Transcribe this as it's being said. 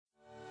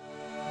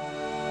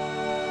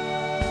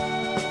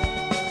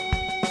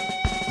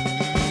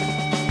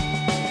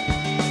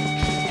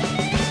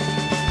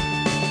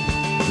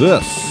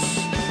This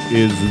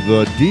is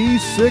the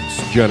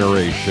D6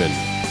 generation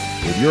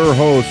with your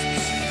hosts,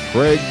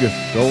 Craig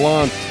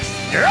Gallant,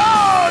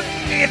 Wrong!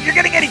 If you're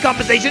getting any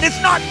compensation,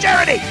 it's not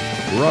charity!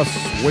 Russ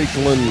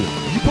Wakeland.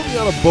 You put me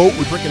on a boat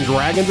with frickin'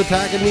 dragons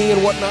attacking me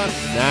and whatnot?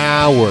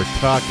 Now we're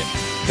talking.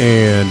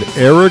 And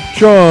Eric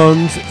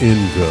Johns in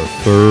the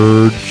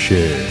third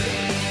chair.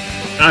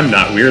 I'm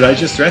not weird, I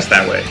just dress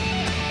that way.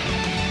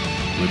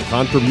 With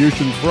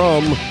contributions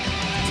from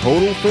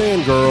Total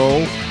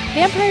Fangirl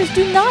Vampires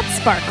do not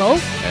sparkle.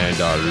 and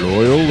our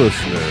loyal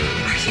listeners.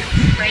 Are you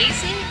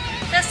crazy?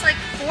 That's like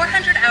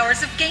 400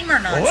 hours of gamer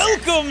nonsense.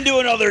 Welcome to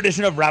another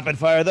edition of Rapid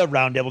Fire, the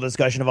roundtable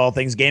discussion of all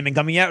things gaming,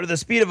 coming out at the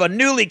speed of a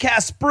newly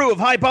cast sprue of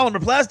high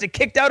polymer plastic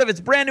kicked out of its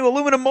brand new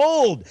aluminum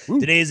mold.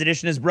 Today's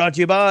edition is brought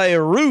to you by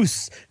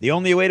Roos. The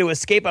only way to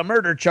escape a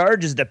murder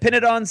charge is to pin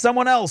it on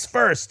someone else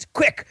first.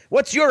 Quick,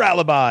 what's your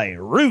alibi?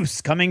 Roos,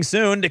 coming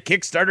soon to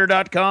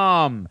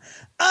Kickstarter.com.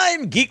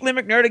 I'm Geekly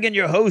McNerdigan,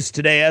 your host.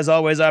 Today, as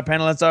always, our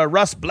panelists are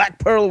Russ Black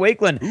Pearl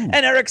Wakeland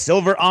and Eric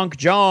Silver Onk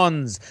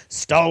Johns,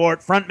 stalwart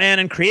frontman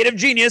and creative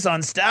genius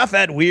on staff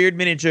at Wyrd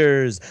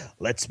Miniatures.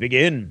 Let's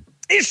begin.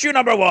 Issue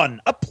number 1.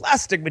 A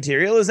plastic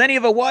material is any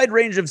of a wide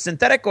range of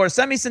synthetic or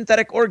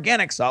semi-synthetic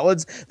organic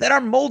solids that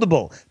are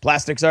moldable.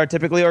 Plastics are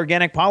typically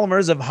organic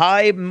polymers of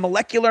high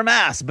molecular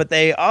mass, but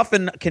they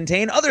often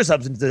contain other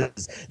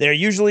substances. They're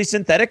usually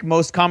synthetic,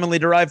 most commonly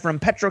derived from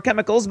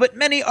petrochemicals, but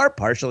many are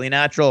partially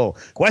natural.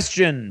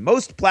 Question.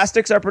 Most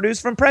plastics are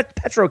produced from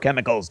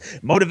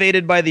petrochemicals.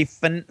 Motivated by the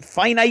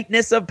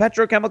finiteness of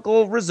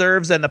petrochemical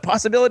reserves and the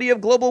possibility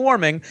of global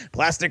warming,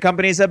 plastic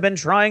companies have been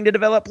trying to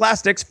develop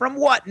plastics from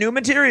what new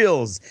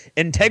materials?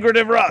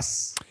 Integrative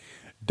Russ.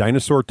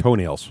 Dinosaur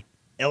toenails.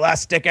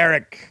 Elastic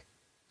Eric.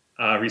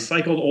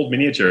 Recycled old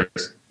miniatures.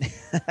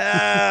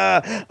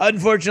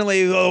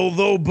 Unfortunately,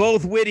 although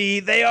both witty,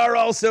 they are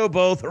also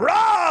both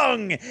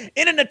wrong.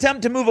 In an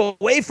attempt to move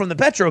away from the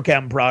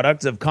petrochem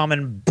products of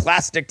common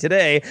plastic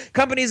today,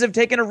 companies have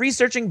taken to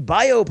researching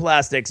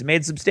bioplastics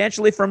made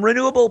substantially from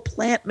renewable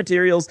plant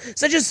materials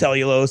such as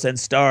cellulose and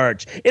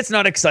starch. It's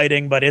not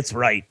exciting, but it's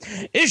right.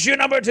 Issue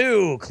number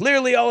 2.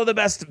 Clearly all of the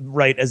best,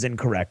 right as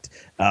incorrect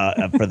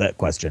for that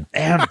question.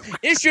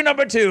 Issue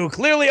number 2.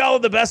 Clearly all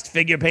of the best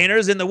figure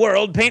painters in the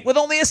world paint with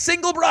only a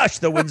single brush.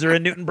 The Winsor &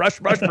 Newton brush.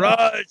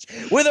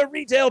 With a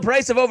retail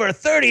price of over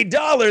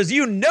 $30,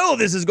 you know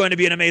this is going to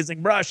be an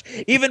amazing brush,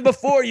 even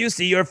before you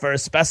see your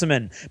first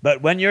specimen.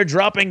 But when you're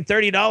dropping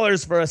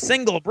 $30 for a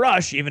single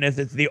brush, even if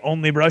it's the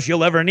only brush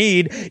you'll ever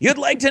need, you'd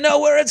like to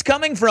know where it's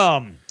coming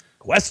from.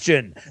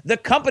 Question. The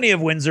company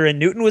of Winsor &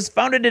 Newton was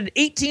founded in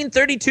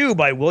 1832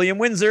 by William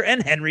Windsor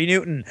and Henry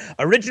Newton,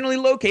 originally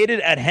located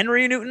at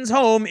Henry Newton's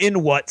home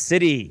in what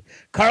city?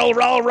 Carl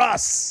Raul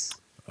Russ.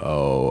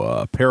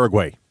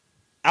 Paraguay.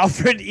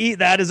 Alfred E.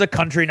 That is a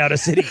country, not a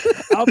city.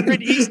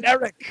 Alfred East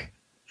Eric.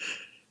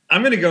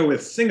 I'm going to go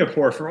with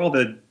Singapore for all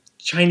the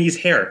Chinese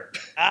hair.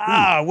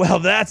 Well,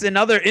 that's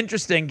another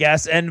interesting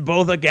guess, and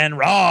both again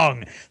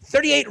wrong.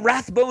 38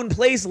 Rathbone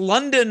Place,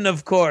 London,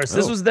 of course.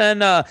 This was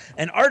then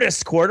an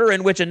artist's quarter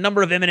in which a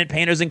number of eminent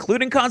painters,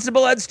 including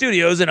Constable Ed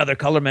Studios and other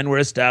colormen,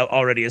 were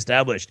already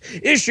established.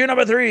 Issue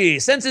number 3.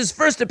 Since his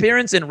first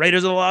appearance in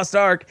Raiders of the Lost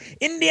Ark,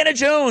 Indiana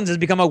Jones has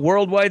become a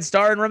worldwide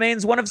star and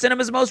remains one of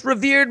cinema's most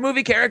revered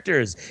movie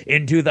characters.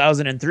 In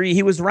 2003,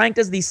 he was ranked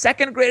as the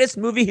second greatest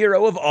movie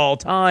hero of all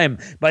time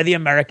by the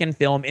American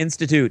Film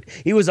Institute.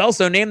 He was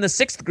also named the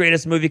 6th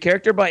greatest movie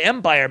character by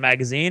Empire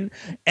magazine.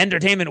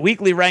 Entertainment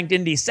Weekly ranked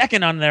Indy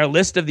second on their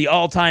list of the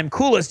all-time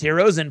coolest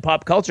heroes in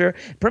pop culture.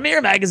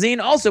 Premiere magazine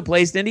also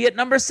placed Indy at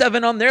number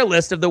 7 on their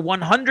list of the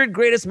 100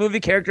 greatest movie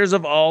characters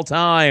of all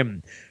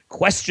time.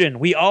 Question.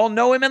 We all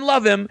know him and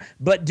love him,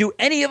 but do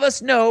any of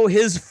us know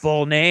his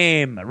full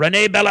name?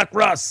 Rene Belloc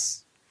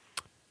Russ.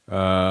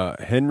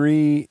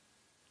 Henry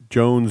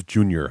Jones Jr.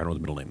 I don't know his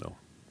middle name,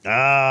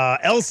 though.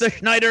 Elsa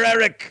Schneider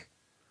Eric.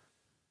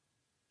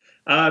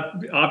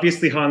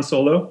 Obviously Han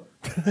Solo.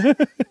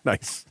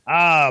 Nice.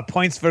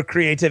 Points for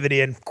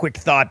creativity and quick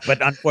thought,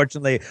 but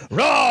unfortunately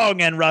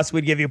wrong. And Russ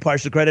would give you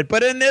partial credit,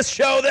 but in this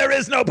show there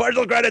is no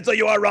partial credit, so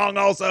you are wrong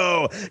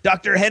also.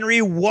 Dr.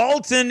 Henry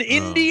Walton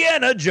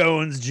Indiana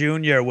Jones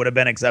Jr. would have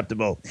been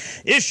acceptable.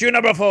 Issue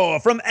number 4.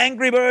 From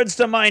Angry Birds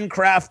to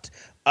Minecraft,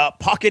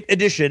 Pocket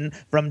Edition.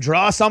 From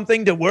Draw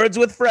Something to Words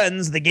with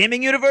Friends, the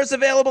gaming universe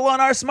available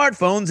on our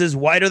smartphones is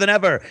wider than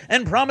ever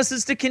and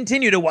promises to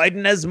continue to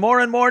widen as more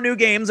and more new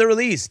games are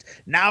released.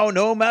 Now,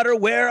 no matter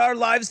where our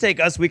lives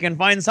take us, we can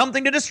find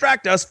something to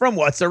distract us from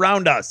what's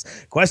around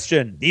us.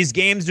 Question. These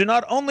games do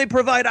not only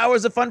provide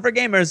hours of fun for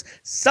gamers,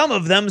 some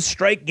of them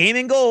strike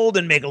gaming gold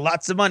and make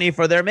lots of money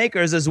for their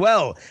makers as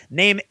well.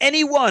 Name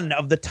any one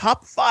of the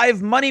top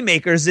 5 money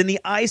makers in the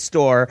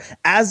iStore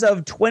as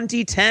of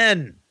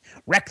 2010.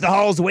 Wreck the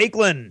Halls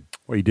Wakeland.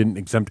 Well, you didn't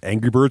exempt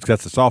Angry Birds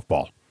because that's a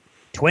softball.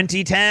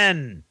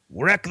 2010.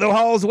 Wreck the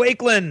Halls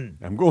Wakeland.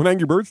 I'm going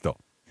Angry Birds still.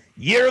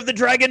 Year of the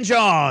Dragon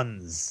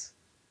Johns.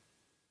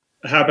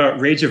 How about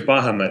Rage of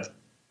Bahamut?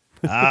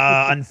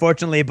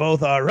 Unfortunately,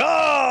 both are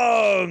wrong.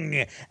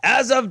 wrong.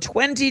 As of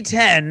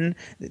 2010,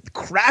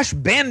 Crash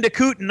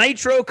Bandicoot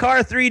Nitro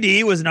Car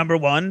 3D was number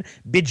 1.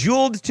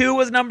 Bejeweled 2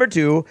 was number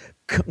 2.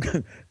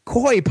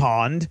 Koi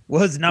Pond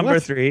was number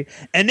 3.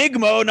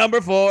 Enigmo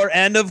number 4.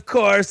 And, of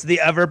course, the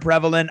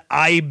ever-prevalent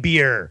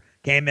iBeer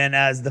came in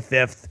as the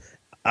 5th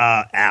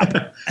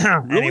app.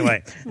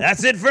 Anyway,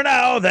 that's it for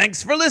now.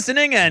 Thanks for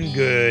listening, and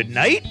good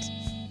night.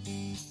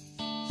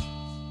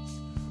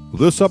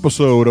 This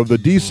episode of the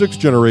D6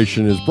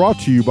 Generation is brought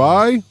to you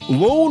by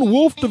Lone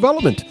Wolf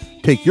Development.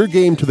 Take your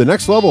game to the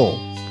next level.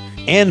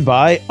 And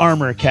by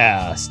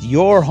ArmorCast,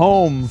 your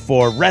home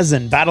for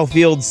resin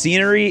battlefield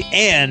scenery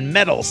and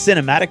metal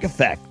cinematic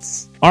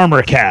effects.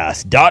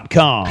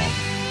 ArmorCast.com.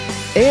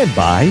 And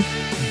by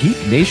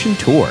Geek Nation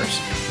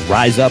Tours.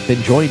 Rise up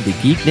and join the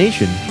Geek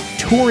Nation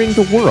touring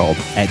the world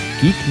at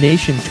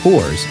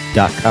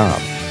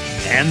geeknationtours.com.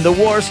 And the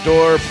War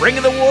Store,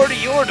 bringing the war to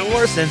your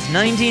door since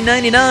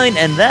 1999,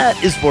 and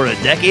that is for a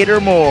decade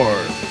or more.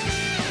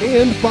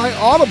 And by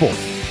Audible.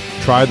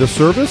 Try the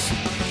service,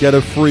 get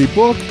a free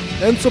book,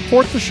 and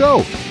support the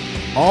show.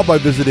 All by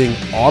visiting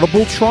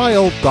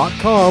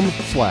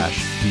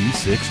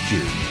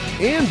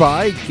audibletrial.com/D6G. And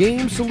by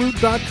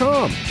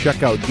GameSalute.com.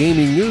 Check out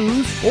gaming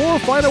news or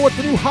find out what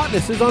the new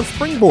hotness is on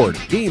Springboard.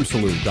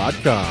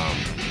 GameSalute.com.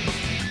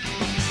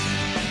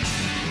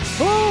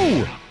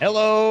 Hello!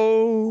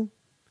 Hello.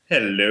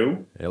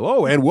 Hello.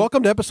 Hello, and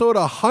welcome to episode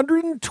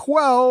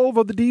 112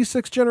 of the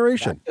D6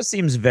 Generation. That just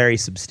seems very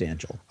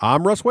substantial.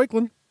 I'm Russ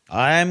Wakeland.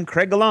 I'm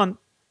Craig Gallant.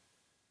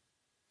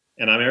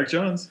 And I'm Eric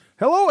Johns.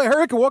 Hello,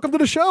 Eric, and welcome to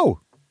the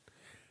show.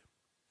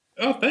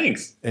 Oh,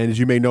 thanks. And as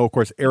you may know, of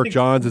course, Eric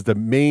Johns is the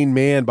main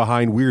man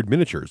behind Wyrd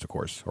Miniatures, of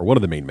course, or one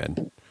of the main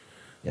men.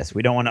 Yes,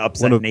 we don't want to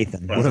upset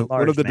Nathan.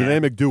 One of the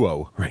dynamic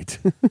duo, right?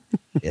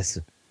 Yes.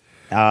 He's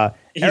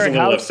Eric, a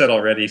little upset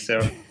already,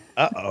 so.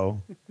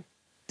 Uh-oh.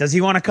 Does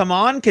he want to come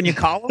on? Can you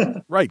call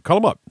him? Right, call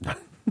him up.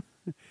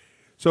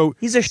 So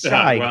he's a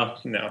shy. Well,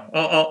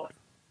 no.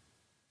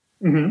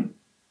 Mm-hmm.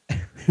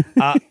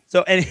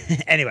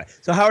 Anyway,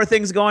 so how are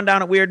things going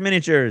down at Wyrd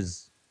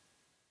Miniatures?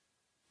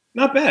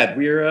 Not bad.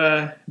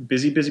 We're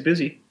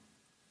busy.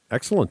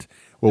 Excellent.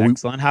 Well,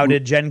 Excellent. How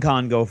did Gen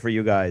Con go for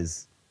you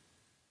guys?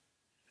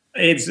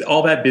 It's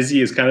all that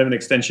busy is kind of an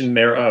extension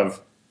thereof.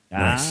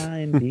 Nice.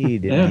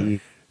 Indeed.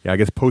 Yeah, I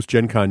guess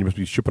post-Gen Con, you must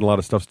be shipping a lot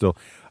of stuff still.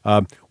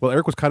 Well,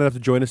 Eric was kind enough to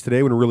join us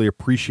today. We really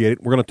appreciate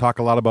it. We're going to talk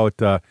a lot about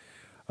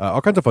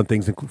all kinds of fun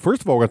things.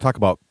 First of all, we're going to talk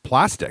about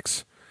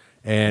plastics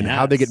and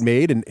how they get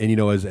made. And you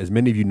know, as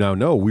many of you now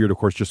know, Wyrd, of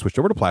course, just switched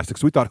over to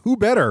plastics. So we thought, who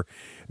better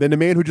than the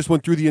man who just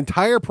went through the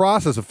entire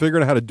process of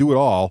figuring out how to do it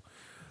all?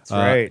 That's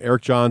right.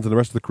 Eric Johns and the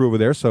rest of the crew over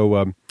there.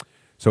 So,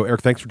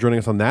 Eric, thanks for joining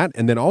us on that.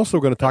 And then also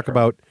we're going to talk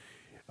about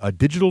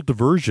digital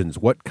diversions.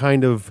 What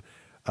kind of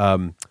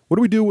what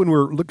do we do when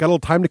we're got a little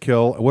time to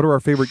kill? What are our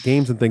favorite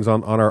games and things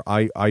on our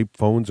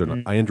iPhones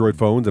or Android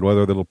phones, and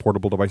whether the little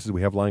portable devices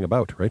we have lying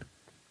about, right?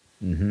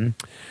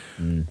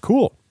 Mm-hmm.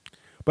 Cool.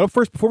 But up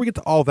first, before we get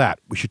to all that,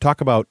 we should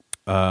talk about.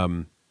 We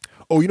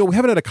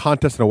haven't had a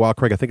contest in a while,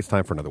 Craig. I think it's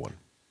time for another one.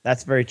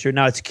 That's very true.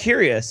 Now, it's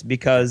curious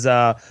because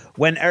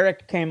when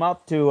Eric came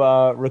up to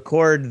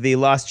record the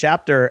Lost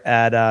Chapter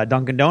at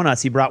Dunkin'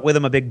 Donuts, he brought with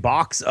him a big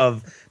box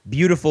of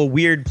beautiful,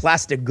 weird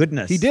plastic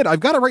goodness. He did. I've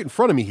got it right in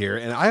front of me here,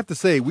 and I have to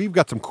say, we've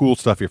got some cool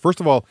stuff here. First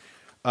of all,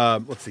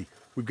 let's see.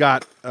 We've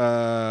got,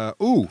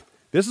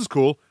 this is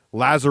cool.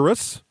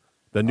 Lazarus,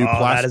 the new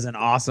plastic. That is an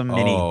awesome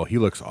mini. Oh, he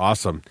looks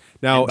awesome.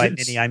 Now, and by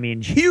mini, I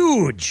mean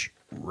huge.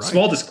 Right.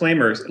 Small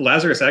disclaimer,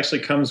 Lazarus actually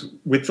comes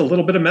with a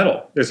little bit of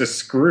metal. There's a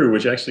screw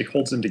which actually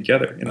holds them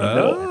together in the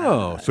middle.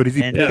 Oh, so does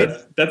he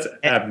pivot? That's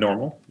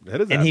abnormal. That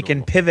is abnormal. He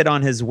can pivot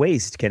on his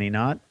waist, can he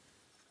not?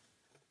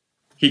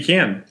 He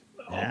can.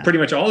 Yeah. Pretty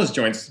much all his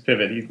joints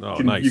pivot.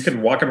 Nice. You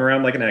can walk him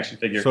around like an action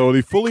figure. So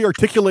the fully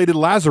articulated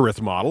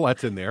Lazarus model,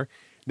 that's in there.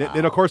 Wow.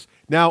 And of course,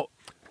 now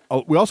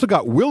we also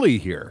got Willie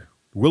here.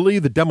 Willie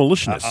the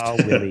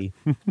Demolitionist. Willie.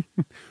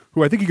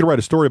 Who I think you could write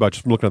a story about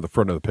just from looking at the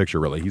front of the picture,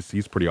 really.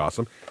 He's pretty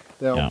awesome.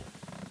 Now,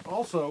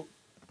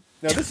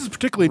 this is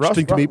particularly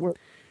interesting to me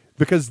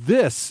because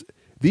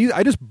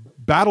I just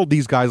battled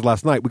these guys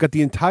last night. We got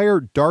the entire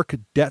Dark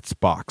Debts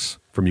box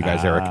from you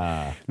guys, Eric.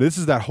 This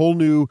is that whole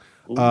new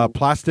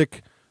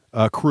plastic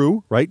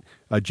crew, right?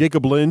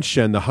 Jacob Lynch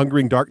and the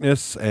Hungering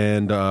Darkness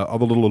and all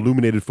the little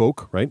illuminated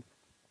folk, right?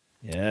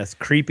 Yes,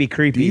 creepy.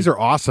 These are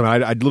awesome. I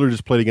literally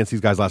just played against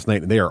these guys last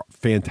night, and they are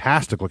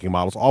fantastic looking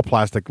models. All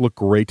plastic, look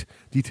great.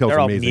 Details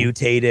are amazing. They're all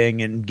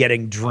mutating and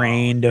getting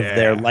drained of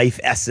their life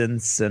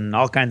essence and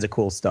all kinds of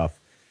cool stuff.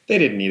 They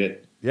didn't need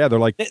it. Yeah, they're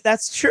like...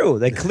 That's true.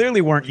 They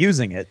clearly weren't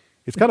using it.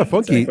 It's kind of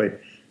funky. Exactly.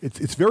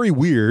 It's very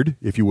weird,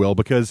 if you will,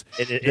 because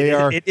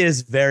it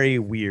is very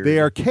weird. They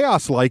are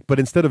chaos-like, but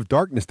instead of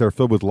darkness, they're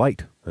filled with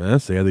light.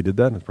 See how they did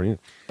that? That's pretty neat.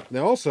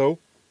 Now, also...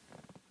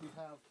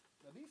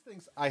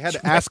 I had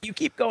to ask. You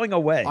keep going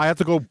away. I have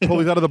to go pull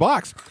these out of the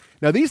box.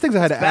 Now, these things I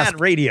had to ask.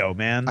 Bad radio,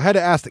 man. I had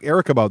to ask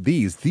Eric about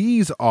these.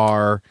 These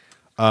are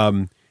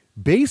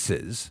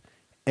bases,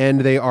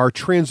 and they are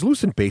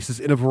translucent bases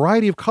in a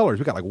variety of colors.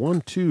 We got like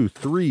 1, 2,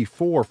 3,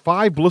 4,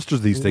 5 blisters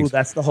of these Ooh, things.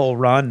 that's the whole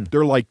run.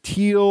 They're like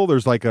teal.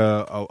 There's like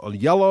a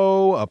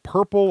yellow, a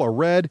purple, a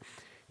red.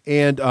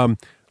 And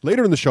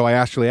later in the show, I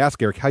actually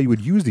asked Eric how you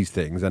would use these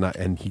things,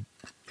 and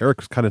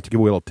Eric's kind of to give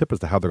away a little tip as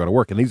to how they're going to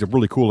work. And these are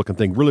really cool looking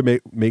things.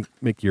 Really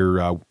make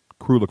your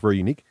crew look very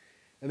unique.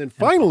 And then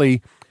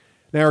finally,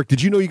 now Eric,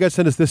 did you know you guys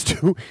sent us this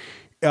too?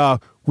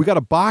 We got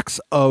a box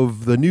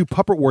of the new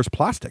Puppet Wars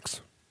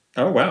plastics.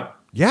 Oh wow!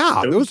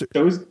 Yeah,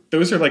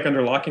 those are like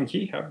under lock and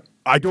key. How?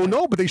 I don't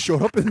know, but they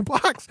showed up in the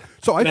box.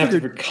 So I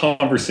figured have a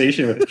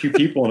conversation with a few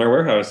people in our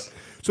warehouse.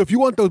 So if you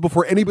want those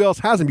before anybody else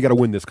has them, you got to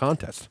win this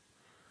contest,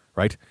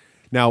 right?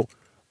 Now,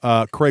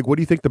 Craig, what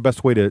do you think the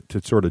best way to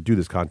sort of do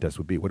this contest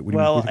would be? What do you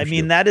I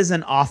mean, that is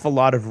an awful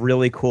lot of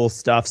really cool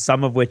stuff,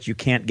 some of which you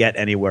can't get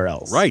anywhere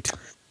else. Right.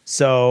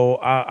 So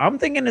I'm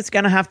thinking it's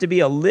going to have to be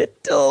a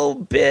little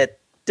bit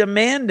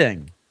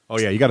demanding. Oh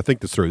yeah, you got to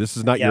think this through. This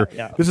is not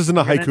This isn't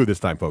a haiku this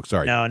time, folks.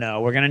 Sorry.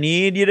 No. We're going to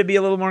need you to be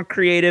a little more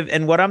creative.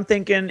 And what I'm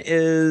thinking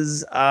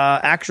is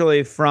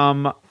actually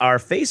from our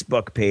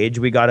Facebook page,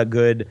 we got a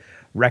good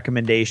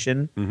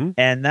recommendation,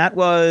 and that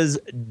was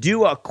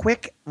do a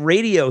quick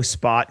radio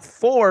spot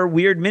for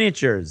Wyrd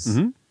Miniatures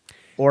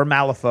or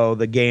Malifaux,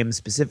 the game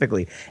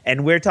specifically.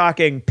 And we're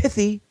talking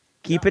pithy,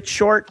 keep it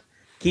short,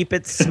 keep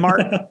it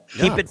smart,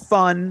 keep it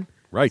fun.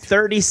 Right.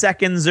 30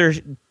 seconds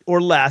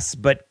or less,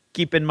 but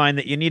keep in mind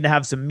that you need to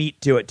have some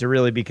meat to it to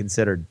really be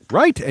considered.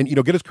 Right. And,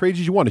 get as crazy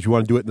as you want. If you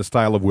want to do it in the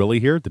style of Willie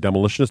here, the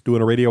Demolitionist doing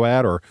a radio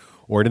ad, or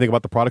anything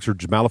about the products, or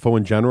just Malifaux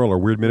in general, or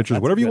Wyrd Miniatures,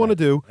 whatever you want to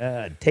do.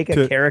 Take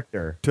a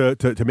character.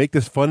 To make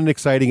this fun and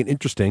exciting and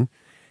interesting.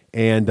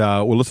 And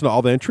we'll listen to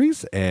all the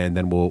entries, and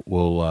then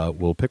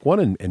we'll pick one.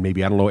 And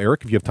maybe, I don't know,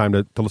 Eric, if you have time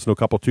to listen to a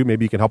couple too,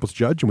 maybe you can help us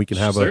judge, and we can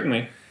have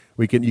Certainly.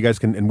 You guys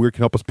can, and Wyrd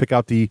can help us pick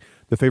out the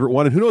favorite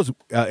one. And who knows,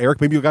 Eric,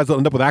 maybe you guys will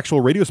end up with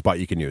actual radio spot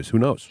you can use. Who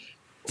knows?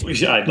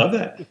 Yeah, I'd love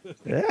that.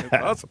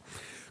 Awesome.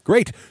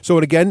 Great. So,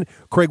 and again,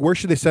 Craig, where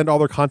should they send all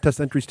their contest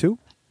entries to?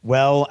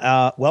 Well,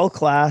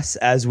 class,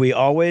 as we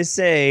always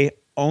say,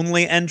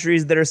 only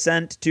entries that are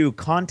sent to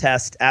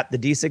contest@the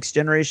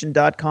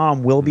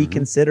d6generation.com will be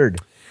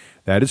considered.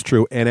 That is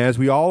true. And as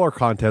we all are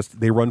contests,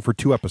 they run for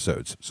 2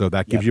 episodes. So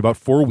that gives you about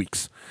 4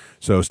 weeks.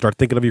 So start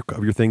thinking of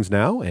your things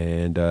now,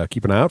 and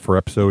keep an eye out for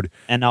episode.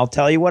 And I'll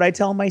tell you what I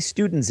tell my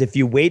students. If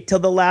you wait till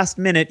the last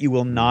minute, you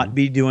will not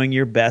be doing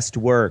your best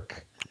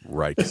work.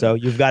 Right. So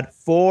you've got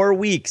 4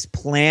 weeks.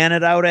 Plan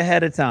it out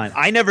ahead of time.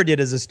 I never did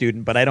as a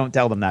student, but I don't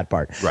tell them that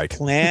part. Right.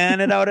 Plan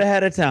it out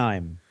ahead of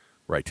time.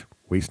 Right.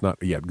 Waste not.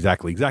 Yeah,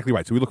 exactly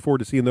right. So we look forward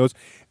to seeing those.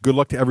 Good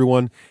luck to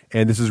everyone.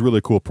 And this is really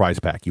a cool prize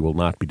pack. You will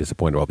not be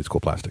disappointed with all these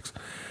cool plastics.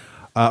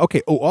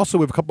 Okay. Oh, also,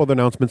 we have a couple other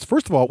announcements.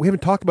 First of all, we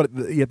haven't talked about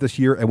it yet this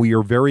year, and we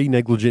are very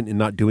negligent in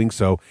not doing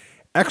so.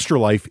 Extra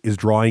Life is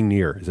drawing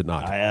near, is it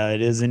not?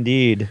 It is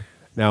indeed.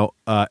 Now,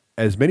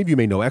 as many of you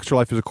may know, Extra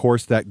Life is, of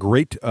course, that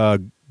great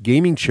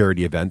gaming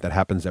charity event that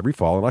happens every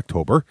fall in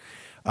October.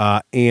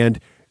 And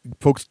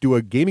folks do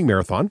a gaming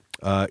marathon.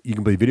 You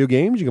can play video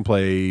games, you can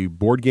play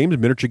board games,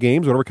 miniature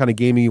games, whatever kind of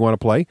gaming you want to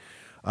play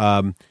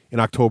in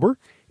October.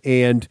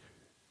 And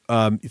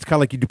it's kind of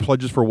like you do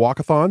pledges for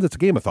walkathons. It's a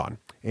game-a-thon.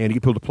 And you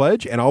get people to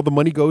pledge, and all the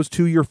money goes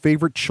to your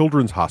favorite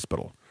children's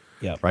hospital.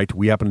 Yeah. Right?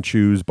 We happen to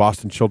choose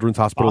Boston Children's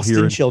Hospital here.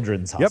 Boston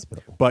Children's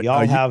Hospital. But we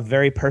all have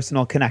very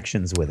personal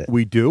connections with it.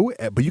 We do,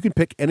 but you can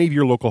pick any of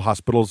your local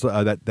hospitals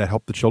that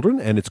help the children,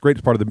 and it's great.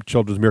 It's part of the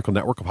Children's Miracle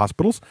Network of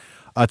hospitals.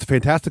 It's a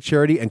fantastic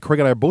charity, and Craig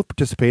and I are both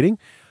participating.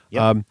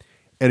 Yep.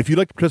 And if you'd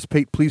like to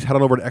participate, please head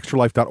on over to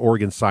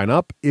extralife.org and sign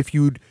up. If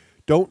you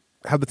don't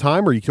have the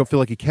time or you don't feel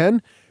like you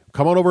can,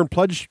 come on over and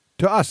pledge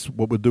to us.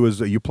 What we'll do is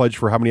you pledge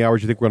for how many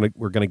hours you think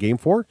we're going to game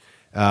for,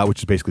 which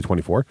is basically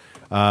 24.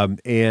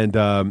 And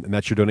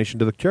that's your donation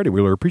to the charity.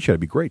 We really appreciate it.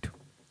 It'd be great.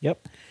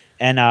 Yep.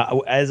 And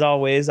as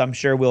always, I'm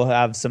sure we'll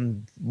have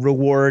some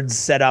rewards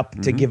set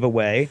up to give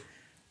away.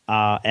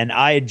 And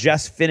I had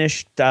just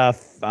finished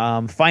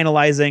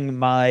finalizing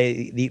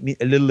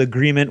the little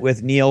agreement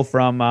with Neil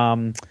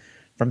from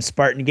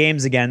Spartan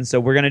Games again.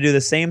 So we're going to do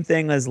the same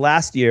thing as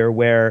last year,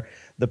 where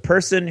the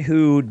person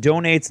who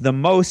donates the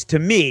most to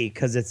me,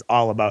 because it's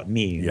all about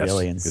me,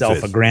 really, and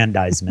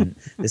self-aggrandizement.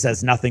 This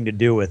has nothing to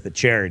do with the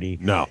charity.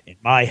 No. In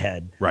my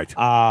head. Right.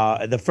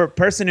 The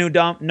person who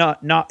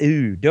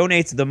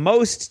donates the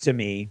most to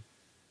me,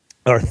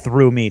 or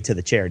through me to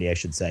the charity, I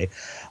should say,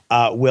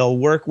 will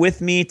work with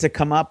me to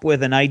come up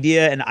with an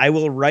idea, and I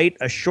will write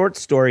a short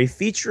story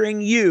featuring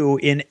you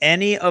in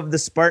any of the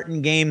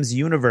Spartan Games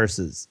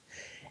universes.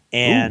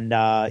 And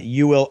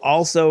you will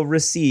also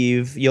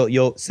receive,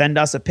 you'll send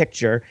us a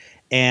picture,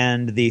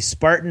 and the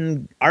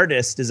Spartan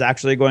artist is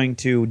actually going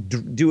to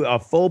do a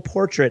full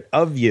portrait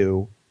of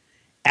you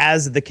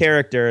as the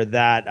character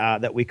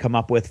that we come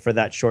up with for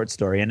that short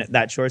story. And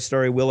that short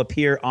story will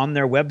appear on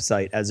their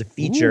website as a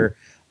feature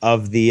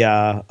of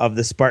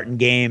the Spartan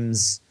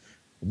Games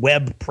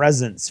web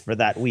presence for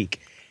that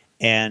week.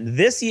 And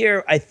this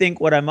year, I think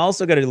what I'm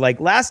also going to do, like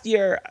last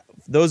year,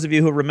 those of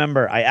you who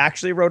remember, I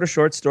actually wrote a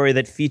short story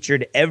that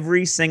featured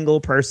every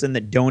single person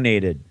that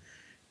donated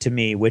to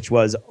me, which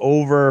was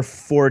over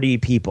 40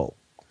 people.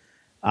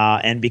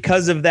 And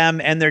because of them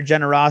and their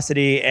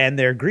generosity and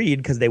their greed,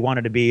 because they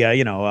wanted to be,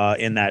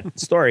 in that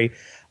story,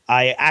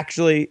 I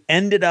actually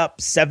ended up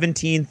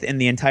 17th in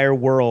the entire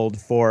world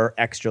for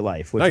Extra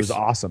Life, which was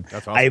awesome.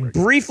 That's awesome. I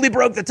briefly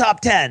broke the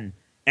top 10,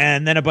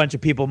 and then a bunch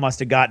of people must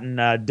have gotten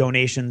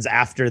donations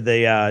after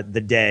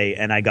the day,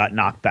 and I got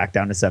knocked back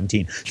down to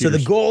 17. Cheers. So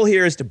the goal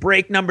here is to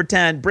break number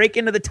 10, break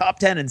into the top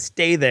 10, and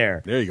stay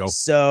there. There you go.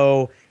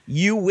 So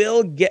you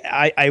will get,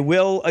 I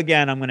will,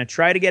 again, I'm going to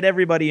try to get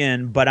everybody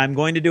in, but I'm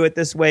going to do it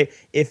this way.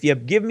 If you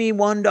give me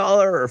 $1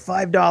 or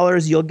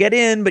 $5, you'll get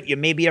in, but you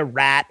may be a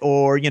rat,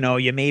 or,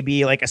 you may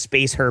be like a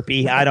space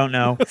herpy. I don't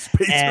know.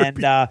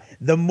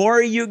 The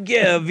more you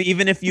give,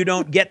 even if you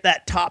don't get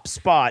that top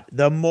spot,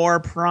 the more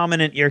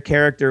prominent your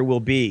character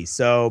will be.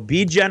 So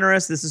be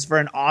generous. This is for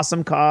an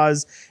awesome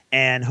cause.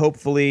 And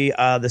hopefully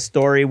the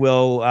story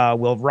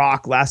will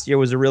rock. Last year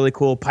was a really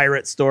cool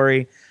pirate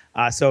story.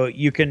 So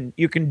we can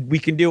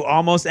do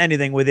almost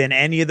anything within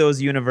any of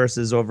those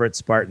universes over at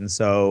Spartan.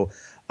 So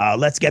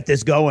let's get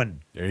this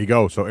going. There you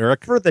go. So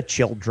Eric, For the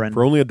children.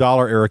 for only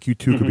 $1, Eric, you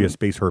too could be a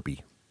space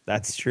herpy.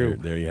 That's true.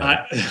 There you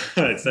have it.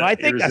 It's I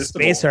think a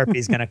irresistible. space herpy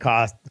is going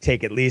to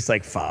take at least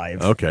like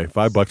 $5. Okay,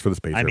 $5 for the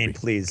space herpy. I mean,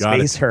 please, Got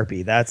space it.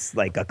 herpy. That's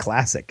like a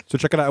classic. So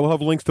check it out. We'll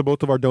have links to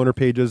both of our donor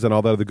pages and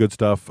all that other good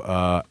stuff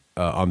on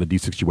the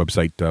D6G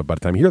website by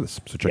the time you hear this.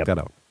 So check that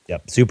out.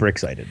 Yep. Super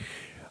excited.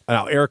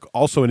 Now, Eric,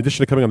 also, in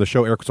addition to coming on the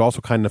show, Eric was also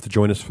kind enough to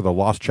join us for the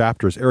Lost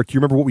Chapters. Eric, do you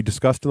remember what we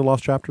discussed in the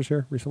Lost Chapters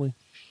here recently?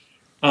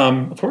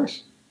 Of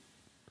course.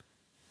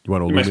 You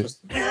want to Am I illuminate?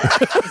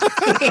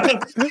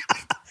 supposed to-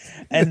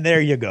 And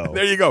there you go.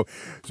 There you go.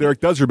 So Eric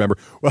does remember.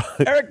 Well,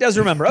 Eric does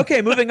remember.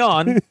 Okay, moving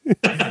on.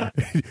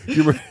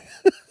 you remember-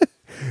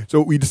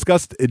 so we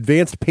discussed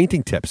advanced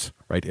painting tips,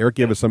 right? Eric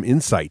gave us some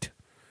insight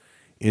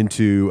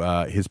into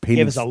his painting.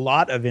 Gave us a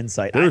lot of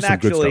insight. There I'm was some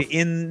good actually stuff.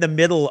 in the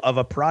middle of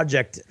a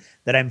project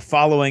that I'm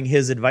following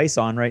his advice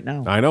on right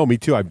now. I know, me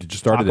too. I've just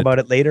started Talk about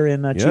it later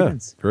in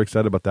Achievements. Very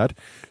excited about that.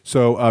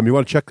 So you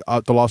want to check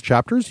out the Lost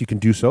Chapters, you can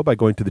do so by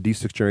going to the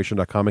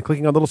d6generation.com and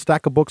clicking on the little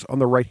stack of books on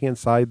the right-hand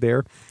side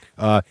there.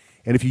 And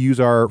if you use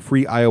our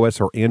free iOS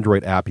or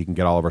Android app, you can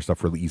get all of our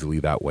stuff really easily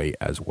that way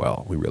as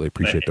well. We really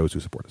appreciate those who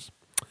support us.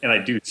 And I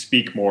do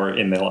speak more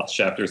in the Lost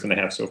Chapters than I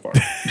have so far.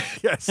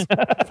 Yes.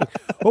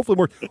 Hopefully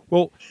more.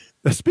 Well,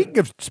 speaking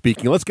of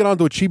speaking, let's get on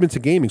to achievements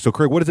in gaming. So,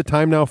 Craig, what is it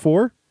time now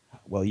for?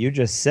 Well, you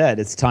just said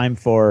it's time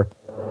for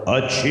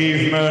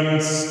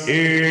Achievements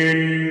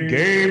in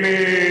Gaming.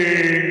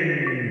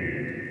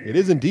 It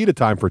is indeed a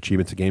time for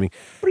achievements in gaming.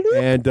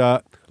 And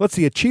let's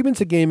see,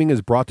 achievements in gaming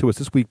is brought to us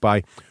this week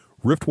by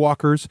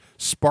Riftwalkers,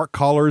 Spark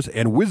Callers,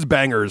 and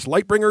Whizbangers,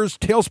 Lightbringers,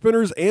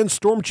 Tailspinners, and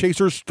Storm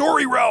Chasers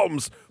Story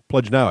Realms.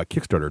 Pledge now at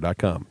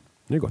Kickstarter.com.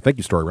 There you go. Thank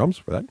you, Story Realms,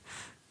 for that.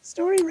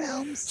 Story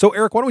Realms. So,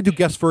 Eric, why don't we do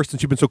guests first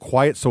since you've been so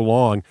quiet so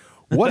long?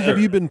 What have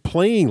you been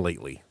playing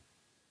lately?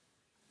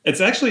 It's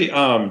actually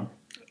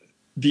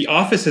The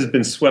Office has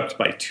been swept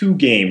by 2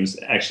 games.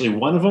 Actually,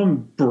 one of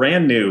them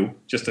brand new,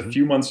 just a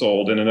few months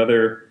old, and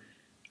another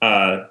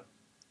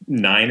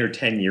 9 or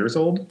 10 years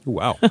old. Ooh,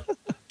 wow.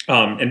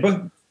 And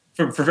both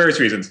for various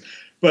reasons.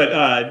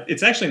 But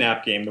it's actually an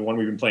app game, the one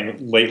we've been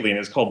playing lately, and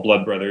it's called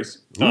Blood Brothers.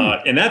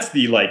 And that's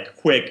the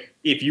quick,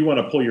 if you want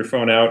to pull your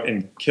phone out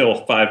and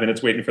kill 5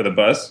 minutes waiting for the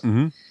bus,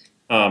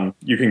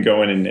 you can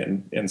go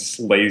in and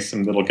slay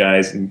some little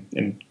guys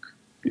and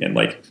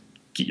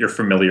get your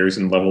familiars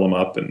and level them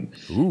up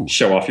and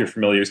show off your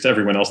familiars to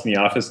everyone else in the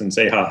office and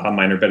say, ha,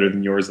 mine are better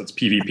than yours. Let's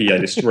PvP. I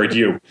destroyed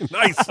you.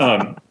 Nice.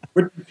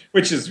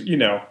 Which is,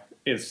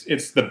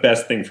 it's the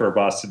best thing for a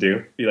boss to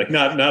do. Be like,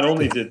 not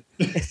only did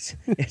It's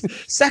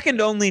second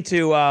only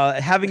to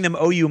having them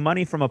owe you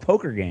money from a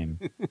poker game.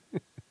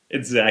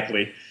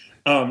 exactly.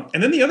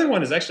 And then the other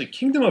one is actually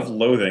Kingdom of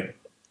Loathing.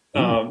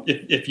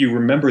 If you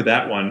remember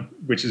that one,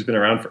 which has been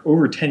around for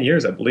over 10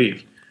 years, I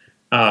believe.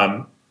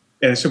 And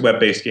it's a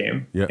web-based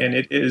game. Yeah. And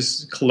it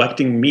is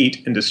collecting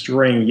meat and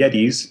destroying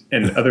Yetis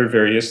and other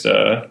various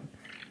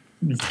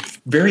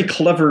very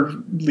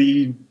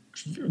cleverly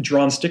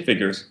drawn stick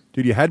figures.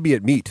 Dude, you had me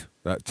at meat.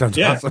 That sounds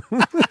awesome.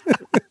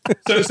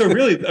 So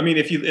really, I mean,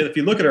 if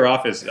you look at our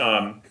office,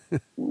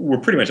 we're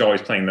pretty much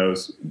always playing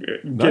those,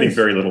 getting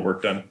very little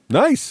work done.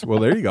 Nice. Well,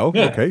 there you go.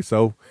 Yeah. Okay,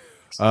 so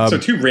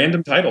 2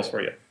 random titles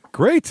for you.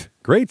 great.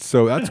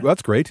 So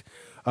that's great.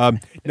 Now,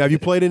 have you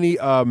played any?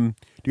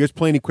 Do you guys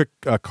play any quick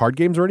card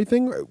games or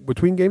anything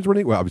between games or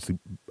anything? Well, obviously,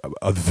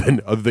 other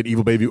than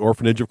Evil Baby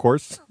Orphanage, of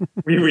course.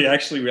 we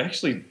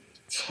actually.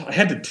 I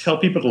had to tell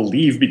people to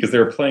leave because they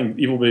were playing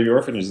Evil Baby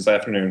Orphanage this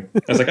afternoon.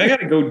 I was like, I got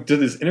to go do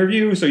this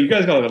interview, so you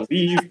guys got to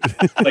leave.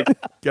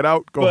 Get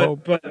out, go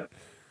home.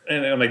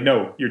 And I'm like,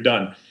 no, you're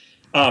done.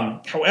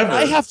 However,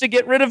 I have to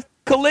get rid of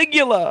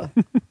Caligula.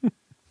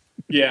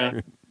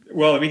 yeah.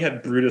 Well, we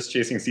had Brutus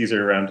chasing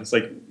Caesar around. It's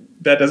like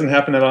that doesn't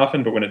happen that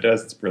often, but when it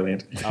does, it's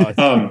brilliant.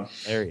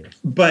 There you go.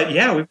 But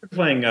yeah, we've been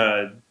playing.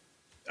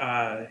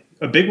 A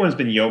big one's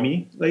been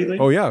Yomi lately.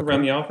 Oh, yeah.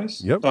 around the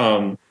office.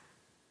 Yep.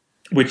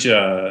 Which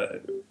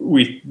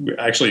we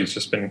actually, it's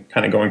just been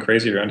kind of going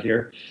crazy around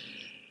here.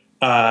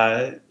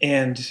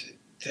 And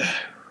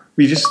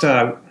we just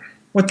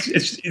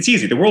it's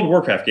easy. The World of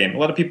Warcraft game. A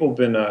lot of people have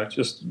been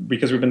just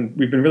because we've been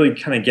really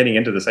kind of getting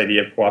into this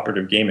idea of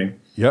cooperative gaming.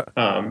 Yeah.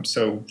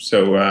 So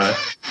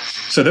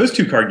those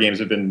 2 card games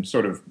have been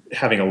sort of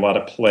having a lot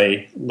of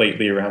play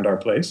lately around our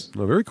place.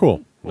 Oh, very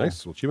cool.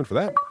 Nice achievement for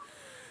that.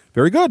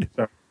 Very good.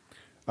 So,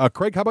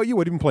 Craig, how about you?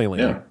 What have you been playing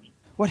lately? yeah.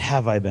 What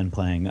have I been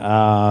playing?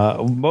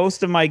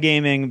 Most of my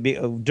gaming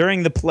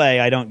during the play,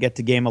 I don't get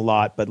to game a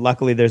lot, but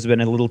luckily there's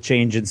been a little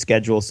change in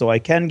schedule, so I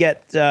can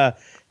get to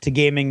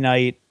gaming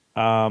night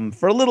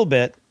for a little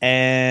bit.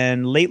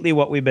 And lately,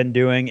 what we've been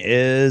doing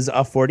is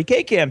a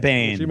 40K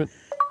campaign. Achievement.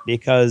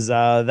 Because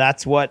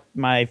that's what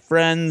my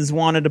friends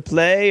wanted to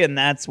play, and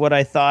that's what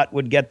I thought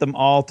would get them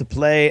all to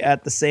play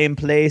at the same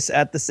place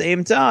at the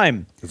same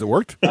time. Has it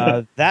worked?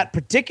 That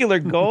particular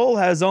goal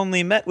has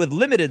only met with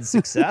limited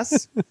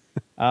success.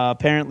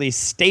 Apparently,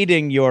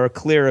 stating your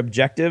clear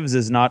objectives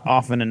is not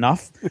often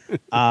enough.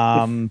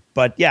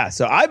 But yeah,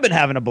 so I've been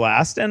having a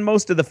blast, and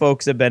most of the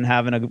folks have been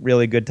having a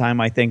really good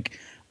time, I think.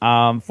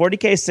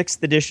 40K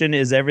 6th edition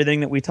is everything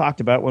that we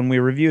talked about when we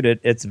reviewed it.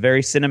 It's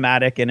very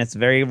cinematic, and it's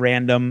very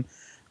random.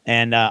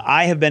 And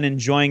I have been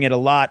enjoying it a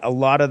lot.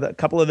 A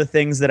couple of the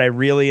things that I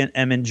really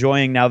am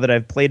enjoying now that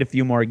I've played a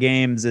few more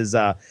games is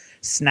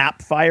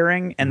snap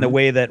firing and the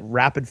way that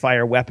rapid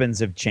fire weapons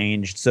have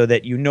changed, so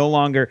that you no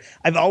longer.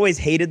 I've always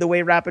hated the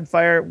way rapid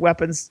fire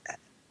weapons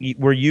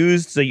were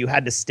used, so you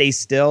had to stay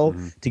still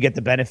to get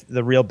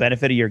the real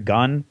benefit of your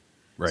gun.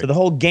 Right. So the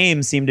whole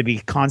game seemed to be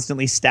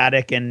constantly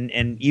static, and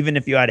even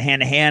if you had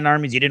hand-to-hand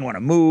armies, you didn't want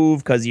to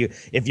move because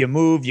if you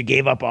moved, you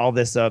gave up all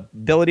this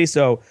ability.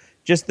 So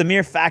just the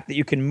mere fact that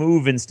you can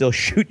move and still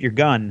shoot your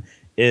gun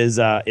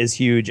is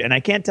huge. And I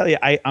can't tell you,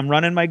 I'm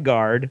running my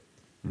guard,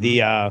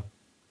 the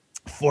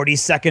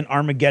 42nd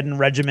Armageddon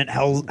Regiment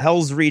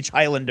Hell's Reach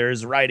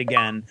Highlanders ride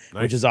again,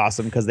 which is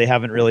awesome because they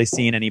haven't really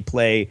seen any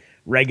play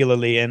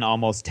regularly in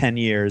almost 10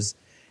 years.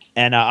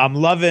 And I'm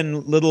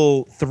loving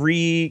little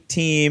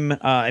 3-team,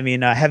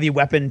 heavy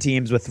weapon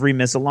teams with 3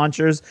 missile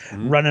launchers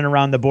running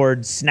around the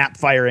board, snap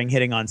firing,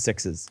 hitting on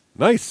 6s.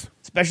 Nice.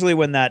 Especially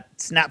when that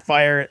snap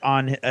fire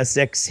on a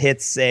 6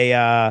 hits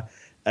a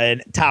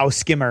Tau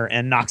skimmer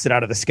and knocks it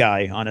out of the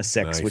sky on a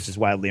 6, Nice. which is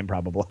wildly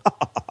improbable.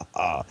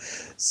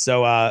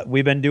 So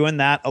we've been doing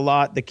that a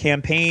lot. The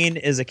campaign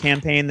is a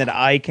campaign that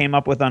I came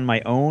up with on my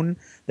own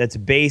that's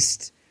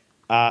based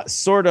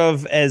sort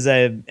of as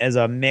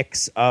a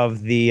mix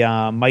of the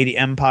Mighty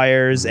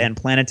Empires and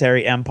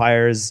Planetary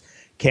Empires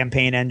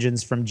campaign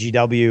engines from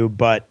GW,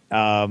 but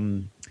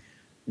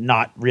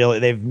not really.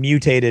 They've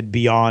mutated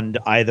beyond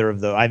either of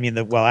the. I mean,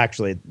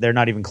 actually, they're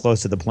not even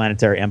close to the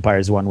Planetary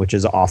Empires one, which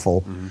is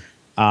awful.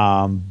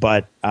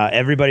 But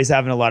everybody's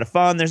having a lot of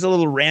fun. There's a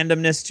little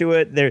randomness to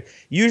it. There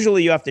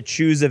usually you have to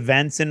choose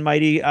events in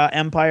Mighty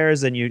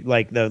Empires, and you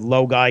like the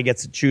low guy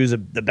gets to choose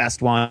the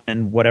best one,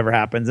 and whatever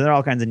happens. And there are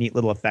all kinds of neat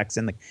little effects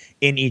in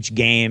each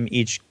game,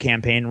 each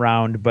campaign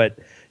round. But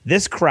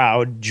this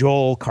crowd,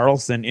 Joel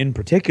Carlson in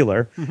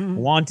particular,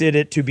 wanted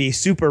it to be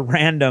super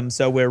random,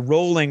 so we're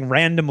rolling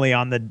randomly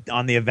on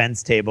the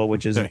events table,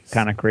 which is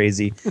kind of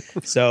crazy.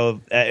 So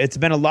it's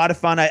been a lot of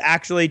fun. I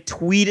actually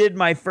tweeted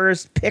my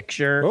first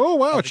picture. Oh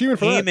wow, of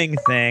achievement the for that. gaming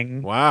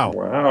thing. Wow.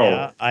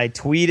 Yeah, I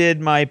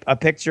tweeted a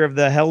picture of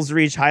the Hell's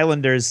Reach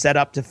Highlanders set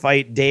up to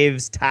fight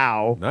Dave's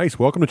Tau. Nice.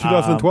 Welcome to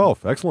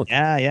 2012. Excellent.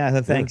 Yeah.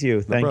 Thank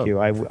you.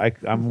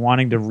 I'm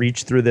wanting to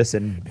reach through this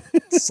and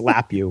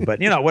slap you,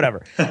 but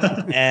whatever.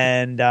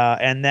 And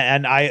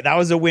that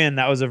was a win.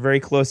 That was a very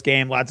close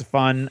game. Lots of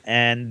fun.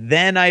 And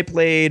then I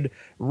played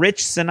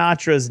Rich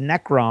Sinatra's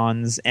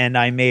Necrons, and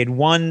I made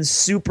one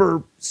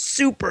super,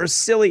 super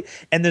silly.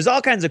 And there's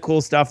all kinds of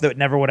cool stuff that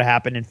never would have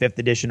happened in 5th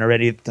edition or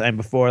any time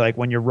before, like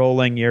when you're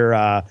rolling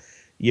your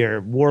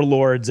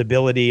warlord's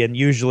ability, and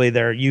usually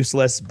they're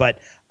useless. But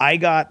I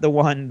got the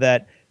one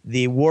that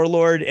the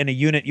warlord and a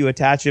unit you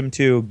attach him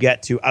to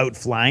get to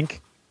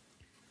outflank.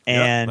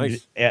 And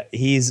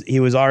he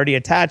was already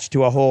attached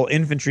to a whole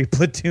infantry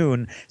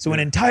platoon, so an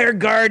entire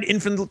guard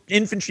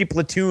infantry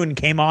platoon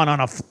came on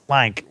a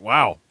flank.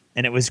 Wow!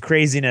 And it was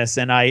craziness.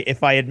 And and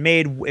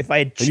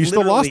you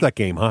still lost that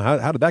game, huh?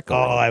 How did that go?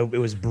 Oh, it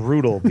was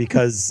brutal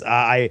because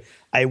I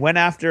went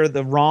after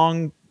the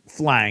wrong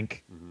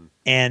flank.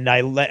 And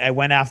I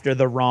went after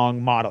the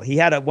wrong model. He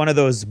had one of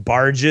those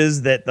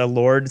barges that the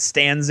Lord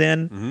stands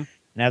in.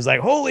 And I was like,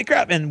 holy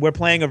crap. And we're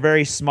playing a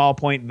very small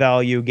point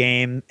value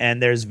game.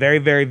 And there's very,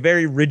 very,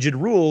 very rigid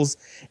rules.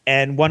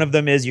 And one of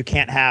them is you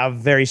can't have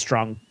very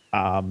strong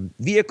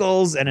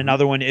vehicles. And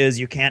another one is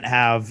you can't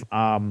have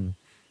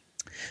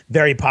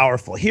very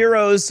powerful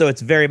heroes. So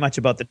it's very much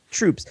about the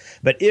troops.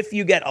 But if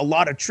you get a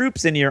lot of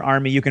troops in your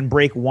army, you can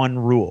break one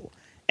rule.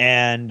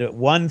 And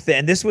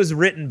this was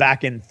written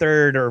back in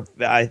 3rd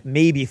or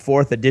maybe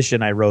 4th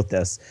edition. I wrote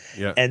this.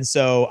 Yeah. And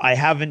so I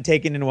haven't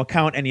taken into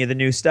account any of the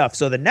new stuff.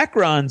 So the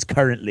Necrons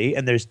currently,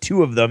 and there's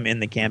 2 of them in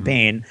the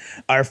campaign,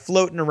 are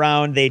floating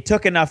around. They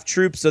took enough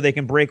troops so they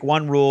can break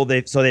one rule.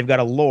 So they've got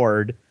a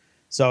Lord.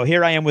 So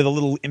here I am with a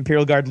little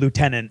Imperial Guard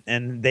lieutenant,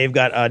 and they've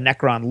got a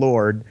Necron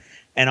Lord.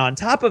 And on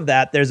top of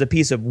that, there's a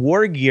piece of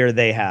war gear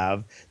they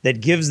have that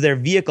gives their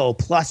vehicle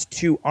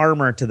 +2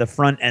 armor to the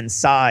front and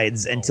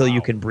sides until you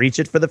can breach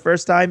it for the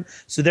first time.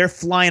 So they're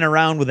flying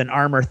around with an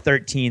armor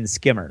 13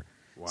 skimmer.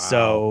 Wow.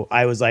 So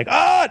I was like,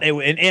 and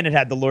it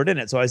had the Lord in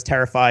it. So I was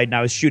terrified, and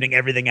I was shooting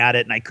everything at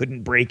it, and I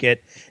couldn't break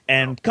it.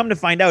 And come to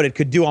find out, it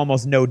could do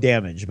almost no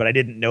damage. But I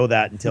didn't know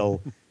that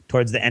until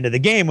towards the end of the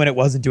game when it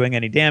wasn't doing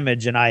any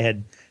damage. And I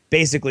had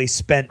basically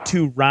spent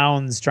 2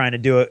 rounds trying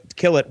to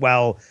kill it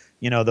while...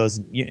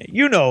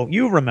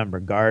 you remember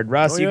Guard,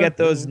 Russ. You get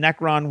those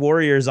Necron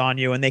warriors on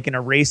you, and they can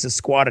erase a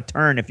squad a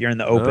turn if you're in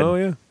the open. Oh,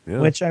 yeah.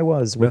 Which I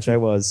was.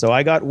 So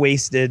I got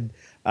wasted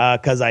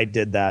because I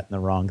did that in the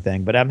wrong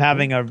thing. But I'm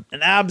having an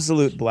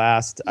absolute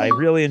blast. I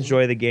really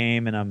enjoy the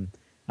game, and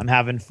I'm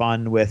having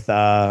fun with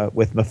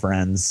my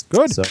friends.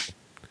 Good. So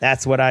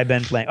that's what I've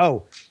been playing.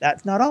 Oh,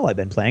 that's not all I've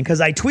been playing,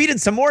 because I tweeted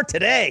some more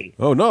today.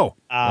 Oh, no.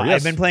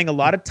 I've been playing a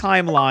lot of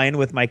Timeline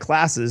with my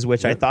classes,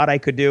 which I thought I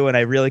could do, and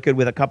I really could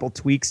with a couple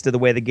tweaks to the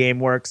way the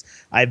game works.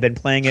 I've been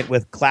playing it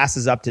with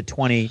classes up to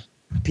 20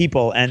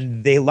 people,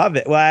 and they love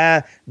it.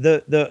 Well,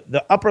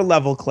 the upper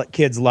level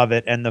kids love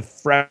it, and the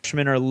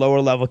freshman or lower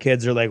level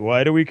kids are like,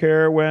 why do we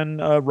care when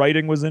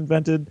writing was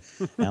invented?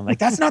 And I'm like,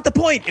 that's not the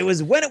point. It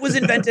was when it was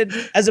invented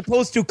as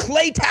opposed to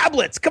clay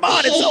tablets. Come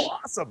on, it's so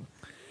awesome.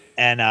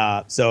 And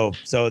so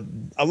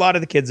a lot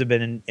of the kids have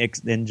been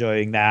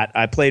enjoying that.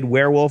 I played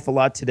Werewolf a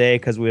lot today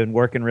because we've been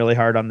working really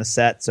hard on the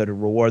set. So to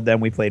reward them,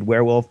 we played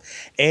Werewolf.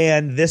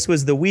 And this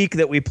was the week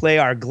that we play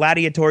our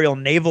gladiatorial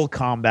naval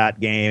combat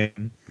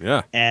game.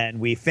 Yeah.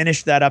 And we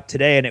finished that up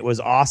today, and it was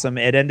awesome.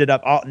 It ended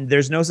up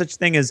there's no such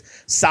thing as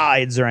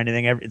sides or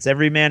anything. It's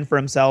every man for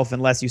himself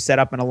unless you set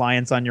up an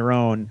alliance on your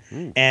own.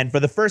 And for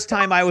the first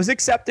time, I was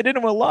accepted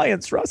into an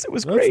alliance, Russ. It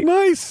was great.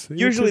 That's nice.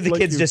 Usually the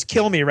kids just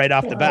kill me right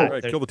off the bat.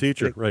 Right, kill the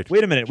teacher. Right.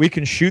 Wait a minute, we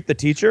can shoot the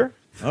teacher?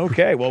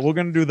 Okay, well, we're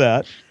going to do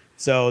that.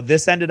 So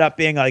this ended up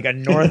being like a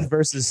North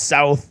versus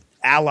South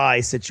ally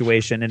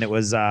situation, and it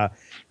was a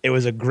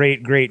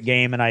great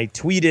game. And I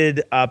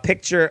tweeted a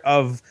picture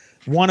of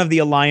one of the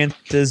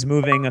alliances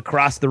moving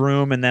across the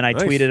room, and then I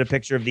tweeted a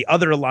picture of the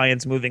other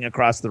alliance moving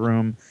across the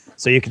room,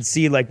 so you can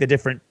see like the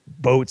different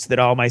boats that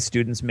all my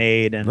students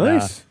made. And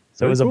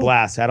so it was a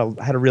blast. Had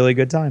a really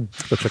good time.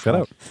 Go check that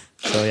out.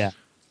 So yeah.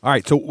 All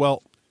right.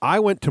 So I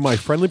went to my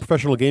friendly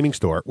professional gaming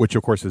store, which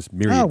of course is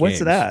Myriad Games. Oh, what's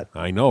that?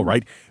 I know,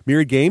 right?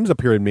 Myriad Games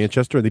up here in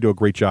Manchester, and they do a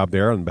great job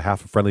there on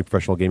behalf of friendly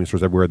professional gaming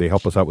stores everywhere. They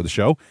help us out with the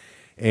show.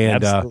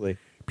 And absolutely.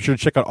 Be sure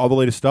to check out all the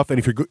latest stuff. And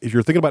if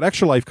you're thinking about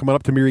Extra Life, come on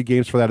up to Myriad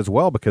Games for that as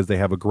well, because they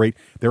have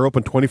they're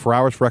open 24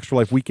 hours for Extra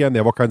Life weekend. They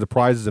have all kinds of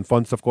prizes and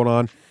fun stuff going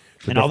on.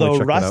 So and although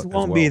Russ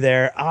won't be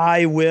there,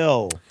 I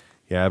will.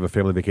 Yeah, I have a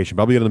family vacation,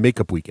 but I'll be on the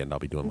makeup weekend. I'll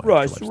be doing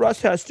my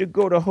Russ has to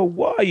go to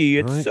Hawaii.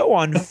 It's so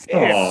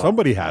unfair.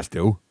 Somebody has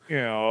to.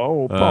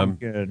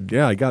 Pumpkin.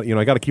 Yeah, I got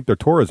to keep their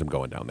tourism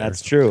going down there.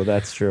 That's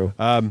true.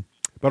 But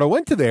I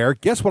went to there.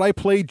 Guess what I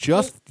played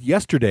just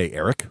yesterday,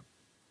 Eric?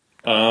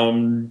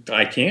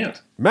 I can't.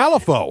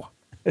 Malifaux.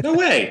 No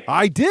way.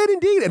 I did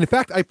indeed. And in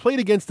fact, I played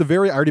against I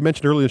already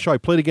mentioned earlier in the show, I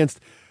played against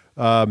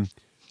the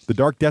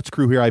Dark Debts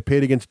crew here. I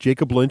played against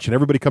Jacob Lynch, and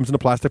everybody comes in a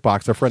plastic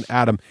box. Our friend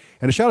Adam.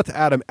 And a shout out to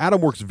Adam. Adam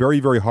works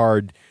very, very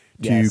hard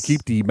to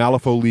keep the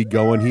Malifaux League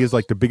going. He is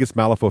like the biggest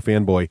Malifaux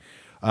fanboy.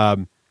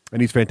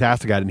 And he's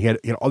fantastic at it. And he had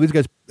all these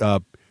guys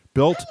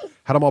built,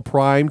 had them all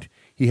primed.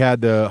 He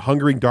had the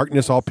Hungering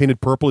Darkness all painted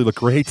purple. He looked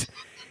great.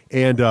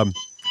 And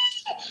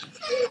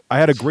I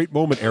had a great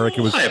moment, Eric.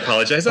 I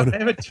apologize. I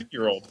have a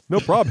 2-year-old. No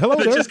problem. Hello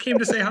that there. just came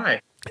to say hi.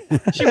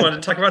 She wanted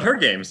to talk about her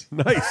games.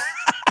 Nice.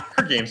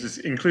 Her games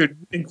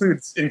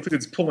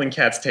includes pulling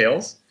cats'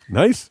 tails.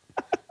 Nice.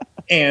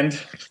 And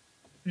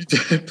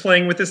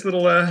playing with this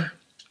little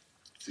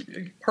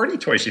party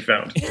toy she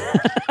found.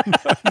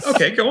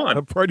 Okay, go on.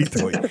 A party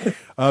toy.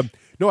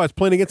 No, I was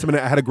playing against him, and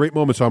I had a great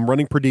moment. So I'm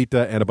running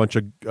Perdita and a bunch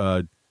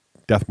of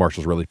Death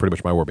Marshals, really, pretty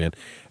much my warband.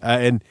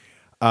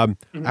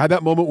 I had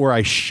that moment where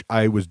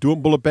I was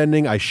doing bullet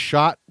bending. I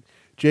shot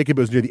Jacob.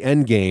 It was near the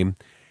end game,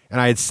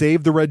 and I had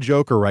saved the red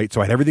Joker, right?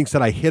 So I had everything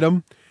set. I hit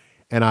him,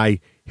 and I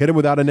hit him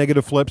without a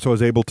negative flip, so I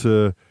was able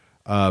to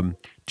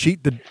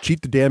cheat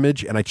the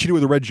damage, and I cheated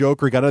with the red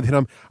Joker. Got another hit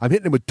him. I'm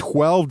hitting him with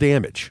 12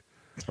 damage.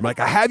 I'm like,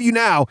 I have you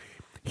now.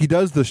 He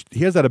has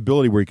that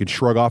ability where he can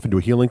shrug off into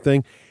a healing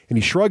thing, and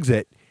he shrugs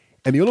it,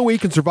 and the only way he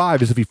can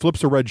survive is if he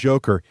flips a red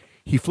Joker.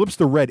 He flips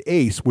the red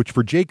ace, which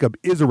for Jacob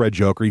is a red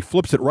Joker. He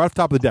flips it right off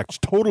the top of the deck. It's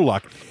total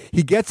luck.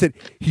 He gets it.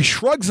 He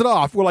shrugs it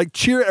off. We're like,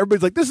 cheer.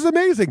 Everybody's like, this is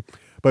amazing.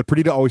 But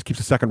Perdita always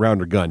keeps a second round in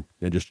her gun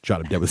and just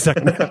shot him dead with a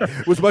second round.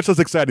 It was much less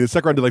exciting. The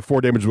second round did like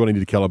 4 damage when I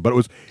needed to kill him. But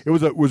it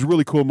was a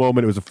really cool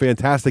moment. It was a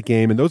fantastic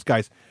game. And those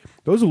guys,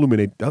 those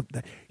illuminate.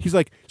 He's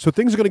like, so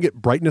things are going to get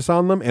brightness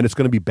on them and it's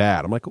going to be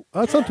bad. I'm like, oh,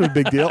 that's not a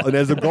big deal. And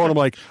as I'm going, I'm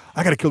like,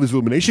 I got to kill these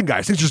illumination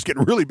guys. Things are just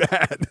getting really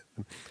bad.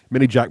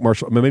 Many Death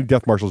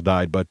Marshals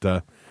died, but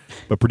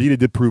Perdita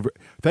did prove.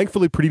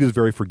 Thankfully, Perdita is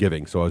very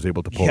forgiving, so I was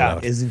able to pull it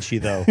out. Yeah, isn't she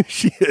though?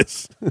 She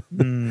is.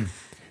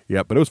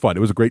 Yeah, but it was fun.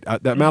 It was a great.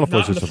 That Malifaux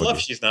not in the fluff.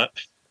 She's not.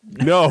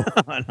 No,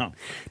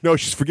 no,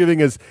 she's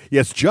forgiving as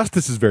yes.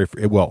 Justice is very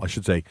well. I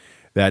should say,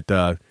 that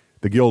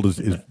the guild is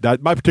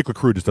that my particular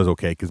crew just does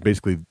okay because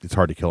basically it's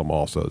hard to kill them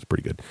all, so it's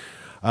pretty good.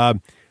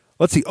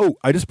 Let's see. Oh,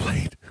 I just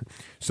played.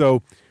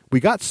 So we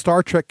got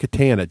Star Trek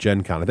Catan at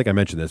Gen Con. I think I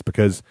mentioned this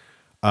because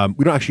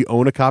we don't actually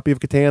own a copy of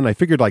Catan. I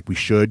figured like we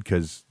should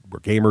because we're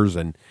gamers,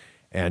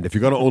 and if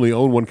you're going to only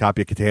own one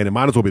copy of Catan, it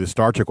might as well be the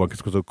Star Trek one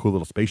because those cool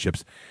little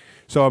spaceships.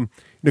 So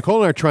Nicole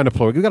and I are trying to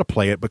play. We got to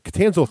play it, but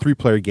Catan's a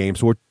 3-player game.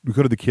 So we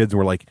go to the kids and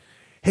we're like,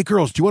 "Hey,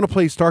 girls, do you want to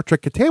play Star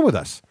Trek Catan with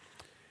us?"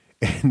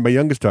 And my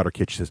youngest daughter,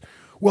 Kit, she says,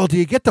 "Well, do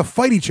you get to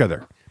fight each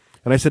other?"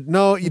 And I said,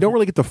 "No, you don't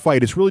really get to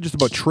fight. It's really just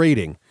about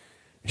trading."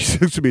 She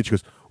looks at me and she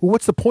goes, "Well,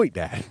 what's the point,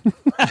 Dad?"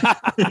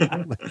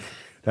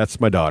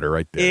 That's my daughter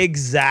right there.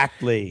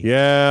 Exactly.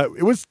 Yeah,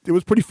 it was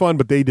pretty fun,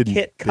 but they didn't.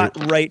 Kit cut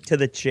right to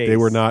the chase. They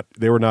were not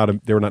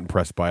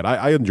impressed by it.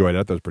 I enjoyed it.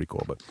 I thought it was pretty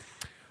cool. But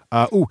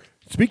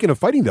speaking of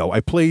fighting though, I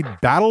played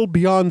Battle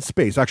Beyond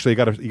Space. Actually,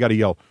 you got to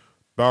yell,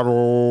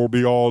 "Battle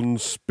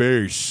Beyond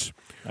Space,"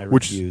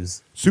 which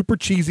is super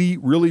cheesy,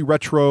 really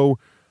retro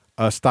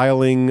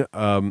styling,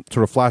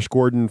 sort of Flash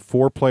Gordon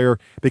 4-player.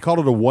 They called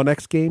it a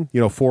 1X game,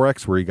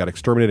 4X, where you got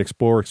exterminate,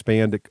 explore,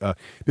 expand.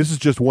 This is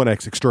just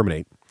 1X,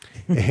 exterminate.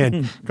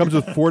 And comes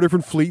with 4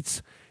 different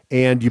fleets.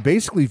 And you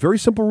basically, very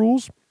simple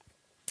rules,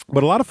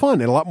 but a lot of fun,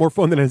 and a lot more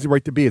fun than it has the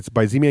right to be. It's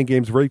by Z-Man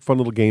Games, very fun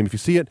little game. If you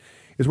see it,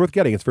 it's worth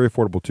getting. It's very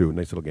affordable too.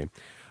 Nice little game.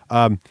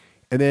 And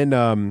then,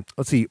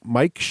 let's see,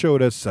 Mike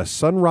showed us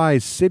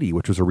Sunrise City,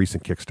 which was a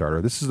recent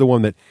Kickstarter. This is the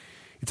one that,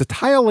 it's a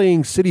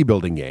tile-laying city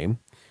building game.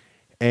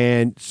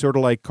 And sort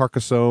of like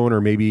Carcassonne or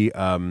maybe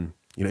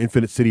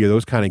Infinite City or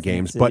those kind of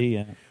games, but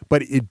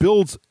it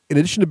builds. In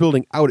addition to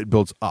building out, it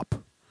builds up.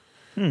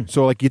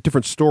 So like you get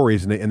different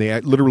stories, and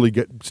they literally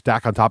get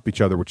stacked on top of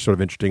each other, which is sort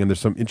of interesting. And there's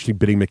some interesting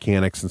bidding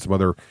mechanics and some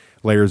other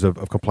layers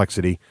of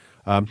complexity.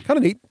 Kind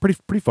of neat,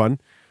 pretty fun.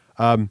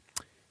 Then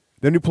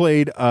we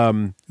played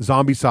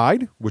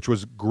Zombicide, which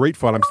was great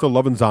fun. I'm still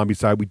loving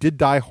Zombicide. We did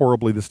die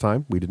horribly this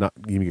time. We did not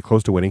even get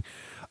close to winning.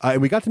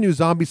 And we got the new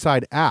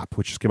Zombicide app,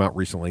 which just came out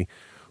recently,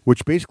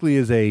 which basically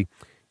is a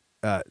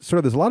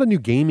there's a lot of new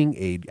gaming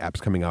aid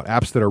apps coming out,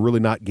 apps that are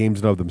really not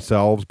games in of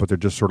themselves, but they're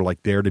just sort of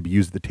like there to be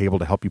used at the table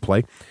to help you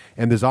play.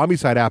 And the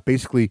Zombicide app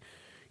basically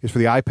is for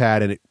the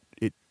iPad, and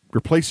it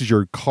replaces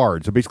your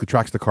card, so basically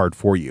tracks the card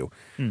for you,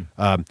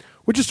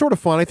 which is sort of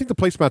fun. I think the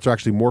placemats are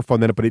actually more fun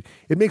than it, but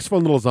it makes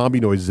fun little zombie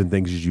noises and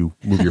things as you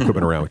move your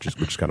equipment around, which is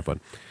kind of fun.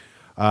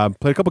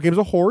 Played a couple games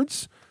of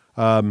Hordes.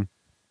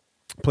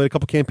 Played a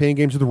couple campaign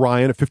games with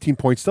Ryan at 15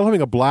 points. Still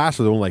having a blast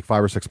with only like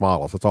 5 or 6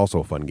 models. That's also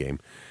a fun game.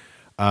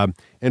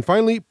 And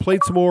finally,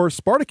 played some more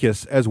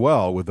Spartacus as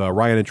well with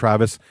Ryan and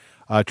Travis.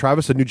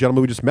 Travis, a new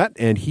gentleman we just met,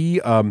 and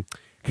he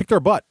kicked our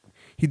butt.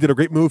 He did a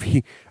great move.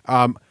 He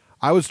had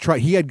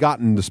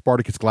gotten the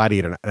Spartacus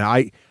Gladiator,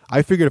 and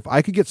I figured if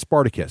I could get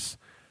Spartacus,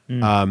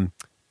 and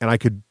I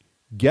could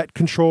get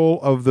control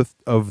of the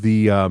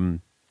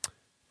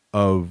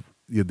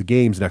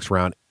games next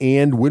round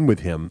and win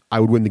with him, I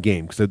would win the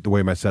game because the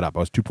way my setup,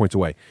 I was 2 points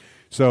away.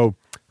 So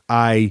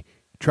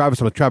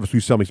Travis, will you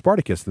sell me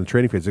Spartacus? And the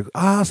trading phase,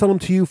 I'll sell them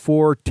to you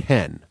for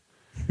 10.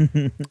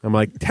 I'm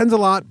like, 10's a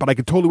lot, but I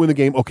could totally win the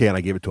game. Okay, and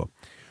I gave it to him.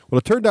 Well,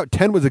 it turned out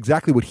 10 was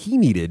exactly what he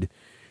needed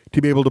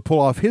to be able to pull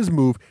off his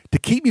move to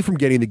keep me from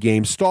getting the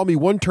game, stall me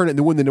one turn, and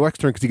then win the next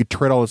turn because he could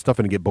trade all his stuff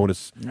in and get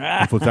bonus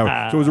influence.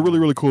 So it was a really,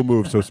 really cool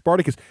move. So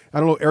Spartacus, I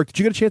don't know, Eric, did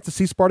you get a chance to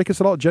see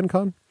Spartacus at all at Gen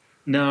Con?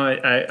 No,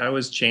 I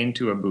was chained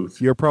to a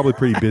booth. You're probably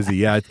pretty busy.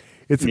 Yeah,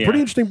 it's a pretty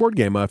interesting board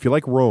game. If you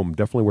like Rome,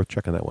 definitely worth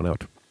checking that one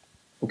out.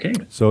 Okay.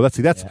 So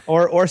that's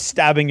or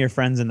stabbing your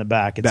friends in the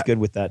back. It's good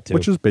with that too.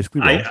 Which is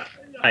basically Rome.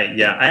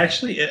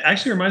 It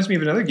actually reminds me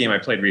of another game I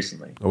played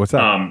recently. Oh, what's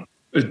that?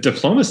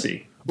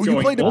 Diplomacy. Oh,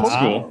 you played old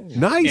school.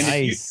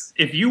 Nice.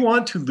 And if you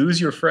want to lose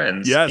your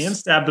friends and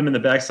stab them in the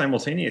back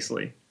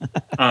simultaneously,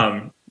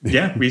 we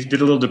did a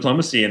little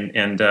diplomacy,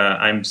 and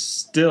I'm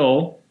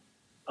still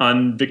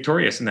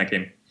unvictorious in that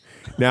game.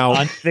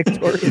 Now,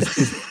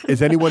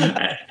 is anyone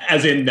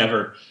as in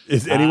never?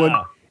 Is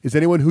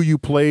anyone who you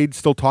played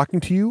still talking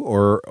to you,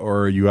 or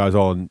are you guys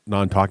all on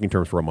non-talking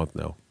terms for a month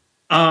now?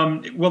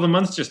 Well, the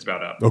month's just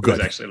about up. Oh, good. It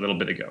was actually a little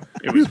bit ago.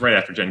 It was right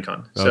after Gen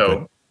Con.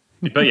 So,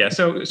 but yeah,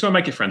 so I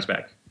might get friends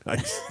back.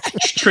 Nice.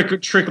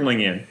 Trickling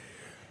in.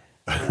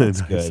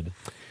 That's good.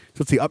 So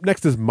let's see. Up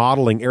next is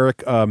modeling.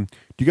 Eric, do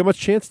you get much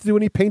chance to do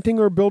any painting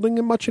or building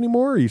much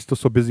anymore? Or are you still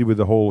so busy with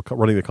the whole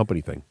running the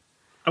company thing?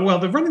 Well,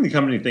 the running the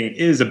company thing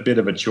is a bit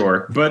of a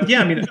chore, but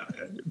yeah, I mean,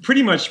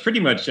 pretty much,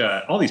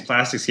 all these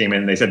plastics came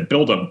in and they said,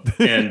 build them.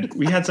 And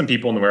we had some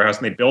people in the warehouse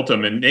and they built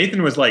them. And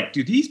Nathan was like,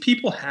 do these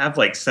people have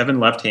like 7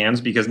 left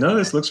hands? Because none of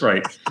this looks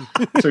right.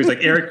 So he's like,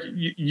 Eric,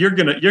 you're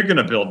going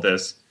to build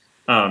this.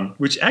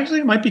 Which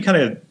actually might be kind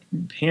of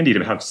handy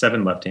to have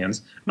 7 left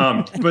hands.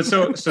 But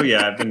so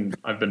yeah,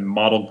 I've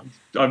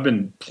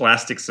been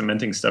plastic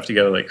cementing stuff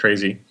together like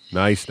crazy.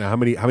 Nice. Now, how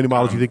many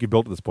models do you think you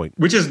built at this point?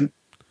 Which is,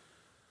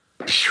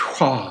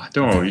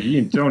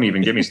 don't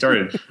even get me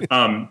started.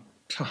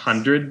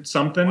 100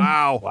 something.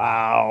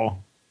 Wow.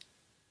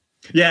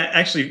 Yeah,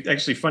 actually,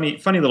 funny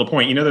little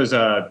point. You know those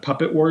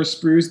Puppet Wars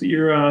sprues that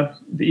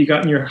you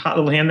got in your hot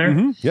little hand there?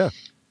 Mm-hmm. Yeah.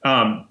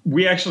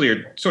 we actually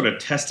are sort of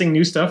testing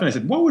new stuff. And I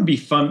said, what would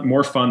be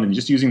more fun than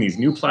just using these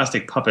new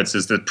plastic puppets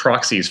as the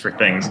proxies for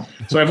things?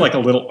 So I have like a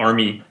little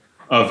army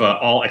of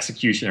all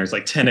executioners,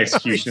 like 10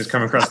 executioners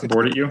coming across the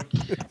board at you.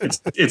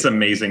 It's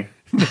amazing.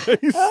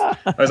 Nice.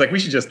 I was like, we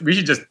should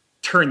just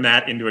turn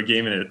that into a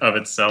game in of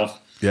itself.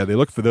 Yeah, they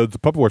look for those. The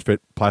Puppet Wars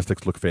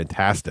plastics look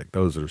fantastic.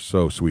 Those are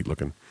so sweet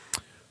looking.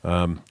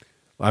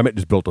 I might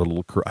just build a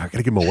little crew. I gotta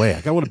give them away.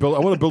 I want to build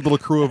a little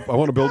crew of. I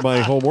want to build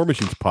my whole War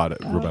Machines pod.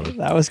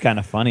 That was kind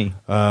of funny.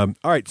 All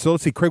right, so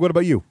let's see, Craig. What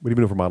about you? What have you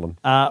been doing for modeling?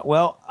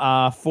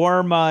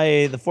 For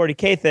the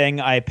 40K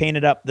thing, I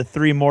painted up the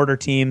 3 mortar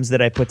teams that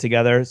I put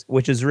together,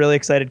 which is really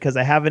excited because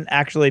I haven't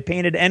actually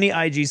painted any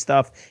IG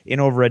stuff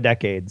in over a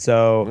decade.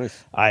 So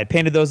nice. I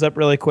painted those up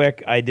really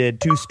quick. I did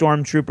 2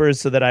 stormtroopers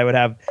so that I would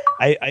have.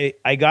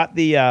 I got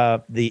the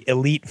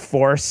Elite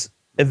Force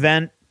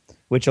event,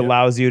 which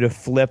allows you to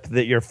flip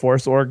your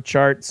Force org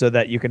chart so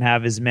that you can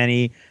have as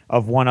many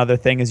of one other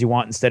thing as you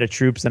want instead of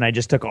troops. And I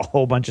just took a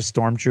whole bunch of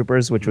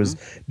stormtroopers, which was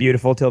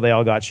beautiful till they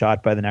all got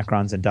shot by the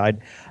Necrons and died.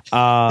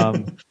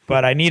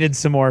 But I needed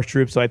some more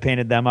troops, so I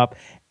painted them up.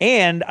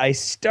 And I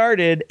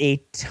started a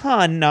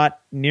ton,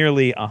 not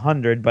nearly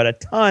 100, but a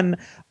ton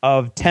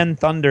of 10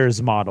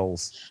 Thunders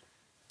models.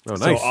 Oh,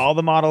 nice. So all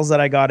the models that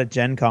I got at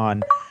Gen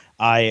Con,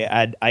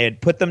 I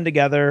had put them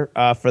together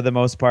for the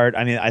most part.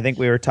 I mean, I think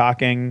we were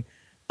talking...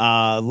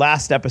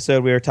 last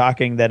episode, we were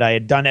talking that I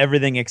had done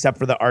everything except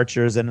for the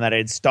archers and that I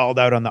had stalled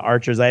out on the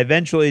archers. I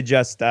eventually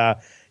just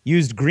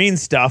used green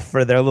stuff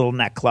for their little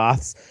neck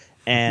cloths.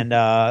 And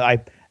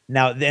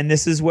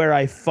this is where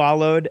I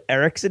followed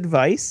Eric's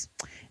advice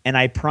and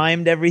I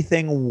primed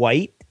everything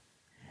white,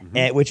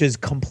 which is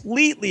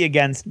completely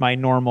against my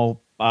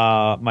normal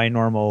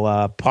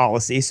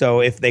policy.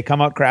 So if they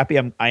come out crappy,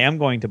 I am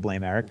going to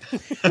blame Eric.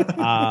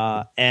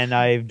 And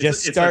I've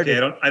just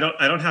started. Okay. I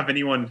don't have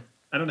anyone.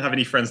 I don't have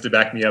any friends to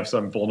back me up, so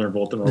I'm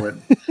vulnerable at the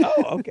moment.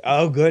 Oh, okay.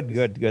 Oh, good.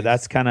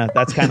 That's kind of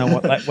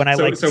what when I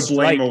like. So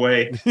blame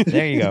away.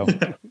 There you go.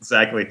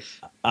 Exactly.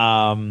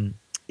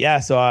 Yeah.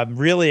 So I'm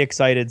really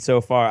excited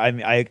so far.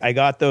 I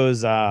got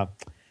those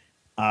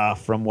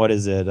from what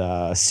is it?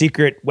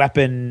 Secret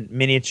Weapon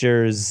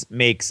Miniatures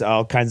makes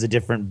all kinds of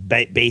different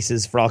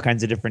bases for all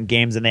kinds of different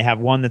games, and they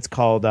have one that's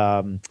called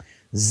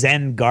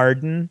Zen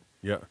Garden.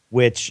 Yeah.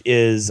 Which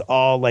is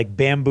all like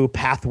bamboo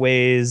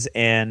pathways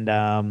and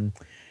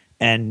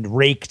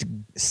raked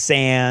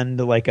sand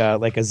like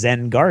a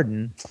Zen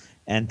garden,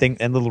 and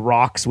little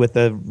rocks with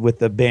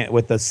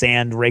the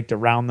sand raked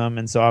around them.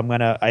 And so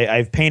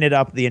I've painted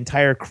up the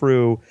entire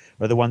crew,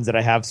 or the ones that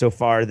I have so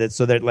far,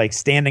 so they're like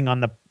standing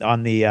on the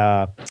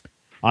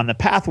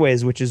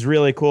pathways, which is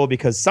really cool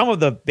because some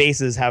of the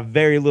bases have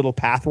very little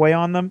pathway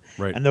on them,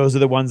 right. And those are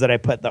the ones that I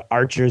put the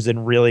archers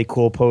in really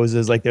cool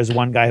poses. Like there's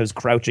one guy who's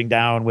crouching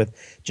down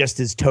with just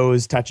his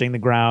toes touching the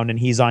ground, and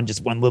he's on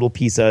just one little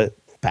piece of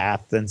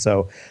path. And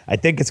so I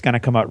think it's going to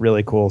come out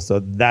really cool. So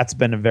that's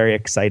been a very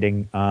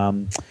exciting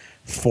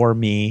for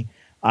me.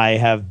 I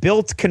have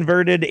built,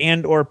 converted,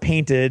 and or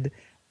painted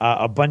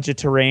a bunch of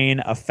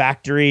terrain, a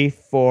factory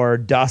for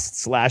Dust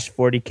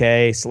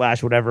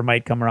 /40K / whatever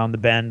might come around the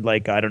bend,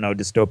 like, I don't know,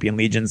 Dystopian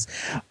Legions,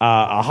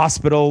 a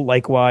hospital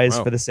likewise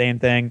for the same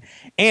thing.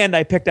 And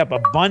I picked up a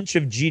bunch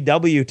of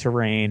GW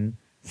terrain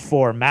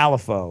for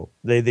Malifaux,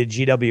 the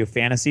GW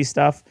fantasy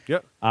stuff.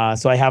 Yep.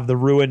 So I have the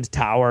ruined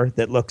tower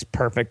that looks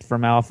perfect for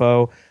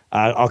Malifaux.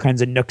 All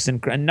kinds of nooks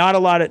and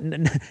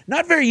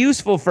not very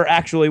useful for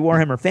actually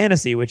Warhammer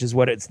Fantasy, which is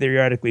what it's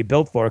theoretically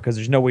built for, because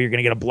there's no way you're going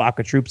to get a block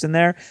of troops in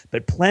there.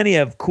 But plenty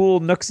of cool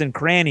nooks and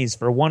crannies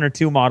for 1 or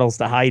 2 models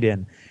to hide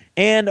in,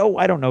 and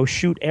I don't know,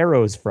 shoot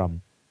arrows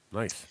from.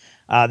 Nice.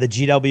 The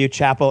GW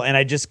chapel, and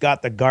I just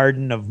got the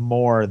Garden of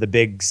Moor, the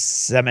big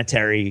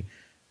cemetery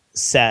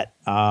set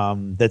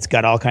that's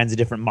got all kinds of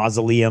different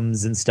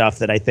mausoleums and stuff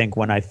that I think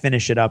when I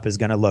finish it up is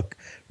going to look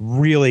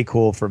really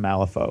cool for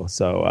Malifaux.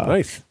 So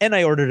nice. And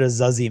I ordered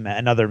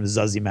another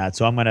Zuzzy mat.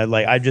 So I'm gonna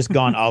I've just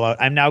gone all out.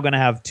 I'm now gonna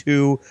have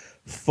 2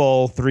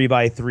 full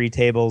 3x3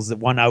 tables,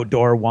 one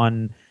outdoor,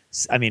 one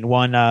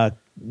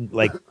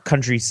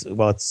country.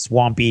 Well, it's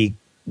swampy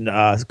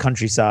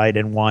countryside,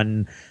 and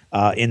one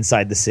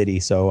inside the city.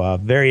 So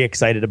very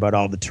excited about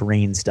all the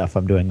terrain stuff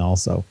I'm doing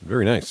also.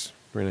 Very nice.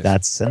 Very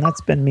nice.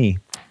 That's been me.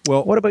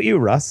 Well, what about you,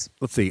 Russ?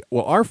 Let's see.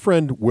 Well, our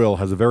friend Will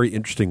has a very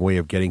interesting way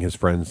of getting his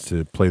friends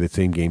to play the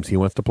same games he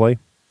wants to play.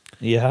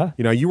 Yeah.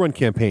 You know, you run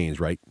campaigns,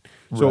 right?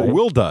 So what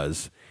Will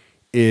does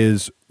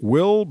is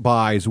Will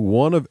buys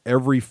one of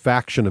every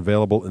faction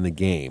available in the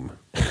game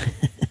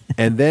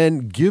and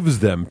then gives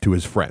them to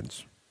his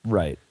friends.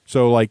 Right.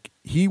 So, like,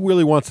 he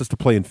really wants us to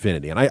play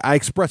Infinity. And I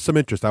expressed some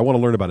interest. I want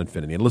to learn about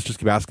Infinity. And let's just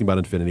keep asking about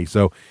Infinity.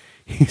 So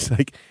he's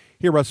like,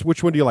 here, Russ,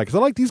 which one do you like? Because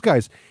I like these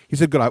guys. He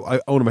said, good, I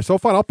own them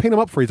myself. Fine, I'll paint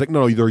them up for you. He's like,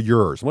 no, they're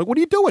yours. I'm like, what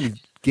are you doing?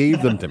 He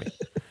gave them to me.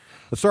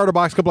 The starter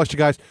box, God bless you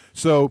guys.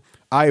 So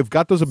I've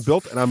got those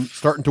built, and I'm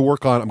starting to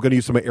work on, I'm going to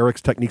use some of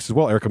Eric's techniques as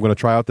well. Eric, I'm going to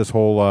try out this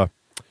whole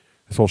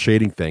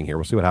shading thing here.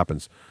 We'll see what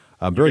happens.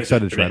 I'm very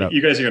excited to try it out.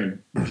 You guys are going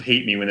to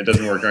hate me when it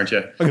doesn't work, aren't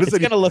you? It's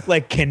going to look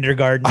like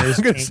kindergartners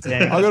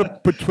painting. I'm going to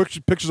put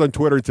pictures on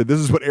Twitter and say, this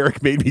is what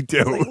Eric made me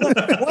do.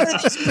 What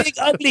are these big,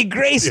 ugly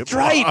gray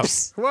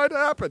stripes? What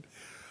happened?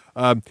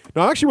 No, I'm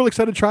actually really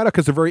excited to try it out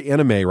because they're very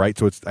anime, right?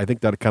 So I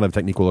think that kind of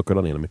technique will look good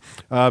on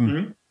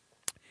anime.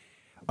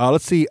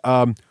 Let's see.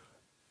 I've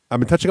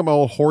been touching up my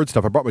old Horde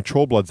stuff. I brought my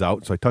Troll Bloods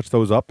out, so I touched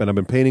those up, and I've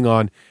been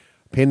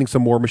painting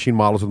some more machine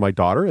models with my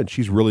daughter, and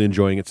she's really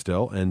enjoying it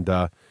still. And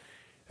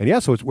yeah,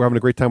 so we're having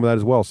a great time with that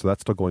as well. So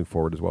that's still going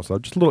forward as well. So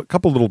just a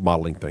couple little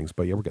modeling things,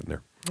 but yeah, we're getting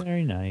there.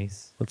 Very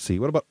nice. Let's see.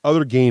 What about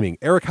other gaming?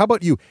 Eric, how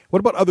about you? What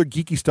about other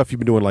geeky stuff you've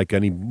been doing, like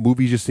any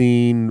movies you've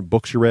seen,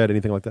 books you read,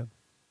 anything like that?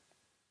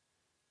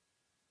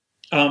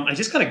 I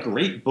just got a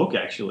great book,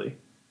 actually.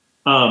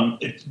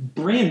 It's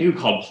brand new,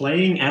 called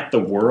Playing at the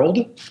World.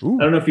 Ooh.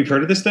 I don't know if you've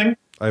heard of this thing.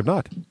 I have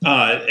not.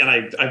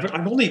 And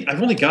I've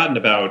only gotten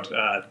about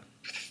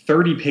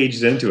 30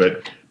 pages into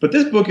it. But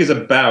this book is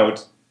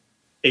about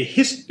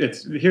here's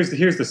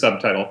the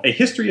subtitle: A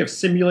History of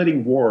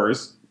Simulating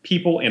Wars,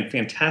 People, and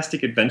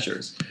Fantastic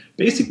Adventures.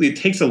 Basically, it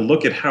takes a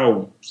look at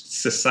how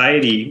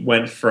society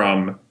went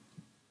from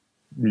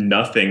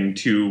nothing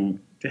to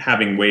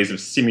having ways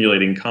of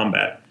simulating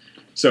combat.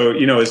 So,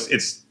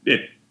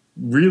 it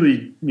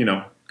really,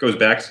 goes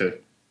back to,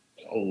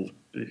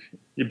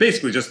 it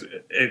basically just,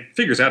 it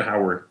figures out how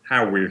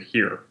we're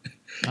here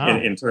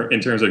in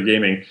terms of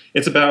gaming.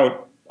 It's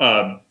about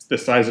the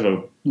size of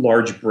a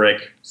large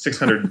brick,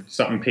 600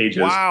 something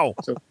pages. Wow.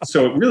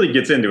 So it really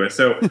gets into it.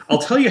 So I'll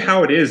tell you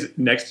how it is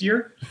next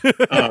year.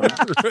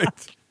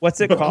 Right. What's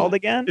it called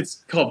again?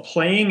 It's called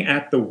Playing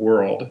at the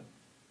World.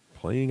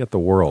 Playing at the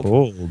World.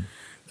 Oh.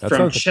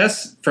 From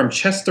chess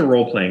to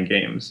role-playing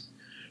games.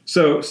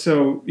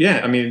 So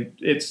yeah, I mean,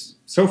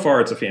 so far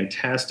it's a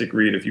fantastic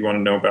read if you want to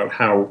know about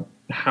how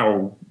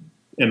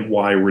and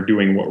why we're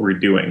doing what we're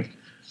doing,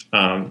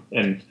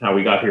 and how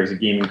we got here as a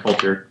gaming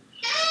culture.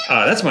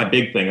 That's my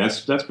big thing.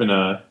 That's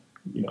been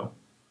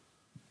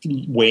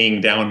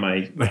weighing down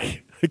my.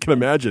 I can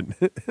imagine.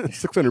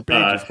 600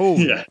 pages.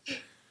 Holy. Yeah.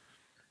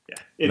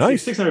 It's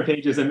Nice. 600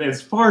 pages, and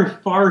it's far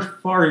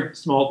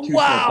small. Too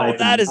small type,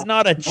 That is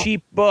not a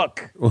cheap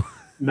book.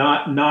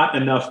 Not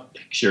enough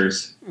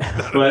pictures,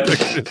 but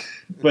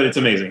it's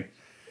amazing.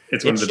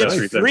 It's one of the best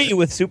reads. Free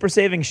with super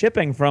saving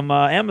shipping from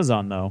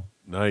Amazon, though.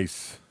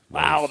 Nice.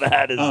 Wow,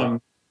 that is.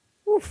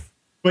 Oof.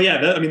 But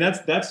yeah,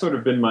 that's sort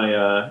of been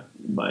my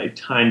my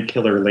time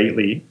killer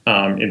lately,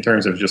 in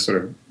terms of just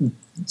sort of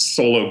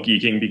solo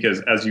geeking,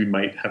 because as you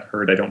might have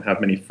heard, I don't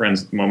have many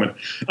friends at the moment.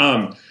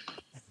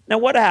 Now,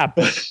 what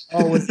happened?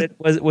 Oh, was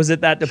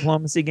it that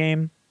diplomacy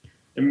game?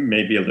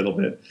 Maybe a little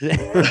bit.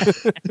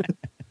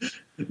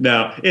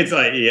 No, it's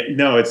like it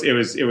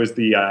was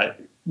the.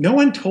 No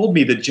one told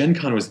me that Gen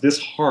Con was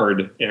this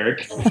hard,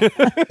 Eric.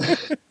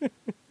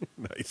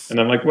 Nice. And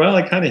I'm like, well,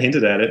 I kind of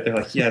hinted at it. They're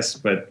like, yes,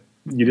 but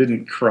you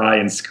didn't cry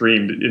and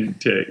scream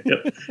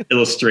to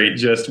illustrate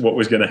just what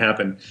was going to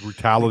happen.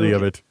 Brutality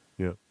of it.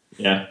 Yeah.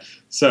 Yeah.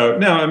 So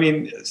no, I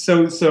mean,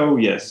 so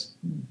yes,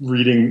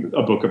 reading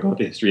a book about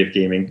the history of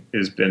gaming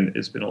has been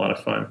a lot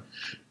of fun.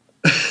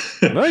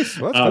 Nice.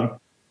 Well, that's good.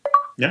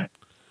 Yeah.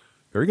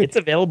 Very good. It's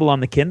available on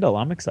the Kindle.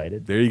 I'm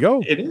excited. There you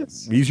go. It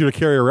is easier to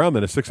carry around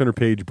than a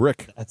 600-page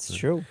brick. That's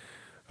true.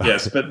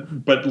 Yes,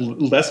 but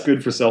less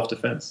good for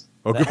self-defense.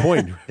 Oh, good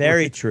point.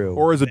 Very true.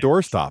 Or as a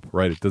doorstop,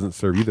 right? It doesn't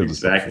serve either.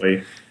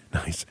 Exactly.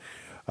 Nice.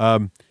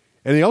 Anything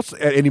else?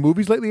 Any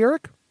movies lately,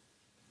 Eric?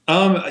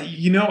 I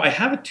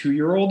have a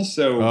 2-year-old,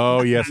 so.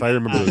 Oh yes, I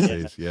remember those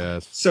days.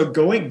 Yes. So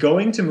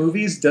going to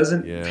movies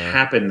doesn't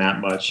happen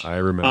that much. I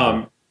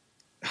remember.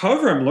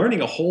 However, I'm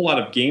learning a whole lot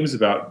of games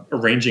about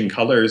arranging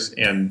colors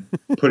and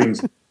putting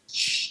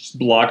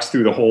blocks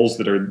through the holes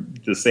that are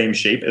the same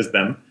shape as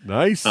them.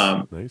 Nice.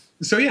 Nice.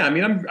 So yeah, I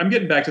mean, I'm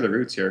getting back to the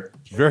roots here.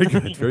 Very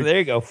good. There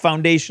you go.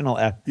 Foundational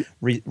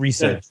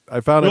research. I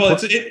found well,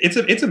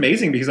 it's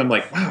amazing because I'm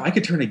like, wow, I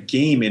could turn a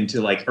game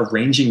into like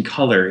arranging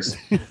colors.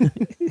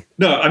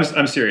 No,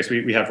 I'm serious.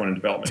 We have one in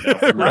development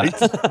now. Right.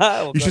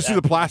 You should see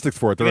the plastics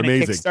for it. They're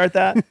amazing. Kickstart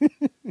that.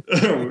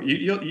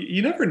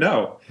 you never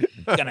know.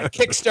 Gonna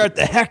kickstart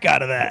the heck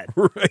out of that.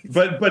 Right.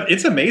 But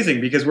it's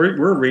amazing because we're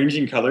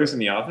arranging colors in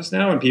the office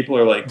now, and people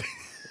are like,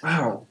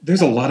 wow,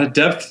 there's a lot of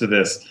depth to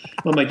this.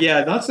 I'm like,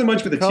 yeah, not so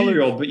much with a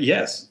 2-year-old, but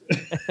yes.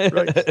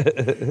 Right.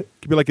 It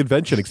could be like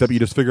Invention, except you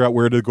just figure out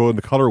where to go in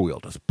the color wheel.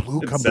 Does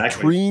blue come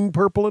between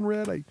purple and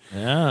red?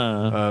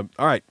 Yeah.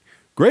 All right.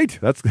 Great.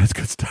 That's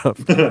good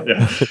stuff.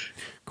 Yeah.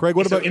 Craig,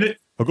 what about...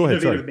 go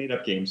ahead. Sorry. Made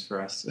up games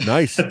for us.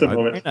 Nice. At the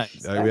moment.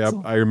 Nice.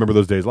 I remember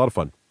those days. A lot of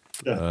fun.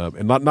 Yeah.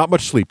 And not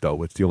much sleep,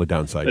 though. It's the only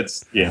downside.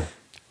 Yeah.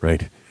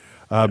 Right.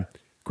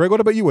 Craig, what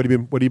about you? What have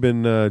you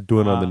been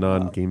doing on the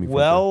non-gaming front?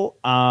 Well,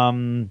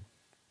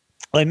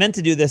 I meant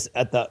to do this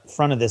at the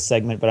front of this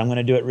segment, but I'm going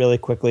to do it really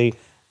quickly.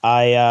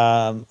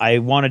 I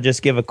want to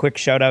just give a quick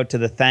shout out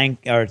to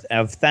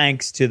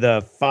thanks to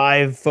the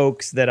 5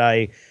 folks that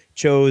I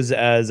chose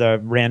as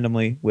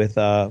randomly with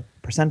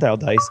percentile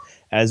dice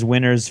as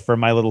winners for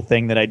my little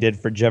thing that I did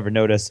for Did You Ever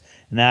Notice,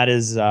 and that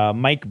is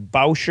Mike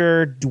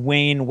Bauscher,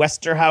 Dwayne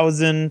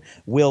Westerhausen,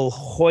 Will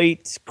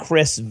Hoyt,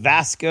 Chris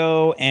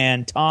Vasco,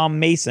 and Tom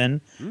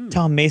Mason.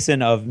 Tom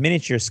Mason of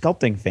miniature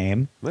sculpting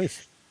fame.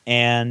 Nice.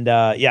 And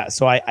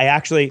so I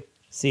actually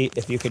see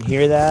if you can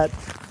hear that.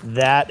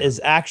 That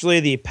is actually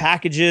the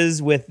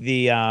packages with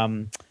the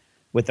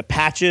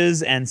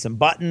patches and some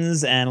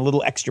buttons and a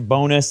little extra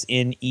bonus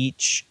in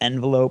each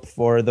envelope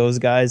for those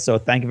guys. So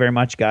thank you very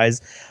much,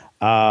 guys.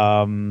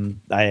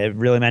 It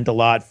really meant a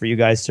lot for you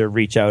guys to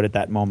reach out at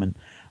that moment.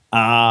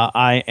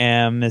 I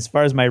am, as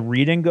far as my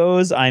reading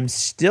goes, I'm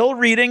still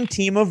reading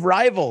Team of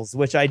Rivals,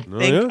 which I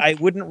think I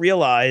wouldn't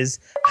realize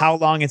how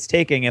long it's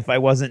taking if I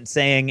wasn't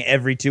saying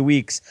every 2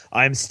 weeks.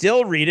 I'm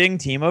still reading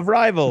Team of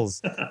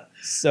Rivals.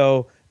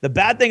 So the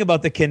bad thing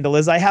about the Kindle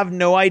is I have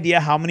no idea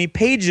how many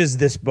pages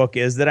this book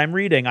is that I'm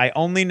reading. I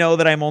only know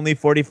that I'm only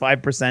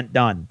 45%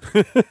 done.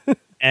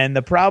 And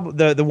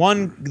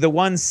the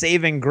one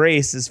saving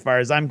grace, as far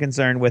as I'm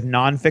concerned, with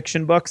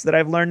nonfiction books that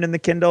I've learned in the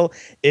Kindle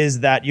is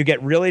that you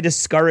get really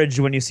discouraged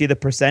when you see the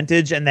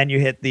percentage and then you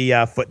hit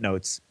the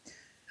footnotes.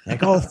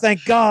 Like, oh,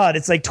 thank God,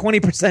 it's like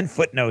 20%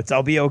 footnotes.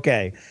 I'll be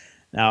okay.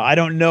 Now, I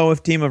don't know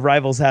if Team of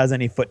Rivals has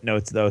any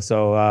footnotes, though.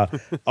 So,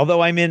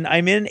 although I'm in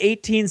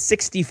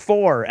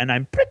 1864, and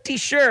I'm pretty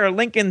sure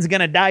Lincoln's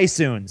gonna die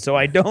soon. So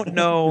I don't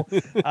know,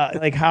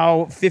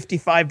 how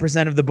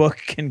 55% of the book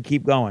can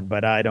keep going.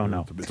 But I don't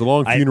know. It's a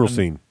long funeral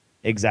scene.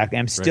 Exactly.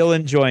 I'm still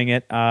enjoying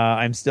it.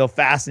 I'm still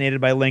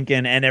fascinated by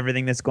Lincoln and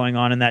everything that's going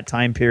on in that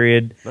time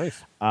period.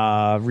 Nice.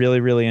 Really,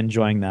 really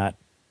enjoying that.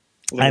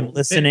 I'm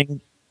listening.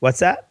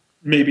 What's that?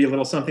 Maybe a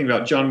little something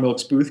about John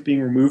Wilkes Booth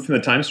being removed from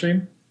the time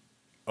stream.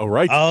 Oh,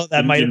 right. Oh,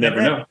 that might have been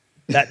never know.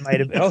 That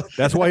might have been. Oh,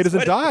 that's why he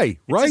doesn't die,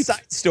 right? It's a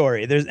side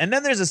story. There's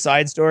a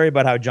side story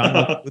about how John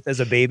Wilkes Booth as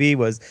a baby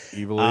was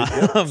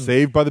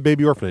saved by the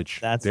baby orphanage.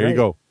 That's there right. You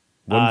go.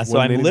 So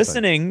I'm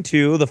listening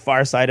to The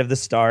Far Side of the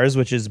Stars,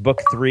 which is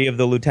book 3 of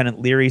the Lieutenant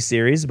Leary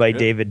series by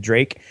David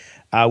Drake,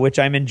 which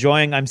I'm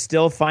enjoying. I'm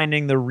still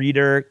finding the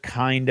reader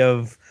kind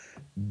of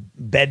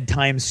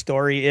bedtime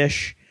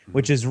story-ish,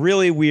 which is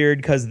really weird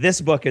because this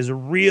book is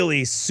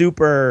really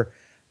super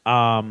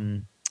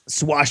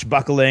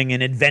swashbuckling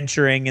and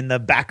adventuring in the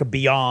back of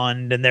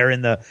beyond, and they're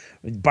in the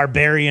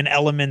barbarian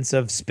elements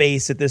of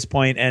space at this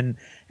point, and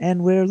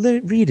we're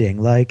reading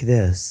like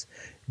this.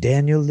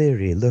 Daniel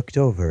Leary looked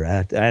over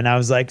at, and I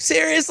was like,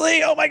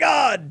 seriously? Oh my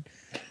God.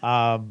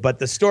 But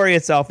the story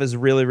itself is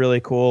really,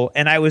 really cool.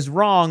 And I was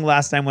wrong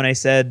last time when I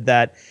said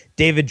that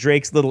David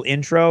Drake's little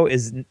intro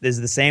is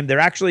the same. They're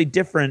actually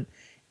different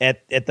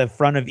at the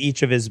front of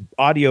each of his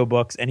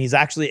audiobooks, and he's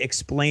actually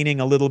explaining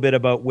a little bit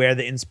about where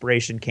the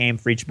inspiration came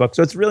for each book.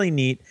 So it's really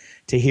neat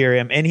to hear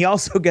him. And he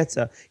also gets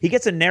a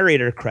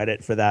narrator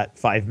credit for that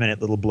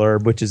 5-minute little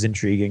blurb, which is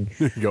intriguing.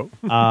 There you go.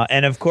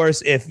 And of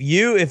course, if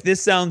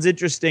this sounds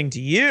interesting to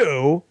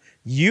you,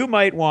 you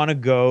might want to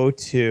go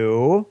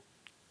to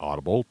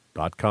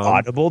Audible.com.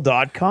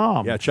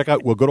 Audible.com. Yeah, check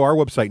out. We'll go to our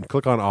website and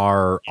click on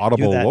our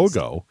Audible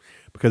logo,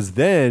 because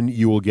then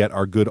you will get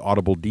our good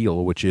Audible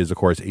deal, which is, of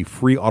course, a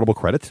free Audible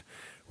credit,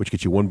 which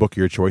gets you one book of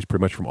your choice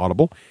pretty much from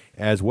Audible,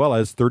 as well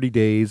as 30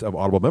 days of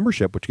Audible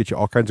membership, which gets you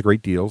all kinds of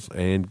great deals,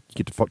 and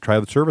you get to try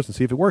the service and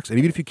see if it works. And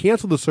even if you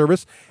cancel the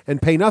service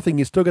and pay nothing,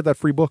 you still get that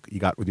free book you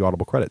got with the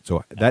Audible credit.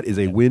 So that is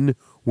a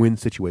win-win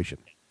situation.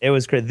 It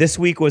was great. This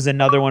week was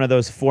another one of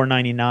those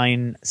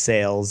 $4.99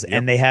 sales,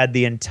 and they had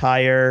the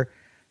entire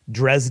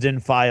Dresden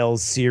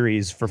Files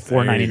series for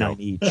 $4.99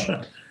 each.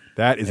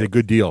 That is a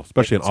good deal,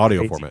 especially in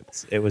audio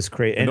format. It was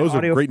great. And those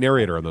are great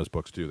narrator on those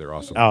books, too. They're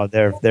awesome. Oh,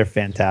 they're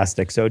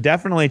fantastic. So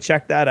definitely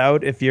check that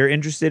out if you're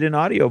interested in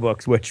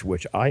audiobooks,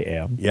 which I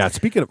am. Yeah,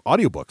 speaking of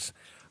audiobooks,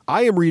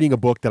 I am reading a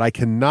book that I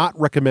cannot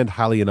recommend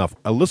highly enough.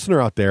 A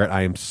listener out there,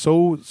 I am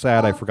so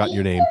sad I've forgotten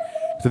your name,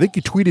 because I think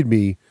you tweeted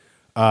me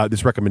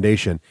this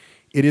recommendation.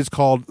 It is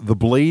called The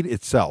Blade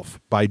Itself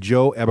by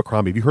Joe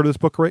Abercrombie. Have you heard of this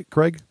book,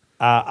 Craig?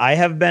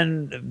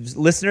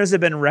 Listeners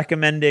have been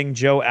recommending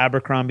Joe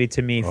Abercrombie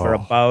to me for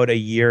about a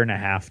year and a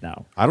half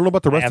now. I don't know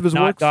about the rest of his works.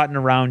 I have not gotten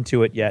around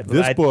to it yet.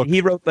 This book,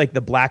 he wrote like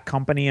The Black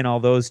Company and all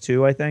those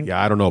too, I think.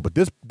 Yeah, I don't know. But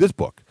this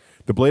book,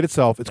 The Blade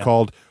Itself, it's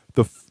called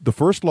The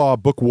First Law,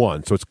 Book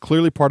 1. So it's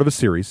clearly part of a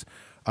series.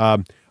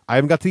 I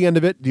haven't got to the end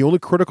of it. The only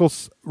critical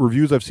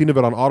reviews I've seen of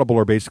it on Audible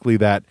are basically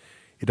that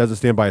it doesn't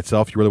stand by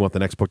itself. You really want the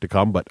next book to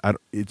come. But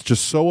it's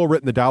just so well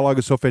written. The dialogue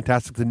is so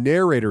fantastic. The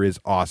narrator is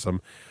awesome.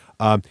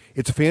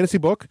 It's a fantasy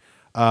book,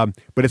 but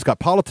it's got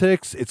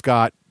politics, it's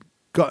got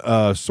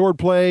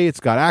swordplay,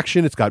 it's got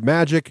action, it's got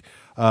magic,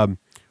 all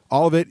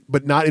of it,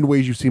 but not in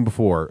ways you've seen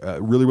before.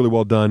 Really, really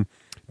well done.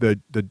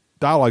 The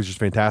dialogue is just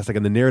fantastic,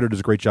 and the narrator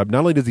does a great job. Not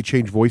only does he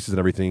change voices and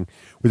everything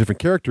with different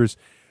characters,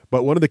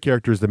 but one of the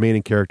characters, the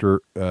main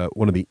character,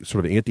 one of the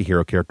sort of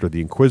anti-hero character, the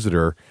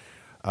Inquisitor,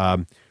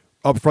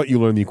 up front you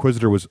learn the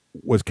Inquisitor was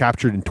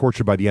captured and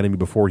tortured by the enemy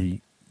before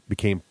he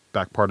became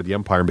back part of the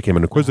Empire and became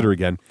an Inquisitor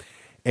again.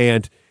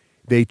 And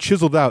they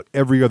chiseled out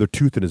every other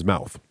tooth in his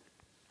mouth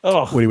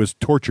when he was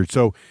tortured.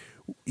 So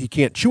he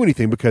can't chew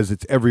anything because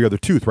it's every other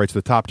tooth, right? So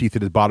the top teeth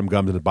at his bottom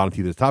gums and the bottom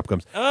teeth at his top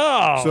gums.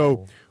 Oh.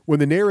 So when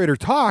the narrator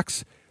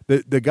talks,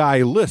 the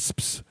guy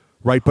lisps,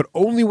 right? But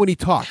only when he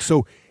talks.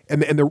 So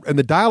and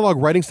the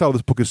dialogue writing style of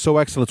this book is so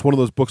excellent. It's one of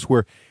those books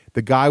where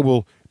the guy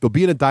they'll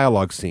be in a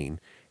dialogue scene,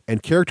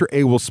 and character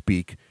A will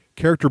speak,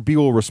 character B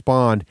will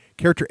respond,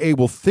 character A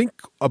will think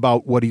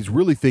about what he's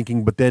really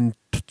thinking, but then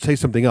say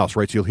something else,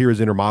 right? So you'll hear his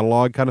inner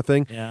monologue kind of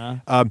thing. Yeah.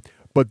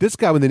 But this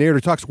guy, when the narrator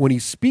talks, when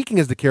he's speaking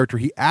as the character,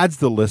 he adds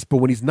the lisp. But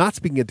when he's not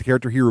speaking as the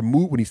character,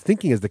 when he's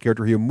thinking as the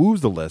character, he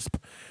removes the lisp.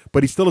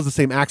 But he still has the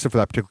same accent for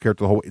that particular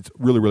character. It's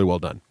really, really well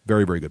done.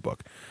 Very, very good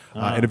book.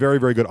 And a very,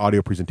 very good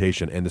audio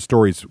presentation. And the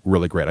story's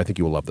really great. I think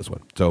you will love this one.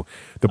 So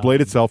the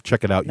Blade itself,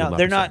 check it out. No,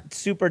 they're not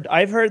super.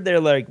 I've heard they're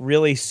like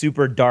really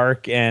super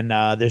dark, and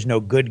there's no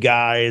good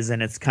guys,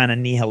 and it's kind of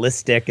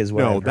nihilistic as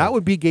well. No, that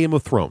would be Game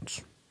of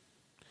Thrones.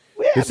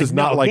 Yeah, this is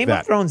not like Game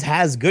that. of Thrones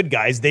has good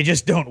guys. They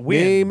just don't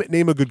win.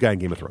 Name a good guy in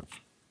Game of Thrones.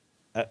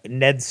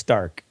 Ned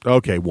Stark.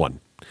 Okay, one.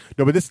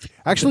 No, but this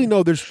actually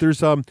no. There's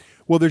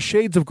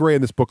shades of gray in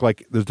this book.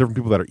 Like there's different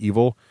people that are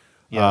evil.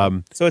 Yeah.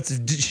 So it's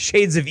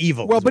shades of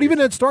evil. Well, but even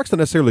Ned Stark's not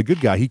necessarily a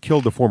good guy. He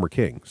killed the former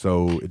king,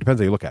 so it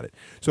depends how you look at it.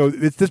 So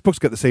this book's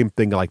got the same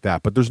thing like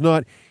that, but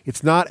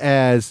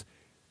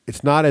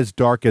it's not as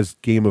dark as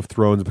Game of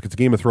Thrones, because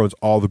Game of Thrones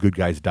all the good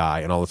guys die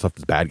and all the stuff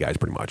is bad guys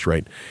pretty much,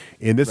 right?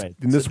 In this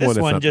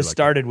one just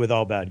started with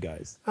all bad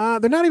guys.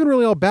 They're not even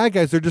really all bad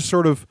guys. They're just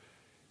sort of,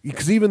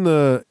 because even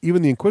the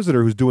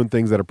Inquisitor, who's doing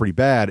things that are pretty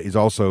bad, is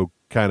also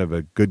kind of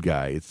a good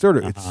guy. It's sort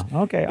of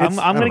okay. I'm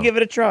going to give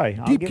it a try.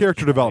 Deep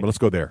character development. Let's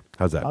go there.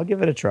 How's that? I'll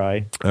give it a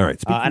try. All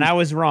right. And I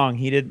was wrong.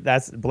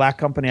 That's Black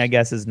Company, I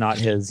guess, is not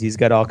his. He's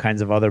got all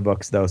kinds of other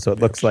books though. So it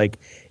looks like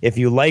if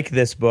you like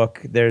this book,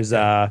 there's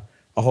a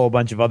whole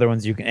bunch of other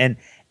ones you can.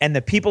 And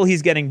the people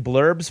he's getting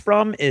blurbs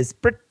from is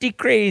pretty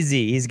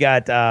crazy. He's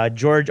got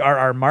George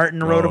R.R.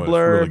 Martin wrote a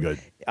blurb. Really good.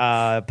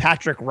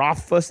 Patrick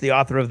Rothfuss, the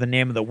author of The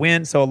Name of the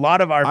Wind. So a lot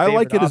of our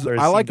favorite authors.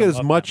 I like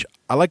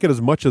it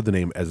as much of the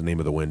name as The Name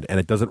of the Wind, and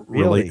it doesn't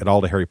relate at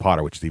all to Harry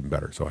Potter, which is even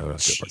better. So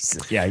that's good.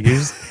 Jesus. Yeah, you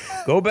just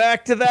go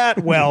back to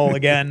that well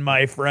again,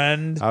 my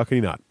friend. How can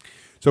you not?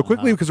 So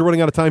quickly, because we're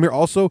running out of time here.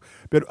 Also,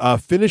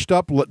 finished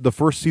up the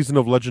first season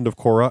of Legend of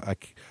Korra.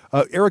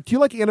 Eric, do you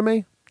like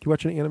anime? Do you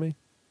watch any anime?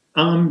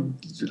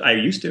 I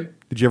used to.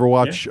 Did you ever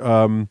watch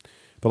The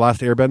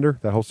Last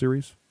Airbender? That whole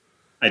series?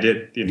 I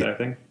did the entire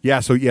thing. Yeah.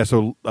 So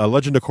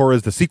Legend of Korra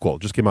is the sequel.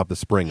 Just came out this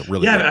spring.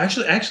 Really. Yeah.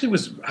 Good.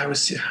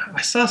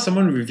 I saw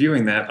someone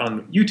reviewing that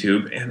on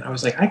YouTube, and I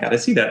was like, I got to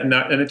see that, and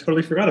I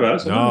totally forgot about it.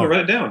 So I'm going to write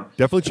it down.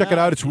 Definitely check it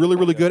out. It's really,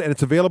 really good, and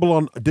it's available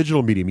on a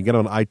digital medium. You get it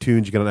on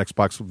iTunes. You get it on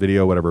Xbox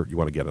Video, whatever you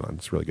want to get it on.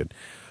 It's really good.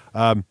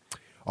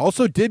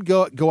 Also, did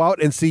go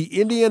out and see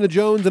Indiana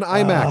Jones in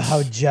IMAX.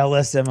 How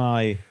jealous am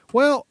I?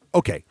 Well,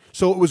 okay.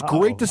 So it was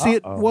great to see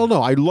it. Well,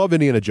 no, I love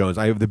Indiana Jones.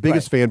 I have the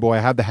biggest fanboy.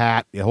 I have the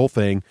hat, the whole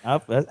thing.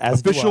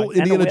 Official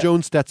Indiana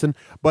Jones Stetson.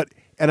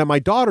 And at my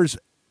daughter's,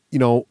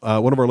 one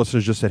of our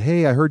listeners just said,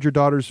 hey, I heard your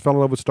daughters fell in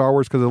love with Star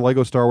Wars because of the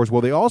Lego Star Wars.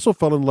 Well, they also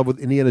fell in love with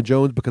Indiana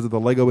Jones because of the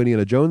Lego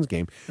Indiana Jones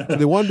game. So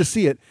they wanted to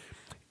see it.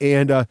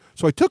 And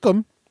so I took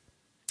them.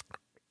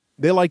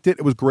 They liked it.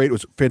 It was great. It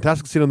was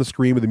fantastic to see it on the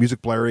screen with the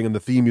music blaring and the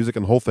theme music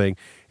and the whole thing.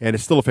 And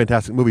it's still a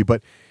fantastic movie.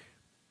 But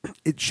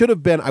it should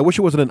have been, I wish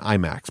it wasn't an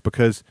IMAX,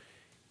 because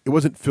it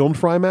wasn't filmed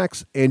for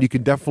IMAX, and you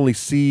can definitely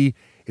see,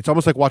 it's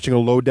almost like watching a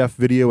low-def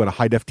video and a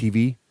high-def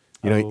TV.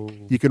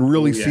 You can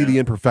really see the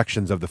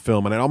imperfections of the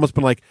film. And I'd almost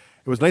been like,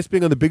 it was nice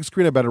being on the big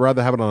screen, but I'd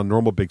rather have it on a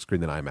normal big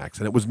screen than IMAX.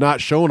 And it was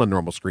not shown on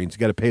normal screens. You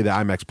got to pay the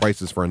IMAX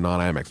prices for a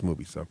non-IMAX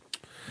movie. So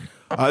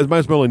it might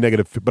as well only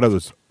negative, but it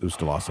was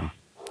still awesome.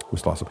 It was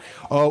still awesome.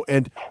 Oh,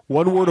 and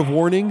one word of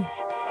warning.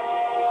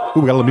 Ooh,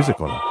 we got a little music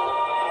going on.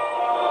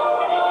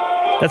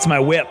 That's my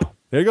whip.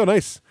 There you go.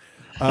 Nice.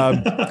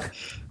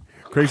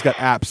 Craig's got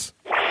apps.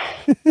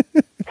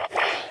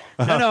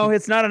 No,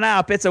 it's not an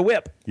app. It's a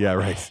whip. Yeah,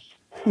 right.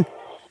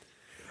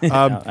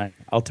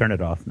 I'll turn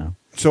it off now.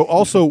 So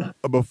also,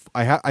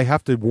 I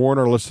have to warn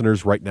our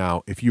listeners right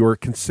now, if you are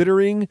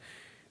considering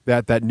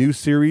that new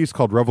series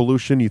called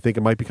Revolution, you think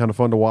it might be kind of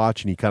fun to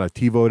watch, and you kind of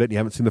TiVoed it and you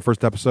haven't seen the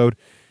first episode,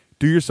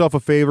 do yourself a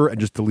favor and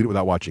just delete it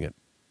without watching it.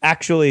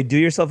 Actually, do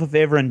yourself a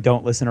favor and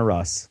don't listen to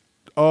Russ.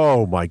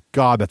 Oh, my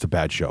God, that's a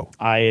bad show.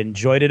 I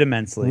enjoyed it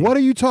immensely. What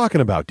are you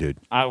talking about, dude?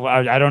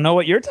 I don't know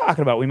what you're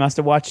talking about. We must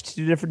have watched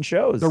two different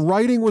shows. The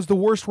writing was the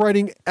worst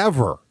writing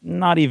ever.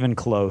 Not even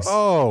close.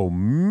 Oh,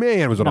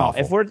 man, was it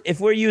awful. If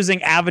we're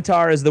using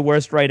Avatar as the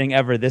worst writing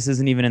ever, this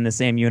isn't even in the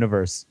same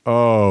universe.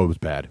 Oh, it was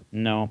bad.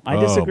 No, I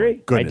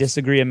disagree. I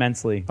disagree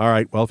immensely. All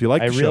right, well, if you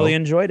like the show. I really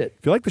enjoyed it.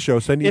 If you like the show,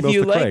 send emails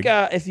to Craig.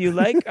 If you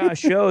like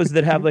shows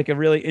that have like a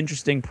really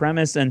interesting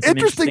premise and some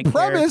interesting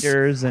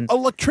characters. And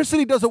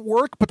electricity doesn't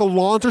work, but the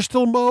lawns are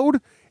still mowed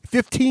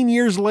 15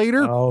 years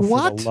later? Oh,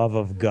 what? For the love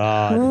of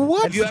God.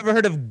 What? Have you ever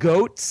heard of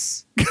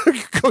goats?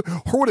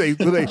 What are they?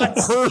 Do they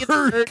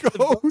herd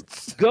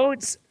goats?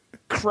 Goats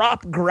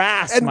crop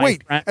grass. And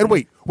wait.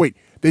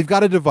 They've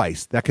got a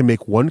device that can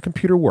make one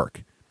computer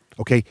work.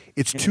 Okay,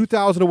 it's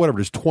 2000 or whatever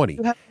it is, 20.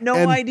 You have no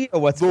And idea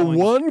what's the going on.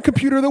 one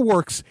computer that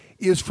works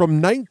is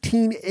from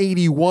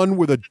 1981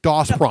 with a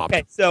DOS prompt.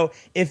 Okay, so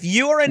if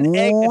you're an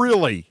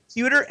Really?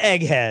 computer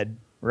egghead,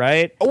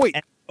 right? Oh, wait.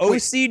 And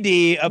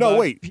OCD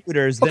about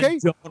computers, then Okay,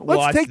 don't let's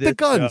watch take the this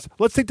guns. show.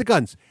 Let's take the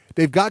guns.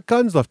 They've got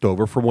guns left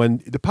over from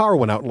when the power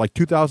went out in like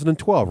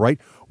 2012, right?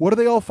 What are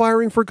they all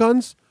firing for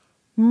guns?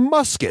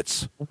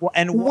 Muskets.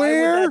 And why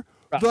Where would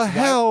that, the Why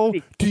hell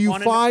would do you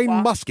wanna know find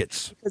why?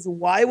 muskets? Because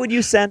why would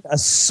you send a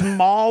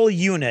small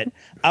unit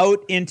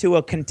out into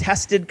a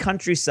contested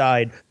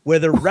countryside where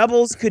the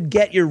rebels could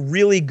get your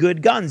really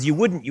good guns? You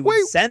wouldn't. You would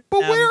Wait, send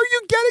but them. where are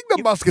you getting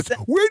the muskets?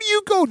 Where do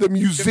you go? The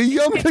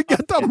museum to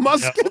get the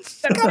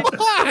muskets? Come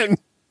on.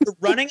 You're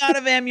running out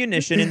of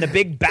ammunition in the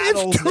big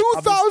battles. It's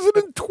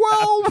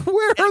 2012.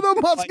 Where are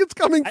the muskets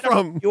coming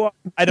from?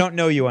 I don't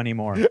know you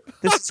anymore.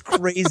 This is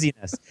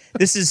craziness.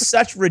 This is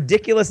such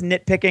ridiculous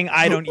nitpicking.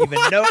 I don't even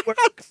know where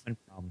it's coming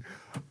from.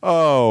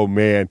 Oh,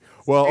 man.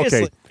 Well,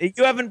 Seriously, okay.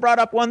 you haven't brought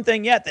up one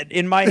thing yet that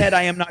in my head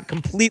I am not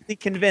completely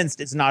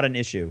convinced it's not an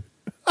issue.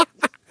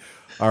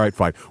 All right,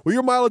 fine. Well,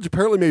 your mileage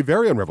apparently may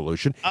vary on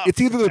Revolution.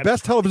 It's either the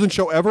best television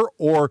show ever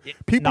or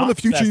people in the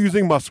future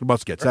using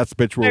muskets. That's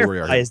bitch where we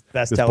are. Firefly is the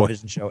best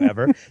television show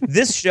ever.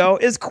 This show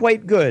is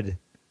quite good.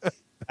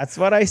 That's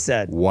what I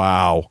said.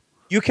 Wow.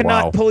 You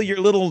cannot pull your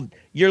little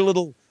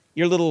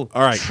All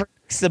right.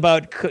 tricks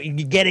about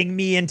getting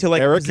me into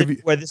like Eric, have you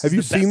the seen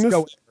best this?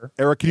 show ever.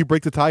 Eric, can you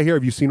break the tie here?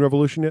 Have you seen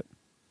Revolution yet?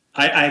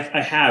 I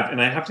have,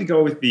 and I have to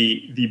go with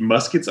the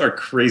muskets are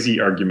crazy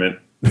argument.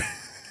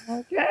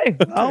 Okay.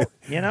 Well,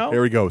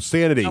 There we go.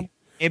 Sanity.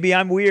 Maybe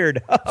I'm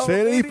weird.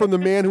 Sanity from the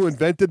man who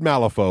invented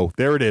Malifaux.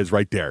 There it is,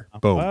 right there.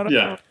 Boom.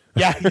 Yeah.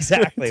 Yeah,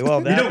 exactly.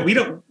 Well, we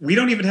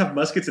don't even have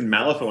muskets in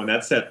Malifaux, and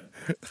that's set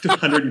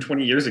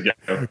 120 years ago.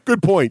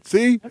 Good point.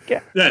 See?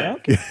 Okay. Yeah.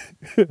 Okay.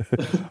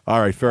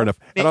 All right, fair enough.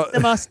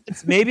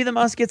 Maybe the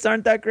muskets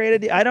aren't that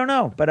great. I don't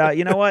know, but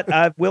you know what?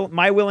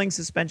 My willing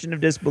suspension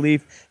of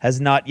disbelief has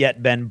not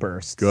yet been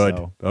burst. Good.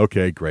 So.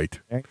 Okay, great.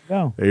 There you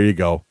go. There you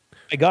go.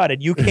 I got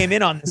it. You came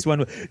in on this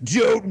one.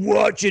 Don't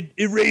watch it.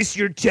 Erase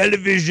your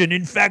television.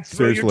 In fact,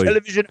 throw your Seriously.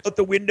 television out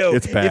the window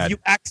It's bad. if you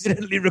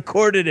accidentally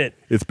recorded it.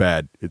 It's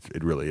bad.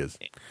 It really is.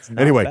 It's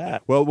not Anyway, bad.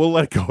 well, we'll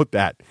let it go with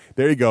that.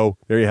 There you go.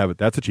 There you have it.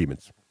 That's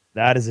achievements.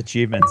 That is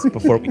achievements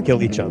before we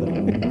kill each other.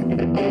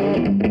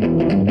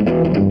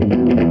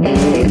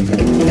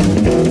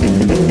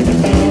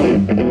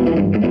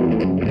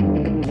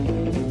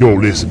 You're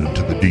listening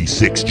to the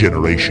D6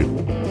 generation.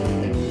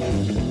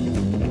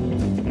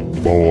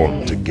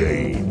 Born to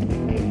gain.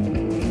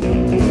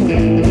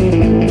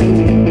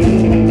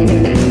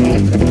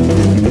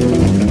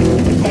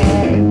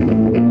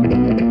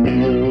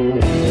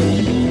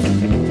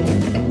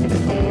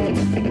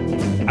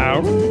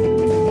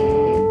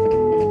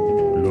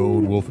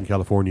 Lone Wolf in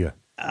California.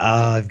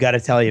 I've got to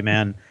tell you,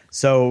 man.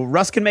 So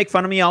Russ can make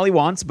fun of me all he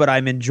wants, but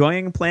I'm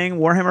enjoying playing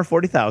Warhammer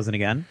 40,000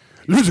 again.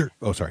 Loser.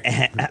 Oh, sorry.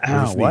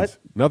 Loser What? sneeze.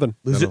 Nothing.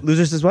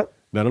 Loser says what?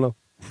 No.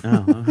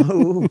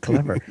 Oh,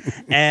 clever.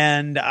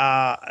 And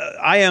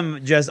I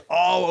am just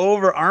all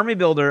over Army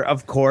Builder,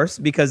 of course,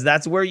 because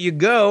that's where you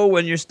go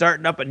when you're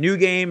starting up a new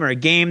game or a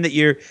game that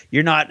you're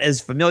not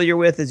as familiar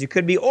with as you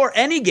could be, or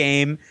any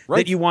game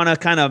that you want to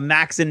kind of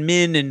max and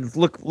min and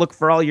look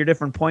for all your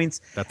different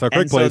points. That's our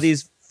quick And so place.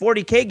 these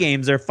 40K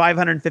games are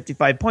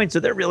 555 points, so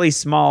they're really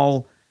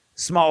small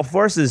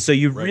forces. So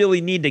you really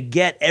need to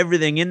get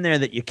everything in there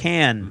that you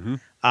can. Mm-hmm.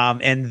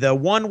 And the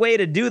one way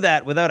to do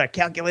that without a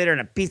calculator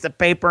and a piece of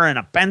paper and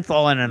a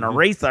pencil and an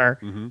eraser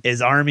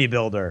is Army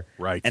Builder.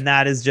 Right. And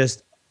that is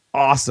just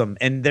awesome.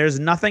 And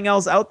there's nothing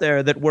else out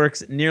there that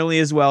works nearly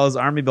as well as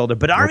Army Builder.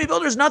 But Army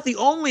Builder is not the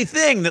only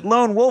thing that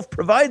Lone Wolf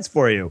provides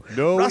for you.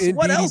 No, Russ,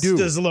 what indeed else do.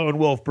 does Lone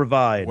Wolf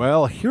provide?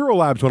 Well, Hero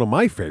Lab's one of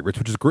my favorites,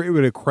 which is a great way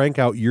to crank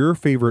out your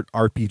favorite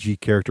RPG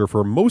character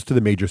for most of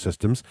the major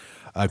systems,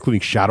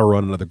 including Shadowrun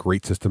and other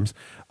great systems.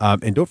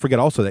 And don't forget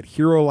also that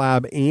Hero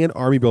Lab and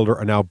Army Builder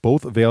are now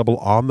both available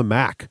on the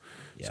Mac.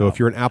 So if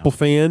you're an Apple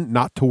fan,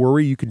 not to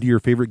worry, you can do your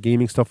favorite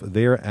gaming stuff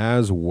there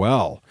as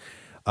well.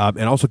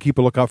 And also keep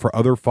a lookout for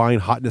other fine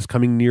hotness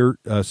coming near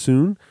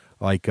soon,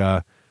 like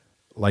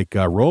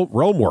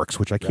Realmworks,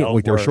 which I can't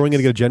wait. They're showing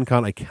it at Gen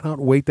Con. I cannot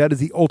wait. That is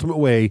the ultimate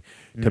way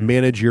to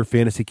manage your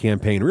fantasy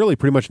campaign. Really,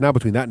 pretty much now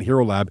between that and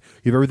Hero Lab,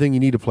 you have everything you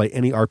need to play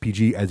any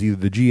RPG as either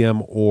the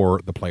GM or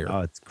the player.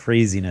 Oh, it's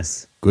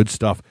craziness. Good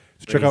stuff.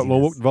 So check out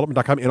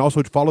lonewolfdevelopment.com and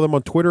also follow them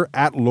on Twitter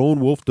at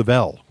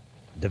LoneWolfDevel.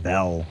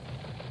 Devel.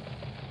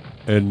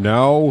 And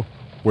now,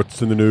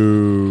 what's in the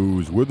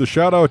news? With the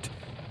shout out,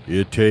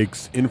 it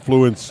takes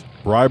influence,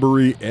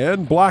 bribery,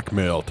 and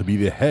blackmail to be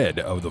the head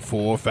of the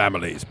four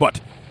families.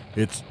 But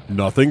it's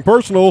nothing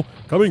personal,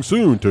 coming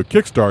soon to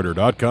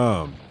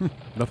Kickstarter.com.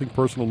 Nothing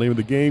personal, name of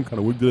the game, kind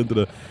of wigged it into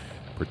the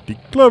pretty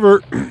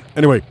clever.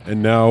 Anyway,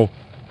 and now,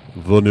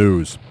 the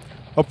news.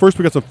 Up first,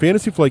 we got some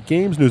Fantasy Flight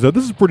Games news. Now,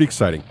 this is pretty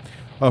exciting.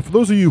 For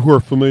those of you who are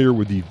familiar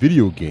with the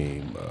video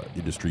game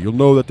industry, you'll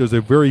know that there's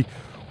a very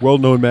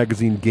well-known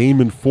magazine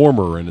Game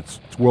Informer, and it's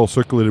well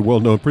circulated,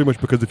 well-known, pretty much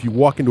because if you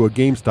walk into a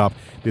GameStop,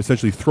 they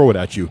essentially throw it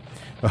at you.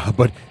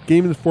 But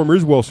Game Informer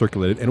is well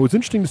circulated, and it was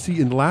interesting to see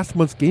in last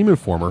month's Game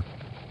Informer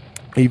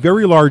a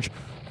very large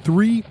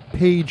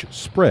 3-page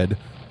spread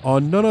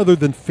on none other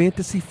than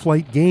Fantasy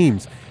Flight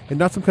Games, and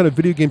not some kind of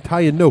video game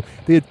tie-in. No,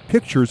 they had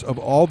pictures of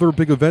all their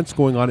big events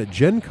going on at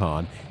Gen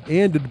Con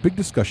and did a big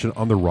discussion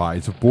on the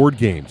rise of board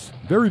games.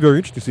 Very, very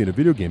interesting to see in a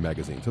video game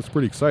magazine, so that's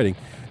pretty exciting.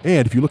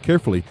 And if you look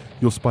carefully,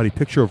 you'll spot a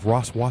picture of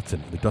Ross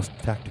Watson in the Dust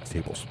Tactics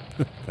tables.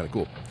 Kind of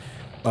cool.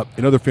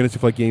 In other Fantasy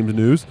Flight Games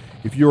news,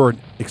 if you're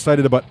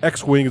excited about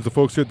X-Wing, as the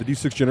folks here at the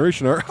D6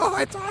 Generation are, oh,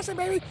 it's awesome,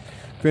 baby!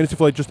 Fantasy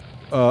Flight just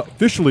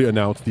officially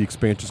announced the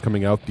expansions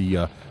coming out,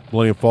 the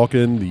Millennium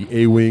Falcon, the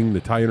A-Wing,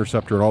 the TIE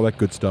Interceptor, and all that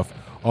good stuff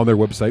on their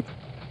website.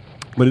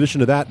 But in addition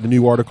to that, the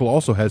new article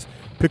also has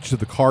pictures of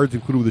the cards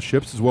included with the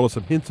ships, as well as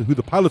some hints of who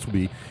the pilots will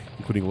be,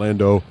 including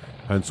Lando,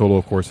 Han Solo,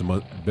 of course,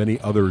 and many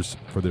others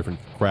for the different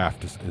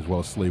craft, as well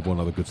as Slave One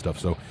and other good stuff.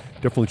 So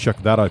definitely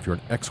check that out if you're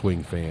an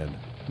X-Wing fan.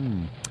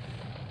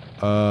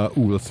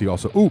 Let's see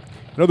also. In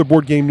other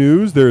board game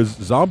news, there's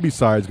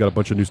Zombicide's got a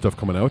bunch of new stuff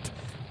coming out.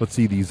 Let's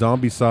see, the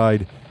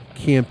Zombicide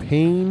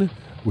campaign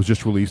was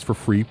just released for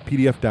free,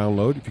 PDF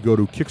download. If you go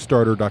to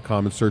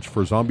Kickstarter.com and search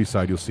for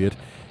Zombicide, you'll see it.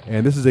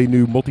 And this is a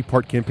new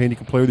multi-part campaign you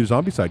can play with your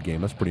Zombicide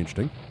game. That's pretty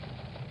interesting.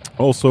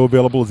 Also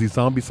available is the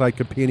Zombicide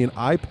Companion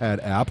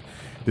iPad app.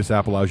 This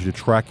app allows you to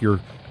track your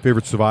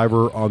favorite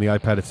survivor on the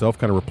iPad itself,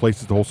 kind of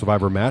replaces the whole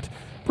survivor mat.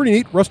 Pretty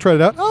neat. Russ tried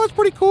it out. Oh, it's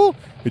pretty cool.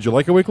 Did you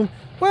like it, Wakeland?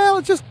 Well,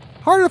 it's just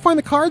harder to find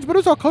the cards, but it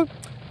was all cool.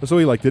 So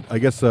he liked it. I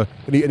guess,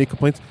 any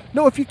complaints?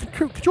 No, if you're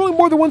controlling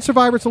more than one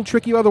survivor, it's a little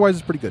tricky. Otherwise,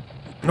 it's pretty good.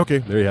 Okay,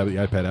 there you have it,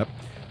 the iPad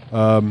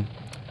app.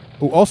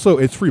 Also,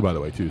 it's free, by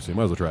the way, too, so you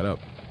might as well try it out.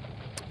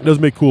 It does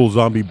make cool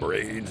zombie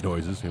brains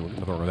noises.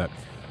 Nothing wrong with that.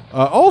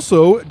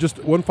 Also,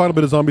 just one final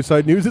bit of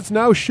Zombicide news. It's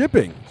now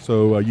shipping.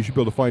 So you should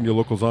be able to find your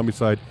local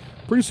Zombicide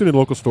pretty soon in a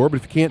local store. But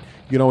if you can't,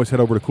 you can always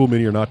head over to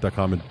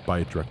coolminiornot.com and buy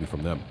it directly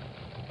from them.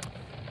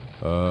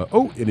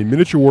 And in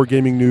miniature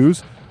wargaming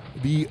news,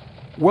 the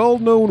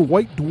well-known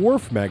White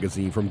Dwarf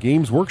magazine from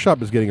Games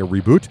Workshop is getting a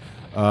reboot.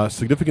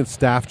 Significant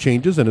staff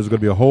changes, and there's going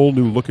to be a whole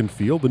new look and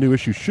feel. The new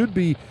issue should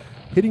be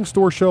hitting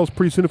store shelves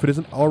pretty soon if it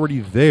isn't already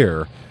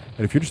there.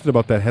 And if you're interested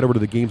about that, head over to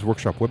the Games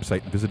Workshop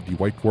website and visit the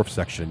White Dwarf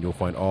section. You'll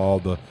find all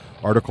the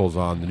articles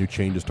on the new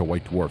changes to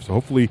White Dwarf. So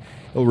hopefully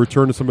it'll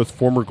return to some of its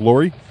former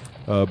glory.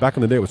 Back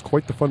in the day, it was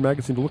quite the fun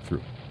magazine to look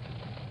through.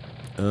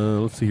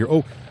 Let's see here.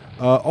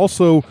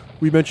 Also,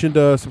 we mentioned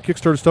some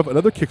Kickstarter stuff.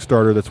 Another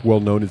Kickstarter that's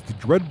well-known is the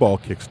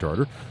Dreadball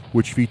Kickstarter,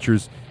 which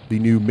features the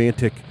new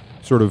Mantic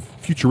sort of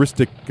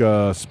futuristic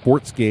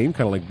sports game,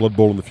 kind of like Blood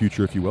Bowl in the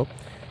future, if you will.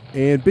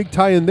 And big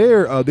tie-in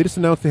there, they just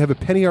announced they have a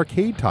Penny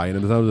Arcade tie-in,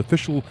 and there's an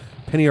official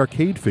Penny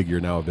Arcade figure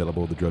now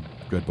available with the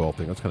Dreadball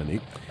thing. That's kind of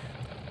neat.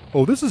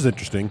 Oh, this is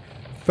interesting.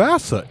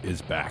 FASA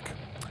is back.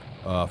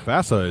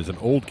 FASA is an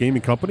old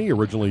gaming company,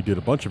 originally did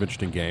a bunch of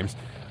interesting games.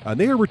 And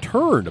they are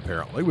returned,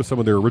 apparently, with some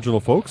of their original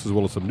folks, as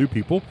well as some new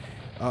people.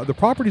 The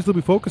properties they'll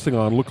be focusing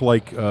on look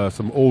like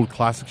some old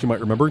classics you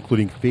might remember,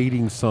 including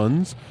Fading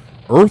Suns,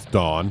 Earth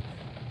Dawn,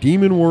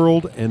 Demon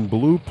World, and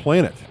Blue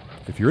Planet.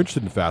 If you're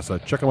interested in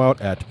FASA, check them out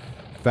at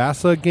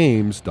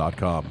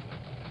fasagames.com.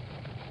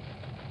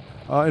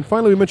 And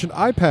finally, we mentioned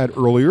iPad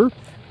earlier.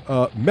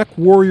 Mech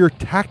Warrior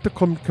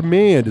Tactical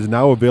Command is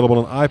now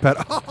available on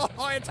iPad.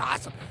 Oh, it's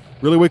awesome.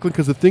 Really, Wakeland?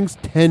 Because the thing's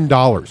 $10.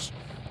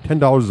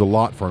 $10 is a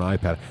lot for an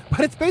iPad.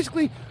 But it's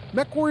basically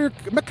Mech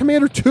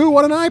Commander 2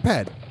 on an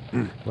iPad.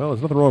 Well,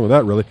 there's nothing wrong with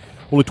that, really.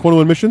 Only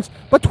 21 missions,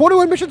 but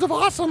 21 missions of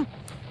awesome.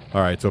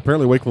 All right, so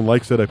apparently Wakeland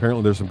likes it.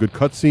 Apparently there's some good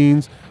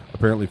cutscenes.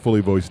 Apparently fully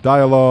voiced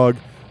dialogue.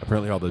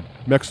 Apparently all the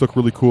mechs look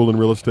really cool and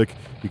realistic.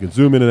 You can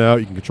zoom in and out.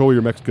 You can control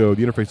your mechs go.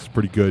 The interface is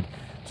pretty good.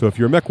 So if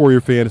you're a Mech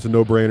Warrior fan, it's a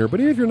no-brainer. But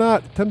even if you're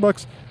not, $10, a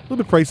little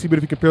bit pricey. But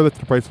if you compare that to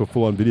the price of a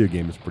full-on video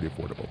game, it's pretty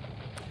affordable.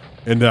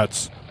 And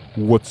that's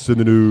what's in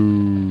the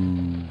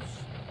news.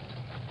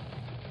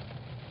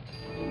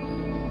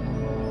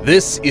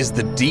 This is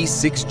the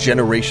D6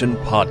 Generation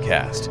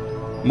Podcast.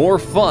 More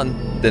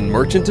fun than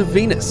Merchant of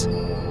Venus.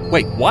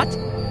 Wait, what?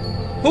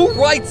 Who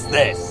writes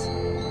this?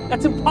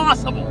 That's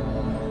impossible.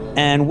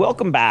 And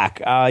welcome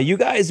back. You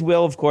guys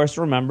will, of course,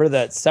 remember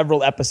that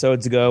several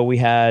episodes ago we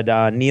had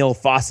Neil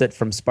Fawcett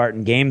from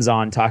Spartan Games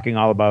on talking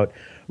all about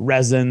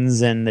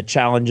resins and the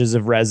challenges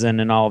of resin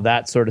and all of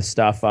that sort of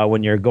stuff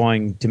when you're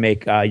going to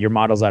make your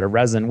models out of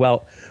resin.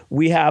 Well,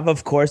 we have,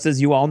 of course, as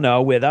you all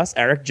know, with us,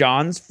 Eric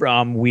Johns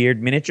from Wyrd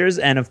Miniatures.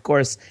 And, of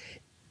course,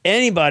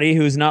 anybody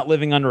who's not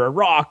living under a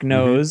rock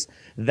knows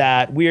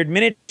that Wyrd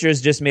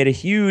Miniatures just made a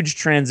huge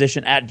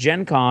transition at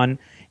Gen Con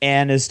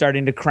and is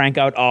starting to crank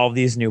out all of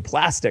these new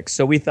plastics.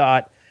 So we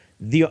thought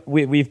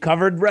we've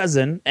covered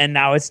resin, and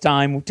now it's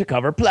time to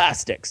cover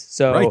plastics.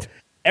 So, right.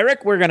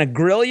 Eric, we're going to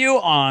grill you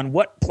on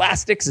what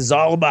plastics is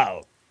all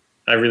about.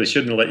 I really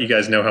shouldn't let you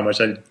guys know how much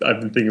I've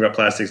been thinking about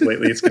plastics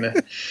lately. It's gonna,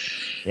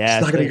 it's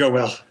not going to go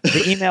well.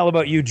 The email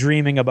about you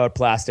dreaming about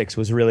plastics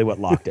was really what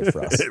locked it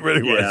for us. It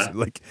really was.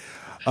 Like,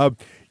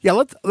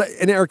 Yeah,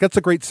 and Eric, that's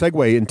a great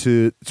segue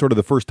into sort of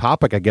the first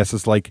topic, I guess.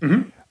 Is like,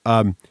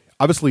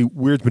 obviously,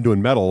 Wyrd's been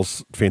doing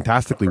metals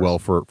fantastically well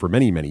for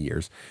many, many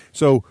years.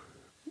 So,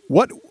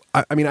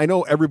 I mean, I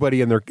know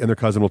everybody and their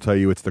cousin will tell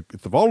you it's the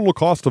volatile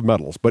cost of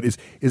metals, but is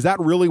that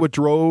really what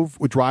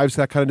drives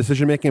that kind of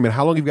decision making? I mean,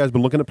 how long have you guys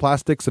been looking at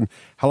plastics, and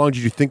how long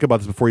did you think about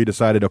this before you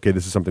decided, okay,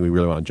 this is something we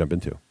really want to jump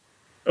into?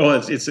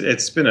 Well,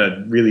 it's been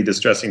a really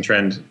distressing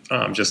trend,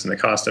 just in the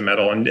cost of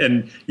metal,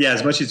 and yeah,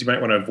 as much as you might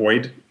want to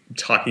avoid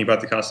talking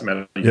about the cost of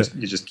metal,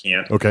 you just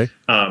can't. Okay.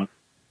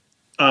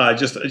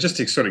 Just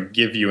to sort of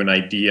give you an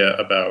idea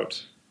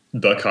about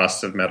the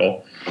cost of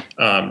metal,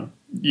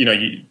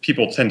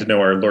 people tend to know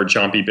our Lord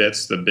Chompy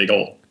bits, the big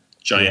old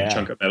giant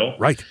chunk of metal.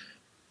 Right.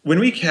 When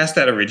we cast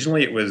that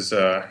originally, it was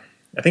I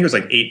think it was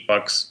like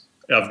 $8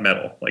 of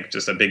metal, like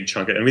just a big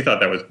chunk of it, and we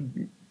thought that was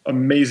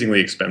amazingly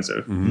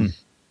expensive. Mm-hmm.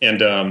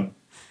 And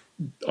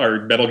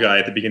our metal guy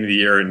at the beginning of the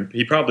year, and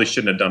he probably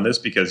shouldn't have done this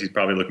because he's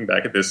probably looking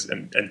back at this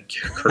and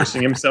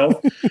cursing himself.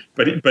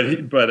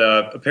 but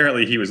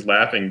apparently he was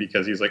laughing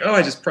because he's like, "Oh,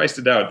 I just priced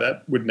it out.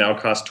 That would now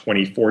cost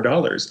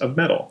 $24 of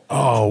metal."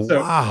 Oh,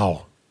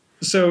 wow!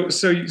 So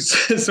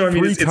I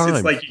mean,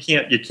 it's like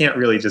you can't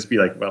really just be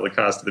like, well, the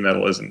cost of the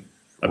metal isn't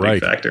a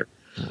big factor,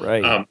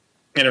 right?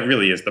 And it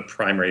really is the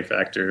primary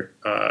factor.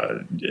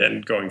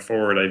 And going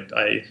forward,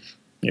 I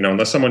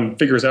unless someone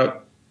figures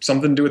out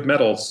something to do with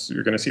metals,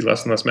 you're going to see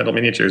less and less metal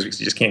miniatures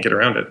because you just can't get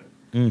around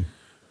it.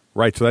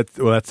 Right. So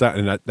that's that,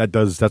 and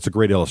that's a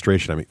great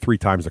illustration. I mean, 3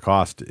 times the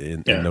cost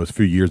in those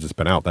few years it's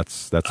been out.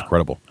 That's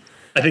incredible.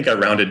 I think I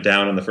rounded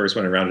down on the first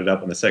one and rounded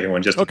up on the second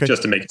one just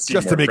to make it seem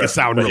just to make it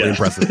sound really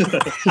impressive.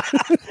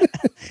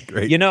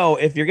 Great.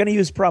 If you're going to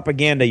use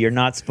propaganda, you're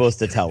not supposed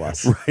to tell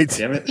us. Right.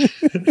 Damn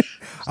it.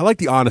 I like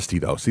the honesty,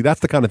 though. See, that's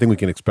the kind of thing we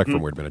can expect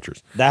from Wyrd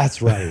Miniatures.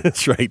 That's right.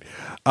 That's right.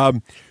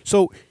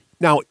 So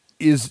now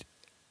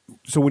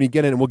when you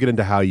get in, and we'll get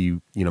into how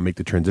you make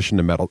the transition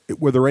to metal,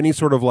 were there any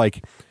sort of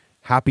like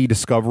happy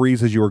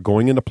discoveries as you were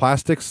going into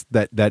plastics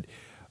that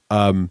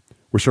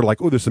were sort of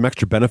like, oh, there's some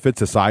extra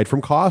benefits aside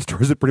from cost, or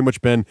has it pretty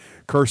much been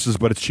curses,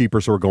 but it's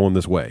cheaper, so we're going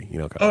this way?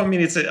 I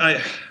mean,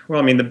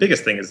 the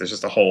biggest thing is there's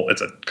just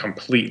it's a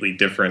completely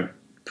different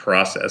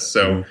process.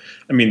 So,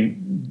 I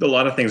mean, a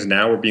lot of things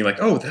now we're being like,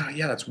 oh,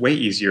 that's way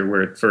easier.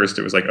 Where at first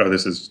it was like, oh,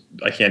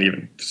 I can't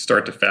even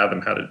start to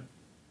fathom how to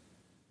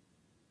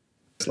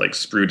like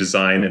sprue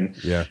design and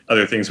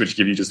other things which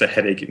give you just a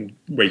headache and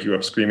wake you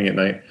up screaming at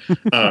night.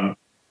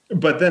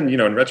 But then,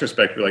 in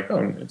retrospect, we're like,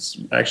 oh, it's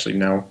actually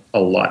now a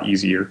lot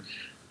easier.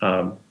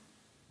 So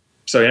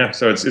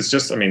it's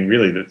just, I mean,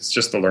 really, it's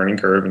just the learning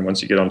curve. And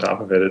once you get on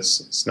top of it,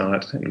 it's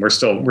not, and we're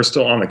still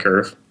on the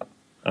curve.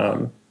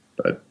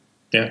 But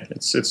yeah,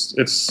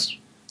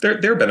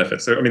 there are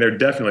benefits. There are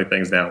definitely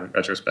things now in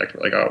retrospect.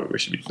 We're like, oh, we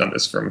should have done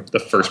this from the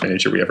first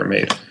miniature we ever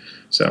made.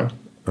 So.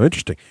 Oh,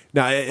 interesting.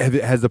 Now,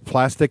 has the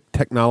plastic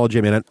technology,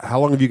 I mean, how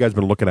long have you guys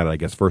been looking at it, I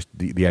guess, first,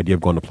 the idea of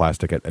going to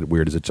plastic at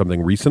Wyrd? Is it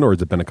something recent, or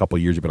has it been a couple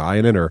of years you've been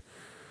eyeing it? Or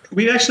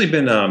We've actually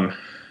been,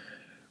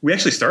 we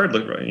actually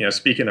started,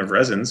 speaking of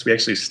resins, we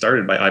actually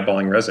started by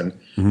eyeballing resin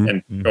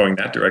and going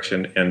that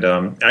direction. And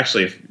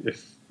actually,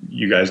 if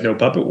you guys know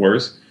Puppet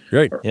Wars,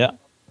 right? Yeah.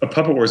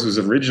 Puppet Wars was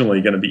originally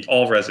going to be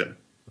all resin.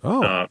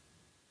 Oh.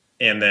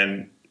 And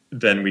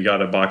then we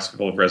got a box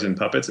full of resin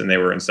puppets, and they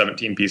were in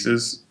 17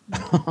 pieces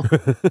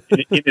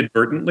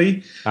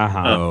inadvertently.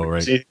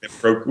 Right. So anything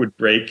that would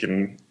break,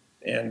 and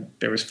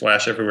there was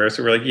flash everywhere.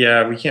 So we're like,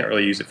 yeah, we can't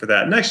really use it for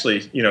that. And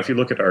actually, if you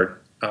look at our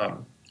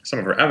some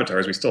of our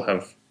avatars, we still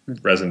have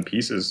resin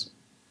pieces,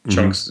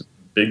 chunks,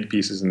 big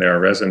pieces in there are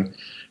resin.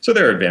 So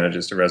there are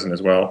advantages to resin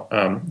as well.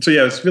 So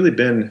yeah, it's really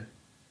been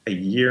a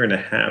year and a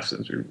half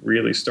since we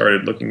really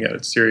started looking at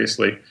it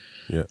seriously.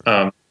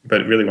 Yeah.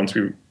 But really, once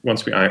we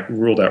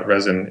ruled out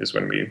resin is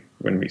when we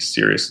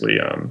seriously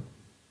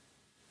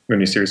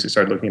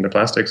started looking into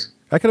plastics.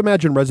 I can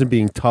imagine resin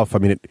being tough. I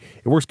mean, it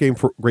works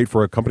great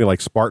for a company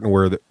like Spartan,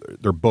 where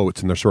they're boats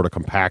and they're sort of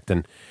compact,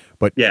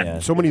 but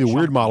so many of the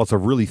Wyrd models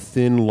have really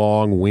thin,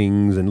 long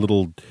wings and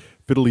little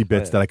fiddly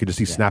bits that I could just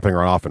see snapping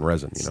right off in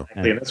resin.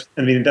 Exactly.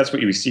 And that's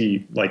what you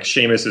see, like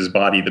Seamus's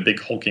body, the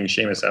big hulking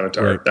Seamus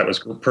avatar, right. That was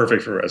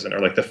perfect for resin, or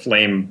like the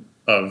flame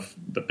of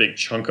the big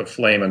chunk of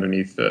flame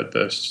underneath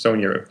the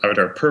Sonya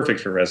avatar,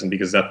 perfect for resin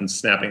because nothing's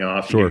snapping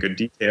off. Sure. You get good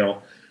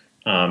detail.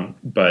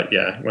 But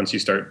yeah, once you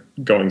start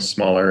going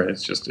smaller,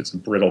 it's a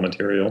brittle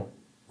material.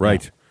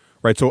 Right.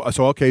 Right. So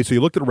okay. So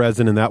you looked at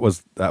resin, and that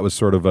was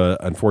sort of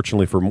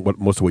unfortunately for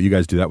most of what you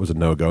guys do, that was a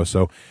no-go.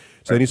 So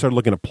then you started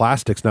looking at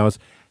plastics. Now,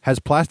 has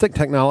plastic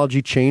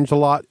technology changed a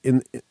lot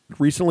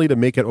recently to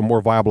make it a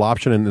more viable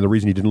option? And the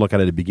reason you didn't look at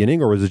it at the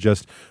beginning, or was it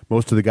just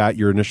most of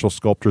your initial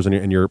sculptors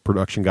and your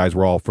production guys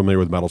were all familiar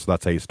with metal, so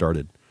that's how you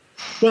started?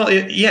 Well,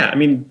 I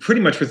mean, pretty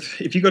much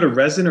if you go to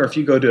resin or if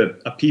you go to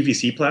a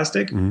PVC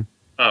plastic,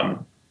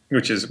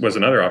 which was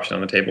another option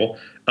on the table,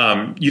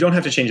 you don't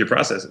have to change your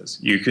processes.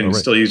 You can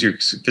still use your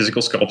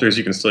physical sculptors.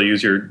 You can still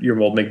use your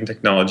mold making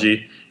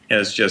technology, and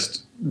it's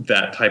just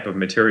that type of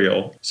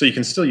material. So you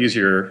can still use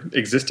your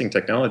existing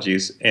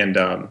technologies, and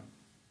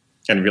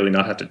really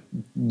not have to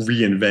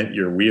reinvent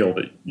your wheel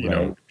that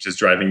which is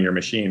driving your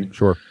machine.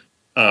 Sure.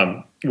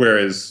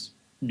 Whereas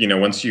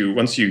once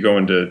you go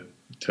into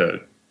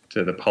the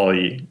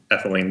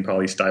polyethylene,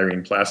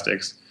 polystyrene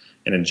plastics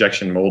and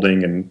injection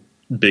molding and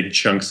big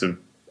chunks of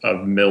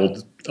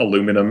milled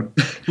aluminum,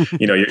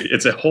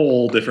 it's a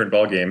whole different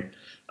ballgame.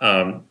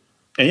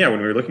 And yeah, when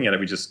we were looking at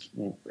it,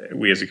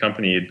 we as a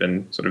company had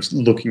been sort of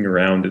looking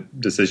around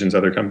at decisions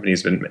other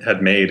companies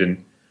had made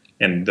and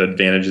the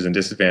advantages and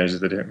disadvantages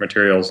of the different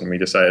materials, and we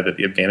decided that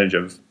the advantage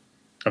of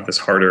this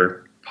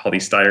harder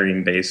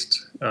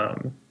polystyrene-based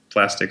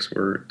plastics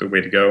were the way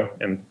to go,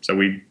 and so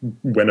we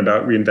went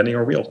about reinventing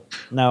our wheel.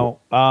 Now,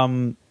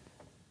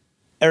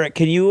 Eric,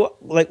 can you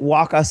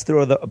walk us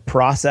through the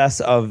process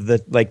of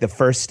the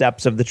first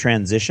steps of the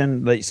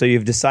transition? So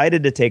you've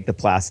decided to take the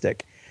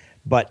plastic,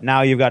 but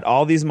now you've got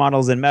all these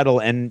models in metal,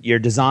 and your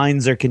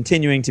designs are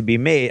continuing to be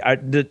made.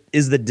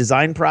 Is the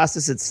design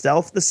process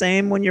itself the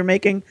same when you're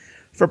making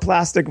for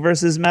plastic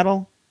versus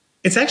metal?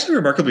 It's actually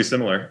remarkably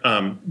similar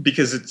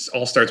because it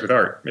all starts with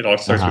art. It all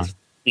starts with,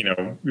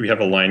 we have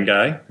a line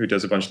guy who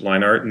does a bunch of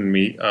line art, and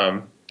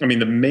the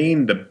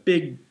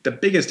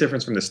biggest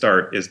difference from the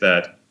start is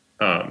that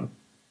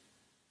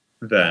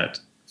that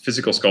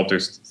physical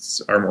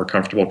sculptors are more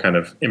comfortable kind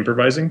of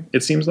improvising,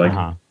 it seems like.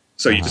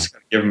 So you just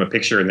kind of give them a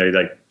picture and they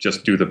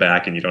just do the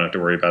back and you don't have to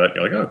worry about it.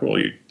 You're like, oh, cool.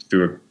 You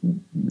threw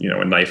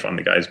a knife on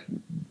the guy's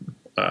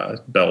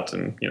belt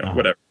and,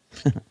 whatever.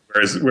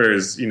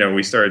 Whereas,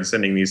 we started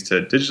sending these to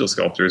digital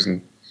sculptors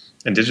and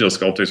digital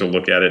sculptors will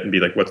look at it and be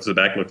like, what does the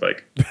back look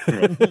like?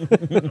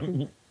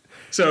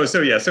 So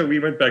we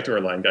went back to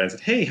our line guy and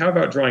said, hey, how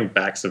about drawing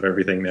backs of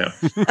everything now?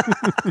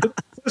 That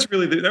was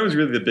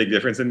really the big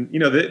difference. And,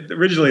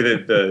 originally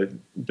the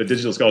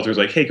digital sculptor was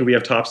like, hey, could we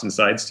have tops and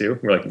sides too?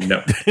 And we're like,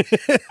 no.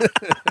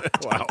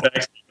 Wow. I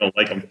actually don't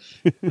like them.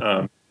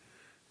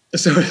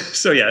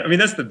 So yeah,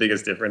 that's the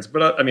biggest difference.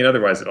 But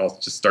otherwise it all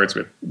just starts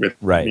with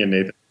me and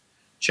Nathan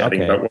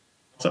chatting about what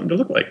something to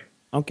look like.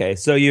 Okay,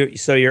 so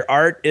your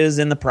art is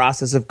in the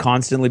process of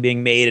constantly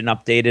being made and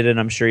updated, and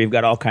I'm sure you've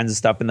got all kinds of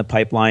stuff in the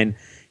pipeline.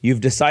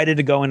 You've decided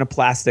to go into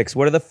plastics.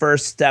 What are the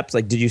first steps?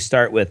 Did you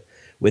start with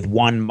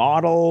one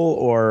model,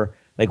 or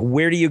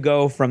where do you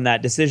go from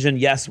that decision?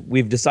 Yes,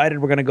 we've decided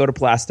we're going to go to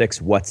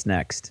plastics. What's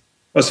next?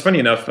 Well, it's funny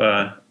enough.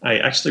 I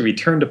actually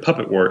returned to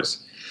Puppet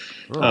Wars.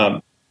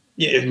 Oh.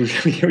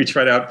 We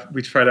tried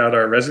out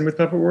our resin with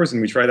Puppet Wars,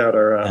 and we tried out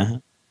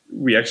our.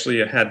 We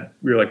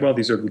were like, well,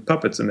 these are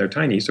puppets and they're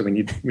tiny, so we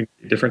need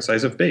a different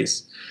size of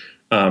base.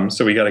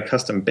 So we got a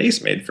custom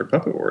base made for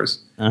Puppet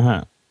Wars.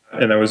 And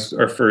that was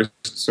our first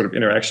sort of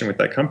interaction with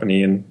that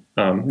company. And,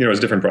 it was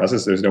a different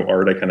process. There's no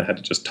art. I kind of had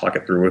to just talk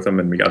it through with them,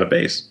 and we got a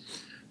base.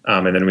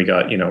 And then we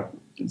got,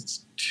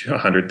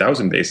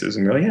 100,000 bases.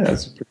 And we're like, yeah,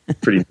 that's a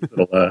pretty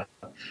little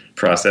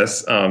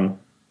process. And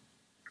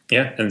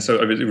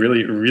so it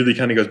really, really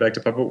kind of goes back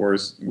to Puppet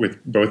Wars with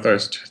both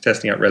us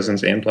testing out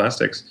resins and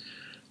plastics.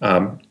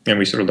 And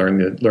we sort of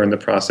learned the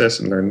process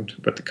and learned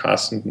what the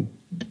costs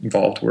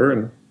involved were,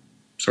 and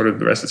sort of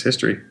the rest is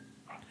history.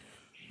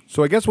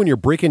 So I guess when you're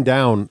breaking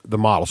down the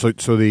model, so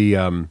there's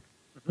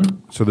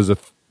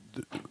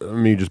let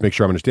me just make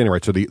sure I'm understanding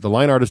right. So the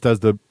line artist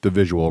does the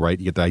visual, right?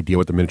 You get the idea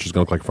what the miniature is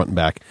going to look like front and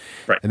back.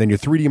 Right. And then your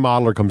 3D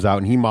modeler comes out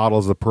and he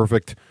models the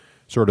perfect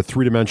sort of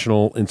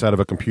three-dimensional inside of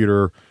a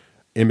computer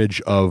image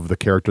of the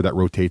character that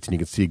rotates, and you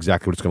can see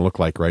exactly what it's going to look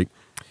like, right?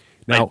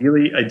 Now,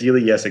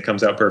 ideally, yes, it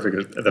comes out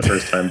perfect the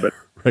first time, but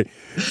right.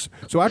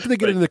 So after they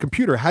get it in the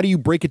computer, how do you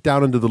break it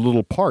down into the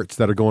little parts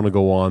that are going to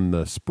go on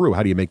the sprue?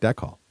 How do you make that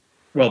call?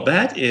 Well,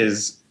 that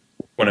is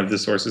one of the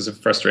sources of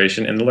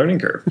frustration in the learning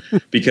curve,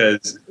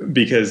 because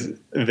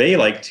they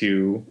like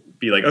to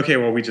be like, okay,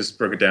 well, we just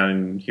broke it down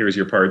and here's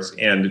your parts,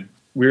 and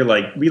we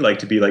like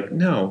to be like,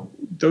 no,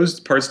 those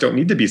parts don't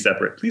need to be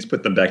separate. Please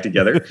put them back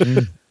together.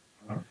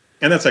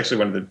 And that's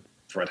actually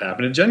what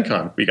happened at Gen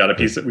Con. We got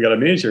a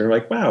miniature, and we're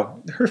like, wow,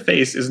 her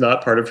face is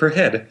not part of her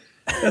head.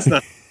 That's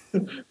not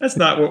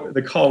what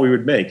the call we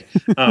would make.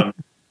 I'm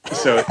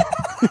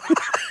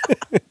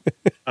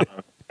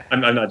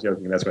not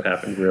joking. That's what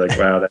happened. We're like,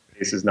 wow, that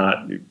face is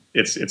not.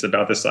 It's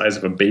about the size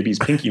of a baby's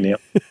pinky nail,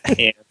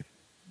 and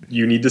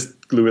you need to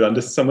glue it onto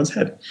someone's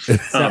head.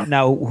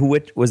 Now, who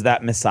was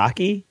that?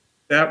 Misaki?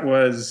 That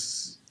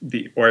was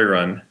the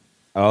Oiron.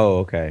 Oh,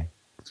 okay.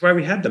 That's why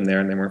we had them there,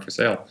 and they weren't for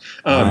sale.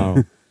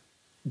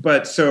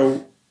 But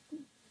so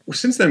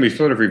since then, we've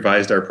sort of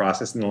revised our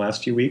process in the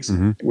last few weeks,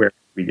 where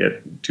we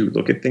get to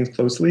look at things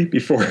closely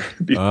before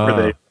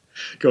they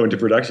go into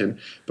production.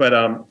 But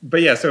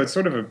yeah, so it's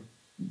sort of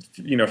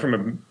from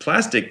a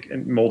plastic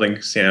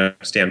molding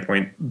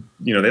standpoint,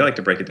 they like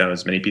to break it down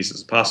as many pieces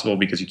as possible,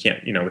 because you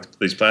can't, with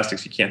these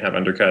plastics, you can't have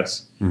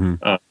undercuts.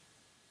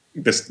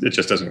 It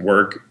just doesn't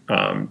work.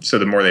 So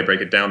the more they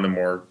break it down, the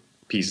more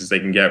pieces they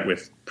can get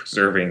with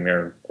preserving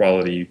their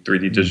quality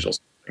 3D digital.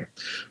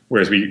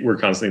 Whereas we're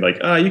constantly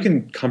like, you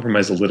can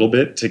compromise a little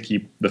bit to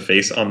keep the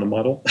face on the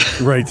model.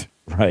 Right.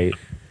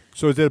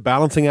 So is it a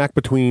balancing act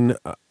between,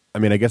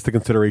 I guess the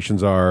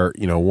considerations are,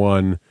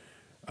 one,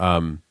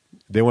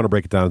 they want to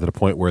break it down to the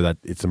point where that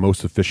it's the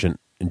most efficient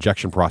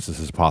injection process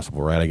as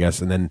possible, right? I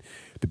guess, and then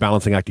the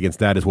balancing act against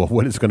that is, well,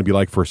 what is it going to be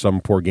like for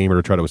some poor gamer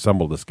to try to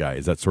assemble this guy?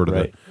 Is that sort of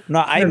right?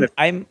 No,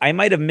 I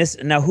might have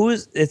missed. Now,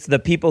 it's the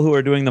people who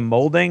are doing the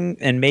molding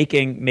and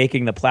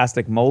making the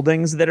plastic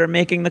moldings that are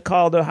making the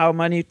call to how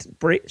many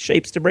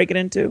shapes to break it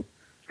into?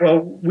 Well,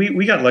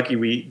 we got lucky.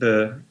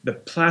 The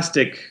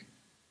plastic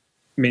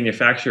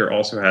manufacturer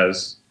also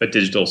has a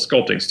digital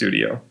sculpting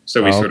studio,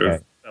 so we sort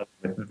of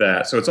with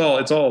that. So it's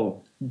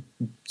all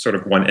sort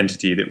of one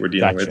entity that we're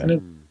dealing with,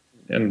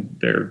 and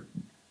they're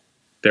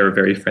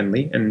very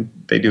friendly and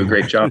they do a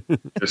great job.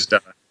 Just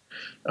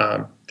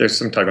there's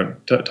some tug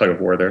of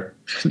war there,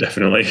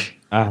 definitely.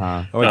 Oh,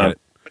 I get it.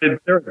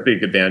 But there are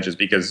big advantages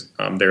because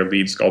their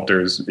lead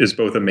sculptor is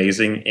both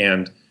amazing,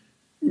 and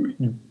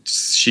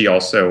she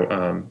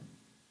also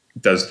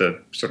does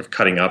the sort of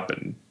cutting up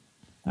and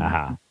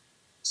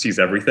sees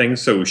everything.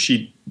 So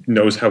she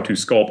knows how to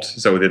sculpt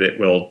so that it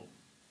will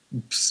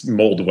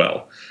mold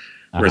well.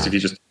 Whereas if you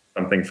just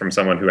something from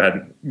someone who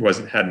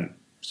hadn't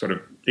sort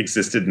of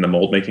existed in the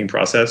mold making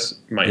process,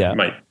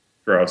 might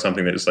throw out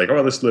something that is like,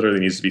 oh, this literally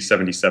needs to be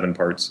 77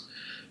 parts,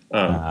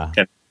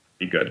 and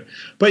be good.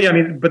 But yeah, I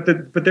mean, but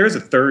there is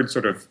a third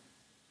sort of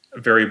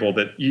variable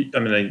that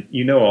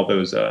all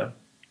those.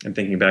 And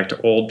thinking back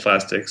to old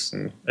plastics,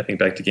 and I think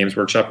back to Games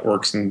Workshop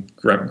orcs and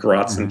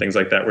grots and things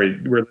like that, where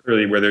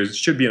literally where there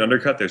should be an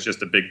undercut, there's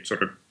just a big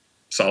sort of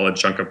solid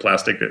chunk of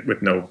plastic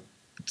with no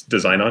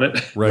design on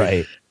it.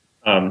 Right.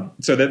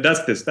 So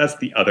that's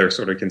the other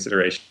sort of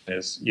consideration,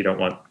 is you don't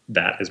want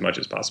that as much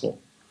as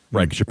possible.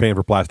 Right, because you're paying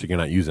for plastic you're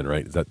not using,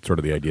 right? Is that sort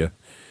of the idea?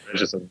 It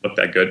just doesn't look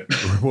that good.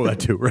 Well, that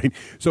too, right?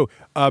 So,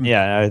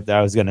 I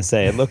was going to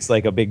say, it looks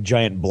like a big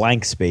giant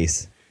blank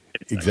space.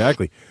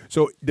 Exactly.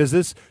 So does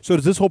this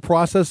whole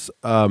process,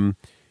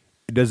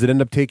 does it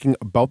end up taking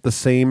about the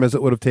same as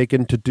it would have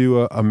taken to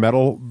do a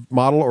metal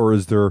model, or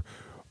is there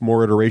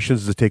more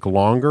iterations? Does it take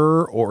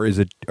longer, or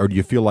do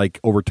you feel like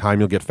over time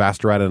you'll get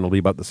faster at it and it'll be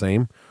about the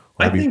same?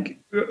 I think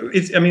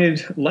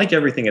like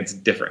everything, it's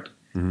different.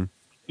 Mm-hmm.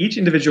 Each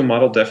individual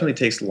model definitely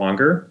takes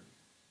longer,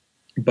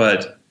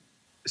 but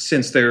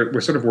since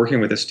we're sort of working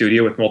with a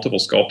studio with multiple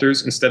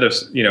sculptors, instead of,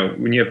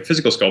 when you have a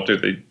physical sculptor,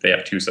 they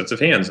have two sets of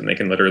hands and they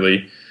can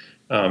literally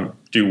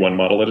do one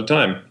model at a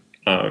time.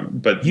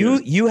 But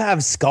you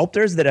have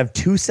sculptors that have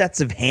two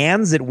sets of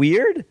hands at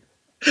Wyrd?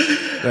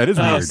 That is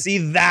weird. See,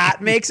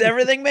 that makes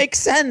everything make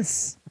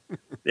sense.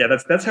 Yeah,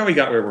 that's how we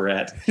got where we're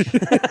at.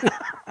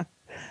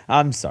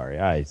 I'm sorry,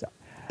 I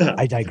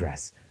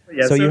digress.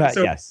 Yeah, so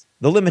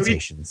the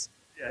limitations.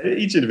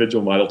 Each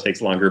individual model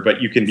takes longer, but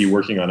you can be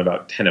working on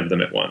about 10 of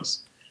them at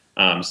once.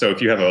 So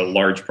if you have a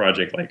large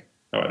project like,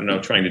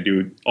 trying to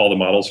do all the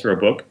models for a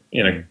book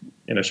in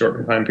a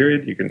short time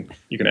period, you can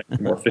actually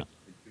more efficiently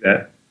do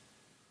that.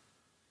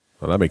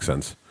 Well, that makes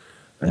sense.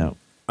 No.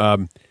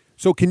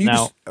 So can you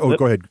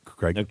go ahead,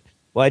 Craig. Okay.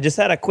 Well, I just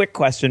had a quick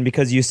question,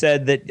 because you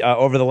said that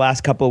over the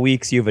last couple of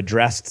weeks you've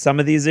addressed some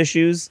of these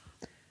issues.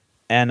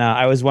 And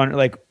I was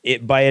wondering,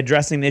 by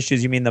addressing the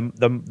issues, you mean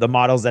the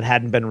models that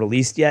hadn't been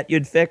released yet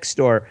you'd fixed,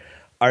 or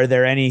are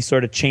there any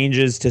sort of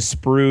changes to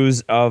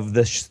sprues of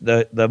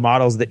the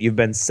models that you've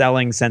been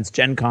selling since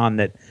Gen Con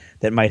that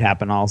might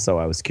happen also?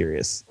 I was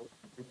curious.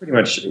 Pretty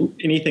much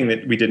anything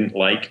that we didn't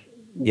like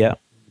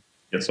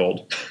gets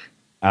sold.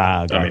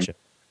 Gotcha.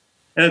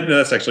 And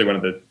that's actually one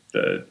of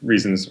the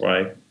reasons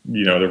why,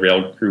 the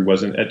Rail crew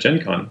wasn't at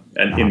Gen Con.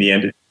 And in the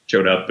end, it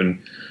showed up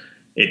and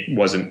it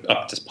wasn't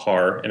up to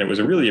par, and it was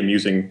a really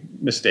amusing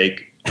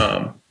mistake.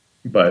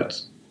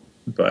 Basically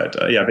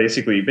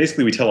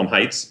we tell them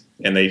heights,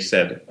 and they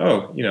said,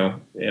 and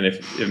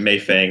if Mei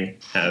Fang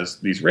has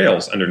these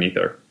rails underneath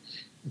her,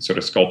 sort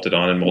of sculpted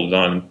on and molded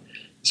on.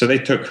 So they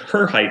took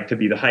her height to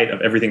be the height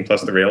of everything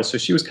plus the rails. So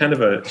she was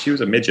she was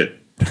a midget.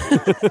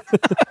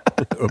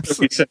 So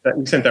we sent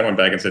that one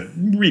back and said,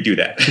 redo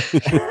that.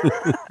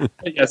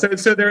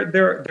 So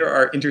there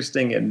are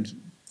interesting and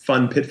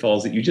fun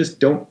pitfalls that you just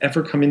don't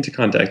ever come into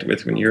contact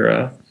with when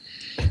you're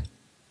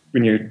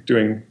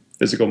doing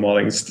physical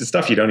modeling. It's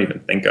stuff you don't even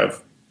think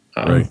of,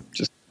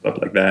 just stuff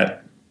like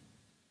that.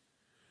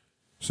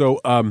 So,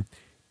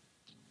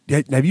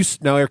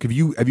 Eric, have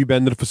you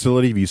been to the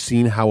facility? Have you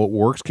seen how it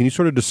works? Can you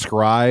sort of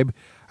describe?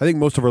 I think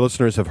most of our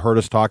listeners have heard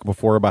us talk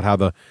before about how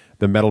the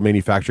metal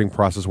manufacturing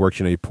process works.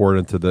 You pour it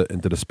into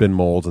the spin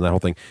molds and that whole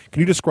thing.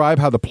 Can you describe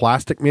how the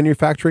plastic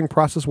manufacturing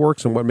process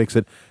works and what makes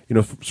it,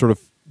 sort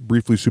of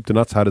briefly soup to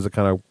nuts? How does it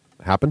kind of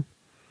happen?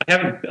 I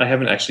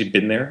haven't actually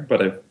been there, but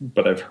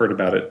I've heard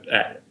about it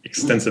at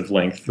extensive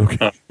length.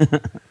 Okay.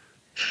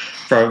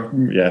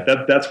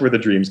 That's where the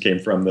dreams came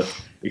from. The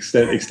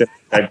extensive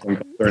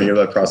learning of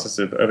the process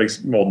of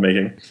mold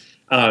making.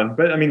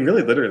 But I mean,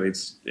 really, literally,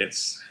 it's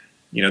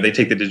they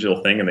take the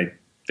digital thing and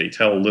they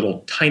tell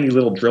a tiny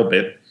little drill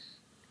bit,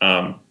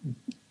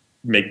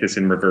 make this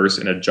in reverse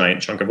in a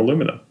giant chunk of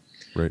aluminum.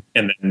 Right.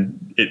 And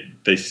then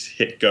they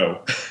hit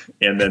go,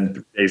 and then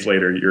 3 days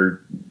later,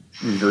 your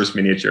reverse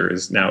miniature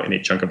is now in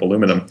a chunk of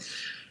aluminum.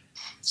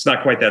 It's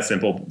not quite that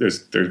simple.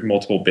 There's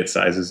multiple bit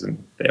sizes,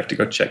 and they have to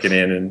go check it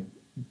in,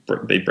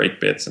 they break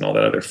bits and all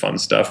that other fun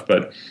stuff.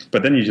 But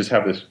then you just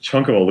have this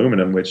chunk of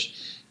aluminum, which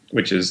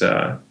is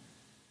half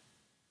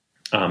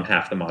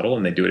the model,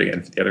 and they do it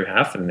again for the other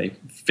half, and they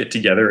fit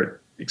together at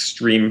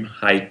extreme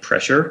high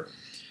pressure,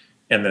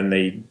 and then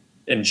they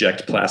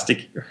inject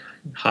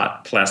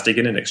hot plastic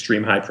in at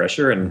extreme high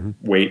pressure and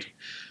wait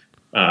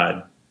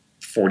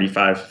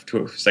 45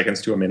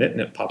 seconds to a minute,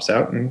 and it pops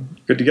out and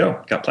good to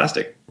go. Got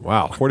plastic.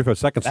 Wow, 45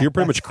 seconds. So you're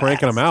pretty much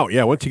cranking them out.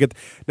 Yeah, once you get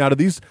now to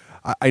these,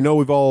 I know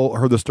we've all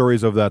heard the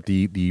stories of that.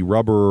 The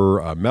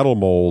rubber metal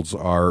molds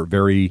are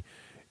very,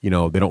 they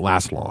don't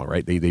last long,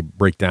 right? They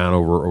break down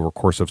over a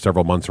course of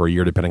several months or a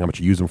year, depending on how much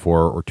you use them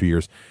for, or 2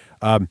 years.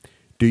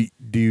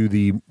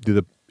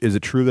 Is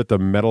it true that the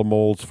metal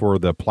molds for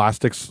the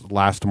plastics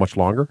last much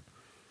longer?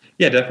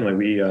 Yeah, definitely.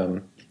 We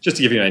just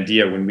to give you an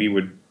idea, when we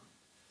would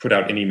put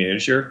out any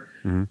miniature,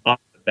 off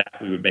the bat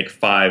we would make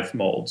 5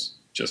 molds,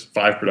 just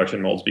 5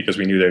 production molds, because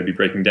we knew they would be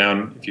breaking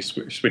down. If you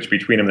switch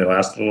between them, they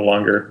last a little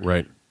longer.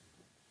 Right.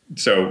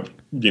 So,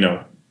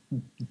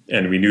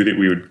 and we knew that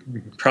we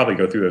would probably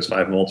go through those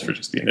 5 molds for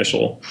just the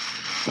initial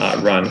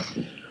run,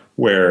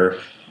 where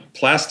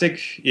plastic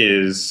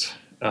is,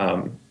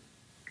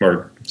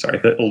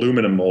 the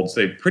aluminum molds,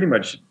 they pretty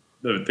much,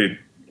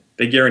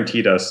 they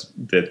guaranteed us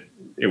that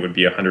it would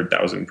be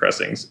 100,000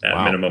 pressings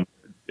at minimum.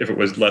 If it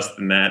was less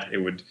than that, they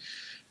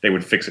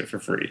would fix it for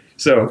free.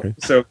 So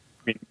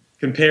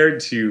compared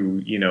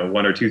to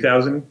 1,000 or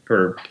 2,000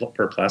 per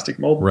plastic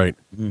mold, right?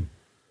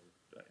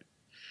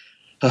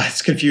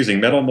 It's confusing.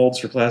 Metal molds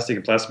for plastic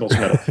and plastic molds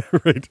for metal.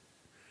 Right.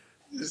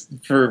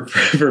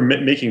 For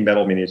making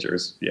metal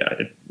miniatures,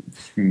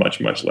 it's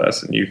much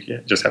less, and you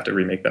just have to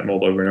remake that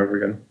mold over and over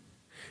again.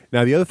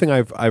 Now, the other thing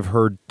I've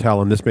heard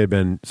tell, and this may have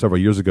been several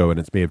years ago, and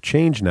it may have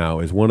changed now,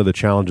 is one of the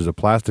challenges of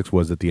plastics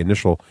was that the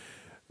initial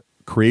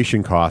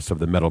creation cost of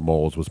the metal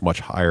molds was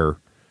much higher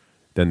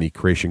than the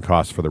creation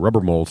cost for the rubber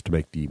molds to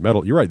make the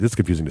metal. You're right. This is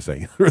confusing to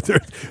say.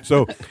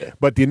 So,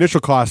 but the initial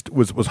cost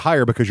was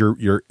higher because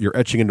you're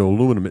etching into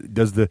aluminum.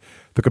 Does the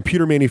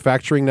computer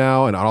manufacturing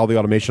now and all the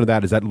automation of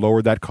that, has that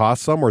lowered that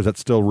cost some, or is that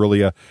still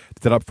really is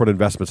that upfront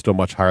investment still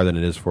much higher than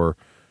it is for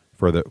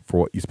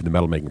what used to be the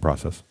metal making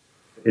process?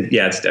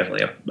 It's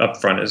definitely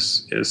upfront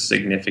is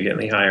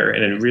significantly higher,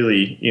 and it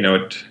really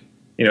it's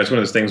one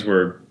of those things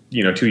where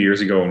 2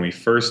 years ago when we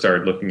first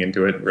started looking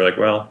into it, we're like,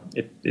 well,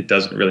 it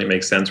doesn't really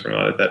make sense. We're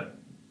not at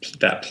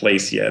that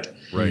place yet,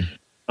 right?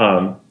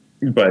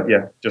 But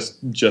yeah,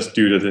 just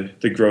due to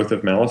the growth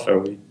of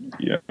Malifaux,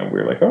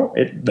 we're like, oh,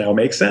 it now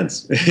makes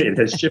sense. It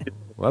has shifted.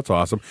 Well, that's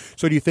awesome.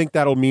 So do you think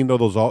that'll mean though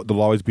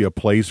there'll always be a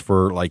place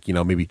for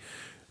maybe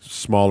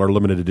smaller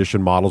limited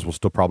edition models will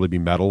still probably be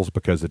metals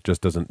because it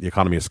just doesn't, the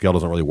economy of scale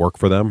doesn't really work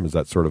for them? Is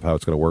that sort of how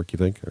it's going to work, you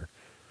think? Or?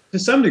 To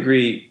some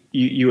degree,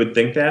 you would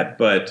think that,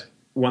 but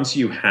once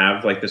you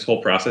have this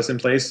whole process in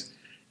place,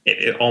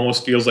 it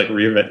almost feels like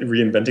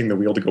reinventing the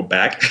wheel to go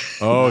back.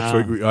 Oh, wow.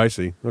 So I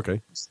see.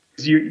 Okay.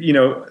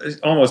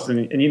 Almost,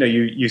 and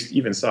you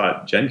even saw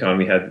at Gen Con,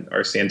 we had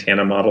our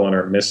Santana model and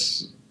our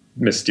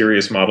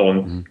Mysterious model,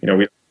 and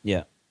we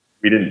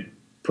didn't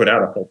put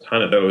out a whole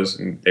ton of those,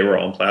 and they were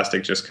all in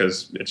plastic just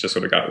because it just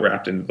sort of got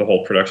wrapped into the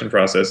whole production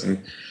process.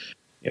 And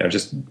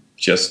just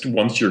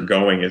once you're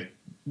going,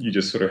 you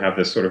just sort of have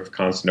this sort of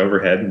constant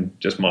overhead, and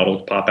just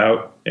models pop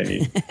out,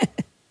 and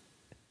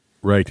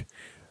right.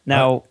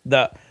 Now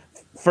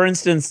for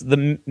instance,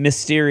 the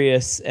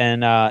Mysterious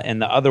and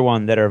the other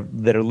one that are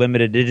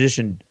limited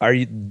edition,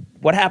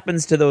 what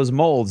happens to those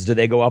molds? Do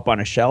they go up on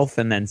a shelf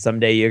and then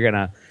someday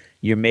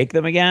you make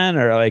them again,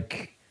 or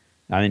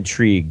I'm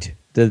intrigued.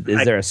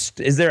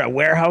 Is there a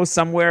warehouse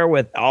somewhere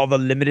with all the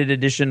limited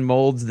edition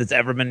molds that's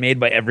ever been made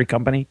by every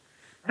company?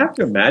 I have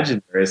to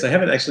imagine there is. I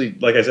haven't actually,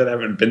 like I said, I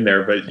haven't been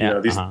there,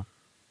 but these. I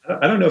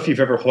don't know if you've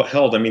ever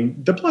held. I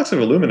mean, the blocks of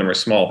aluminum are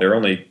small. They're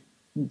only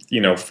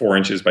 4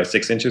 inches by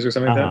 6 inches or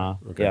something like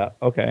that. Okay. Yeah.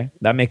 Okay,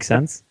 that makes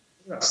sense.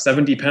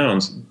 70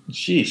 pounds.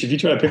 Sheesh, if you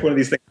try to pick one of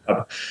these things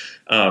up,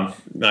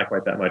 not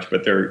quite that much,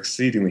 but they're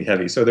exceedingly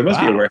heavy. So there must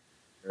be a warehouse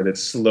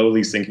that's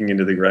slowly sinking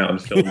into the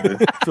ground, filled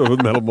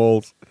with metal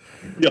molds.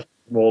 Yeah.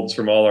 Molds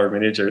from all our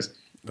miniatures.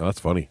 Oh,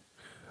 that's funny.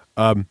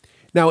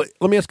 Now,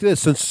 let me ask you this: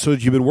 since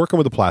you've been working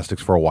with the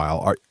plastics for a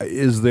while,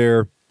 is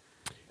there?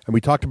 And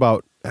we talked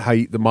about how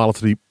the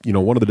models.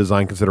 One of the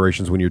design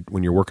considerations when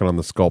you're working on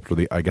the sculpt, or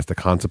the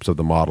concepts of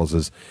the models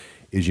is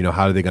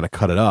how are they going to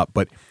cut it up?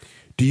 But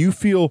do you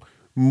feel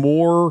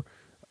more?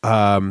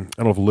 I don't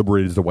know if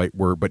liberated is the right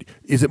word, but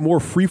is it more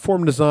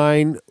freeform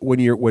design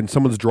when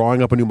someone's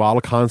drawing up a new model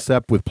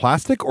concept with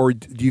plastic, or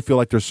do you feel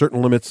like there's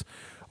certain limits?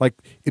 Like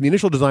in the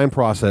initial design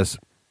process,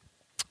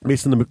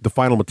 based on the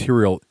final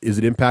material, is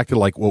it impacted?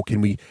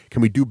 Can we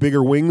do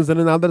bigger wings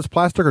than now that it's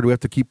plastic, or do we have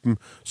to keep them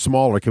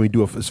smaller? Can we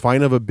do as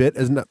fine of a bit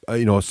as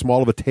as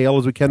small of a tail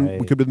as we can? Right.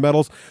 We could with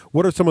metals.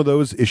 What are some of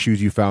those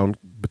issues you found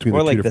between the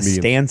two different mediums?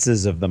 Or the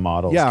stances of the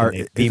models? Yeah,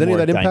 is any of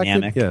that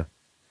impacted? Yeah.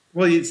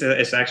 Well, it's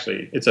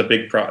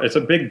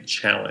a big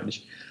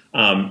challenge.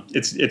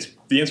 It's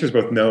the answer is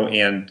both no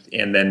and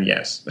then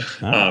yes.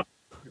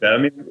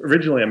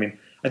 Originally,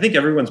 I think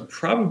everyone's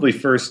probably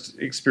first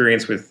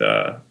experience with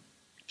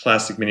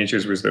plastic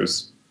miniatures was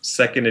those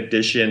second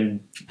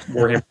edition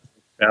Warhammer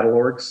Battle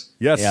Orcs.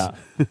 Yes. Yeah.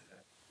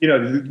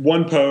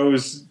 One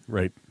pose.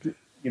 Right.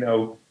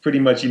 Pretty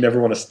much you never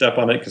want to step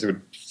on it because it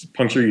would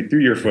puncture you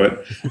through your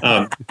foot.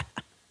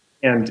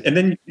 And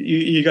then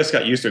you guys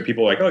got used to it.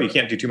 People are like, oh, you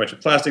can't do too much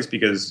with plastics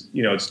because,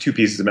 it's two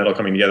pieces of metal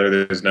coming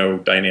together. There's no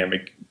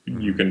dynamic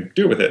you can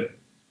do with it.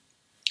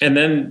 And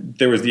then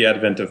there was the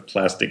advent of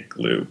plastic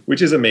glue,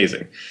 which is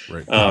amazing.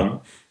 Right.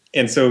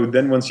 And so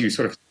then once you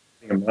sort of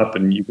hang them up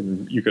and you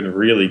can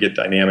really get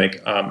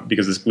dynamic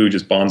because this glue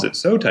just bonds it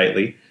so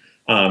tightly.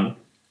 And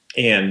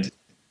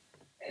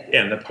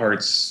the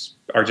parts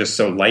are just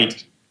so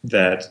light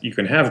that you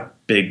can have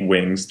big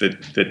wings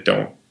that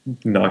don't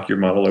knock your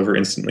model over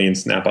instantly and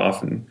snap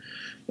off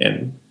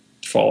and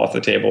fall off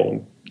the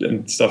table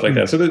and stuff like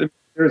that. So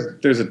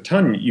there's a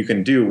ton you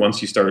can do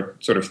once you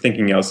start sort of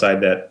thinking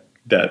outside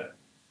that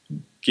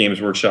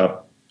Games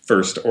Workshop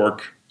first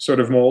orc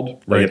sort of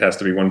mold. Like it has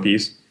to be one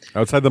piece.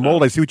 Outside the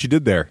mold, I see what you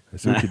did there.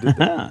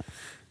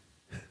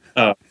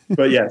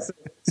 But yeah,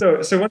 so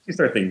once you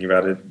start thinking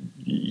about it,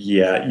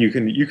 yeah, you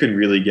can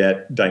really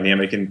get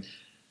dynamic and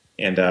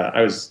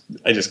I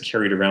just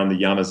carried around the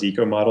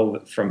Yamaziko model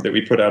that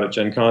we put out at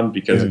Gen Con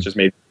because it just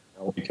made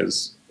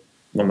because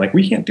I'm like,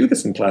 we can't do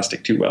this in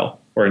plastic too well,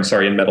 or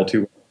in metal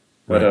too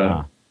well.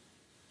 But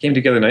came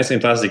together nicely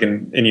in plastic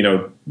and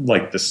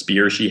like the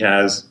spear she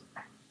has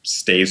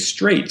stays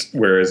straight,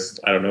 whereas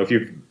I don't know if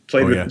you've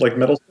played with like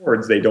metal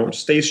swords, they don't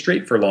stay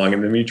straight for long,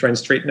 and then when you try and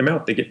straighten them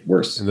out, they get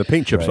worse. And the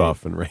paint chips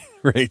off, and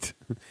right.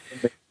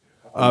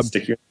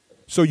 Stick you.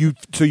 So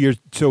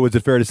is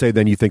it fair to say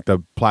then you think the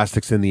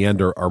plastics in the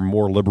end are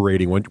more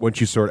liberating once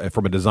you sort of,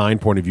 from a design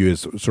point of view, is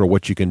sort of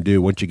what you can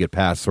do once you get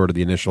past sort of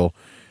the initial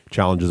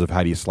challenges of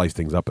how do you slice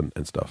things up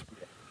and stuff?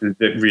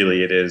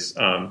 It is.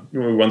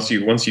 Once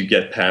you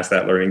get past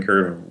that learning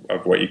curve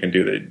of what you can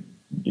do,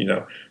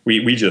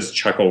 we just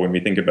chuckle when we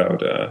think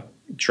about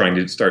trying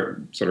to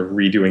start sort of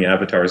redoing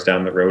avatars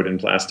down the road in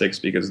plastics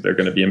because they're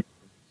going to be in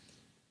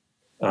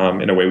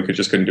a way we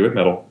just couldn't do with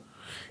metal.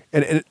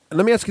 And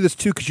let me ask you this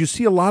too, because you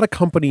see a lot of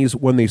companies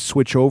when they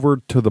switch over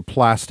to the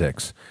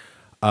plastics,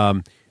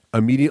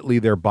 immediately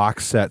their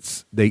box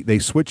sets they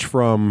switch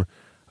from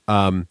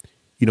an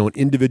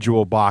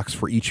individual box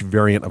for each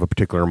variant of a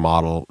particular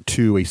model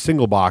to a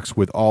single box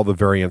with all the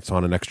variants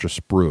on an extra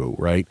sprue,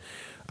 right?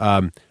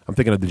 I'm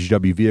thinking of the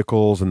GW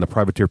vehicles and the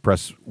Privateer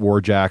Press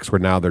War Jacks, where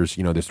now there's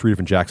 3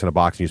 different jacks in a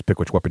box and you just pick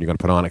which weapon you're going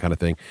to put on it, kind of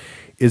thing.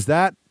 Is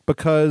that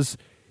because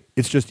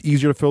it's just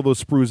easier to fill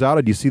those sprues out?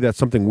 Or do you see that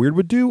something Wyrd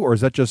would do? Or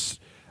is that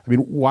just,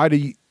 why do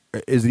you,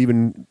 is it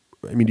even,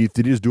 did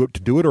you just do it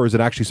to do it? Or is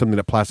it actually something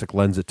that plastic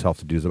lends itself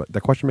to do? Does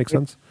that question make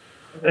sense?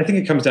 I think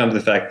it comes down to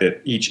the fact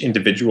that each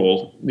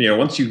individual,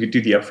 once you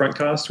do the upfront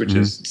cost, which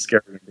is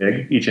scarily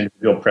big, each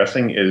individual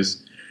pressing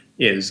is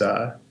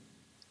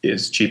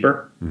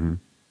cheaper. Mm-hmm.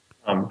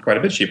 Quite a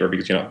bit cheaper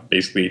because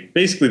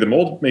basically the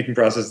mold making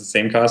process is the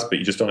same cost, but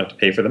you just don't have to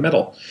pay for the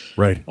metal.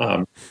 Right.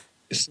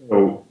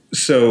 So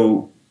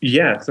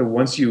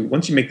once you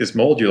make this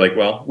mold, you're like,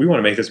 well, we want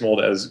to make this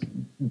mold as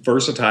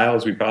versatile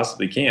as we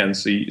possibly can.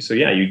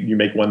 You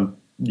make one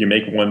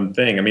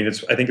thing. I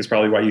think it's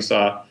probably why you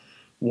saw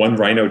one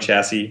Rhino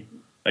chassis.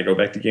 I go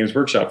back to Games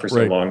Workshop for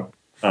so long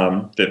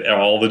that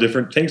all the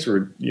different tanks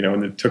were,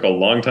 and it took a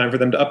long time for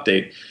them to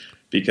update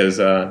because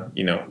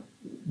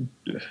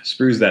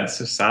sprues that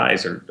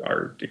size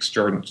are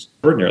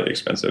extraordinarily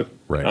expensive.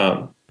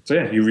 Right.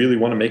 You really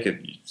want to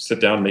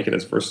sit down and make it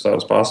as versatile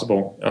as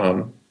possible.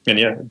 But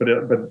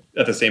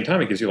at the same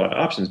time, it gives you a lot of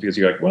options because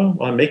you're like, well,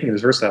 I'm making it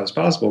as versatile as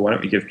possible. Why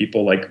don't we give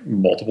people like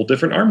multiple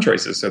different arm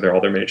choices so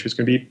all their miniatures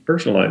can be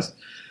personalized?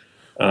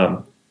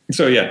 It's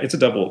a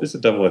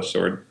double-edged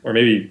sword, or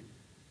maybe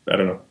I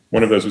don't know.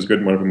 One of those was good,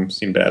 and one of them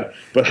seemed bad.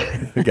 But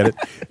I get it.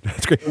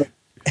 That's great.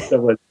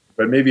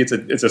 But maybe it's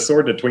a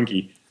sword and a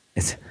Twinkie.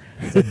 It's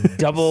a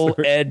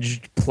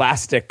double-edged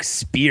plastic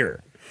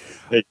spear.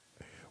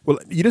 Well,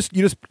 you just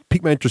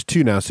piqued my interest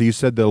too now. So you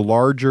said the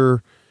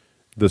larger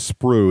the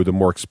sprue, the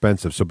more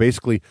expensive. So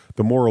basically,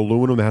 the more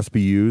aluminum that has to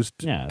be used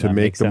to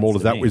make the mold.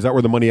 Is that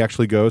where the money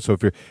actually goes? So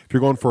if you're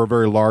going for a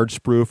very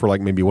large sprue, for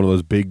like maybe one of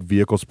those big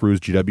vehicle sprues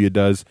GW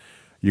does,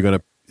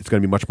 it's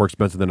gonna be much more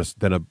expensive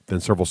than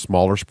several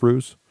smaller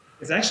sprues.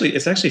 It's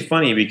actually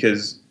funny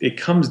because it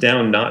comes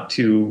down not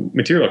to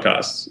material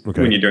costs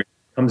when you're doing it.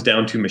 It comes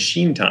down to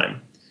machine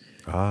time.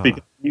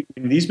 Because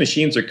when these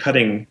machines are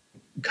cutting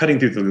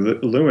through the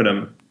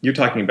aluminum, you're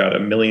talking about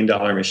 $1 million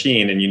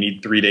machine and you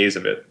need 3 days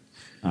of it.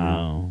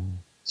 Oh.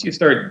 So you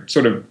start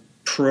sort of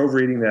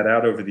prorating that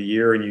out over the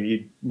year and you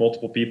need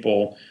multiple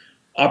people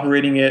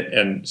operating it.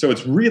 And so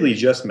it's really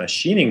just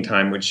machining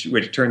time,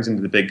 which turns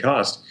into the big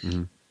cost.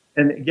 Mm-hmm.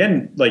 And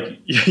again, like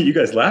you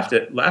guys laughed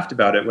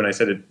about it when I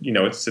said it,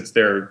 it sits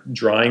there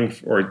drying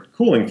or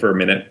cooling for a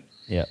minute.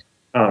 Yeah.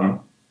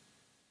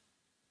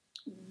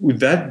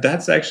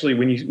 That's actually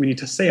when you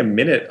say a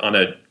minute on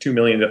a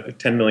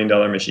 $10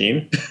 million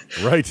machine,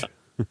 right?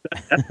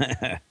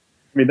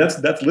 mean,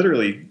 that's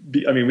literally.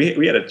 I mean,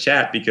 we had a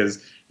chat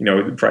because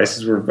the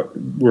prices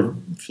were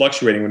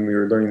fluctuating when we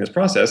were learning this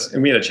process,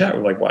 and we had a chat.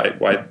 We're like,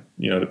 why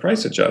the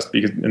price adjust?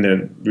 And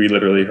then we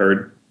literally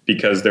heard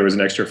because there was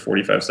an extra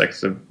 45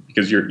 seconds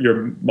because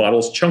your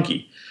model's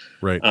chunky.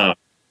 Right.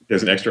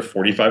 There's an extra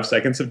 45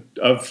 seconds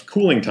of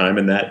cooling time,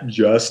 and that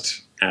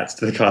just adds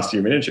to the cost of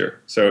your miniature.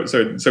 So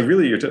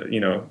really,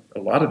 a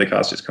lot of the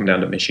costs just come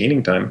down to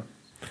machining time.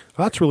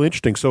 Well, that's really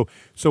interesting. So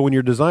when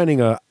you're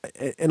designing and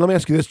let me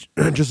ask you this,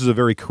 just as a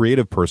very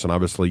creative person,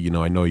 obviously,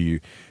 I know you're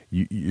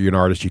an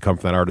artist, you come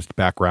from that artist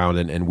background,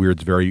 and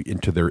Wyrd's very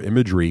into their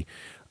imagery.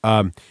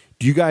 Do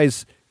you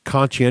guys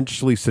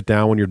conscientiously sit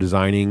down when you're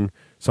designing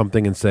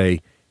something and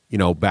say,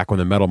 back when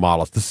the metal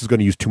models, this is going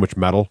to use too much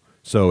metal,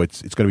 so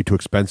it's going to be too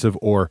expensive,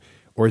 or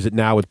is it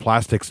now with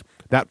plastics,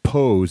 that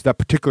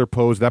particular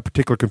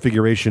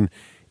configuration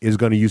is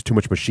going to use too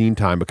much machine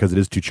time because it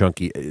is too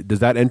chunky? Does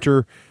that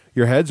enter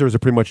your heads, or is it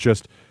pretty much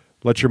just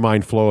let your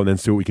mind flow and then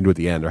see what we can do at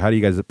the end? Or how do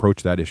you guys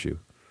approach that issue?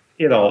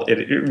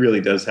 It really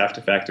does have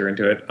to factor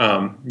into it.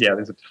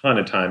 There's a ton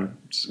of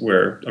times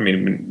where,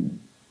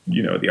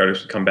 the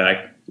artist would come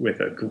back with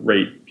a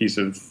great piece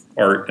of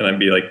art, and I'd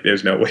be like,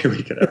 there's no way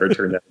we could ever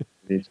turn that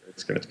into.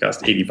 It's going to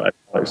cost $85.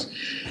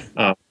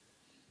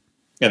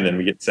 And then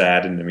we get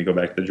sad, and then we go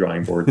back to the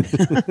drawing board. But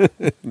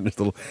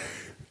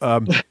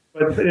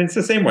it's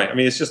the same way. I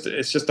mean, it's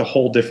just a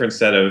whole different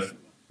set of,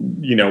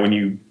 when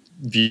you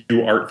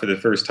view art for the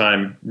first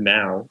time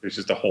now, there's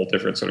just a whole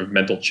different sort of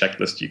mental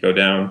checklist you go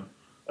down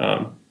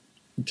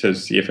to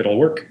see if it'll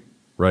work.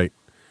 Right.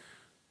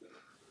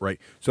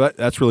 So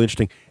that's really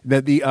interesting.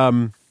 The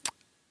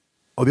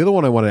other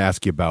one I wanted to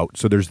ask you about.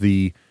 So there's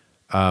the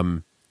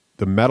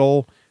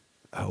metal.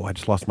 Oh, I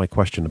just lost my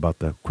question about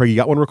the. Craig, you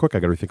got one real quick? I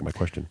got to rethink of my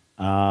question.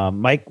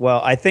 Mike.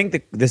 Well, I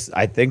think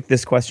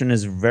this question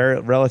is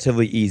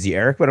relatively easy,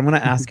 Eric, but I'm going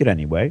to ask it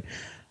anyway.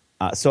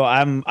 So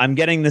I'm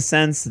getting the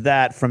sense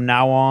that from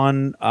now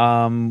on,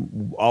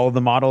 all of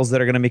the models that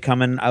are going to be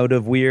coming out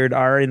of Wyrd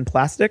are in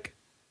plastic.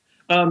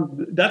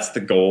 That's the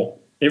goal.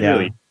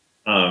 Really,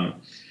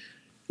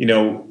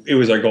 it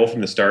was our goal from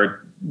the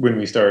start when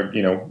we started.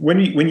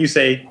 When you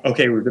say,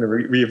 okay, we're going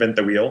to reinvent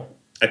the wheel,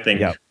 I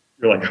think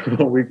you're like,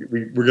 oh, we're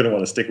going to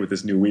want to stick with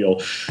this new wheel.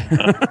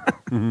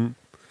 Mm-hmm.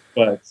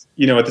 But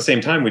at the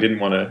same time, we didn't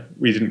want to.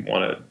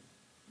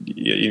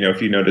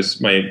 If you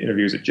notice my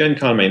interviews at Gen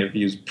Con, my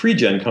interviews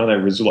pre-Gen Con, I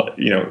was,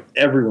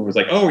 everyone was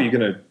like, oh,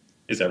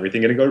 is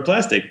everything going to go to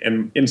plastic?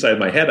 And inside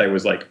my head, I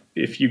was like,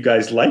 if you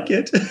guys like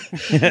it.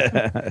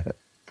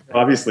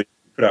 Obviously,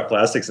 put out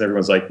plastics, and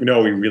everyone's like,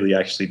 no, we really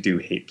actually do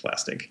hate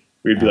plastic.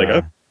 We'd be like,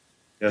 oh,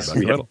 yes,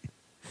 we have.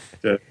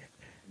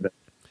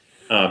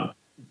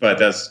 But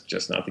that's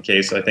just not the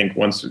case. I think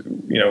once,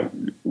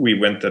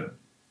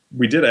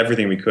 we did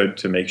everything we could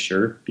to make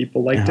sure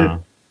people liked it.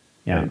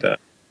 Yeah. And,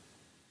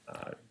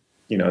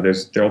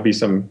 there'll be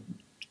some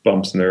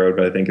bumps in the road,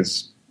 but I think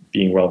it's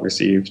being well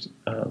received.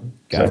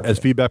 Has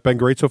feedback been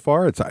great so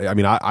far?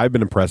 I've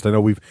been impressed. I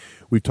know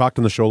we've talked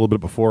on the show a little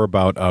bit before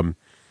about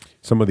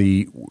some of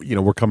the,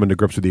 we're coming to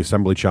grips with the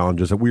assembly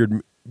challenges. That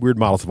Wyrd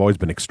models have always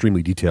been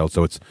extremely detailed,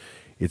 so it's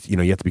you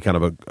have to be kind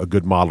of a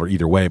good modeler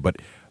either way. But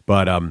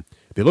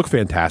they look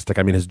fantastic.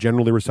 I mean, has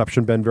generally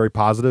reception been very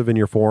positive in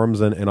your forums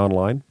and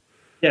online?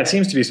 Yeah, it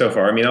seems to be so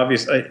far. I mean,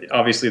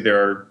 obviously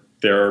there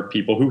are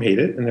people who hate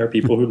it, and there are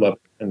people who love it,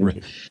 and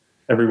right.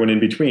 Everyone in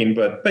between.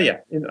 But yeah,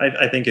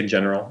 I think in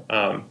general,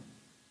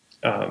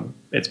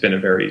 it's been a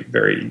very,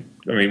 very.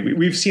 I mean,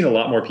 we've seen a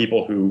lot more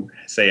people who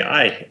say,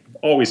 "I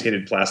always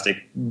hated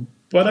plastic,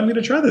 but I'm going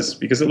to try this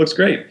because it looks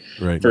great."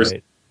 Right.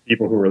 Versus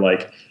people who were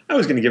like, "I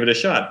was going to give it a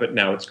shot, but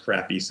now it's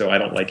crappy, so I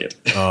don't like it."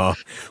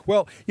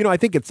 Well, I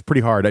think it's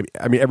pretty hard.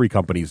 I mean, every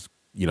company's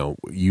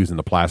using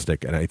the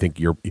plastic, and I think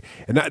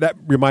that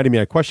reminded me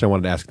of a question I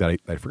wanted to ask that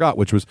I forgot,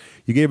 which was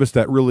you gave us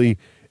that really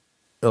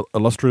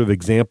illustrative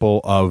example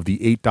of the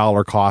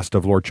 $8 cost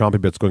of Lord Chompy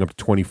Bits going up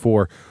to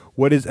 $24.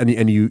 What is and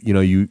you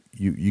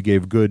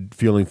gave good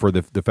feeling for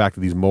the fact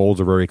that these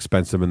molds are very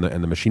expensive and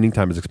the machining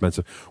time is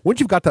expensive. Once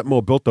you've got that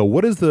mold built, though,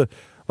 what is can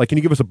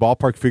you give us a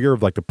ballpark figure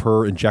of the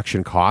per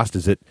injection cost?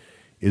 Is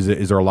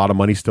there a lot of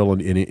money still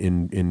in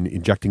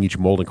injecting each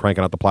mold and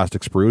cranking out the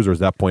plastic sprues, or is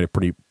that point a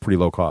pretty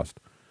low cost?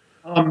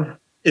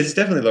 It's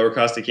definitely lower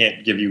cost. I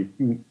can't give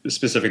you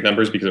specific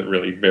numbers because it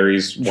really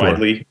varies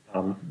widely.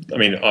 I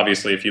mean,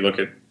 obviously, if you look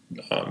at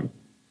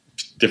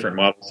different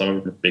models, some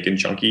of them are big and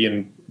chunky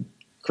and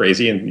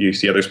crazy, and you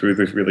see other sprues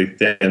that are really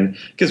thin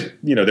because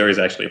there is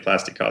actually a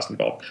plastic cost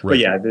involved. Right. But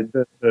yeah,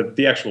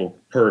 the actual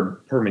per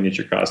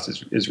miniature cost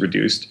is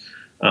reduced.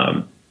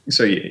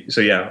 So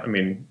yeah, I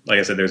mean, like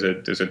I said, there's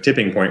a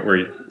tipping point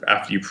where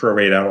after you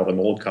prorate out all the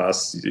mold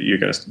costs,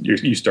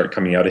 you start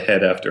coming out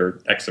ahead after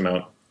X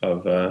amount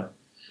of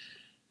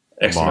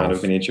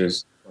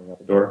miniatures going out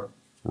the door.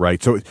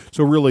 Right. So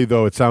really,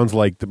 though, it sounds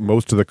like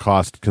most of the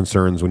cost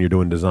concerns when you're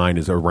doing design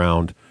is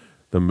around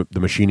the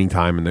machining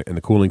time and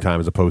the cooling time,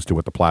 as opposed to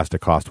what the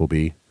plastic cost will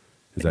be.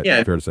 Is that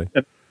fair to say?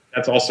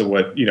 That's also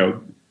what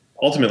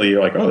ultimately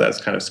you're like, oh,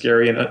 that's kind of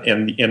scary and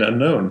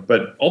unknown.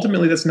 But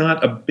ultimately, that's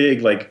not a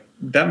big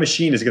that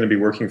machine is going to be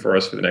working for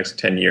us for the next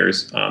 10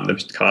 years.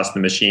 The cost of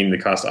the machine, the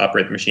cost to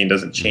operate the machine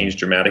doesn't change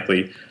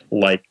dramatically.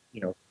 Like,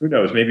 who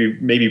knows?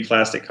 Maybe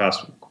plastic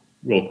costs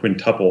will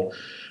quintuple,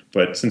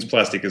 but since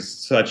plastic is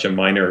such a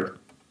minor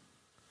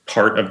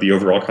part of the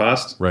overall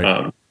cost,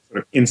 right.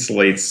 Sort of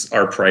insulates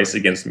our price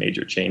against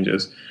major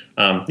changes.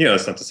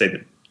 That's not to say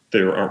that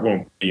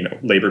won't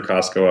labor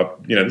costs go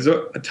up. There's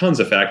tons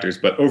of factors,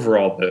 but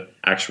overall the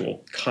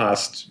actual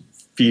cost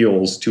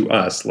feels to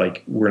us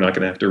like we're not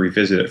going to have to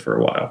revisit it for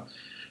a while.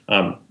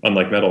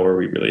 Unlike metal, where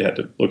we really had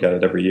to look at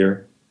it every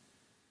year.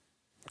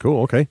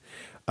 Cool. Okay.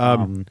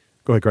 Go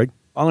ahead, Craig.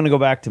 I'm going to go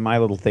back to my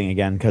little thing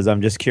again because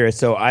I'm just curious.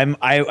 So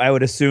I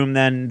would assume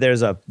then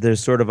there's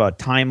sort of a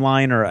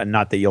timeline, or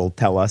not that you'll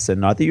tell us, and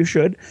not that you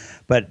should,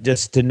 but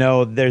just to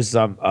know there's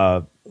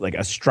like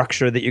a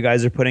structure that you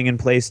guys are putting in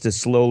place to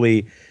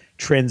slowly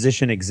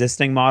transition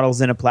existing models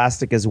into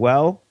plastic as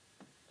well.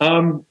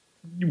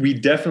 We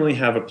definitely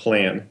have a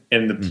plan,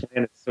 and the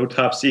plan is so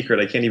top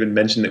secret I can't even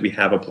mention that we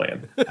have a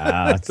plan.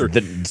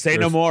 Say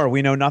no more.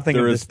 We know nothing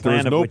of this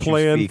plan. There's no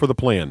plan for the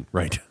plan,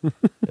 right?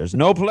 There's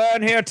no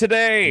plan here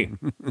today.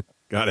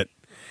 Got it.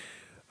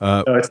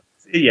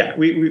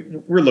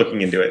 We're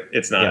looking into it.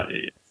 It's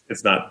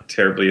not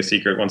terribly a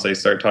secret once I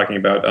start talking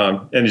about.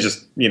 And it's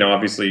just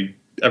obviously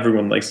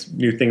everyone likes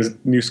new things,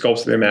 new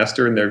sculpts they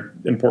master, and they're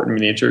important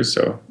miniatures.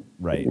 So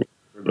right,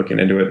 we're looking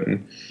into it.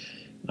 And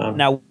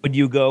now, would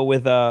you go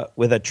with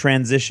a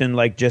transition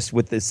like just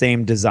with the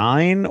same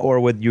design,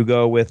 or would you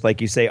go with, like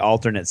you say,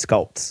 alternate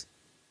sculpts?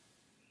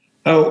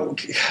 Oh,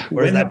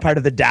 or is that part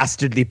of the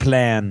dastardly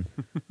plan?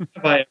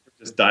 Have I ever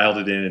just dialed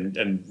it in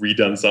and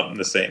redone something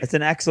the same? It's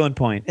an excellent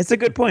point. It's a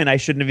good point. I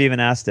shouldn't have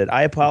even asked it.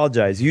 I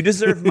apologize. You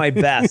deserve my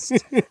best,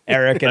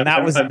 Eric, and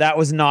that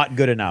was not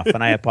good enough,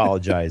 and I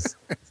apologize.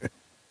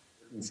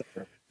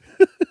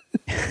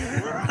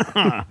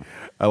 I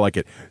like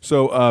it.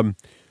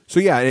 So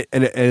yeah,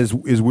 and is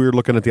Wyrd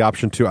looking at the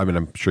option too? I mean,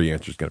 I'm sure the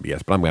answer is going to be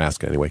yes, but I'm going to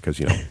ask it anyway because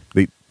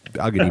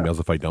I'll get emails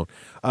if I don't.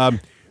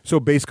 So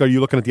basically, are you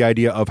looking at the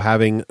idea of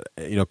having,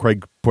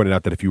 Craig pointed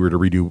out that if you were to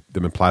redo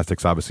them in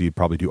plastics, obviously you'd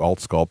probably do alt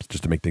sculpts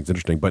just to make things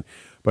interesting. But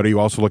are you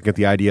also looking at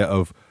the idea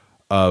of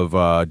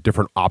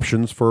different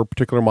options for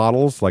particular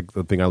models, like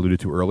the thing I alluded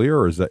to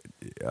earlier? Or is that,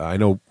 I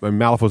know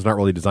Malifaux is not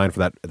really designed for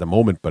that at the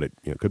moment, but it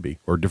could be,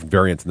 or different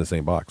variants in the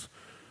same box.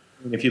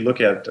 If you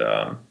look at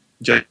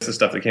just the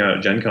stuff that came out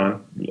at Gen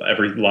Con,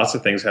 lots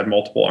of things had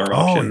multiple arm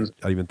options.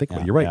 I didn't even think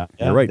about it. You're right.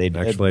 You're right.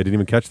 Actually, I didn't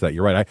even catch that.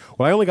 You're right.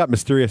 I only got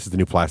Mysterious as the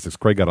new plastics.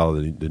 Craig got all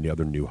the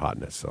other new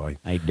hotness. So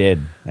I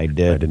did. I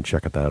didn't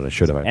check it out. I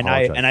should have. I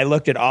apologize. And I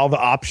looked at all the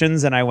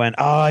options and I went,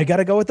 I got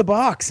to go with the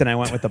box. And I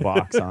went with the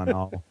box on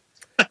all.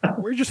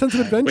 Where's your sense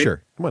of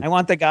adventure? Come on. I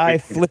want the guy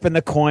flipping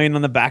the coin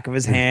on the back of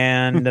his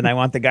hand, and I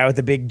want the guy with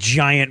the big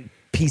giant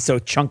piece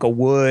of chunk of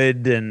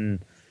wood, and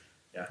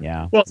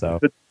Well, so.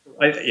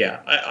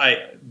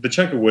 The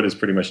chunk of wood is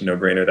pretty much a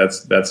no-brainer.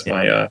 That's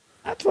my.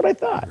 That's what I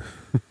thought.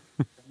 I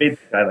made the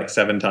guy like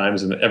 7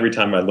 times, and every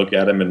time I look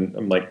at him, and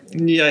I'm like,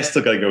 I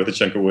still got to go with the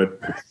chunk of wood.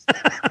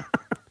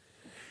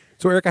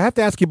 So, Eric, I have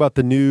to ask you about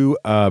the new.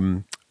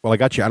 Well, I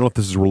got you. I don't know if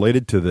this is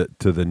related to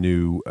the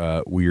new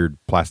Wyrd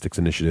Plastics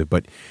initiative,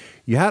 but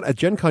you had at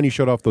Gen Con, you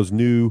showed off those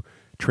new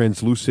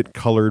translucent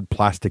colored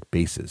plastic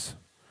bases.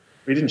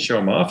 We didn't show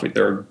them off.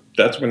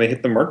 That's when they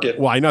hit the market.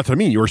 Well, that's what I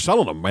mean. You were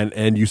selling them,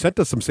 and you sent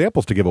us some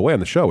samples to give away on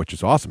the show, which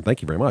is awesome.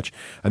 Thank you very much.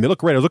 And they look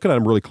great. I was looking at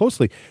them really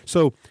closely.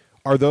 So,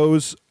 are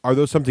those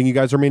something you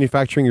guys are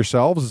manufacturing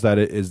yourselves? Is that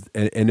it is?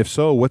 And if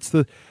so, what's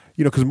the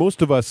because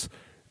most of us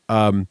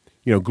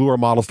glue our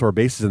models to our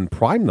bases and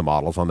prime the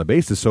models on the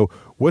bases. So,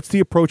 what's the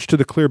approach to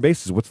the clear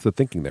bases? What's the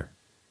thinking there?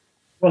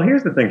 Well,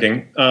 here's the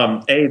thinking.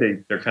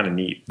 They're kind of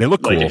neat. They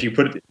look cool. Like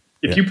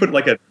if you put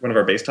like one of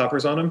our base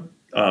toppers on them,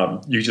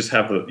 you just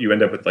you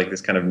end up with like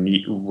this kind of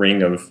neat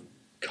ring of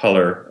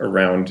color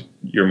around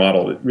your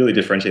model that really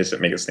differentiates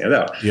it, make it stand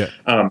out. Yeah.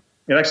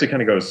 It actually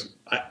kind of goes.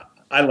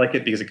 I like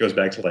it because it goes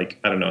back to like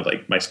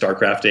my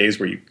StarCraft days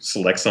where you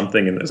select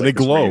something and they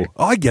glow.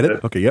 Oh, I get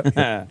it. Okay,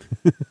 yeah.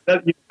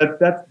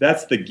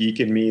 That's the geek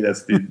in me.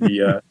 That's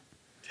the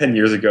 10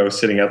 years ago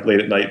sitting up late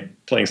at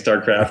night playing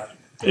StarCraft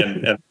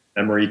and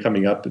memory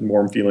coming up and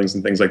warm feelings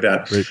and things like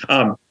that.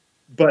 Right.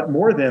 But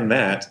more than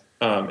that,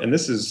 and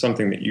this is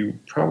something that you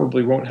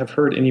probably won't have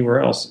heard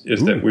anywhere else,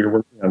 is that we're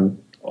working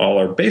on all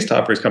our base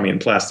toppers coming in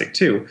plastic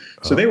too.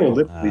 So they will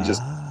literally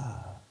just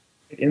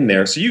in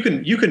there. So you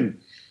can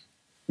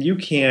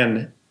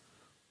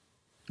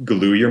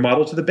glue your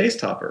model to the base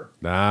topper.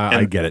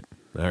 I get it.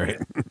 All right.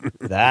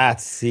 I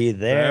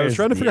was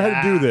trying to figure out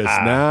how to do this.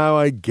 Now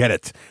I get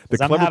it. The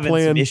clever I'm having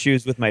plan. Some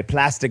issues with my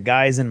plastic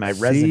guys and my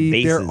resin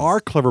bases. There are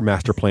clever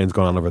master plans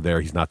going on over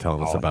there. He's not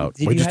telling us about.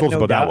 He just told us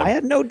about that one. I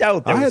had no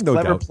doubt. There was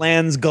clever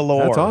plans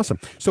galore. That's awesome.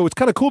 So it's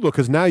kind of cool though,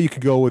 because now you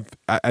could go with.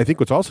 I think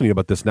what's also neat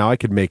about this. Now I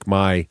could make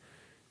my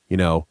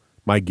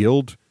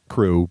guild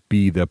crew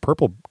be the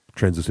purple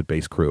translucent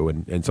base crew,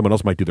 and someone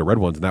else might do the red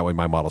ones, and that way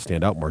my models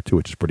stand out more too,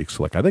 which is pretty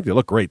slick. I think they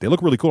look great. They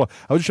look really cool.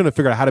 I was just trying to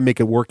figure out how to make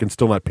it work and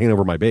still not paint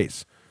over my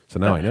base. So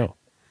now I know.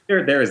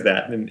 there is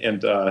that,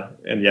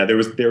 and yeah, there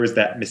was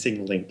that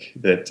missing link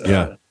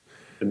that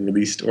been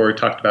released or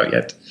talked about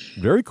yet.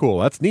 Very cool.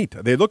 That's neat.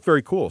 They look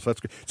very cool. So that's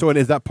good. So, and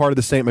is that part of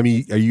the same? I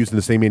mean, are you using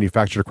the same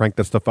manufacturer to crank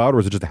that stuff out, or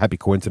is it just a happy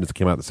coincidence it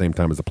came out at the same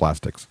time as the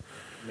plastics?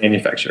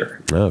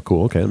 Manufacturer. Oh,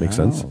 cool. Okay, that makes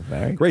sense.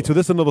 Very great. cool. So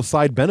this is a little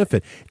side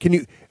benefit. Can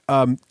you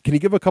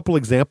give a couple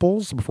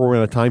examples before we're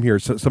out of time here?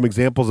 So, some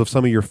examples of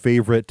some of your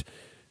favorite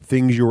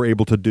things you were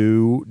able to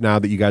do now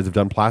that you guys have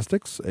done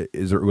plastics.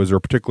 Was there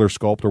a particular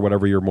sculpt or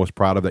whatever you're most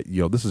proud of that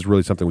this is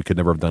really something we could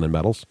never have done in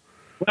metals?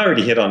 Well, I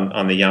already hit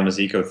on the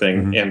Yamaziko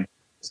thing, and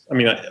I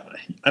mean,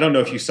 I don't know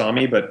if you saw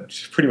me, but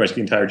pretty much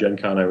the entire Gen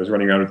Con I was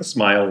running around with a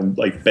smile and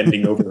like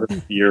bending over her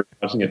ear,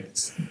 watching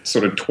it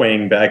sort of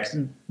twang back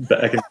in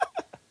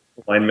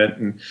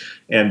alignment,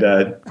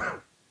 and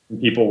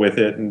people with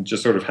it, and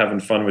just sort of having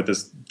fun with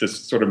this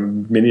sort of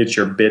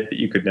miniature bit that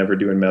you could never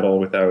do in metal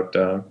without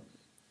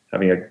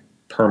having a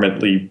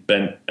permanently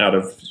bent out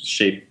of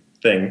shape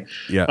thing.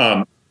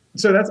 Yeah.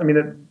 So that's, I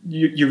mean,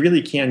 you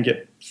really can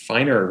get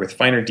finer with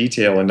finer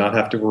detail and not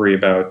have to worry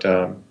about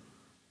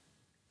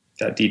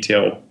that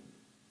detail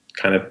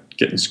kind of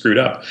getting screwed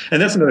up. And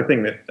that's another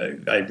thing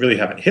that I really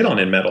haven't hit on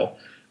in metal.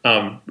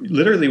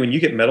 Literally, when you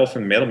get metal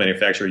from the metal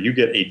manufacturer, you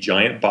get a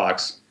giant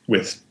box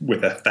with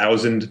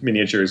 1,000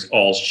 miniatures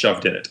all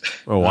shoved in it.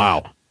 Oh,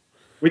 wow.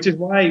 Which is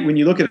why when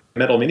you look at a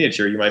metal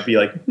miniature, you might be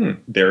like,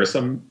 there are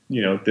some,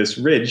 this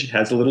ridge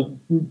has a little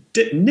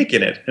nick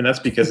in it. And that's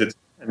because its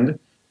end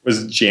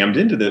was jammed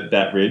into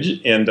that ridge.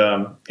 And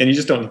you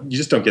just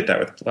don't get that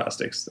with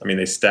plastics. I mean,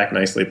 they stack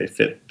nicely, they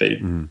fit,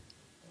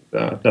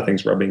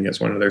 nothing's rubbing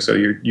against one another. So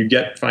you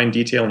get fine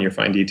detail, and your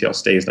fine detail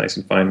stays nice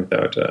and fine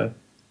throughout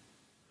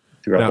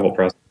the whole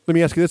process. Let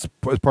me ask you this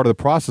as part of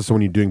the process. So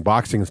when you're doing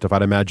boxing and stuff,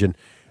 I'd imagine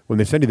when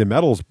they send you the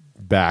metals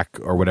back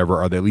or whatever,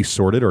 are they at least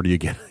sorted, or do you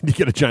get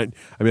a giant?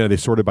 I mean, are they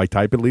sorted by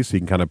type at least, so you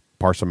can kind of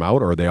parse them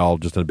out, or are they all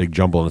just in a big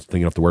jumble and it's a thing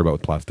you don't have to worry about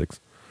with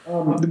plastics?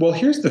 Well,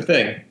 here's the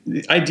thing.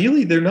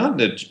 Ideally, they're not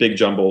in a big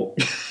jumble,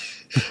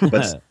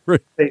 but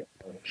right.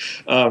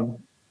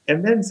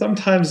 And then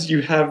sometimes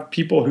you have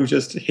people who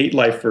just hate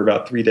life for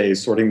about 3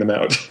 days sorting them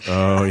out.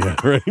 Oh, yeah,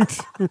 right.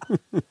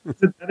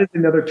 That is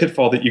another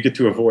pitfall that you get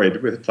to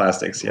avoid with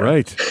plastics. Yeah.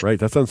 Right.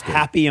 That sounds good.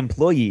 Happy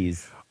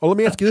employees. Oh, let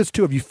me ask you this,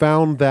 too. Have you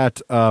found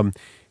that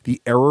the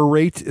error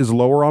rate is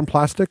lower on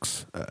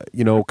plastics?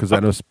 Because I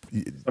know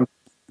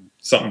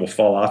something will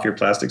fall off your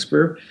plastic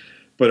sprue.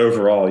 But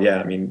overall, yeah,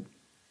 I mean,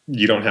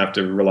 you don't have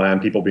to rely on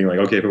people being like,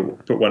 okay,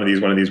 put one of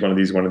these,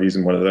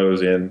 and one of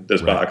those in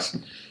this box.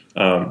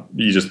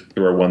 You just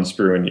throw one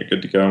sprue and you're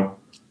good to go.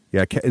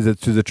 Yeah, is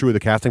it true of the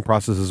casting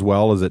process as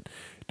well?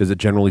 Does it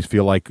generally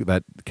feel like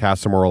that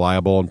casts are more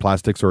reliable in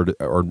plastics, or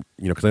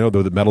because I know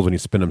the metals when you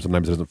spin them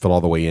sometimes it doesn't fill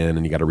all the way in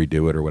and you got to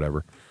redo it or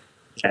whatever.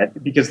 Yeah,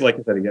 because like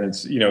I said again,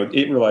 it's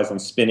it relies on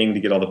spinning to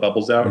get all the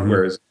bubbles out,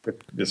 whereas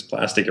with this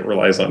plastic it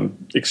relies on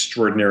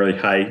extraordinarily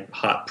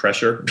hot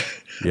pressure.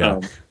 Yeah.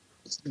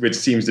 Which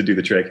seems to do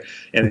the trick,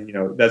 and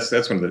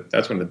that's one of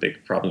the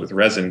big problems with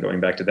resin. Going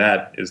back to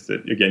that, is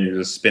that again you're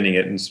just spinning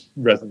it, and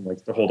resin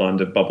likes to hold on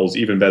to bubbles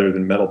even better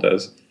than metal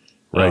does.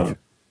 Right.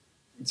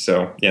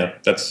 So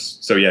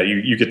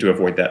you get to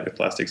avoid that with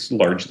plastics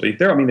largely.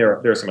 There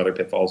are some other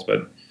pitfalls,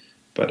 but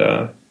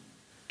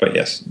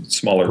yes,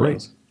 smaller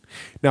ones.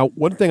 Now,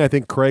 one thing I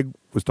think Craig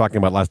was talking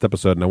about last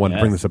episode, and I wanted to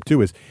bring this up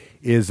too, is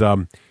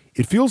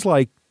it feels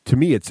like, to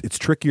me, it's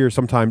trickier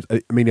sometimes.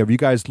 I mean, have you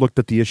guys looked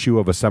at the issue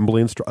of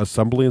assembly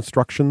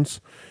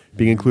instructions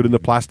being included in the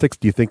plastics?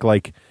 Do you think,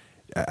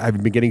 have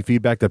you been getting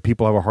feedback that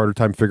people have a harder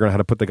time figuring out how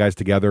to put the guys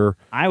together?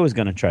 I was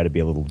going to try to be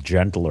a little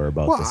gentler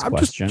about this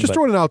question. Just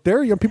throwing it out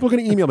there. People are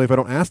going to email me if I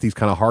don't ask these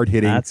kind of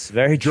hard-hitting,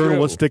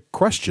 journalistic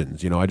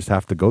questions. I just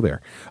have to go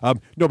there.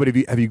 No, but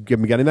have you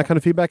been getting that kind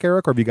of feedback,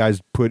 Eric? Or have you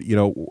guys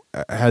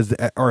has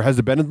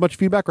it been as much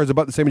feedback, or is it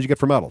about the same as you get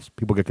from metals?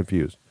 People get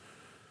confused.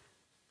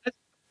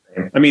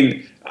 I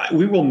mean,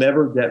 we will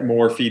never get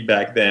more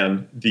feedback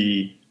than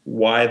the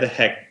why the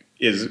heck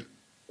is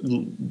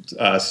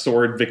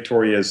Sword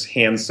Victoria's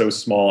hand so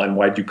small and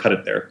why'd you cut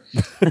it there?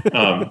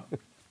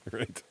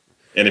 Right.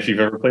 And if you've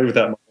ever played with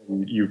that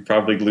model, you've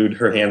probably glued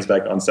her hands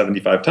back on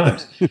 75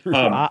 times.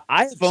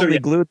 I've only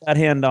glued that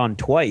hand on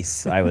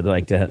twice. I would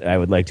like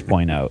to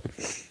point out.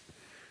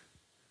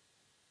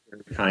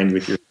 Very kind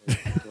with your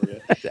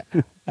Victoria.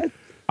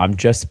 I'm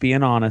just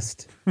being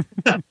honest.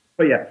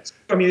 But yeah,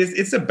 I mean,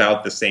 it's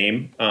about the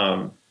same.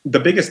 The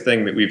biggest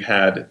thing that we've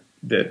had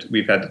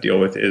to deal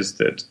with is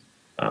that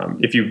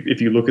if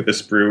you look at the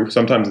sprue,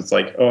 sometimes it's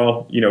like,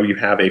 you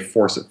have a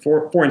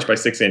 4 inch by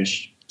 6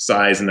 inch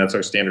size, and that's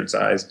our standard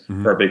size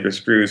for our bigger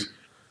sprues.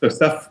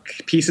 So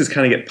pieces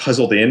kind of get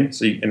puzzled in,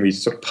 and we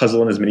sort of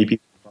puzzle in as many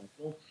pieces as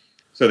possible.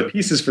 So the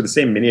pieces for the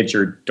same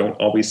miniature don't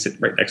always sit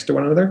right next to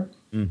one another.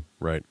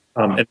 Right.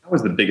 And that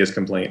was the biggest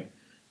complaint,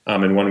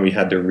 and one we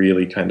had to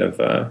really kind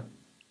of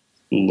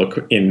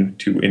look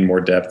into in more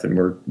depth, and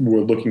we're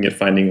looking at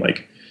finding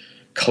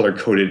color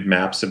coded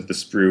maps of the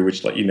sprue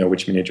which let you know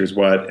which miniature is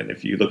what. And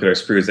if you look at our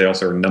sprues, they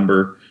also are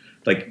number,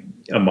 like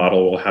a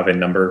model will have a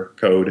number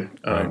code.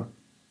 Right.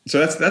 So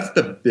that's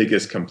the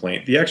biggest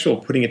complaint. The actual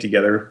putting it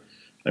together.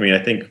 I mean,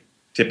 I think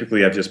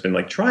typically I've just been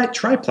like, try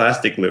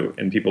plastic glue,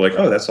 and people are like,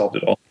 oh, that solved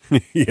it all.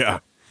 Yeah.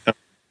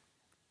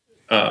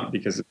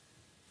 Because of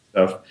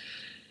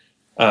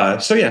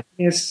stuff. So yeah,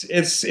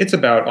 it's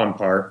about on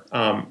par,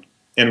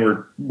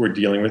 and we're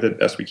dealing with it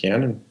best we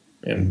can,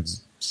 and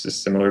it's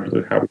just similar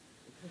to how we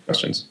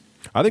questions.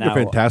 I think they're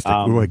fantastic.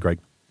 Go ahead, Greg.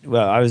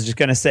 Well, I was just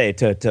going to say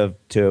to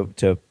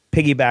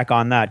piggyback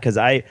on that, because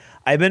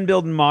I've been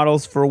building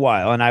models for a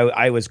while, and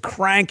I was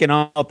cranking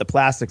out the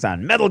plastics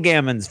on Metal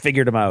Gammons,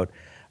 figured them out.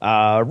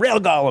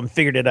 Rail Golem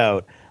figured it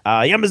out.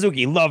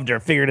 Yamazuki loved her,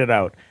 figured it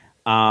out.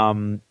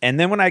 And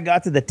then when I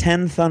got to the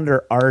 10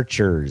 Thunder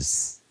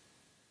Archers,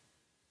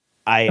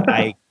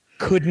 I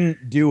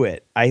couldn't do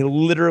it. I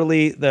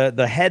literally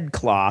the head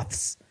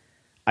cloths,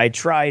 I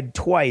tried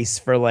twice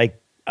for like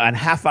a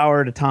half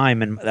hour at a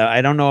time, and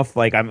I don't know if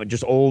like I'm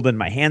just old and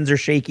my hands are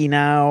shaky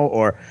now,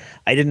 or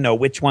I didn't know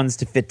which ones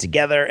to fit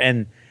together.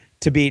 And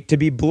to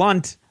be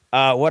blunt,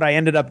 what I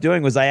ended up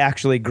doing was I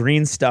actually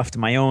green stuffed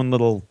my own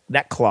little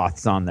neck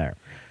cloths on there,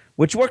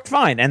 which worked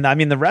fine. And I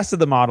mean, the rest of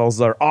the models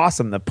are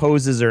awesome. The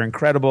poses are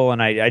incredible,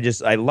 and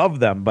I love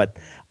them, but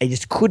I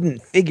just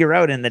couldn't figure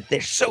out, and that they're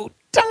so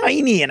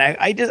tiny, and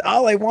I just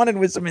all I wanted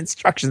was some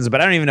instructions, but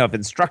I don't even know if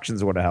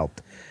instructions would have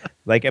helped.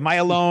 Like, am I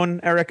alone,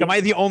 Eric? Am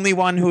I the only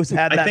one who's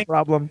had that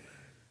problem?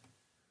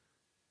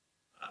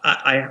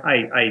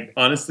 I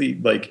honestly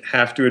like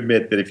have to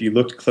admit that if you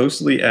looked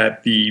closely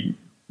at the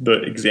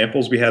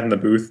examples we had in the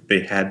booth, they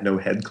had no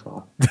head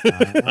cloth.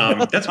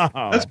 That's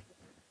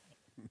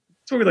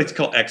what we like to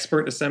call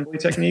expert assembly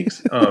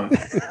techniques. I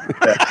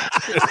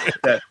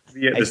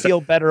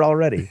feel better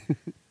already.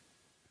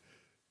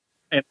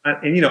 And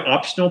you know,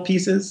 optional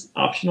pieces,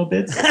 optional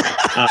bits.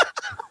 Right,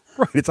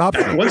 it's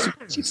optional. Once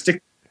you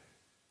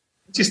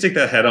stick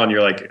that head on,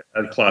 you're like,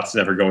 cloth's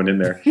never going in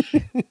there.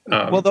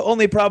 Well, the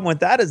only problem with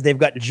that is they've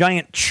got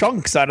giant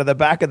chunks out of the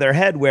back of their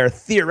head, where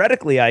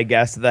theoretically, I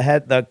guess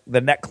the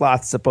neck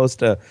cloth's supposed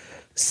to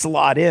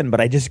slot in,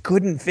 but I just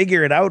couldn't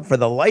figure it out for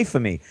the life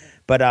of me.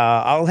 But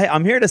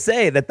I'm here to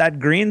say that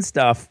green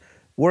stuff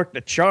worked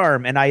a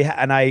charm, and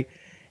I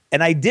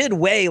did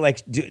weigh,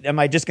 like, am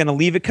I just going to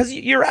leave it? Because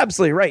you're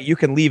absolutely right. You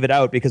can leave it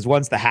out, because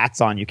once the hat's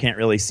on, you can't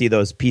really see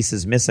those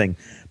pieces missing.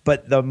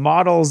 But the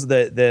models,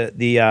 the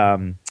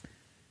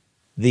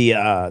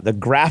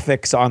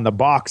graphics on the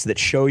box that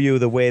show you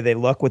the way they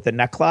look with the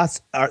neck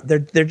cloths,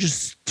 they're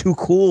just too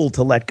cool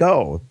to let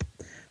go.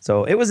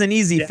 So it was an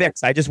easy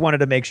fix. I just wanted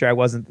to make sure I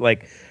wasn't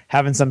like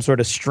having some sort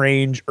of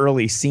strange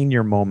early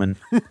senior moment.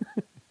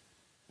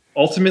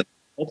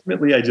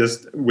 Ultimately, I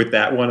just, with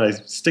that one, I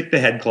stick the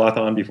head cloth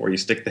on before you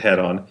stick the head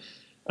on,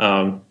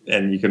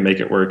 and you can make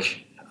it work.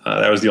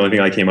 That was the only thing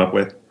I came up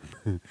with.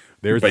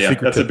 There's but the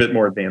secret that's tip. a bit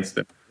more advanced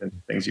than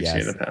things you've seen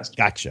in the past.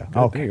 Gotcha. Good.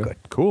 Okay, good.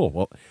 Cool.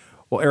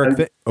 Well,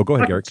 Eric. Go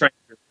ahead, Eric.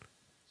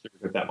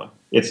 With that one,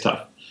 it's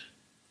tough.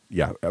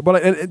 Yeah,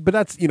 but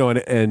that's, you know,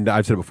 and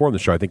I've said it before on the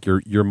show. I think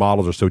your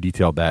models are so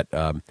detailed that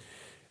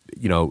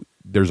you know,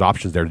 there's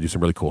options there to do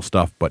some really cool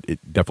stuff. But it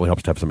definitely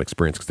helps to have some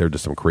experience, because they're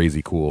just some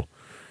crazy cool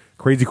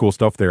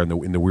stuff there in the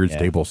Wyrd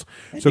stables.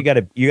 So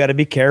you gotta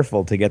be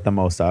careful to get the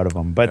most out of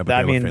them. But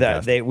I mean,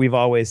 we've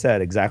always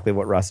said exactly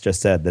what Russ just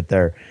said, that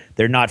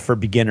they're not for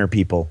beginner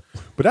people.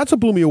 But that's what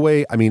blew me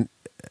away. I mean,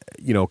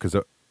 you know, because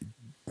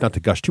not to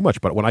gush too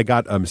much, but when I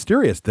got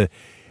Mysterious,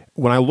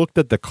 when I looked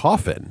at the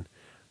coffin,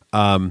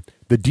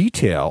 the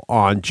detail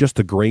on just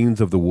the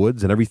grains of the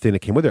woods and everything that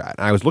came with it,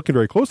 I was looking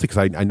very closely, because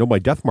I know my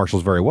death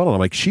marshals very well, and I'm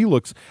like,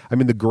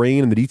 the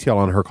grain and the detail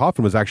on her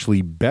coffin was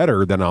actually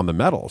better than on the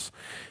metals,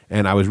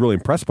 and I was really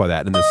impressed by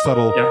that. And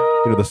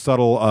the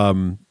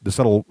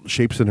subtle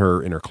shapes in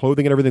her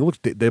clothing and everything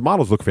the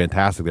models look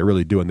fantastic. They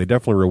really do, and they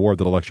definitely reward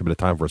the little extra bit of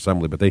time for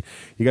assembly. But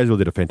you guys really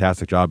did a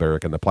fantastic job,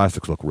 Eric, and the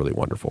plastics look really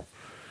wonderful.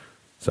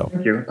 So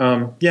thank you.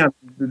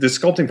 The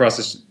sculpting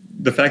process,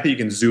 the fact that you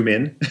can zoom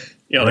in,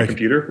 on a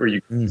computer, where you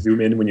can zoom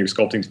in when you're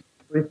sculpting,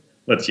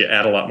 lets you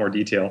add a lot more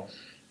detail.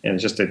 And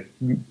it's just a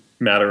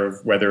matter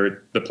of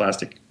whether the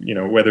plastic,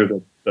 whether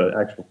the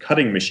actual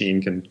cutting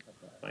machine can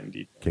find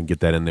detail. Can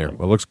get that in there.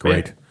 Well, it looks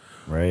great. Yeah.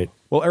 Right.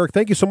 Well, Eric,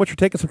 thank you so much for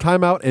taking some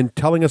time out and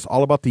telling us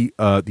all about the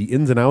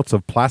ins and outs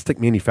of plastic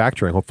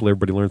manufacturing. Hopefully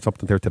everybody learned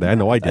something there today. I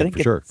know I did, for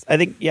sure. I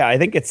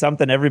think it's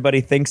something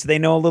everybody thinks they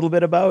know a little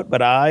bit about,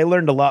 but I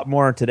learned a lot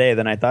more today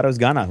than I thought I was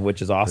gonna,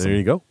 which is awesome. There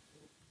you go.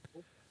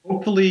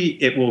 Hopefully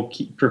it will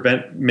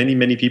prevent many,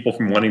 many people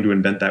from wanting to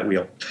invent that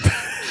wheel,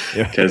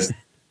 because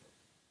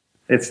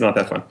it's not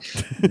that fun.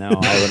 No,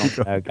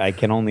 I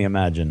can only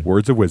imagine.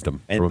 Words of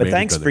wisdom. But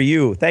thanks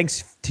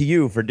to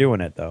you for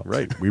doing it, though.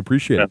 Right. We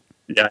appreciate it.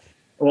 Yeah.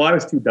 Well, I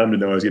was too dumb to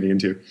know what I was getting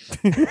into.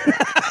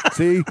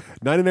 See,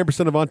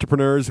 99% of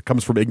entrepreneurs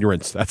comes from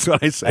ignorance. That's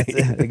what I say.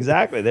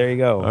 Exactly. There you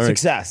go. Right.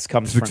 Success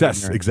comes from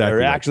ignorance. Exactly.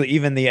 Or actually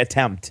even the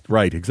attempt.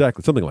 Right.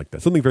 Exactly. Something like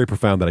that. Something very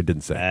profound that I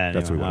didn't say. Anyway,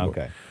 that's what we want.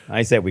 Okay.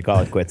 I say we call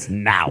it quits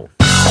now.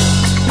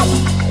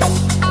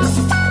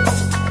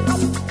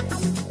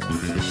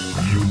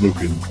 You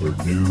looking for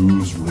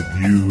news,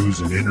 reviews,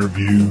 and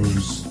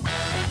interviews?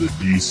 The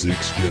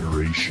D6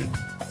 Generation.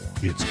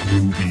 It's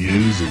groovy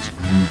is as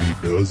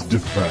groovy does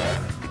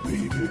define,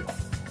 baby.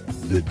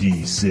 The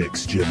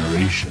D6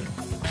 generation.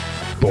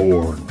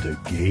 Born to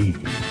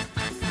game.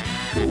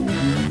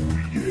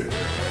 Oh, yeah.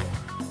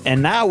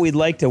 And now we'd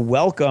like to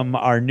welcome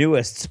our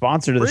newest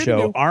sponsor to the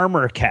show,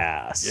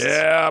 ArmorCast.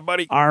 Yeah,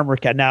 buddy.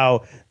 ArmorCast.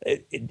 Now,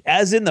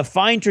 as in the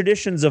fine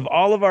traditions of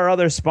all of our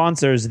other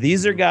sponsors,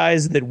 these are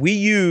guys that we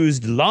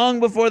used long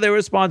before they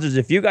were sponsors.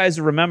 If you guys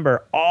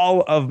remember,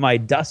 all of my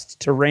Dust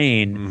to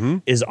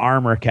Rain is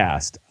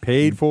ArmorCast.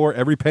 Paid for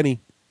every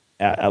penny.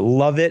 I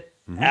love it.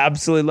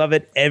 Absolutely love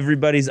it.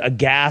 Everybody's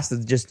aghast.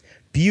 It's just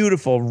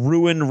beautiful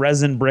ruined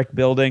resin brick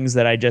buildings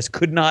that I just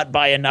could not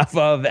buy enough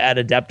of at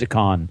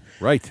Adepticon.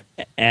 Right.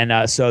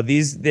 And so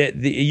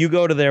you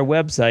go to their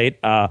website,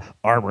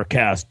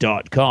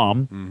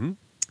 armorcast.com,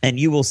 and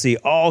you will see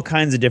all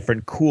kinds of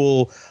different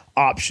cool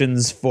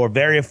options for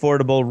very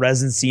affordable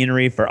resin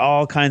scenery for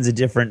all kinds of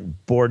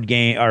different board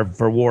game or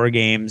for war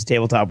games,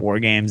 tabletop war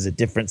games at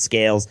different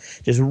scales.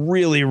 Just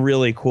really,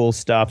 really cool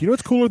stuff. Do you know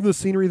what's cooler than the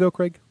scenery, though,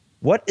 Craig?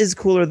 What is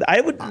cooler? I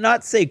would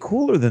not say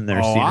cooler than their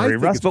I scenery,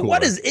 think Russ, it's but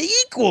what cooler. is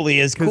equally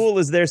as cool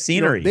as their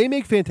scenery? They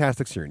make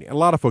fantastic scenery. A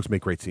lot of folks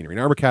make great scenery.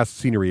 And ArmorCast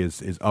scenery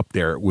is up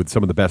there with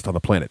some of the best on the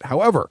planet.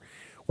 However,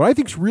 what I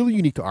think is really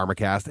unique to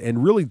ArmorCast,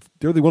 and really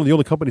they're one of the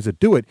only companies that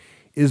do it,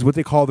 is what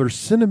they call their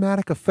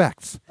cinematic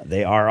effects.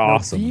 They are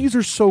awesome. Now, these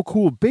are so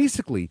cool.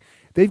 Basically,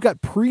 they've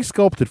got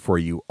pre-sculpted for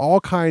you all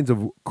kinds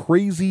of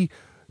crazy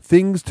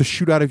things to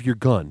shoot out of your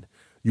gun.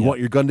 You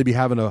want your gun to be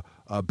having a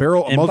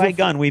barrel, and muzzle. by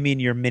gun, we mean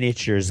your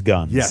miniatures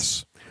guns.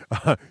 Yes.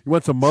 You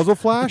want some muzzle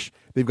flash?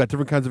 They've got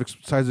different kinds of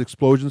size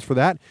explosions for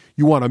that.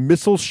 You want a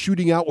missile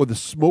shooting out with a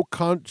smoke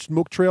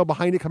trail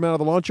behind it coming out of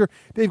the launcher?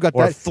 They've got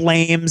or that.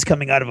 flames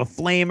coming out of a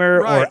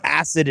flamer, Right. or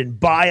acid and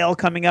bile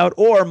coming out,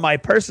 or my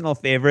personal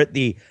favorite,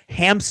 the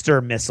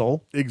hamster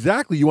missile.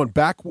 Exactly. You want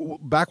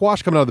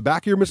backwash coming out of the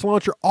back of your missile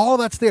launcher? All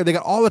that's there. They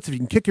got all that stuff. You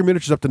can kick your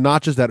miniatures up to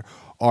notches that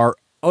are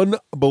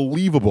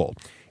unbelievable.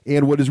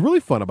 And what is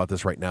really fun about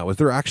this right now is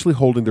they're actually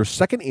holding their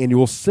second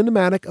annual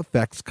cinematic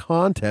effects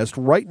contest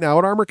right now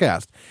at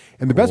ArmorCast.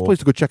 And the best place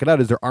to go check it out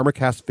is their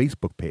ArmorCast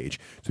Facebook page.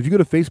 So if you go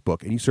to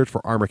Facebook and you search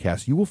for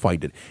ArmorCast, you will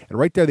find it. And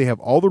right there they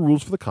have all the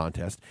rules for the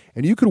contest.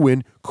 And you can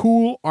win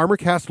cool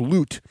ArmorCast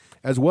loot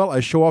as well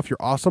as show off your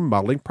awesome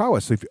modeling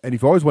prowess. So if you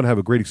always want to have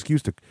a great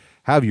excuse to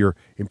have your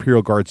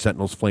Imperial Guard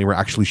Sentinels flamer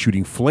actually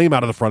shooting flame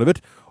out of the front of it,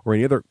 or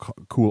any other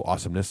cool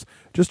awesomeness,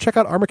 just check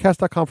out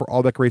armorcast.com for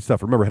all that great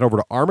stuff. Remember, head over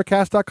to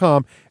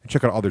armorcast.com and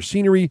check out all their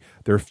scenery,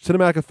 their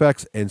cinematic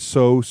effects, and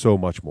so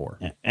much more.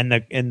 And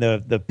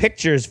the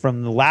pictures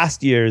from the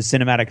last year's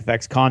cinematic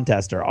effects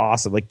contest are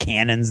awesome. Like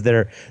cannons that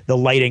are the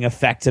lighting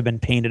effects have been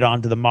painted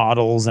onto the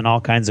models and all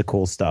kinds of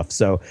cool stuff.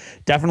 So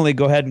definitely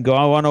go ahead and go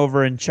on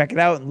over and check it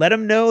out and let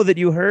them know that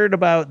you heard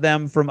about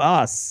them from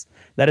us.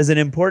 That is an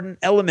important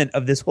element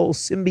of this whole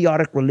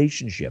symbiotic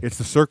relationship. It's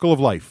the circle of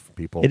life,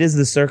 people. It is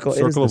the circle.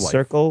 It is the of life.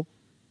 circle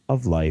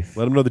of life.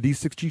 Let them know the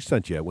D6G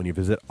sent you when you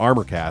visit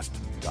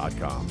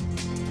armorcast.com.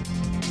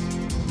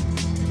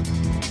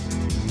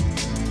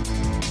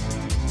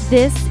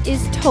 This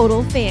is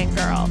Total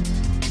Fangirl.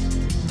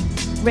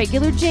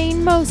 Regular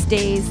Jane most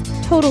days,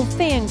 total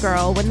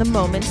fangirl when the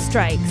moment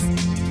strikes.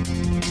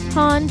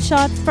 Han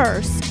shot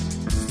first.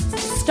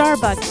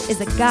 Starbuck is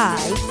a guy.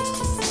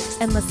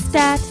 And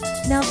Lestat,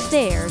 now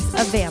there's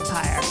a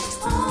vampire.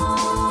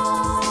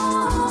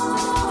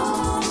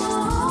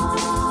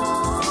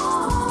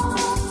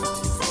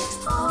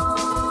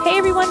 Hey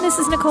everyone, this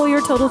is Nicole,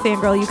 your Total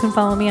Fangirl. You can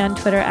follow me on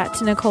Twitter at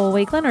Nicole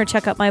Wakelin or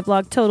check out my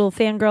blog,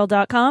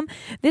 TotalFangirl.com.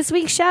 This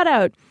week's shout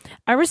out.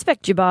 I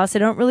respect you, boss. I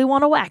don't really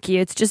want to whack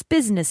you. It's just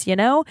business, you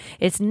know?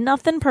 It's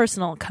nothing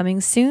personal. Coming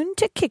soon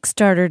to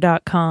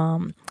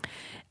Kickstarter.com.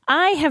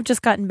 I have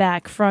just gotten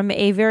back from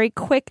a very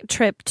quick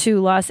trip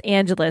to Los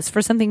Angeles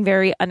for something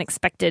very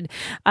unexpected.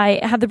 I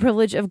had the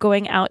privilege of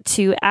going out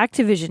to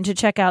Activision to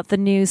check out the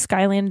new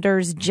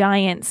Skylanders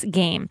Giants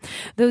game.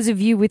 Those of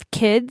you with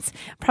kids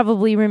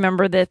probably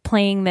remember that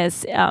playing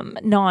this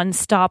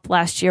nonstop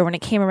last year when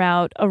it came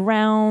out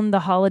around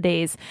the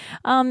holidays.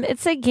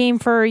 It's a game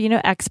for,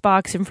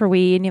 Xbox and for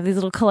Wii, and you have these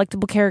little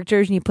collectible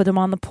characters and you put them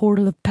on the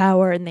portal of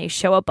power and they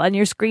show up on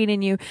your screen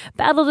and you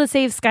battle to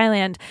save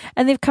Skyland.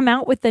 And they've come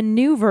out with a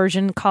new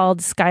version called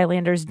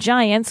Skylanders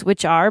Giants,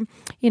 which are,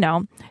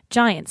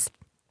 giants.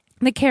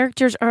 The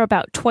characters are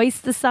about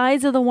twice the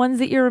size of the ones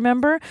that you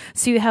remember.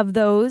 So you have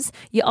those.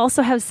 You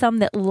also have some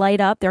that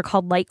light up. They're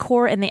called Light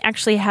Core, and they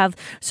actually have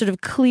sort of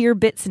clear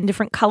bits in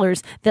different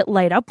colors that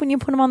light up when you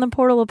put them on the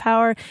Portal of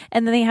Power.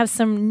 And then they have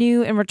some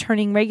new and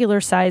returning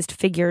regular-sized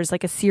figures,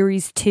 like a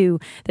Series 2,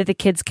 that the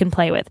kids can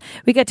play with.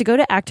 We got to go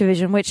to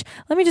Activision, which,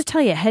 let me just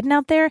tell you, heading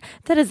out there,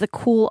 that is a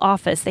cool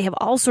office. They have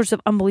all sorts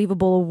of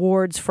unbelievable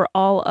awards for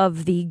all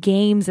of the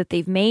games that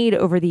they've made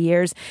over the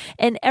years.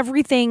 And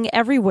everything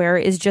everywhere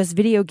is just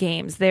video games.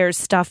 There's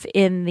stuff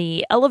in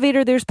the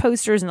elevator, there's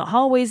posters, in the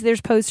hallways,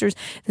 there's posters.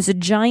 There's a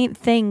giant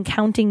thing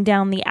counting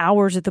down the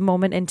hours at the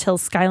moment until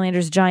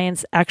Skylanders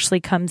Giants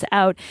actually comes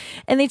out.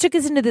 And they took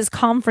us into this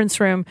conference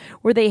room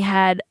where they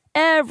had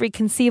every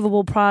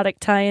conceivable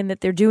product tie-in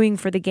that they're doing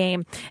for the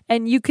game.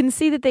 And you can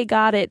see that they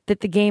got it,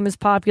 that the game is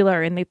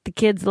popular and that the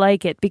kids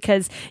like it,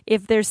 because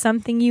if there's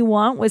something you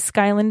want with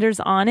Skylanders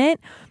on it,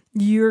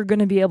 you're going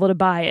to be able to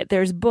buy it.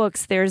 There's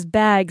books, there's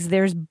bags,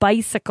 there's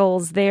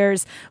bicycles,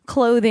 there's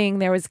clothing,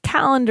 there was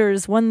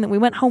calendars. One that we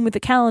went home with a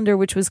calendar,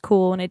 which was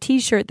cool, and a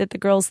t-shirt that the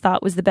girls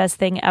thought was the best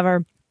thing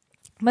ever.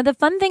 But the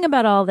fun thing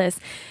about all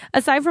this,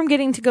 aside from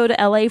getting to go to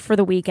LA for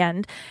the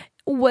weekend,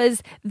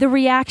 was the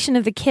reaction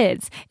of the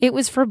kids. It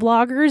was for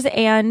bloggers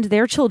and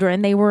their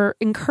children. They were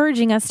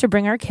encouraging us to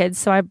bring our kids,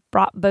 so I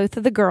brought both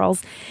of the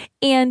girls.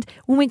 And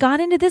when we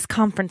got into this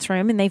conference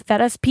room and they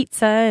fed us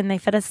pizza and they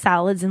fed us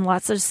salads and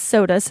lots of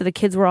soda, so the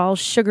kids were all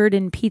sugared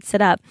and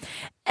pizzaed up.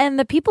 And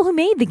the people who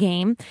made the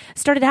game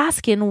started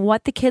asking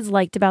what the kids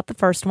liked about the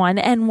first one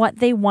and what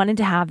they wanted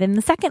to have in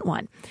the second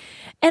one.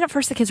 And at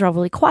first the kids were all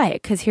really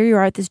quiet because here you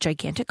are at this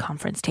gigantic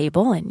conference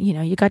table and, you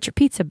know, you got your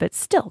pizza, but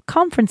still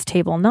conference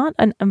table, not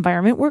an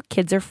environment where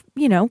kids are,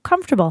 you know,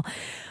 comfortable.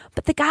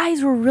 But the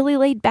guys were really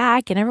laid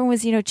back and everyone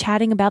was, you know,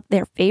 chatting about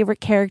their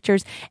favorite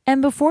characters.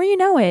 And before you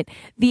know it,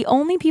 the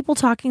only people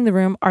talking in the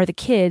room are the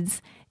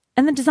kids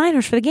and the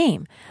designers for the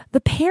game.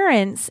 The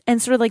parents and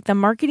sort of like the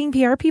marketing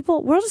PR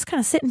people, we're all just kind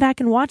of sitting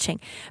back and watching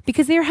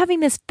because they're having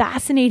this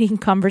fascinating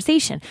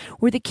conversation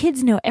where the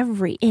kids know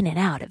every in and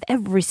out of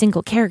every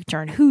single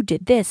character and who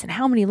did this and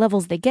how many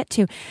levels they get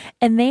to.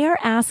 And they are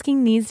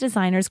asking these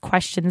designers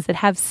questions that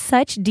have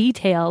such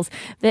details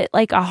that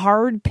like a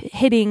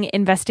hard-hitting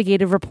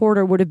investigative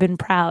reporter would have been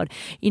proud.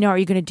 You know, are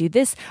you going to do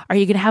this? Are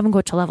you going to have them go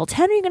to level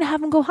 10? Or are you going to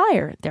have them go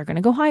higher? They're going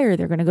to go higher.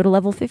 They're going to go to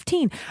level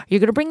 15. Are you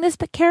going to bring this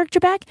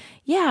character back?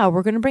 Yeah,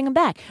 we're going to bring them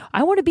back.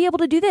 I want to be able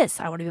to do this.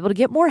 I want to be able to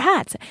get more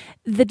hats.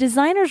 The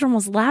designers were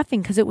almost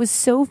laughing because it was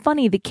so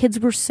funny. The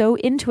kids were so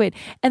into it.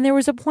 And there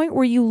was a point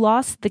where you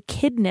lost the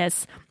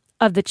kidness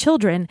of the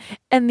children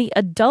and the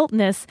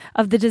adultness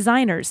of the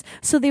designers.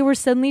 So they were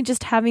suddenly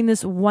just having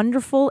this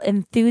wonderful,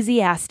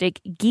 enthusiastic,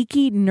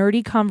 geeky,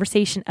 nerdy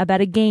conversation about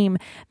a game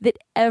that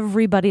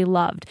everybody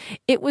loved.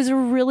 It was a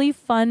really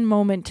fun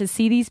moment to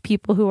see these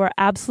people who are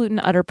absolute and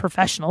utter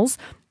professionals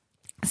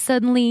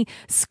suddenly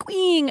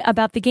squeeing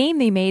about the game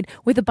they made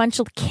with a bunch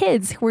of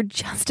kids who were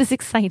just as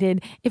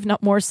excited, if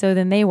not more so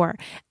than they were.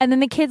 And then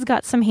the kids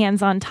got some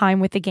hands-on time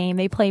with the game.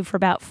 They played for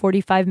about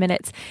 45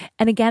 minutes.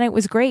 And again, it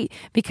was great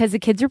because the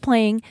kids are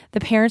playing, the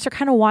parents are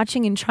kind of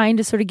watching and trying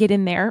to sort of get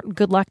in there.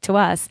 Good luck to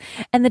us.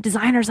 And the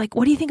designer's like,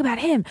 what do you think about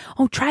him?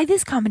 Oh, try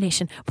this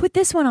combination. Put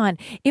this one on.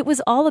 It was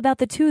all about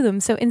the two of them.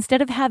 So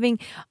instead of having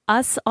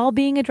us all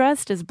being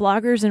addressed as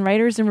bloggers and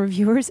writers and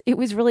reviewers, it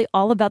was really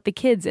all about the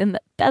kids. And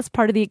the best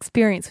part of the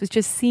experience was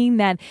just seeing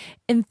that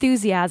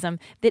enthusiasm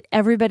that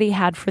everybody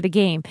had for the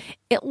game.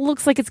 It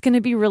looks like it's going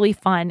to be really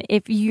fun.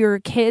 If your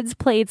kids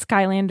played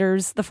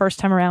Skylanders the first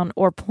time around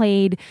or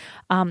played,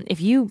 if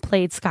you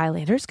played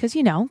Skylanders, because,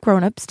 you know,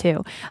 grown-ups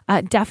too,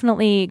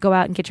 definitely go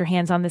out and get your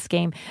hands on this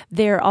game.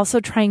 They're also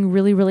trying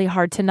really, really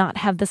hard to not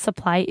have the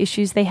supply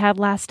issues they had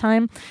last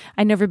time.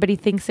 I know everybody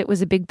thinks it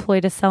was a big ploy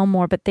to sell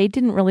more, but they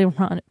didn't really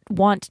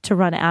want to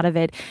run out of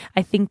it.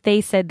 I think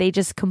they said they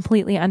just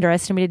completely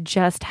underestimated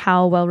just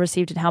how well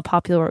received and how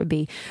popular it would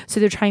be. So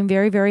they're trying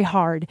very, very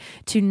hard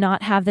to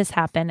not have this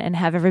happen and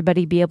have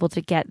everybody be able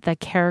to get the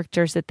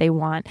characters that they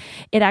want.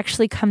 It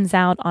actually comes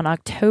out on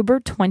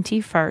October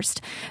 21st.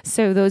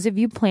 So those of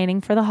you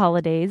planning for the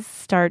holidays,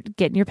 start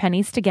getting your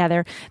pennies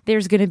together.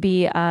 There's going to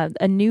be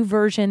a new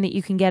version that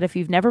you can get if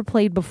you've never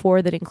played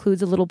before that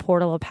includes a little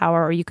portal of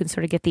power, or you can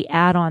sort of get the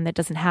add-on that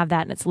doesn't have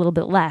that and it's a little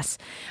bit less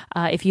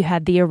if you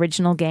had the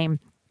original game.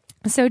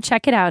 So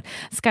check it out.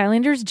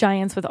 Skylanders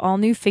Giants with all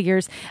new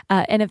figures.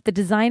 And if the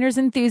designer's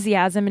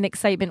enthusiasm and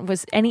excitement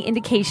was any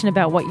indication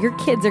about what your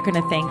kids are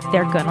going to think,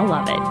 they're going to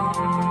love it.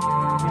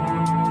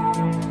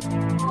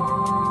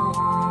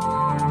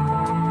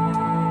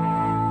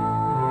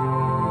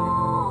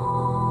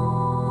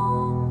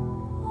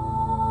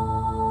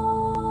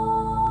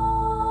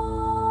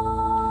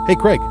 Hey,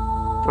 Craig.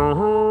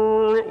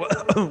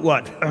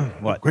 What?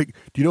 What? Craig,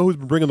 do you know who's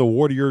been bringing the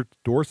war to your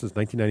door since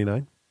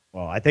 1999?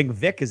 Well, I think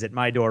Vic is at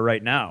my door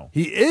right now.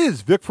 He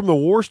is. Vic from the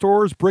War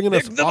Store is bringing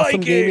Vic us the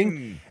awesome Viking.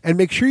 gaming. And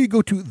make sure you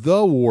go to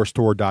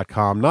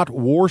thewarstore.com, not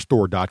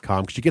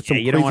warstore.com, because you get some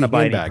you crazy don't want to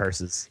buy any handbag.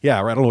 purses.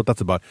 Yeah, right. I don't know what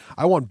that's about.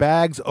 I want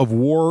bags of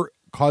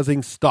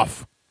war-causing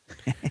stuff.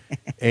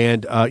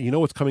 And you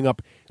know what's coming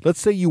up?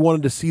 Let's say you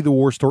wanted to see the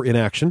War Store in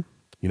action,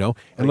 you know,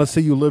 and let's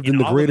say you lived in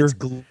the all greater of its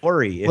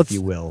glory, if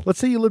you will. Let's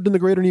say you lived in the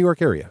greater New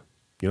York area,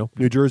 you know,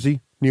 New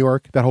Jersey, New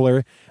York, that whole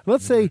area. And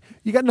let's say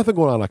you got nothing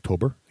going on in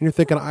October, and you're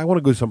thinking, I want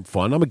to go do something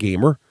fun. I'm a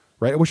gamer,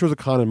 right? I wish there was a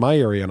con in my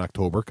area in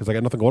October because I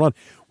got nothing going on.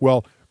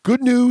 Well,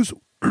 good news,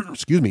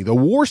 excuse me, the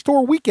War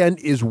Store weekend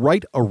is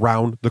right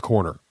around the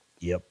corner.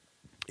 Yep.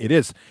 It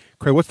is.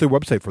 Craig, what's the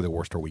website for the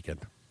War Store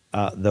weekend?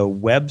 The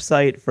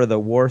website for the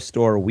War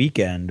Store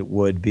weekend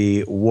would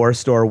be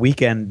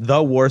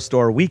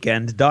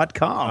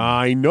thewarstoreweekend.com.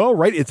 I know,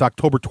 right? It's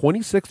October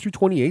 26th through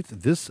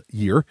 28th this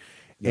year.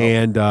 Yep.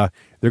 And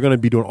they're going to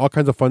be doing all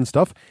kinds of fun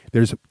stuff.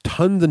 There's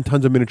tons and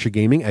tons of miniature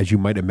gaming, as you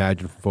might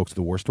imagine, from folks at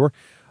the War Store.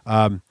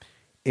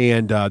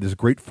 And there's a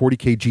great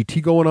 40K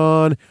GT going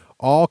on.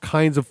 All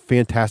kinds of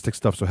fantastic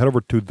stuff. So head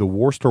over to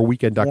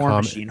thewarstorweekend.com.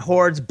 War Machine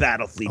Hordes,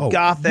 Battlefleet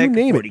Gothic, you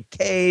name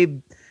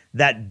 40K,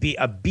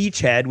 a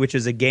Beachhead, which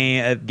is a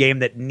game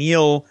that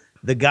Neil,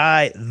 the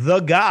guy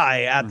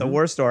at the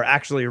War Store,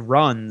 actually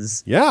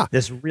runs. Yeah.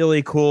 This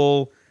really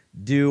cool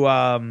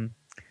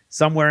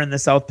somewhere in the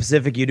South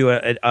Pacific, you do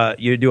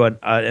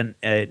an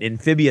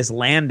amphibious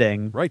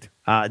landing. Right.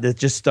 That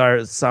just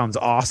sounds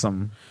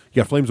awesome.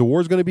 You got Flames of War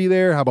is going to be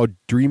there. How about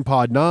Dream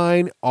Pod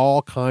 9?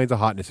 All kinds of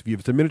hotness. If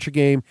it's a miniature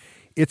game,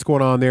 it's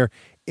going on there.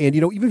 And,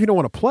 even if you don't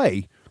want to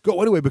play,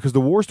 go anyway, because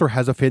the War Store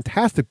has a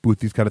fantastic booth,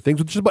 these kind of things,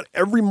 with just about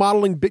every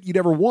modeling bit you'd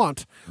ever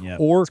want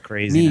or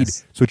need.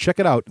 So check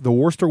it out. The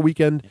War Store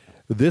Weekend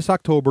this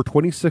October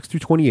 26th through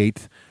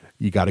 28th.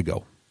 You got to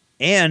go.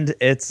 And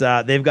it's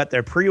they've got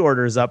their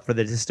pre-orders up for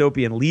the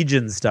Dystopian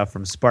Legion stuff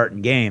from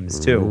Spartan Games,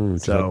 too.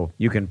 So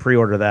you can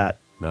pre-order that.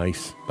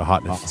 Nice. The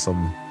hotness.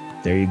 Awesome.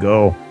 There you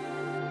go.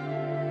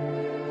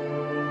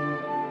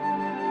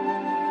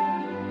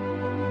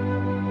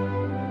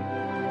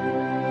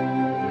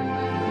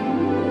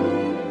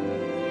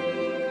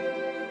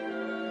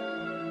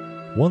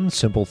 One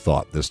simple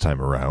thought this time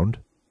around: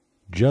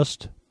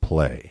 just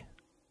play.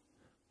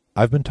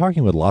 I've been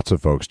talking with lots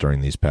of folks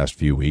during these past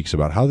few weeks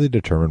about how they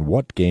determine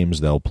what games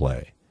they'll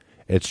play.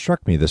 It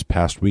struck me this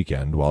past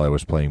weekend while I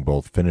was playing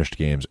both finished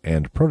games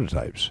and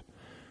prototypes.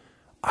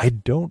 I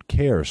don't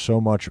care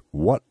so much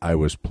what I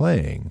was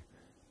playing,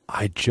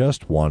 I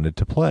just wanted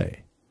to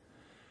play.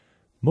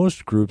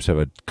 Most groups have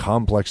a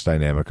complex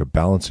dynamic of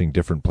balancing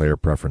different player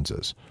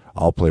preferences.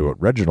 I'll play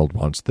what Reginald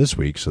wants this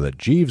week so that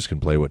Jeeves can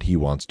play what he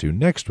wants to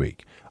next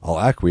week. I'll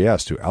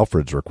acquiesce to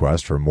Alfred's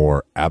request for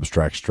more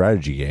abstract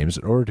strategy games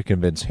in order to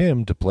convince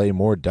him to play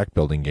more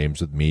deck-building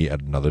games with me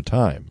at another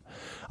time.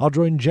 I'll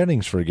join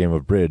Jennings for a game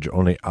of bridge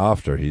only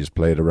after he's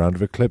played a round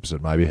of Eclipse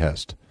at my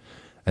behest.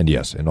 And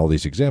yes, in all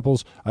these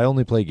examples, I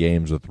only play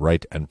games with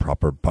right and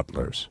proper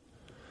butlers.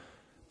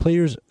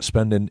 Players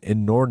spend an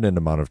inordinate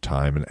amount of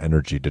time and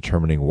energy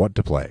determining what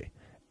to play,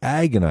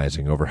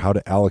 agonizing over how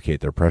to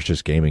allocate their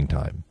precious gaming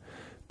time.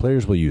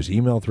 Players will use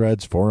email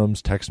threads,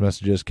 forums, text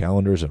messages,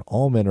 calendars, and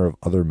all manner of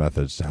other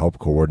methods to help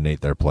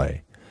coordinate their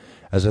play.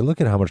 As I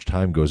look at how much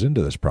time goes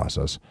into this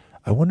process,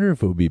 I wonder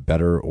if it would be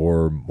better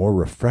or more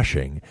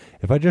refreshing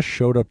if I just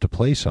showed up to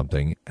play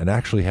something and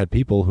actually had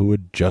people who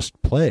would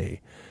just play.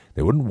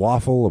 They wouldn't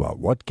waffle about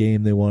what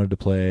game they wanted to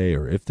play,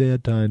 or if they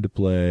had time to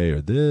play, or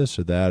this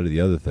or that or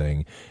the other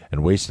thing,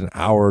 and waste an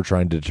hour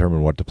trying to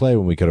determine what to play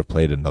when we could have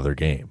played another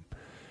game.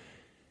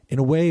 In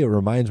a way, it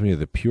reminds me of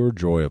the pure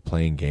joy of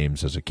playing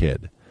games as a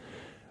kid.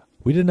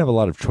 We didn't have a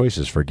lot of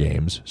choices for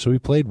games, so we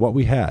played what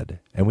we had,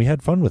 and we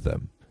had fun with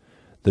them.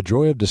 The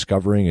joy of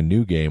discovering a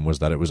new game was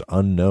that it was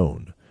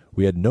unknown.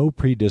 We had no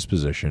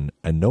predisposition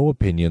and no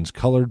opinions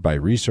colored by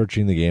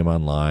researching the game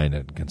online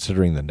and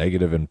considering the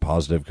negative and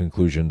positive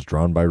conclusions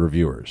drawn by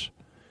reviewers.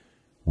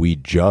 We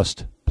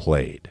just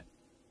played.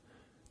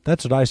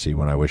 That's what I see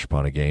when I wish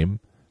upon a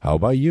game. How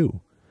about you?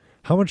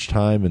 How much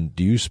time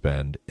do you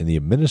spend in the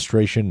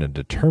administration and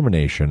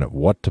determination of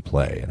what to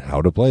play and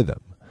how to play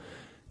them?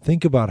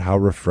 Think about how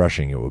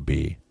refreshing it would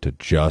be to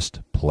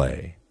just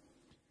play.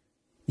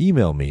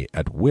 Email me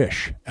at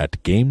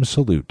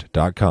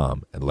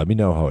wish@gamesalute.com and let me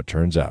know how it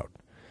turns out.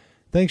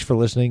 Thanks for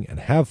listening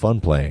and have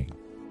fun playing.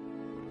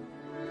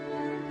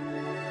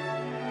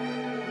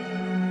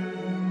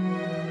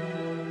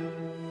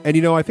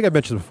 And I think I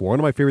mentioned before, one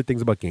of my favorite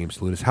things about Game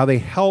Salute is how they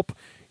help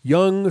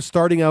young,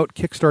 starting out,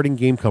 kickstarting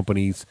game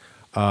companies,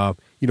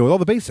 with all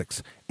the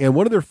basics. And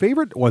one of their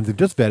favorite ones they've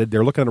just vetted,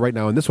 they're looking at it right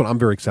now, and this one I'm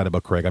very excited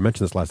about, Craig. I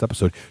mentioned this last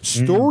episode.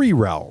 Story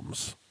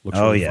Realms. Looks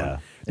really fun.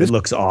 It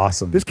looks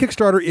awesome. This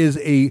Kickstarter is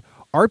a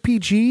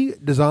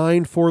RPG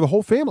designed for the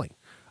whole family.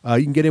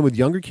 You can get in with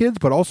younger kids,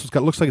 but also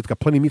looks like it's got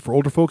plenty of meat for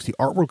older folks. The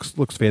artwork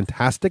looks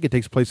fantastic. It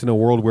takes place in a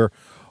world where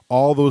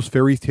all those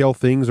fairy tale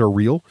things are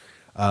real.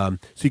 So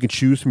you can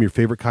choose from your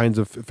favorite kinds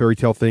of fairy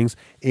tale things.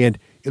 And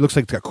it looks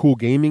like it's got cool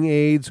gaming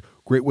aids,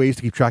 great ways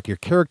to keep track of your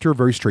character,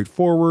 very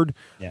straightforward.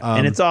 Yeah.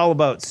 And it's all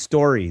about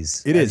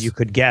stories. It is. You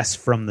could guess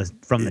from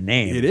the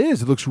name. It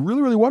is. It looks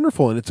really, really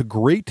wonderful. And it's a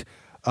great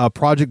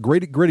project,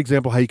 great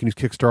example how you can use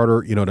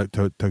Kickstarter,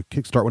 to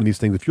kickstart one of these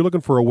things. If you're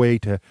looking for a way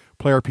to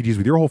play RPGs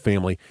with your whole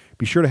family,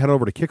 be sure to head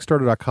over to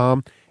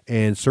Kickstarter.com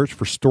and search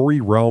for Story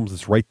Realms.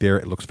 It's right there.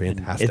 It looks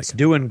fantastic. It's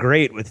doing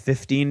great with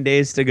 15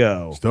 days to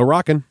go. Still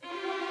rocking.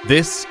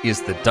 This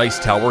is the Dice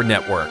Tower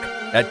Network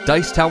at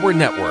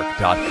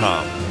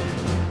dicetowernetwork.com.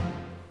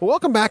 Well,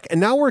 welcome back, and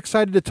now we're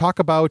excited to talk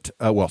about,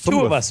 some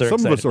of us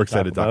are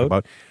excited to talk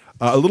about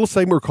a little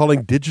segment we're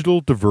calling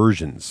Digital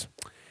Diversions.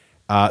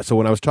 So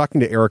when I was talking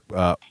to Eric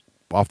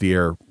off the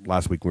air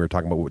last week, when we were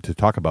talking about what to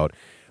talk about,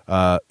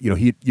 Eric,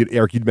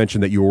 you'd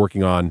mentioned that you were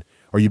working on,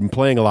 or you've been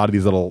playing a lot of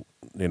these little,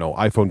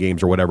 iPhone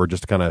games or whatever,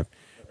 just kind of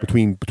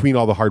between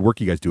all the hard work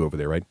you guys do over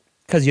there, right?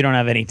 Because you don't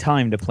have any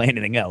time to play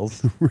anything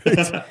else.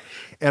 Right.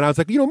 And I was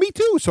like, me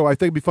too. So I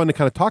think it'd be fun to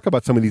kind of talk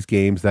about some of these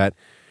games that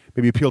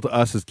maybe appeal to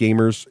us as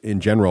gamers in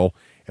general,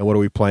 and what are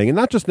we playing, and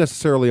not just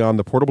necessarily on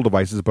the portable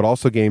devices, but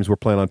also games we're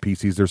playing on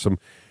PCs. There's some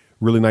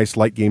really nice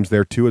light games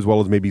there too, as well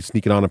as maybe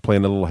sneaking on and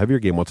playing a little heavier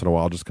game once in a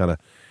while. Just kind of,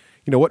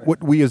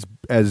 what we as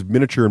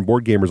miniature and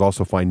board gamers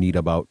also find neat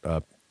about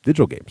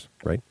digital games,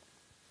 right?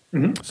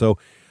 Mm-hmm. So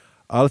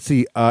let's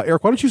see,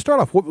 Eric, why don't you start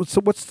off?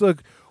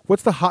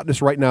 What's the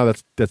hotness right now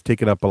that's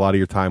taking up a lot of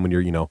your time when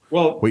you're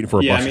waiting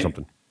for a bus or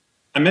something?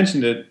 I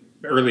mentioned it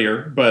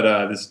earlier,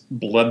 but this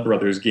Blood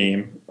Brothers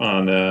game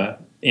on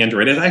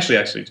Android is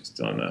actually just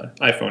on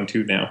iPhone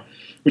 2 now,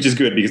 which is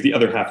good because the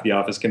other half of the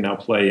office can now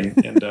play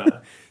and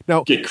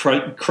now get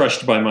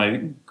crushed by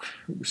my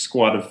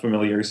squad of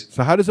familiars.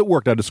 So how does it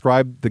work? Now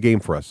describe the game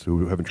for us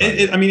who haven't tried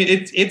it. I mean,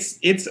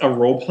 it's a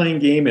role-playing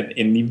game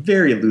in the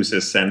very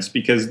loosest sense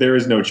because there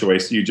is no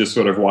choice. You just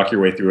sort of walk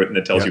your way through it and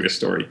it tells you a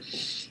story.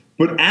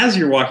 But as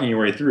you're walking your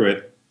way through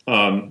it,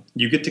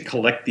 you get to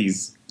collect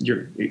these.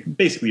 You're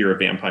a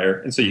vampire,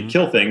 and so you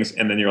kill things,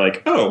 and then you're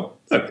like, oh,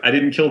 look, I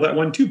didn't kill that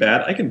one too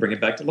bad. I can bring it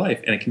back to life,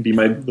 and it can be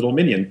my little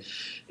minion.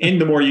 And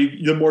the more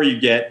you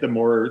get,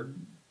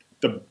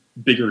 the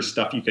bigger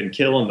stuff you can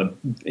kill, and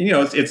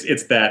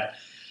it's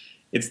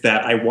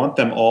that I want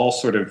them all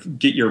sort of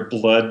get your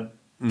blood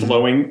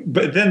flowing,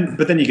 but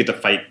then you get to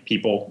fight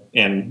people,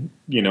 and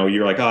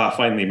you're like,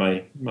 finally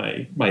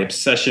my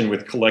obsession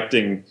with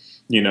collecting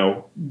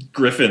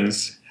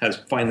griffins has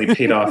finally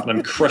paid off, and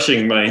I'm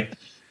crushing my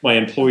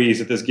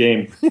employees at this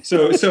game.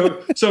 So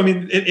I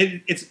mean,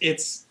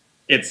 it's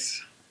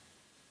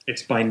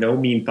by no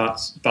means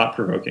thought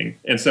provoking.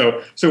 And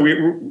so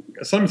we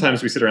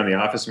sometimes we sit around the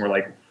office and we're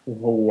like,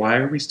 well, why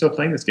are we still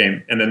playing this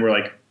game? And then we're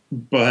like,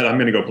 but I'm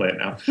going to go play it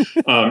now.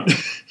 And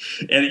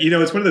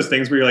it's one of those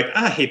things where you're like,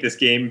 I hate this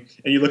game.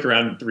 And you look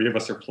around and three of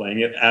us are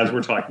playing it as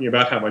we're talking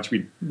about how much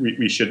we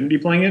shouldn't be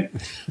playing it.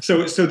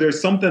 So there's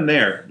something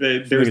there.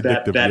 There's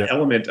that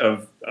element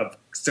of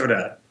sort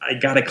of, I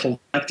got to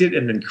collect it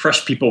and then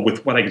crush people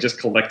with what I just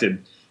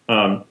collected,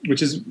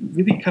 which is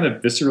really kind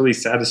of viscerally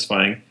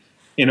satisfying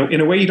in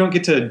a way you don't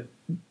get to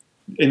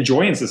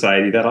enjoy in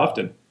society that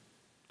often.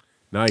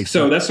 Nice.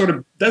 So that's sort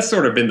of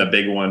been the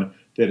big one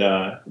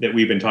that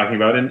we've been talking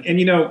about. And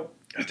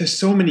there's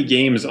so many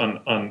games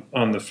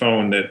on the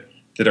phone that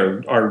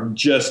are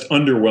just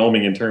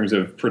underwhelming in terms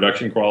of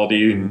production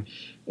quality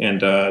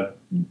and that.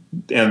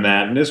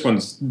 And this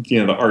one's, the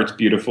art's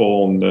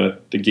beautiful and the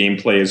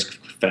gameplay is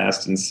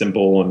fast and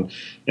simple.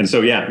 And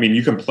so, yeah, I mean,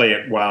 you can play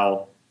it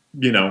while,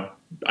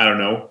 I don't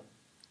know,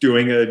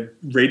 doing a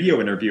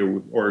radio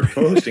interview or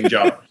co-hosting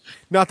job.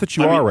 Not that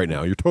you are right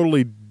now. You're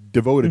totally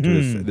devoted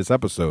to this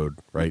episode,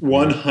 right?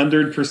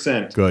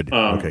 100%. Good.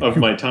 Of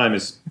my time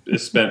is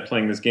spent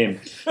playing this game.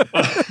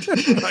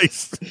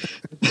 Nice.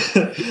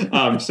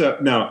 So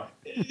no,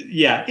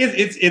 yeah,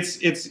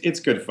 it's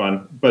good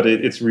fun, but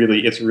it's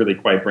really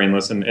quite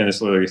brainless, and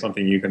it's literally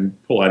something you can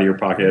pull out of your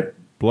pocket.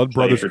 Blood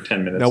Brothers for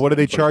 10 minutes. Now, what do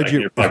they charge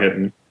you?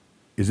 And,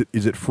 is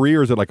it free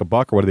or is it like $1,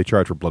 or what do they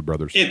charge for Blood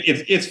Brothers?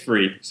 It's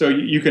free, so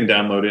you can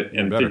download it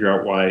and figure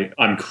out why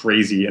I'm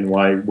crazy and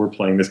why we're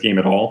playing this game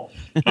at all.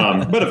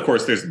 But of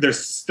course, there's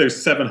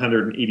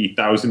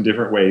 780,000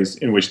 different ways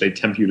in which they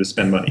tempt you to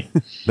spend money.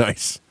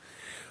 Nice.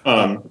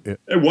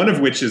 One of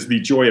which is the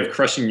joy of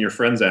crushing your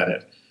friends at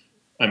it,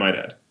 I might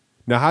add.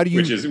 Now, how do you?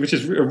 Which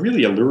is a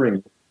really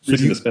alluring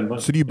reason to spend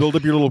money. So do you build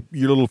up your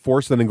little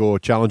force, then go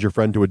challenge your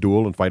friend to a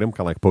duel and fight him,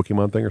 kind of like a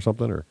Pokemon thing or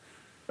something, or?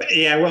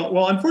 Yeah,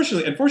 well,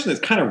 unfortunately, it's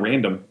kind of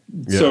random.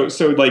 Yeah.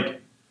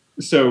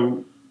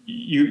 So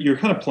you're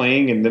kind of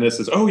playing, and then it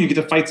says, "Oh, you get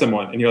to fight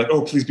someone," and you're like,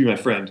 "Oh, please be my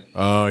friend."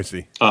 Oh, I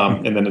see.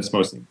 And then it's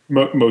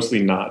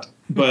mostly not,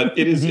 but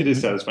it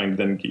is satisfying to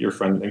then get your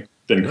friend and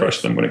then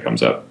crush them when it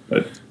comes up.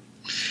 But,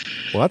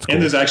 well, that's cool.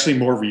 And there's actually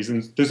more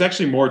reasons. There's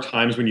actually more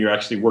times when you're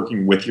actually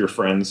working with your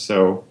friends.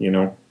 So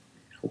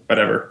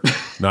whatever.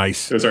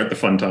 Nice. Those aren't the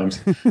fun times.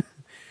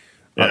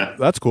 Yeah,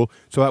 that's cool.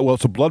 So,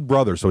 so Blood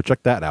Brothers. So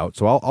check that out.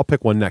 So I'll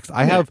pick one next.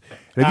 Have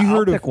you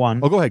heard of? Pick one.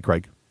 Oh, go ahead,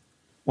 Craig.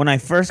 When I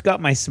first got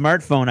my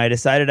smartphone, I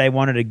decided I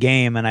wanted a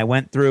game, and I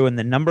went through, and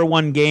the number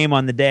one game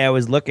on the day I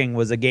was looking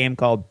was a game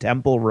called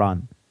Temple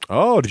Run.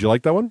 Oh, did you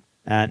like that one?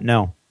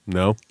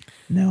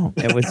 No,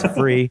 it was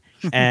free,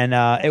 and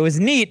it was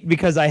neat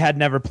because I had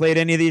never played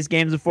any of these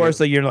games before.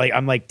 So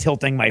I'm like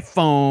tilting my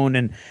phone,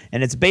 and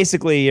it's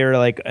basically you're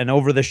like an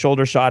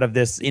over-the-shoulder shot of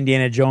this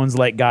Indiana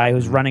Jones-like guy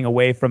who's running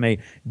away from a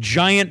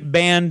giant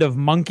band of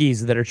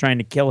monkeys that are trying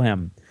to kill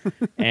him,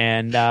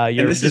 and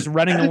you're just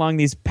running along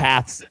these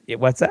paths.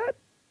 What's that?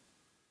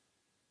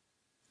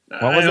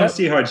 I don't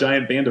see how a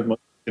giant band of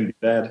monkeys can be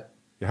bad.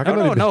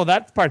 No,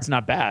 that part's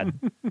not bad.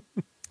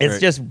 It's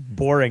just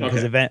boring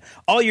because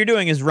all you're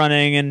doing is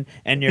running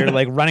and you're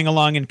like running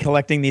along and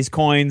collecting these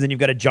coins, and you've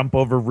got to jump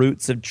over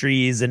roots of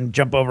trees and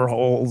jump over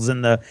holes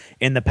in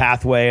the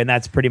pathway, and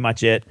that's pretty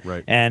much it.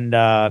 Right. And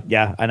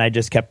and I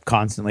just kept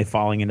constantly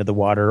falling into the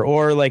water,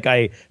 or like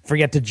I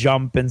forget to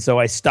jump, and so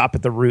I stop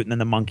at the root, and then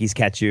the monkeys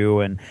catch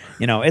you, and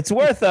it's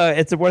worth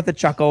a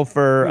chuckle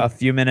for a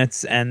few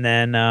minutes, and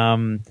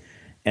then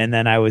And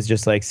then I was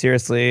just like,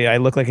 seriously, I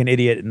look like an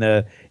idiot in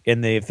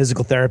the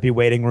physical therapy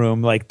waiting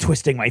room, like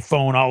twisting my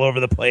phone all over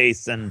the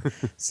place. And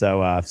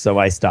so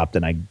I stopped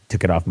and I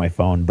took it off my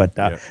phone. But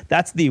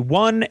that's the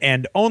one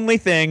and only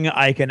thing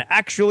I can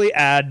actually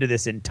add to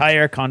this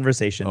entire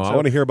conversation. Oh, so I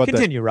want to hear about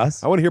continue,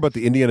 Russ. I want to hear about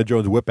the Indiana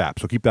Jones whip app.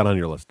 So keep that on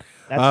your list.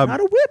 That's not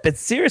a whip.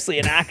 It's seriously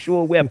an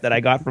actual whip that I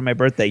got for my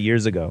birthday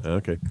years ago.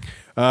 Okay.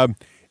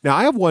 Now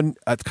I have one.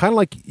 It's kind of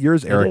like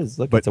yours, Eric. It is.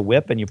 Look, it's a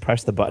whip, and you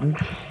press the button,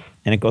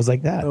 and it goes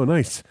like that. Oh,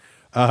 nice.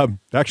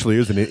 Actually,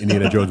 is an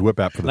Indiana Jones whip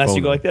app for the Unless phone.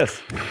 you go like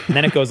this, and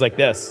then it goes like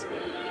this.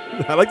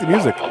 I like the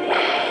music.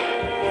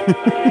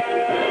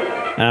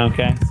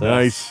 Okay. So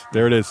Nice.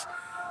 There it is.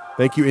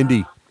 Thank you,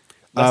 Indy.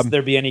 lest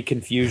there be any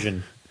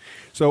confusion.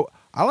 So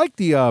I like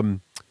the.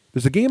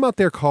 There's a game out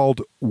there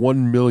called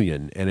 1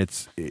 Million, and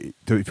if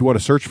you want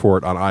to search for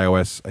it on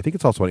iOS, I think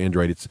it's also on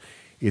Android.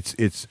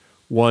 It's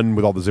one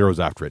with all the zeros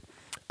after it.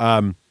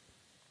 And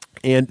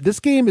this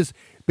game is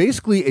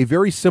basically a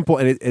very simple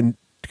and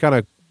kind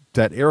of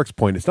at Eric's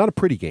point, it's not a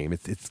pretty game.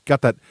 It's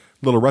got that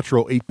little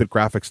retro 8-bit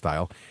graphic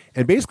style.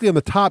 And basically on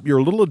the top,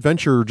 your little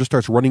adventurer just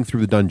starts running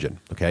through the dungeon,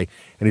 okay?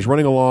 And he's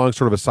running along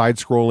sort of a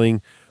side-scrolling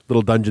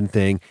little dungeon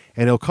thing,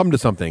 and he'll come to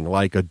something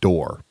like a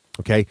door,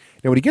 okay?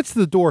 Now, when he gets to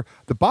the door,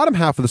 the bottom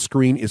half of the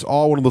screen is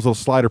all one of those little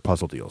slider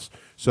puzzle deals.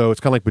 So it's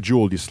kind of like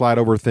Bejeweled. You slide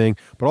over a thing,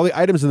 but all the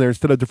items in there,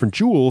 instead of different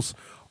jewels,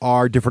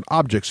 are different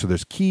objects. So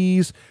there's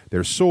keys,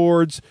 there's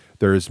swords,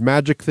 there's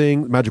magic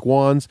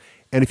wands,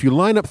 and if you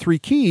line up 3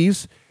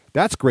 keys,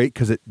 that's great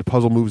because the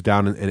puzzle moves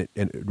down and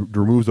it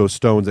removes those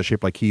stones that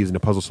shape like keys, and the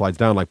puzzle slides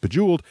down like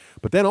Bejeweled.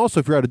 But then also,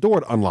 if you're at a door,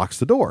 it unlocks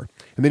the door.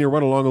 And then you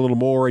run along a little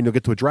more and you'll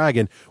get to a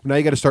dragon. Well, now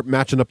you got to start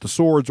matching up the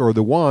swords or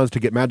the wands to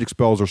get magic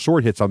spells or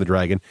sword hits on the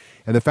dragon.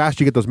 And the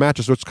faster you get those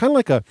matches. So it's kind of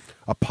like a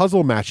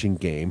puzzle matching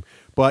game,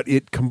 but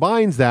it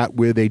combines that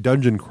with a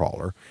dungeon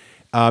crawler.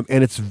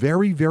 And it's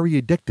very,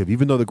 very addictive,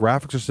 even though the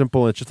graphics are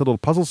simple and it's just a little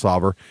puzzle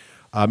solver.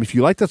 If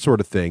you like that sort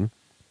of thing,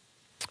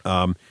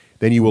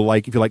 then you will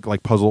like, if you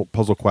like Puzzle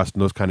Quest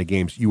and those kind of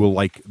games, you will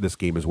like this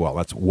game as well.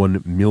 That's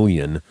 1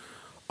 Million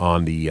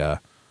on the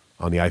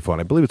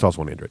iPhone. I believe it's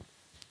also on Android.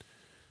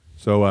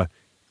 So,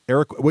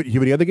 Eric, you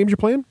have any other games you're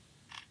playing?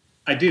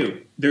 I do.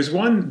 There's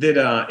one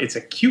that it's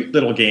a cute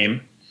little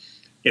game.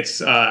 It's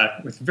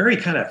with very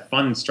kind of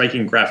fun,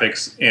 striking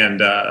graphics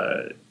and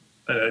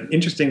an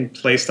interesting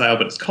play style,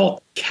 but it's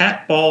called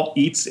Cat Ball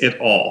Eats It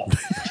All.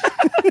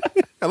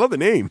 I love the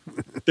name.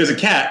 There's a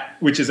cat,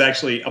 which is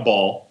actually a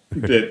ball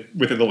with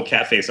a little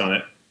cat face on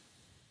it.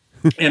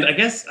 And I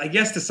guess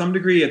to some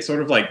degree, it's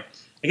sort of like,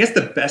 I guess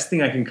the best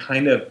thing I can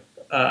kind of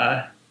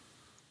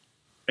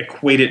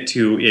equate it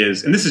to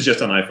is, and this is just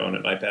on iPhone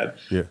and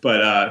iPad,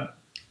 but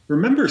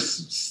remember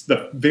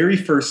the very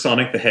first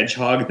Sonic the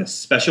Hedgehog, the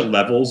special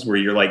levels where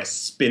you're like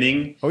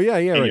spinning? Oh, yeah,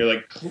 and right. You're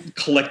like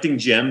collecting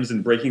gems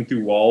and breaking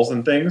through walls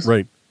and things?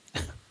 Right.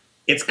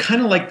 It's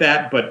kind of like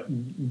that, but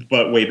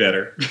way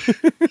better.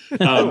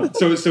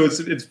 So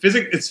it's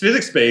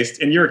physics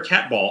based, and you're a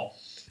cat ball,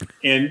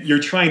 and you're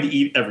trying to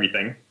eat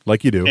everything,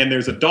 like you do. And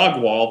there's a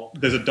dog wall.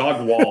 There's a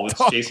dog wall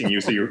that's chasing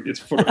you, so it's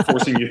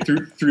forcing you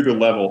through the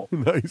level.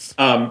 Nice.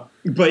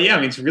 But yeah, I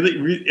mean, it's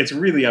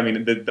really. I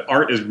mean, the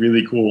art is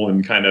really cool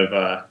and kind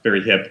of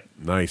very hip.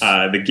 Nice.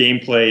 The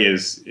gameplay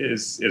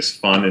is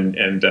fun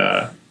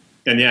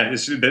and yeah,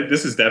 this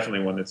is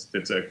definitely one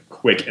that's a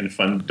quick and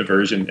fun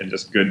diversion and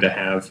just good to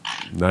have.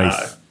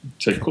 Nice.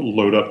 To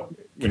load up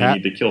when you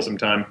need to kill some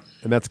time.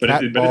 And that's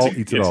Cat Ball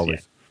Eats It All. Yeah.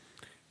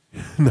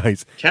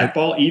 Nice. Cat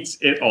Ball Eats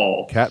It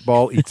All. Cat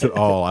Ball Eats It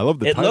All. I love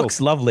the title. It looks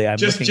lovely. I'm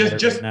looking at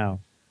it right now.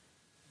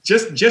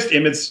 Just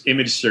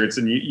image shirts,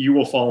 and you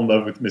will fall in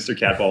love with Mr.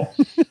 Cat Ball.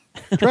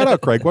 Try it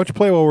out, Craig. Why don't you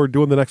play while we're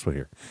doing the next one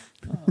here?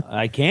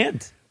 I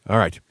can't. All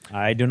right.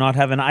 I do not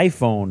have an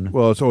iPhone.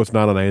 Well, so it's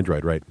not on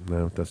Android, right?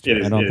 No, that's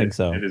I don't think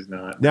so. It is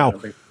not. Now,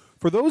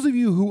 for those of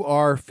you who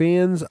are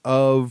fans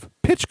of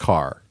Pitch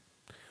Car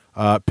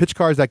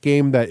is that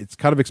game that it's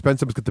kind of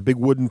expensive. It's got the big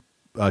wooden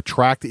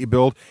track that you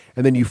build,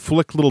 and then you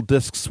flick little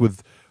discs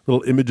with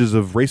little images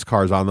of race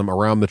cars on them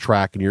around the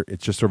track, and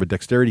it's just sort of a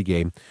dexterity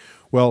game.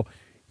 Well,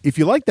 if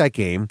you like that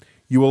game,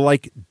 you will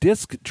like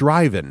Disc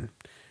Drive-In.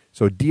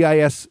 So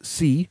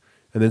DISC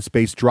and then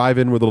space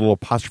drive-in with a little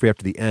apostrophe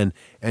after the N.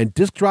 And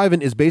Disc Drive-In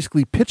is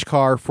basically Pitch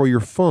Car for your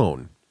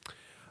phone.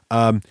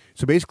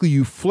 So basically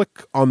you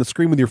flick on the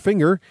screen with your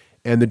finger,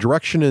 and the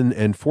direction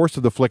and force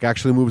of the flick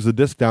actually moves the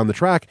disc down the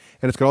track,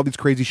 and it's got all these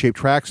crazy shaped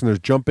tracks, and there's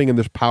jumping and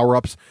there's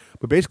power-ups.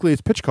 But basically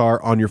it's Pitch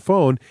Car on your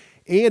phone,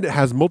 and it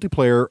has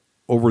multiplayer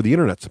over the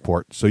internet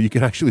support. So you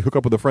can actually hook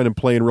up with a friend and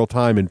play in real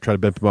time and try to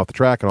bump them off the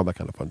track and all that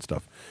kind of fun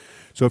stuff.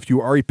 So if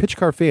you are a Pitch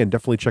Car fan,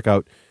 definitely check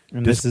out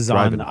And this is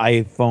on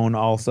iPhone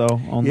also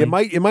only? It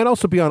might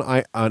also be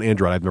on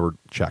Android. I've never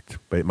checked,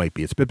 but it might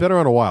be. It's been better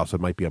on a while, so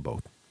it might be on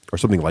both. Or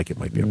something like it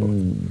might be on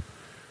both.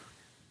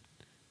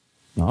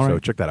 All so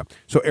right. check that out.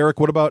 So Eric,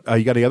 what about,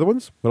 you got any other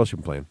ones? What else you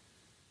been playing?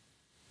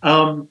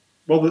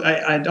 Well,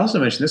 I also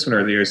mentioned this one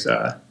earlier. Is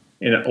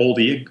in an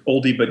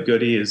oldie but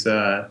goodie is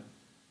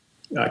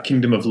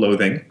Kingdom of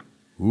Loathing.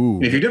 Ooh.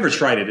 And if you've never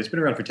tried it, it's been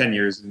around for 10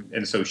 years,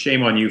 and so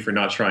shame on you for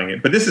not trying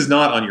it. But this is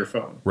not on your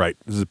phone. Right.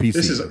 This is a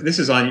PC. This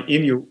is on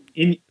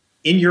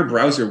in your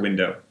browser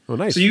window. Oh,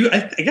 nice. So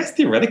I guess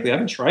theoretically, I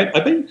haven't tried. I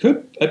bet you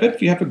could. I bet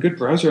if you have a good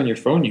browser on your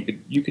phone, you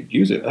could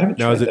use it. I haven't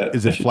now, tried that.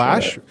 Is it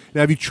Flash?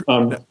 Now, have you?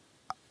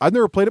 I've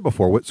never played it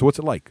before. So what's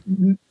it like?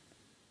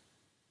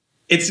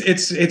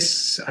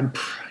 It's.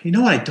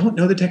 I don't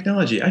know the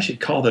technology. I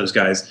should call those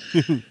guys.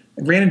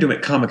 I ran into him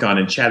at Comic-Con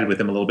and chatted with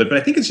them a little bit, but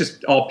I think it's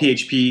just all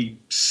PHP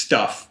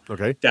stuff.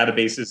 Okay.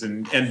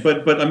 Databases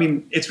but I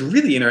mean, it's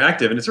really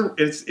interactive, and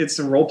it's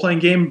a role-playing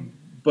game,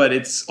 but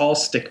it's all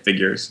stick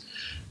figures.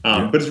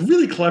 But it's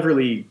really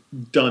cleverly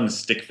done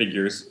stick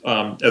figures,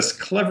 as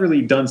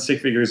cleverly done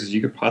stick figures as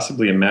you could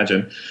possibly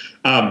imagine.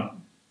 And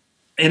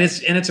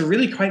it's a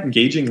really quite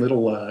engaging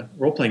little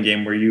role-playing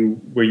game where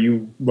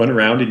you run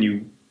around and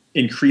you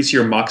increase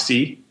your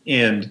moxie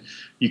and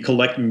you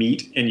collect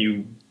meat and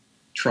you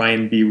try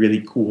and be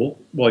really cool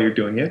while you're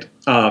doing it.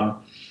 And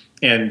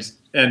it's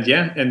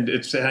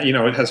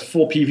it has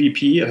full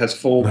PvP. It has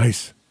full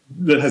nice.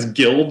 It has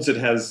guilds. It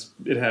has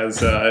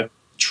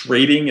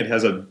trading. It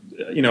has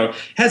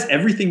has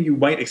everything you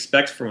might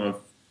expect from a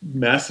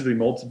massively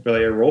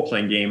multiplayer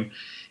role-playing game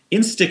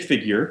in stick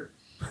figure.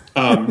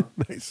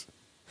 Nice.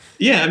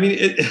 Yeah,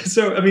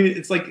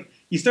 it's like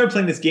you start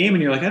playing this game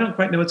and you're like, I don't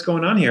quite know what's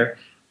going on here.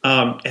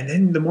 And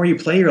then the more you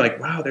play, you're like,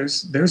 wow,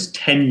 there's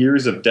 10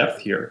 years of depth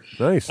here.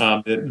 Nice.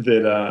 And the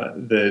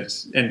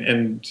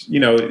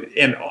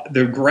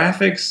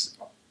graphics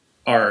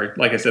are,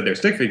 like I said, they're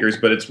stick figures,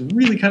 but it's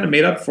really kind of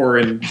made up for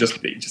in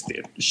just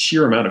the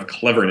sheer amount of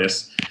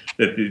cleverness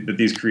that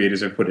these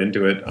creators have put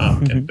into it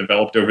and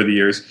developed over the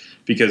years.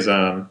 Because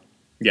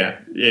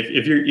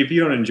if you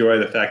don't enjoy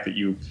the fact that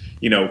you're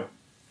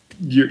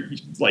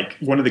like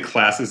one of the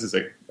classes is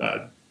a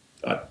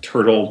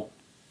turtle.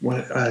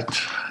 A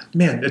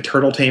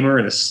turtle tamer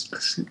and a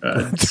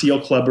seal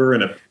clubber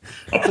and a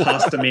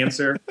pasta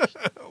mancer.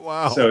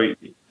 Wow. So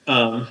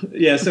so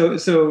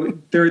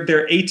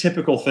they're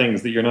atypical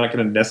things that you're not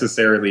going to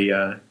necessarily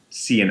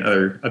see in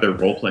other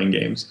role playing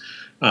games.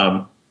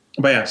 So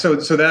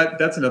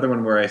that's another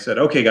one where I said,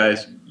 okay,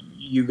 guys,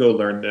 you go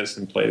learn this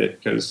and play it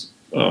because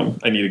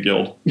I need a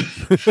guild.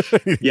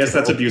 Yes,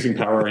 that's abusing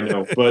power, I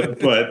know,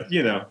 but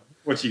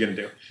what's you going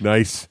to do?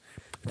 Nice.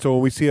 So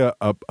when we see a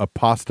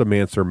pasta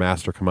mancer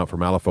master come out from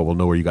Malifaux, we'll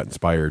know where you got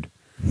inspired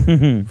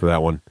for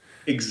that one.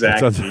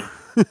 Exactly.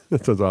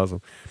 That sounds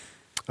awesome.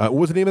 What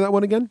was the name of that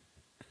one again?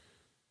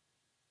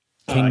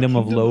 Kingdom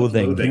of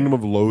Loathing. Kingdom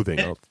of Loathing.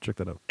 I'll check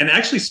that out. And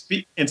actually,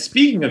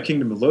 speaking of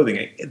Kingdom of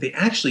Loathing, they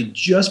actually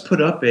just put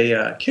up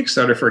a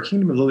Kickstarter for a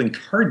Kingdom of Loathing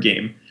card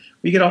game.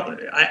 We get all.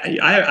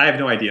 I have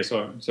no idea.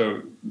 So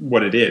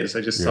what it is?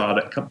 I just saw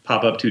it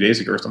pop up 2 days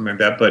ago or something like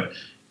that. But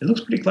it looks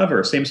pretty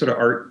clever. Same sort of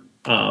art.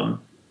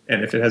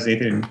 And if it has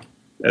anything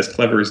as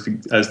clever as the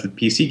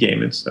PC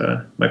game, it's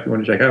might be one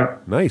to check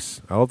out.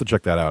 Nice. I'll have to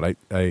check that out.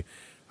 I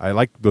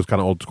like those kind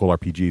of old school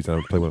RPGs. I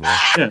don't play one of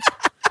those. Yeah.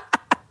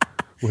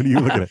 What are you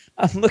looking at?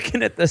 I'm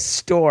looking at the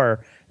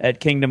store at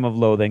Kingdom of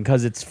Loathing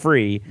because it's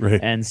free. Right.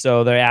 And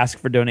so they ask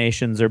for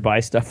donations or buy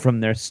stuff from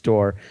their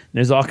store. And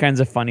there's all kinds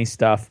of funny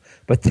stuff.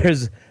 But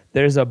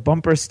there's a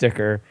bumper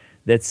sticker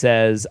that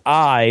says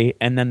I,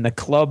 and then the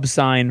club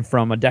sign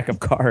from a deck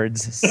of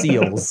cards,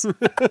 seals.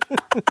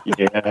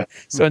 Yeah.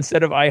 So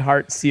instead of I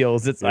heart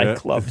seals, it's I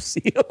club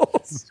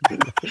seals.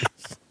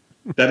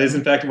 That is,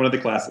 in fact, one of the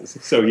classes.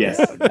 So, yes.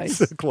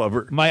 Nice.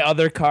 Clever. My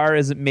other car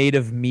is made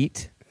of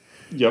meat.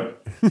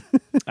 Yep.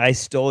 I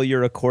stole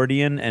your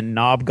accordion, and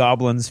knob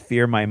goblins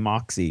fear my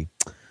moxie.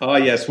 Oh,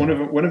 yes. One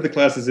of the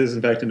classes is,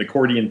 in fact, an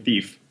accordion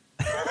thief.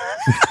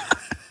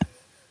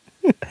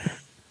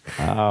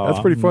 Oh, that's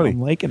pretty funny.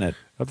 I'm liking it.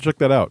 I have to check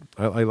that out.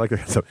 I like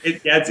it. So,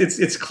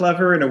 it's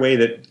clever in a way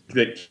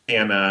that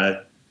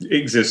can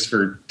exist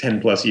for 10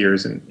 plus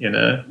years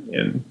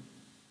in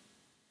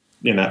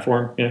that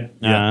form.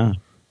 Yeah.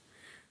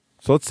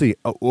 So let's see.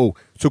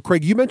 So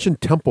Craig, you mentioned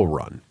Temple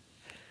Run.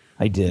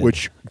 I did.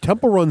 Which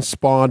Temple Run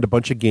spawned a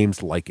bunch of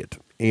games like it,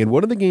 and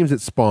one of the games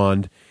it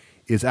spawned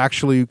is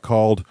actually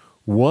called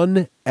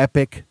One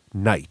Epic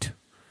Night.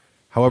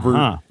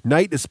 However,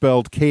 Night is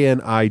spelled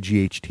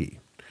Knight.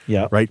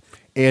 Yeah. Right.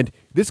 And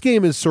this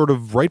game is sort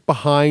of right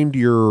behind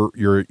your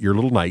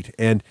little knight.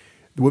 And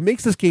what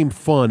makes this game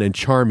fun and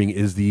charming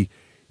is the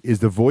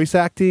voice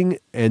acting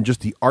and just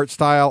the art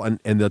style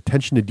and the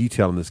attention to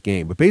detail in this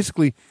game. But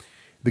basically,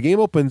 the game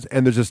opens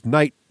and there's this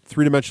knight,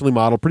 three-dimensionally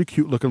modeled, pretty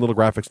cute looking little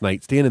graphics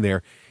knight standing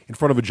there in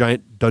front of a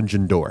giant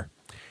dungeon door.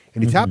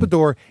 And you tap the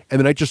door and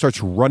the knight just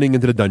starts running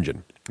into the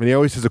dungeon. And he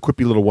always has a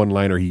quippy little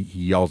one-liner he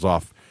yells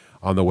off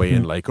on the way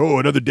in, like, oh,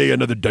 another day,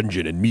 another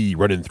dungeon, and me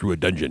running through a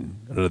dungeon,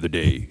 another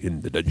day in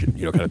the dungeon,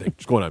 kind of thing.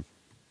 Just going on.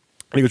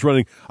 And he was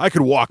running, I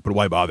could walk, but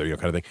why bother,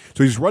 kind of thing.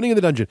 So he's running in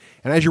the dungeon.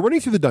 And as you're running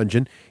through the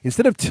dungeon,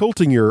 instead of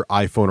tilting your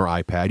iPhone or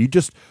iPad, you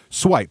just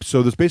swipe.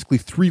 So there's basically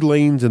 3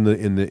 lanes in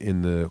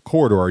the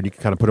corridor, and you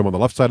can kind of put them on the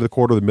left side of the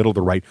corridor, the middle,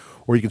 the right,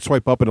 or you can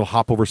swipe up and it'll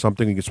hop over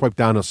something. You can swipe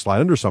down and slide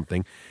under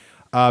something.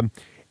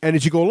 And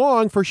as you go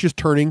along, first you're just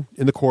turning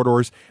in the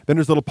corridors. Then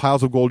there's little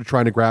piles of gold you're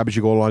trying to grab as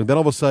you go along. Then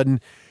all of a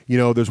sudden,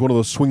 there's one of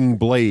those swinging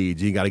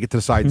blades. You got to get to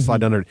the side and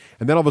slide down there.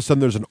 And then all of a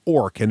sudden there's an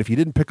orc. And if you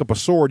didn't pick up a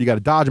sword, you got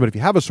to dodge him. But if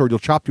you have a sword, you'll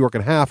chop the orc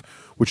in half,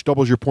 which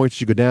doubles your points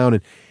as you go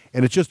down.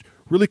 And it's just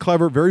really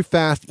clever, very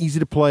fast, easy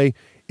to play,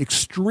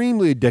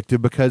 extremely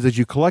addictive because as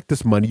you collect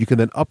this money, you can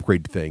then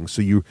upgrade things.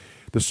 So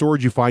the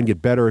swords you find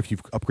get better if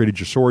you've upgraded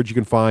your swords you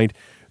can find.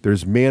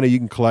 There's mana you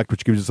can collect,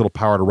 which gives you this little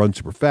power to run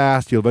super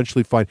fast. You'll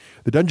eventually find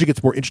the dungeon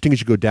gets more interesting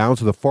as you go down.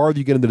 So the farther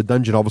you get into the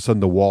dungeon, all of a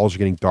sudden the walls are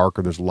getting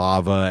darker. There's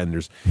lava, and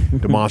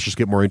the monsters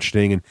get more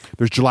interesting, and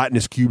there's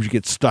gelatinous cubes you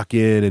get stuck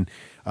in, and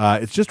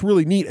it's just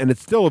really neat. And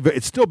it's still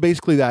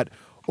basically that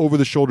over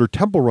the shoulder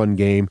temple run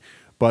game,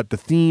 but the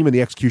theme and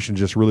the execution is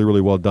just really, really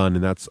well done.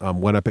 And that's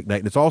One Epic Night.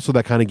 And it's also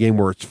that kind of game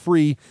where it's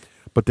free,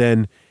 but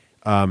then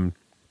and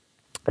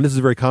this is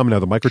very common now.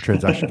 The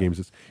microtransaction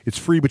games, it's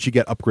free, but you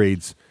get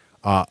upgrades.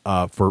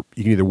 For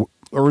you can either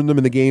earn them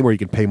in the game or you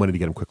can pay money to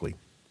get them quickly.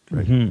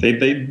 Right?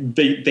 Mm-hmm.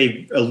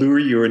 They allure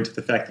you into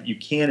the fact that you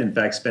can in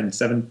fact spend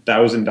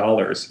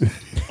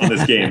 $7,000 on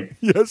this game.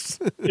 Yes,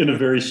 in a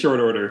very short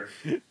order.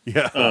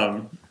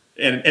 Yeah,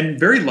 and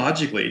very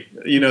logically,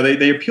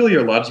 they appeal to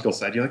your logical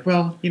side. You're like,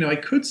 well, I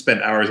could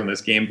spend hours on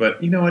this game,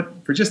 but you know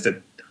what? For just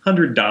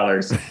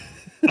 $100,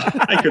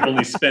 I could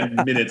only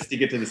spend minutes to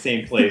get to the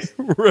same place.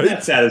 Right.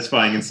 That's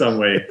satisfying in some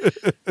way.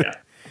 Yeah.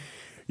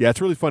 Yeah, it's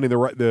really funny. The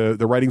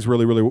writing's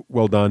really, really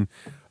well done.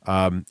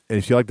 And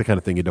if you like the kind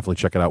of thing, you definitely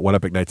check it out. One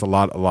Epic Night's a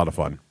lot of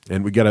fun.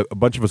 And we get a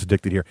bunch of us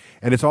addicted here.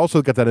 And it's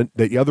also got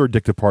the other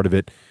addictive part of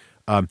it.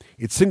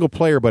 It's single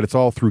player, but it's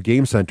all through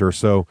Game Center.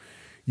 So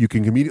you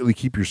can immediately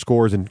keep your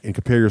scores and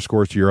compare your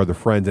scores to your other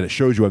friends. And it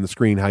shows you on the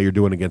screen how you're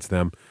doing against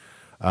them.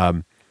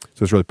 So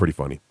it's really pretty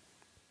funny.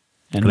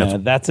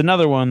 And that's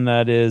another one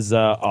that is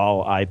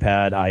all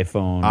iPad,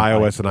 iPhone.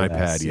 iOS and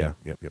iPad, yeah.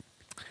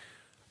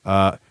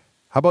 Yep.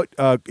 How about,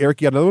 Eric,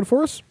 you got another one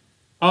for us?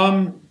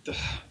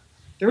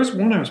 There was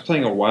one I was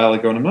playing a while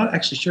ago, and I'm not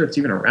actually sure it's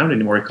even around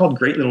anymore. It's called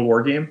Great Little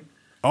War Game.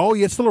 Oh,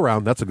 yeah, it's still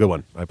around. That's a good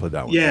one. I played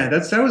that one. Yeah,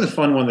 that was a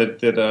fun one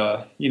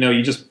that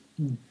you just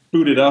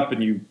boot it up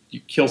and you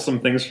kill some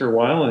things for a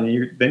while, and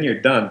then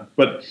you're done.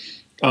 But,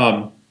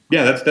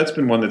 that's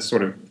been one that's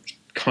sort of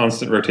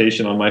constant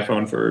rotation on my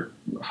phone for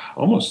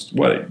almost,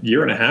 a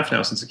year and a half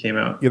now since it came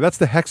out. Yeah, that's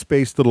the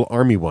hex-based little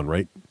army one,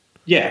 right?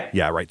 Yeah.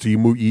 Yeah, right. So you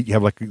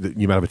have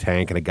you might have a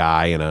tank and a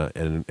guy and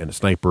a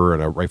sniper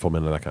and a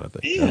rifleman and that kind of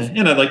thing. Yeah,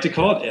 and I'd like to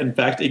call it, in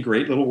fact, a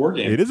great little war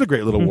game. It is a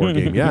great little war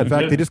game. Yeah, in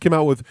fact, they just came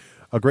out with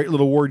a Great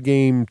Little War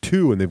Game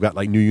 2, and they've got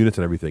new units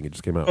and everything. It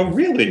just came out. Oh,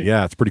 really?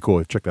 Yeah, it's pretty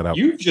cool. Check that out.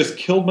 You just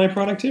killed my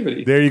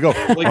productivity. There you go.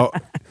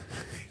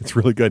 It's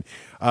really good.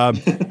 Yeah,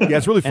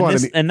 it's really fun.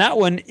 And that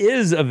one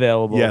is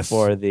available Yes.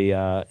 for the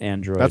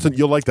Android.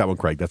 You'll like that one,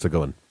 Craig. That's a good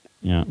one.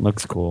 Yeah, it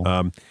looks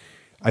cool.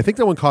 I think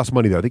that one costs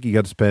money though. I think you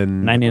got to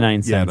spend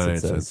 99 cents. Yeah, 99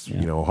 cents.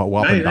 Yeah. A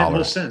whopping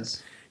 $1.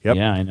 Cents. Yep.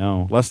 Yeah, I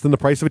know. Less than the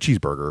price of a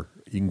cheeseburger.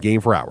 You can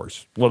game for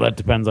hours. Well, that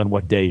depends on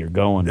what day you're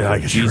going for I a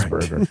guess you're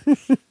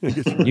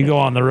cheeseburger. You go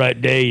on the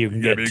right day, you can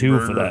get two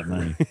for that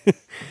money.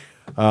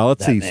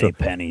 Let's see. So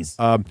pennies.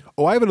 I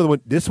have another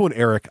one. This one,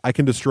 Eric, I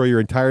can destroy your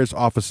entire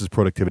office's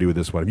productivity with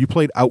this one. Have you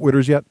played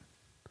Outwitters yet?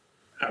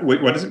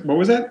 Wait, what is it? What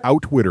was that?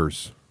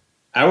 Outwitters.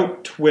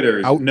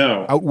 Outwitters.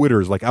 No.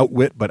 Outwitters, like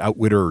outwit, but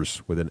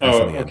Outwitters with an S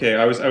on the end. Okay.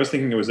 I was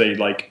thinking it was a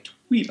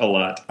tweet a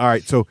lot. All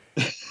right. So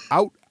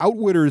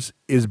Outwitters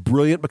is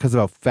brilliant because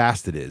of how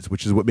fast it is,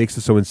 which is what makes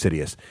it so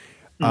insidious.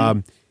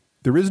 Mm-hmm.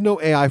 There is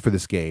no AI for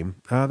this game.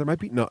 There might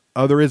be no.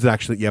 Oh, there is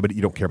actually. Yeah, but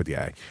you don't care about the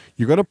AI.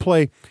 You're going to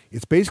play.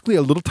 It's basically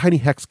a little tiny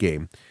hex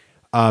game.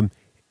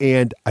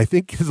 And I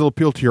think this will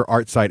appeal to your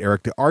art side,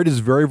 Eric. The art is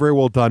very, very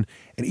well done.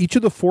 And each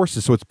of the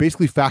forces, so it's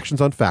basically factions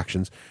on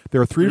factions.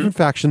 There are 3 different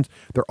factions.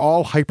 They're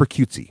all hyper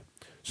cutesy.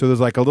 So there's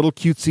like a little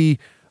cutesy,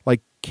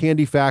 like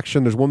candy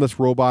faction. There's one that's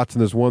robots,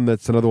 and there's one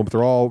that's another one. But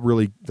they're all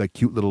really like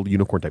cute little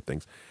unicorn type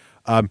things.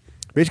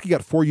 Basically, you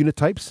got 4 unit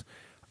types.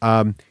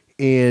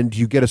 And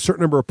you get a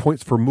certain number of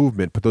points for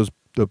movement. But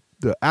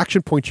the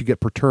action points you get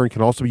per turn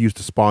can also be used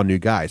to spawn new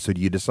guys. So do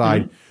you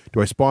decide,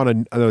 do I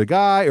spawn another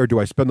guy, or do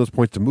I spend those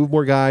points to move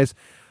more guys?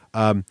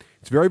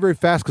 It's very, very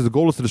fast because the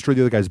goal is to destroy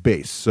the other guy's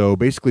base. So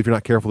basically, if you're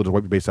not careful, it'll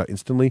wipe your base out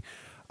instantly.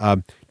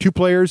 2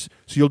 players,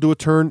 so you'll do a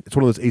turn. It's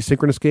one of those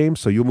asynchronous games,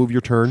 so you'll move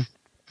your turn,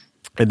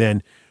 and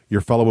then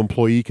your fellow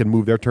employee can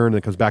move their turn, and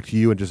it comes back to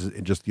you, and just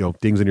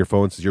dings in your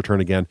phone, says your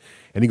turn again,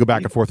 and you go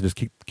back and forth and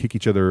just kick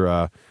each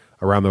other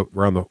around the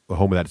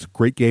home of that. It's a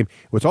great game.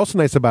 What's also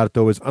nice about it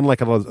though is,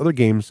 unlike a lot of other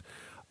games,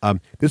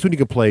 this one you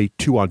can play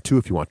 2-on-2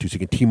 if you want to, so you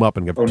can team up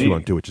and get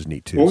 2-on-2, which is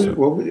neat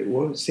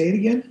too. Say it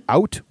again?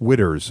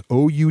 Outwitters.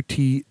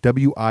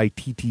 Outwitters.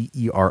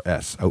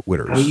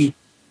 Outwitters.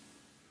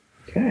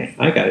 Okay,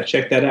 I got to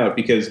check that out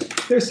because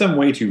there's some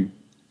way to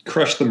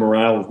crush the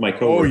morale of my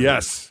coworkers. Oh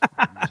yes,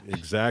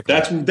 exactly.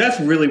 That's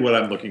really what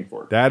I'm looking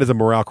for. That is a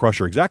morale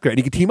crusher, exactly. And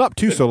you can team up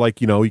too. So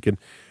you can,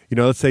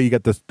 let's say you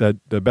got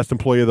the best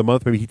employee of the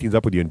month, maybe he teams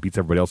up with you and beats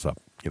everybody else up,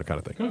 kind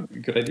of thing. Oh,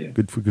 good idea.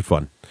 Good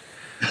fun.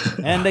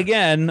 And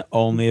again,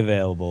 only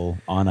available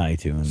on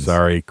iTunes.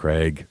 Sorry,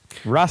 Craig.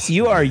 Russ,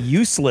 you are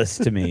useless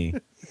to me.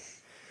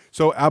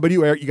 So, how about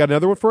you, Eric? You got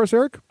another one for us,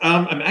 Eric?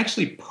 I'm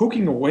actually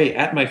poking away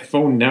at my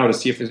phone now to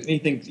see if there's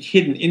anything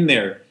hidden in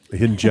there. A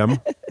hidden gem?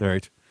 All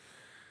right.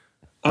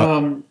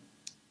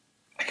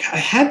 I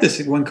had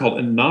this one called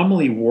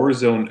Anomaly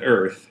Warzone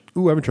Earth.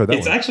 Ooh, I haven't tried that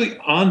It's one. actually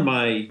on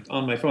my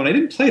phone. I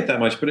didn't play it that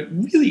much, but it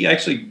really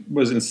actually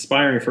was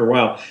inspiring for a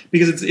while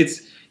because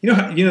it's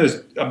there's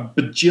a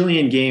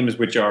bajillion games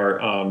which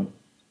are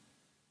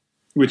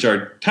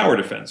tower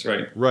defense,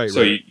 right? Right.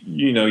 So right.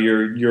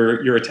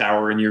 you're a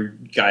tower and your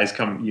guys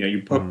come.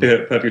 You put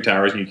up your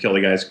towers and you kill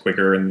the guys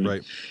quicker. And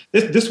Right.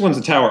 this one's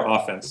a tower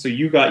offense. So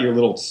you got your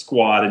little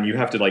squad and you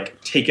have to like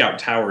take out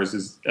towers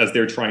as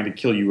they're trying to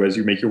kill you as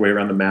you make your way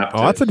around the map.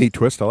 Oh, that's a neat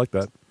twist. I like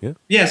that. Yeah.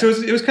 Yeah, so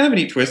it was kind of a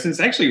neat twist, and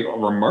it's actually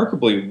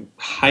remarkably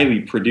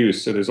highly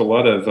produced. So there's a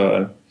lot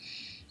of,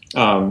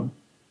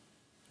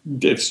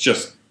 it's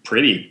just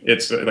pretty.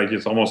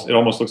 It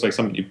almost looks like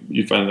something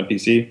you'd find on a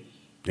PC.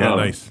 Yeah,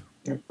 nice.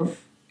 Yeah,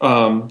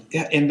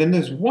 and then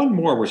there's one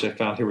more which I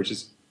found here, which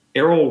is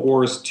Aerial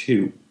Wars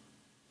 2,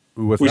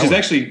 Ooh, what's which that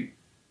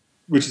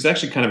is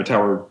actually kind of a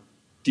tower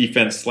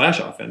defense /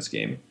 offense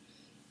game.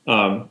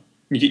 You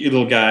get your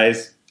little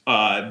guys.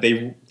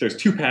 There's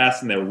two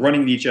paths and they're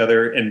running at each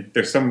other, and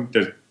there's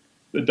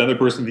another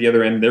person at the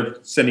other end. They're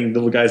sending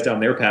little guys down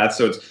their path,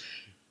 so it's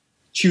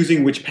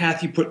choosing which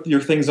path you put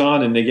your things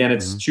on, and again,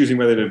 it's choosing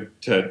whether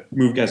to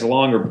move guys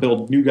along or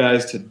build new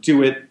guys to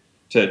do it,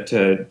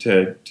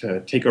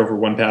 to take over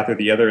one path or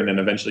the other, and then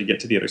eventually get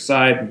to the other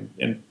side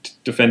and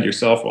defend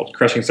yourself while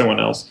crushing someone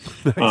else.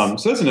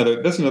 Nice. So that's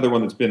another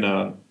one that's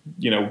been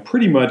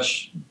pretty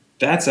much.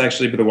 That's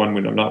actually the one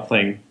when I'm not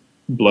playing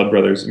Blood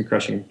Brothers and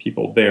crushing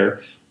people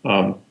there.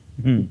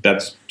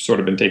 That's sort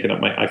of been taking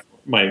up not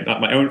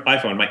my own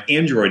iPhone, my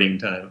Androiding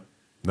time.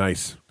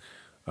 Nice.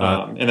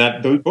 And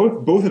that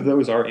both of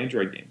those are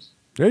Android games.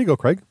 There you go,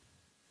 Craig.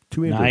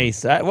 2 Android.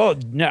 Nice.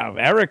 No,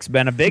 Eric's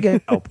been a big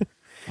help.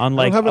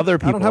 Unlike other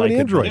people, I don't have like an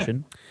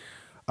Android.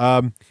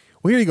 Well,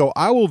 here you go.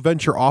 I will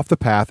venture off the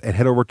path and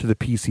head over to the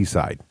PC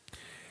side.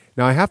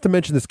 Now, I have to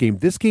mention this game.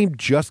 This game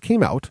just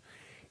came out,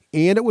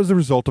 and it was the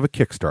result of a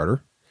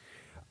Kickstarter.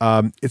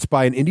 It's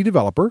by an indie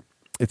developer.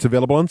 It's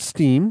available on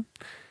Steam.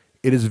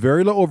 It is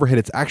very low overhead.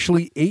 It's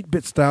actually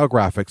 8-bit style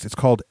graphics. It's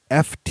called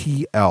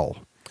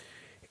FTL.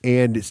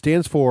 And it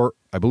stands for,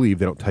 I believe,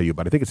 they don't tell you,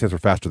 but I think it stands for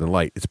Faster Than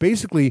Light. It's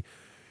basically,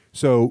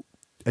 so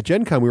at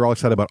Gen Con, we were all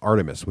excited about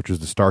Artemis, which is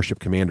the Starship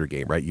Commander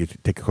game, right? You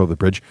take control of the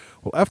bridge.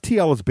 Well,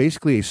 FTL is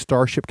basically a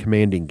Starship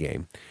commanding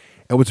game.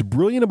 And what's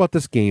brilliant about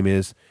this game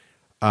is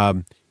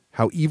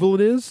how evil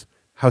it is,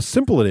 how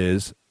simple it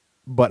is,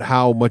 but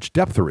how much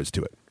depth there is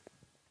to it.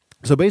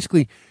 So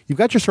basically, you've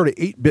got your sort of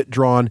 8-bit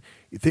drawn.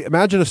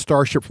 Imagine a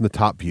starship from the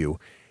top view,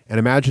 and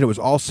imagine it was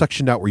all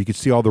sectioned out where you could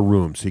see all the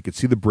rooms. So you could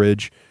see the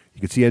bridge, you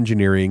could see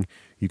engineering,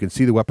 you can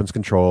see the weapons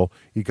control.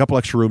 You got a couple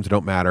extra rooms that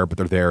don't matter, but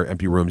they're there,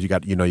 empty rooms. You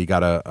got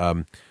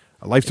a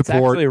life support. It's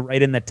actually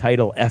right in the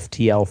title,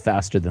 FTL,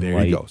 Faster Than Light.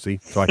 There you go. See,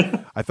 so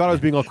I thought I was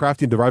being all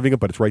crafty and deriving it,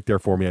 but it's right there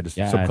for me. I just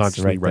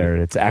subconsciously it's right there.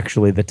 It's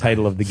actually the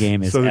title of the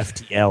game is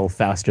FTL,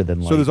 Faster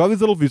Than Light. So there's all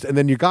these little views, and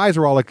then your guys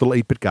are all like little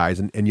 8-bit guys,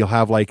 and you'll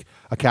have like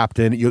a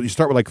captain. You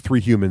start with like 3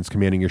 humans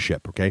commanding your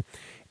ship, okay?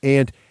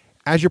 And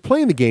as you're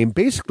playing the game,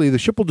 basically the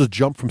ship will just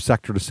jump from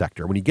sector to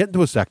sector. When you get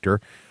into a sector,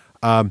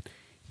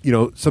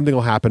 something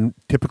will happen.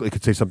 Typically, it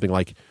could say something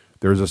like,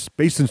 "There's a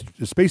space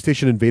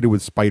station invaded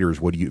with spiders.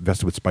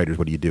 Invested with spiders?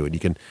 What do you do?" And you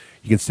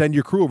can send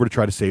your crew over to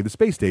try to save the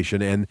space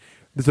station. And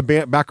there's a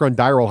background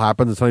die roll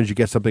happens, and sometimes you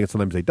get something, and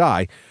sometimes they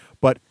die.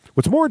 But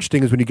what's more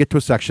interesting is when you get to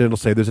a section, it'll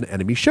say there's an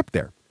enemy ship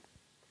there,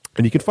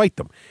 and you can fight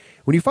them.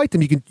 When you fight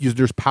them, you can use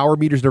there's power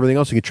meters and everything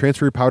else. You can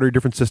transfer your power to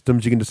different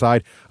systems. You can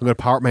decide I'm going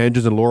to power up my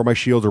engines and lower my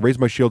shields, or raise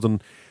my shields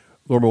and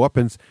lower my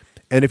weapons.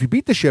 And if you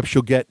beat the ships,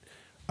 you'll get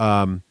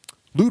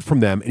loot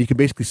from them, and you can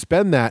basically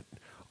spend that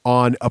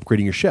on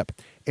upgrading your ship.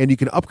 And you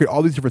can upgrade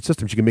all these different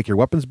systems. You can make your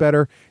weapons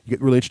better. You get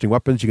really interesting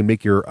weapons. You can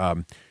make your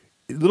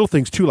little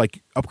things too,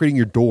 like upgrading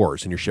your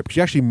doors in your ship, because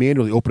you actually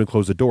manually open and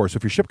close the door. So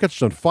if your ship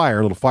catches on fire,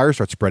 a little fire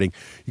starts spreading,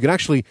 you can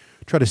actually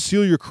try to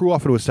seal your crew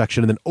off into a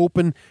section and then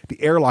open the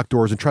airlock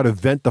doors and try to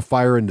vent the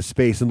fire into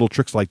space, and little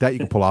tricks like that you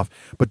can pull off.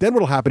 But then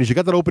what'll happen is you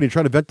got that open, you're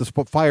trying to vent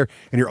the fire,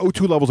 and your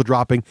O2 levels are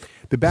dropping.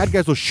 The bad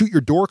guys will shoot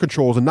your door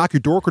controls and knock your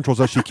door controls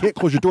out, so you can't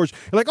close your doors.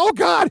 You're like, oh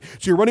God!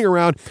 So you're running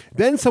around.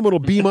 Then someone will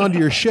beam onto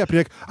your ship. And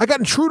you're like, I got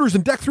intruders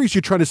in deck 3, so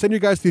you're trying to send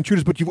your guys to the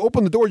intruders, but you've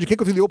opened the doors, you can't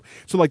go through the open.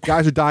 So like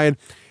guys are dying.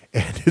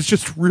 And it's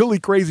just really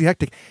crazy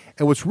hectic.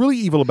 And what's really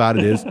evil about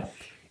it is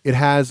it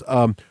has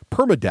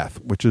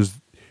permadeath, which is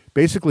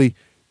basically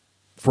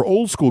for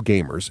old school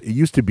gamers. It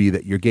used to be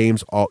that your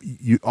games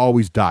you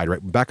always died,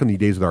 right? Back in the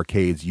days of the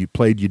arcades, you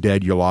played, you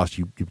dead, you lost,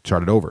 you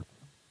started over.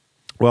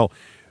 Well,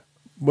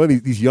 well,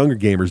 these younger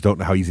gamers don't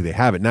know how easy they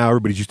have it. Now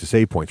everybody's used to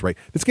save points, right?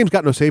 This game's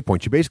got no save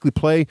points. You basically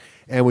play,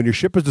 and when your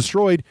ship is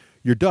destroyed,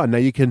 you're done. Now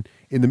you can,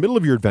 in the middle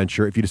of your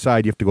adventure, if you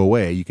decide you have to go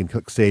away, you can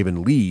click save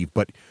and leave,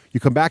 but you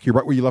come back, you're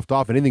right where you left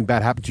off, and anything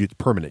bad happens to you, it's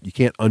permanent. You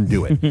can't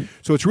undo it.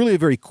 So it's really a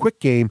very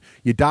quick game.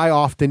 You die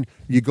often,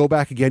 you go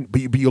back again,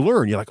 but you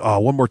learn. You're like, oh,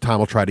 one more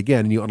time, I'll try it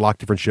again, and you unlock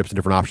different ships and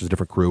different options,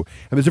 different crew.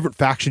 And there's different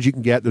factions you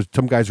can get. There's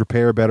some guys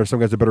repair better, some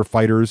guys are better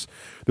fighters.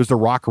 There's the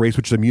rock race,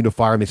 which is immune to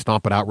fire, and they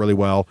stomp it out really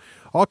well.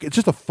 It's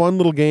just a fun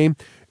little game.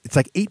 It's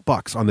like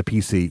 $8 on the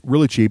PC,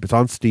 really cheap. It's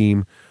on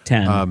Steam.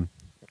 10.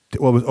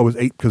 Well, it was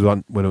 8 because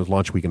when it was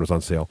launch weekend, it was on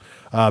sale.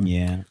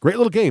 Yeah. Great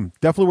little game.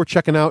 Definitely worth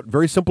checking out.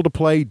 Very simple to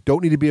play.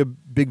 Don't need to be a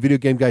big video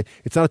game guy.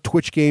 It's not a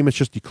Twitch game. It's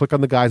just you click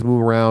on the guys,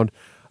 move around.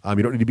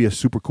 You don't need to be a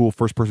super cool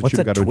first-person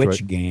shooter. What's a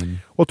Twitch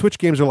game? Well, Twitch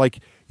games are like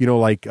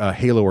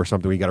Halo or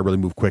something where you got to really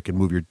move quick and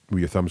move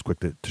your thumbs quick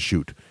to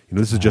shoot.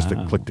 This is just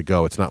a click to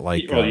go. It's not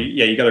like... Well,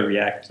 you got to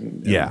react.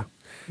 Yeah.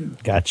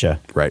 Gotcha.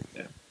 Right.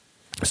 Yeah.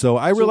 So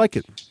I really like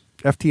it.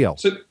 FTL.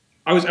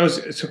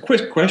 So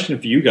quick question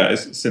for you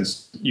guys,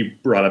 since you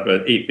brought up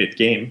an 8-bit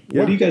game. Yeah.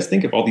 What do you guys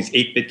think of all these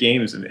 8-bit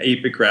games and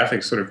 8-bit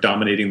graphics sort of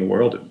dominating the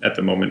world at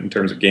the moment in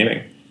terms of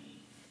gaming?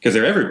 Because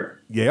they're everywhere.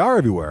 They are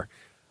everywhere.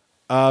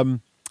 I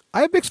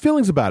have mixed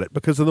feelings about it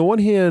because on the one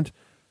hand,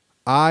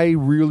 I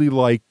really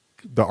like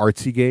the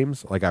artsy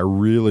games. Like I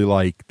really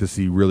like to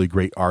see really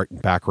great art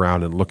and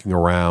background and looking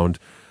around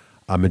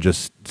and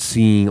just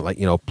seeing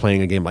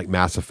playing a game like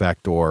Mass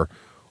Effect or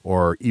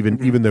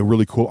even the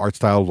really cool art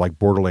style like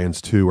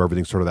Borderlands 2, where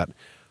everything's sort of that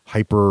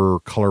hyper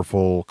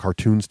colorful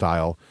cartoon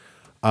style.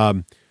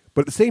 But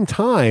at the same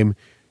time,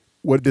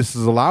 what this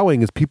is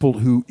allowing is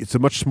people it's a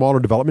much smaller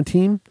development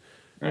team,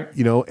 right.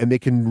 And they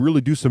can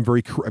really do some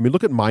very,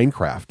 look at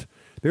Minecraft.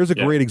 There's a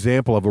great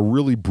example of a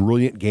really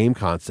brilliant game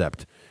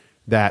concept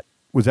that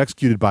was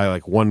executed by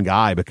like one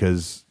guy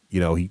because,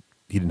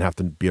 he didn't have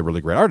to be a really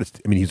great artist.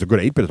 I mean, he's a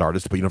good 8-bit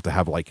artist, but you don't have to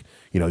have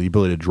the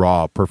ability to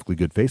draw a perfectly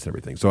good face and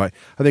everything. So I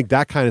think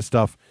that kind of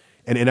stuff,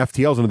 and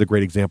FTL is another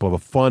great example of a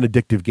fun,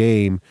 addictive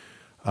game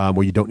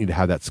where you don't need to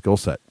have that skill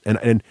set.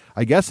 And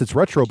I guess it's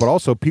retro, but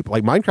also people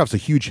like Minecraft's a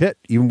huge hit,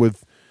 even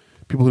with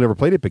people who never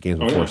played 8-bit games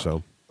before.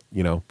 So,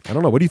 I don't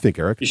know. What do you think,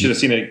 Eric? You should have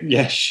seen it.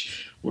 Yeah.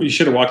 Well, you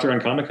should have walked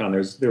around Comic-Con.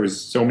 There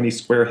was so many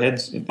square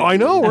heads. I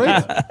know,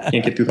 right?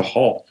 Can't get through the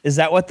hall. Is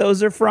that what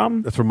those are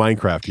from? That's from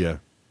Minecraft, yeah.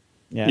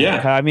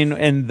 Yeah. I mean,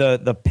 and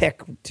the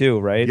pick too,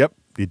 right? Yep.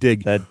 You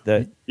dig. Yeah,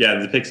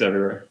 the pics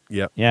everywhere.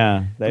 Yep.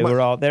 Yeah. They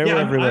were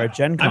everywhere at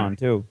Gen Con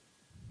too.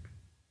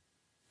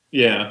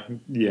 Yeah.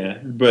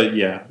 But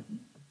yeah.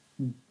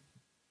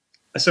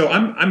 So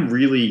I'm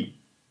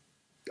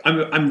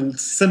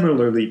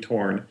similarly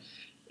torn.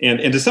 And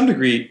to some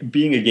degree,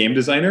 being a game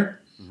designer,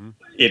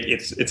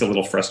 it's a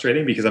little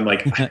frustrating because I'm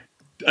like,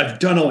 I've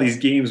done all these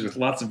games with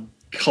lots of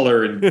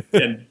color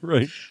and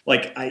right.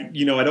 Like I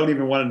don't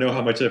even want to know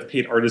how much I've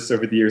paid artists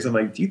over the years. I'm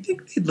like, do you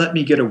think they'd let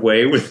me get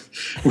away with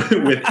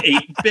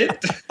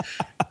 8-bit?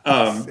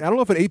 I don't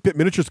know if an 8-bit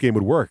miniatures game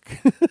would work.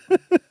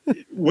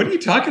 What are you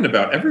talking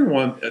about?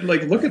 Everyone,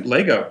 look at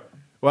Lego.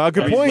 Well,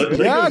 good point.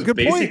 Lego Good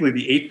point. Basically,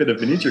 the 8-bit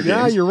of miniature games.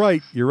 Yeah, you're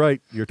right.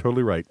 You're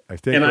totally right. I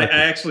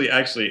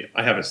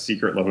have a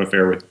secret love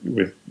affair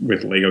with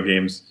Lego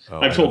games.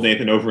 I've told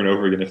Nathan over and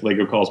over again, if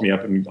Lego calls me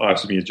up and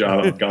offers me a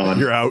job, I'm gone.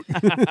 You're out.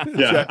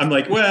 Yeah, I'm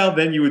like, well,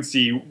 then you would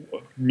see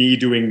me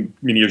doing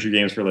miniature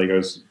games for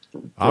Legos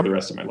for the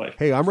rest of my life.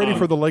 Hey, I'm ready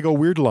for the Lego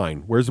Wyrd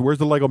line. Where's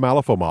the Lego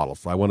Malifaux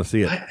models? I want to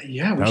see it.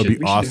 That would be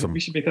awesome.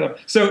 We should make that up.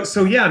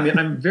 So yeah, I mean,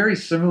 I'm very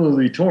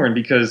similarly torn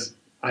because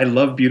I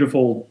love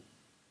beautiful,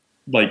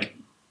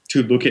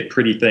 to look at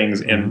pretty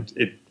things,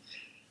 and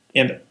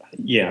I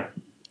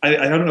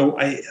don't know,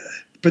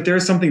 but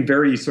there's something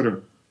very sort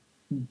of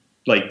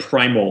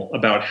primal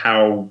about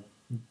how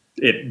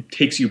it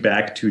takes you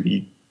back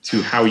to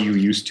how you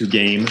used to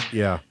game,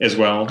 as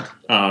well.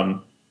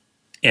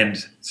 And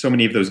so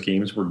many of those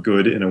games were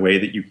good in a way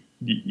that you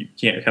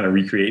can't kind of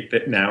recreate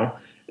that now.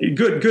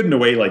 Good in a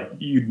way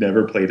you'd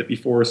never played it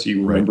before, so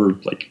you remember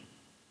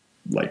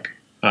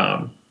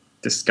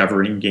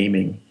discovering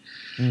gaming.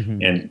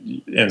 Mm-hmm.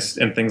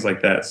 and things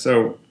like that.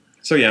 So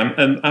yeah,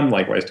 I'm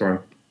likewise torn.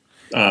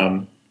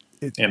 And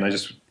I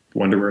just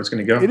wonder where it's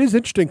going to go. It is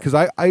interesting because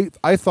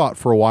I thought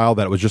for a while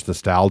that it was just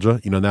nostalgia.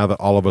 Now that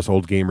all of us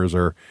old gamers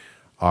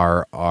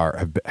have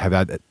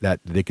had that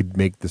they could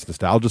make this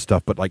nostalgia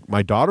stuff. But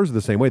my daughters are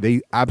the same way.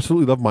 They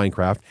absolutely love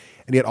Minecraft,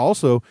 and yet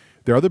also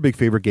their other big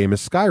favorite game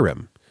is Skyrim.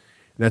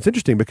 And that's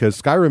interesting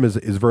because Skyrim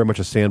is very much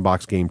a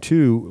sandbox game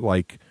too,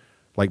 like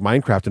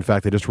Minecraft. In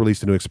fact, they just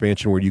released a new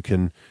expansion where you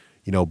can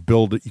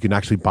build it. You can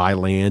actually buy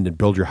land and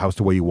build your house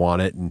the way you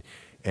want it,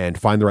 and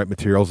find the right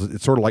materials.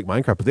 It's sort of like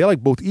Minecraft, but they like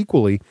both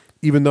equally.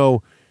 Even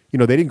though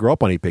they didn't grow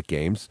up on 8-bit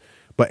games,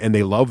 and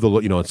they love the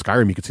in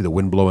Skyrim you can see the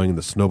wind blowing and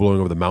the snow blowing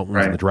over the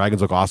mountains, and the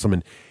dragons look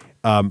awesome,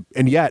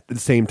 and yet at the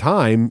same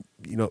time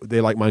they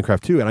like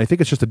Minecraft too. And I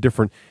think it's just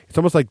it's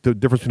almost like the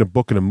difference between a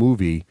book and a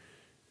movie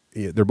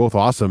they're both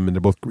awesome, and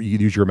you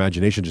use your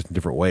imagination just in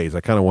different ways.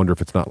 I kind of wonder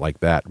if it's not like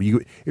that.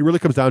 It really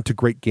comes down to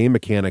great game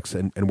mechanics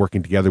and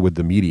working together with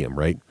the medium,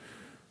 right?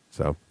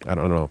 So I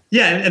don't know.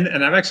 Yeah,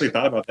 and I've actually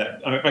thought about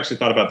that. I've actually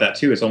thought about that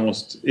too. It's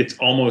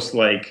almost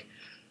like,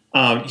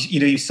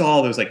 you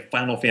saw those like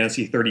Final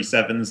Fantasy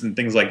 37s and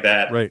things like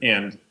that, right?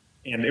 And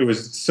it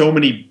was so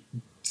many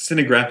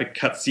cinegraphic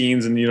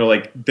cutscenes, and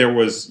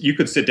you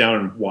could sit down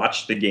and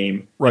watch the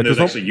game. Right. And there's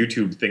actually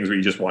YouTube things where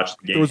you just watch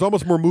the game. There was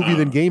almost more movie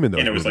than game in those.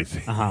 And it was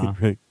movies.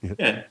 like,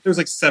 there was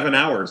like 7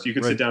 hours. You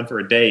could sit down for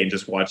a day and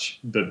just watch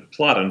the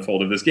plot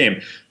unfold of this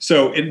game.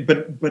 So,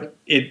 but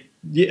it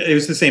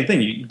was the same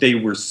thing. They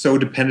were so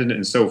dependent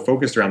and so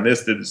focused around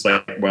this that it's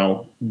like,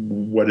 well,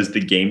 what does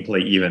the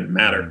gameplay even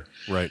matter?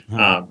 Right.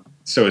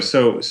 So it's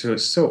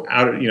so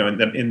out of,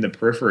 in the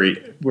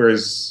periphery,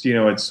 whereas,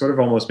 it sort of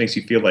almost makes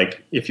you feel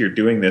like if you're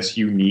doing this,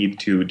 you need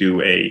to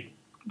do a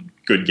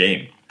good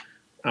game,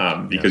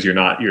 because you're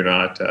not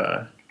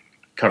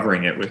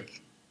covering it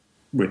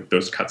with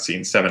those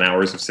cutscenes, 7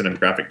 hours of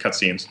cinematographic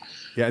cutscenes.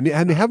 Yeah.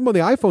 And they have them on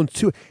the iPhones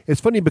too. It's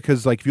funny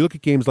because like, if you look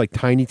at games like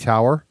Tiny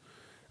Tower,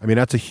 I mean,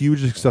 that's a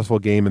hugely successful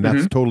game, and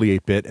that's totally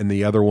 8-bit. And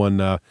the other one,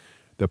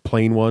 the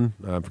plane one,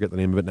 I forget the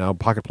name of it now,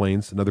 Pocket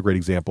Planes, another great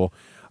example.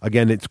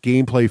 Again, it's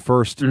gameplay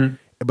first,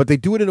 but they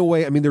do it in a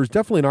way, I mean, there's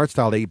definitely an art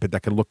style to 8-bit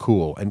that can look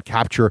cool and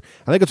capture.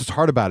 I think it's what's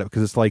hard about it,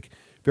 because it's like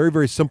very,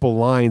 very simple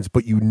lines,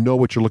 but you know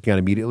what you're looking at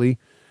immediately,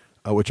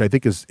 which I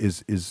think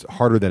is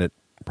harder than it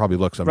probably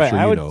looks. I'm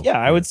sure you know. Yeah,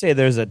 I would say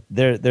there's a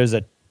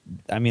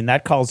I mean,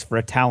 that calls for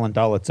a talent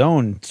all its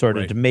own, sort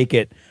of, to make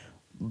it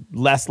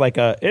less like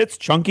it's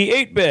chunky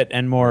 8-bit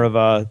and more of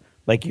a,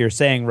 like you're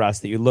saying,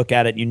 Russ, that you look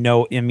at it, you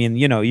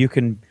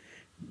can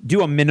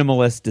do a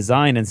minimalist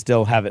design and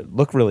still have it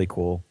look really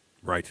cool.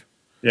 Right.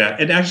 Yeah,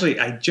 and actually,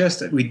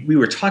 we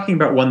were talking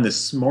about one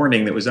this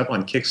morning that was up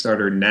on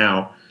Kickstarter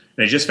now,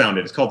 and I just found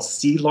it. It's called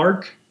Sea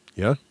Lark.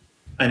 Yeah.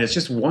 And it's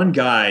just one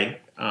guy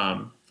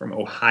from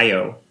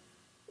Ohio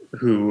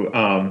who,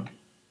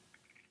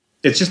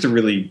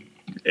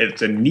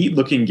 it's a neat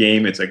looking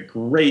game. It's a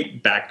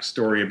great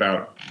backstory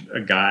about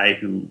a guy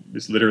who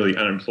is literally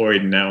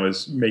unemployed and now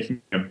is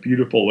making a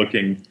beautiful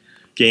looking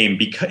game,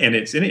 and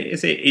it's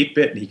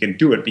 8-bit, and he can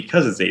do it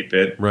because it's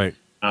 8-bit. Right.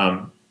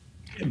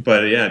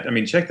 But yeah, I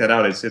mean, check that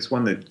out. It's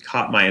one that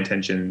caught my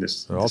attention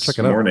this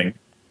morning,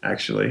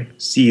 actually.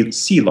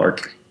 Sea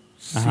Lark.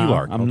 Sea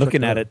Lark. I'm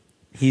looking at it.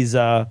 He's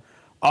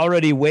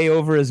already way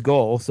over his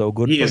goal, so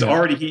good. He is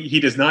already. He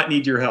does not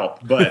need your help,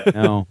 but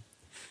no.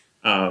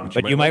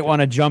 But you might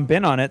want to jump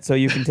in on it so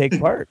you can take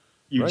part.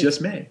 You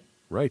just may.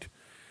 Right.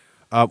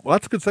 Well,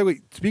 that's a good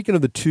segue. Speaking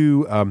of the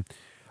two,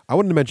 I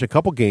wanted to mention a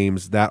couple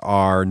games that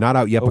are not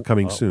out yet, but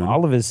coming soon.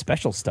 All of his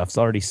special stuff's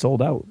already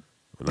sold out.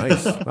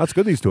 Nice. That's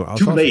good. These two.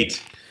 Too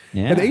late.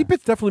 Yeah. And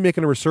 8-bit's definitely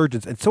making a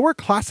resurgence, and so are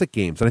classic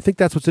games. And I think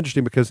that's what's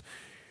interesting, because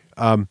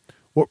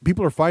what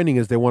people are finding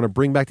is they want to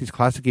bring back these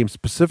classic games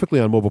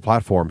specifically on mobile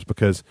platforms,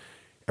 because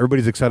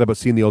everybody's excited about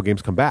seeing the old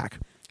games come back.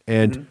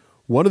 And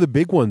one of the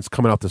big ones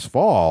coming out this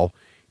fall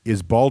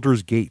is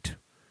Baldur's Gate.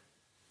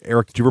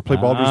 Eric, did you ever play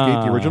Baldur's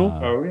Gate, the original?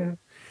 Oh, yeah.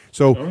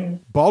 So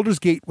Baldur's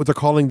Gate, what they're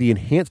calling the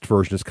enhanced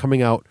version, is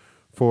coming out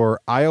for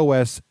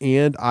iOS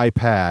and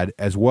iPad,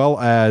 as well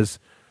as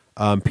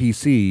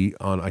PC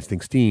on, I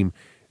think, Steam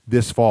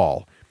this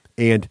fall.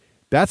 And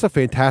that's a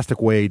fantastic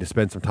way to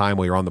spend some time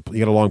while you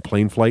get a long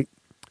plane flight.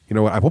 You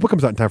know what? I hope it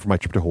comes out in time for my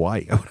trip to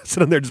Hawaii. I want to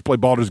sit on there and just play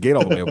Baldur's Gate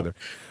all the way over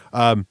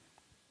there.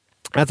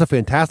 That's a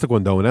fantastic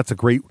one, though, and that's a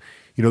great,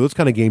 those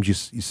kind of games,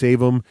 you save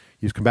them,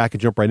 you just come back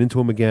and jump right into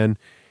them again.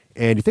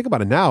 And you think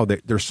about it now, they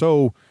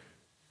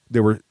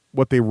were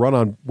what they run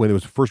on when it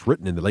was first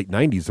written in the late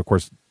 90s. Of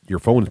course, your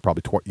phone is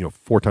probably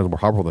 4 times more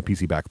powerful than a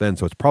PC back then,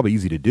 so it's probably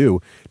easy to do.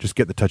 Just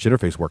get the touch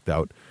interface worked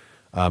out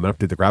and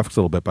update the graphics a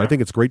little bit. But I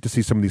think it's great to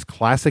see some of these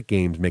classic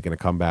games making a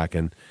comeback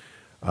and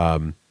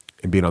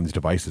being on these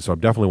devices. So I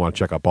definitely want to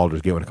check out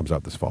Baldur's Gate when it comes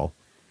out this fall.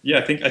 Yeah,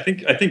 I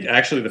think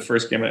actually the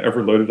first game I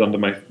ever loaded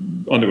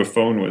onto a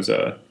phone was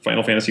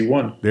Final Fantasy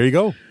 1. There you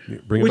go.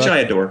 Which I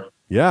adore.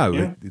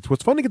 Yeah, it's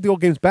what's fun to get the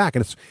old games back,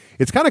 and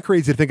it's kind of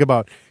crazy to think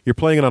about. You're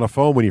playing it on a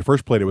phone. When you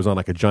first played it, was on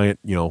like a giant,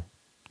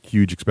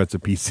 huge,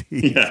 expensive PC.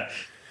 Yeah.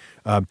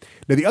 Now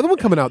the other one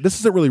coming out, this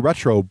isn't really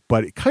retro,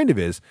 but it kind of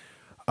is.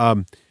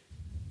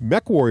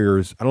 Mech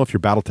Warriors. I don't know if you're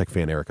a BattleTech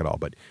fan, Eric, at all,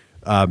 but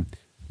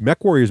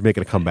Mech Warriors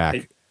making a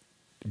comeback.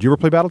 Did you ever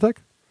play BattleTech?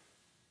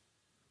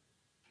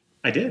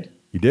 I did.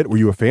 You did? Were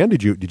you a fan?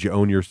 Did you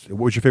own your? What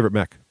was your favorite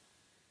mech?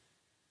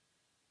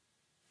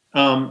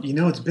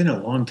 It's been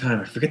a long time.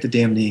 I forget the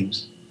damn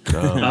names.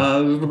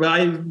 All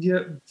right.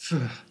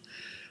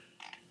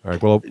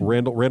 Well,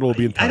 Randall will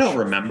be in touch. I don't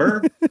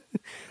remember.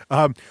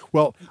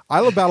 Well, I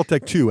love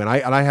BattleTech too, and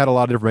I had a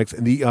lot of different mechs.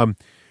 And the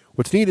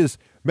what's neat is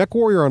Mech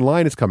Warrior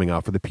Online is coming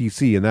out for the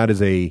PC, and that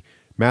is a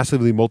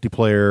massively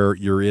multiplayer.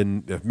 You're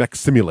in a mech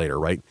simulator,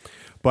 right?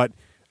 But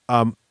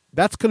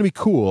that's going to be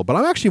cool. But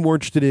I'm actually more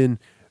interested in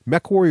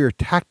Mech Warrior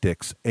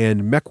Tactics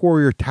and Mech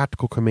Warrior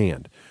Tactical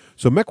Command.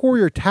 So Mech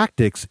Warrior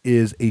Tactics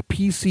is a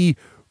PC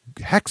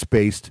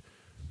hex-based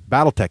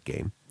BattleTech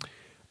game.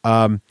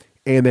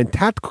 And then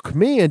Tactical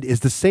Command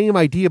is the same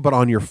idea, but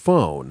on your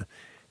phone.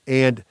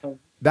 And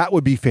that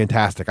would be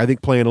fantastic. I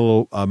think playing a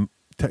little,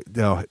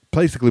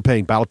 basically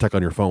playing BattleTech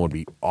on your phone would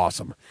be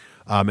awesome.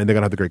 And they're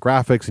going to have the great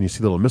graphics, and you see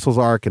the little missiles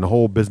arc and the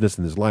whole business,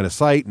 and there's line of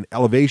sight and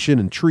elevation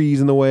and trees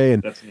in the way.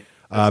 And That's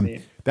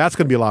neat. that's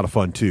going to be a lot of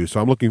fun too. So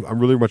I'm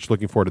really much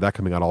looking forward to that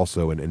coming out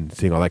also, and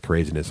seeing all that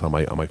craziness on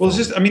my phone. Well, it's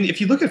just, I mean,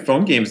 if you look at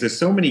phone games, there's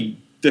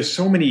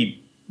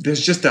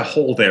just a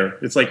hole there.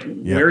 It's like,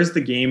 where's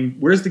the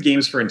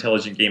games for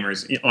intelligent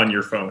gamers on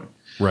your phone?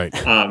 Right.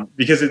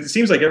 Because it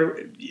seems like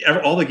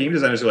all the game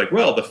designers are like,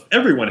 well,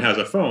 everyone has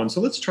a phone,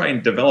 so let's try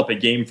and develop a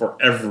game for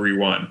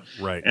everyone.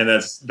 Right. And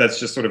that's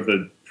just sort of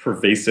the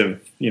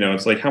pervasive,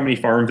 it's like, how many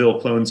Farmville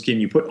clones can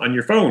you put on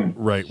your phone?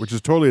 Right, which is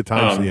totally a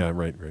time.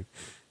 Right.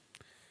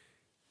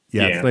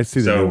 Yeah, it's nice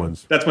to see the new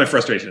ones. That's my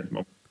frustration at the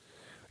moment.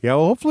 Yeah,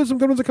 well, hopefully some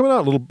good ones are coming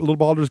out. Little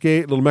Baldur's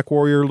Gate, little Mech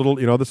Warrior, little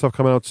other stuff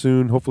coming out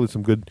soon. Hopefully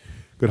some good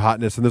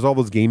hotness. And there's all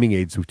those gaming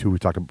aids we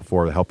talked about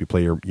before to help you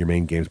play your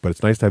main games. But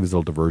it's nice to have these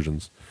little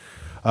diversions.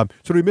 So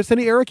do we miss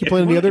any, Eric? You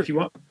playing any other? If you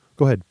want.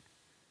 Go ahead.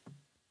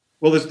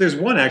 Well, there's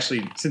one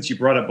actually. Since you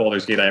brought up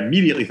Baldur's Gate, I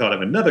immediately thought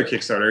of another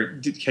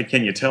Kickstarter.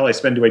 Can you tell I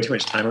spend way too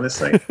much time on this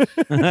site?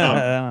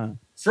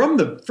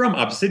 From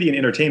Obsidian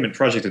Entertainment,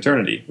 Project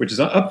Eternity, which is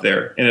up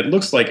there, and it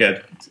looks like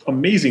an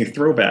amazing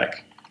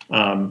throwback,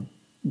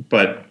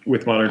 but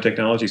with modern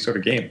technology sort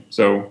of game.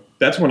 So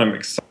that's one I'm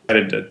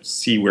excited to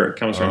see where it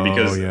comes from,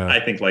 because I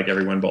think, like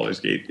everyone,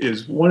 Baldur's Gate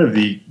is one of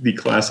the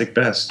classic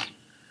best.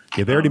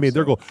 Yeah, they already made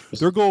their goal.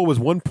 Their goal was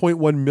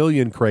 1.1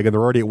 million, Craig, and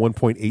they're already at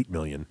 1.8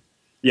 million.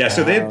 Yeah,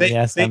 so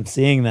I'm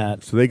seeing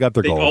that. So they got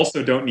their goal. They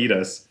also don't need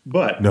us,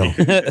 but no.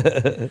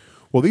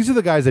 Well, these are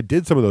the guys that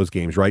did some of those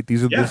games, right?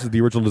 This is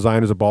the original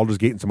designers of Baldur's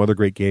Gate and some other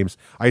great games.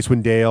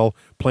 Icewind Dale,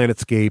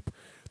 Planetscape.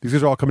 These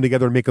guys are all coming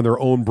together and making their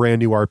own brand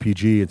new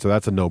RPG, and so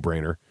that's a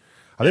no-brainer.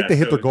 I think they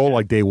hit their goal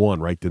like day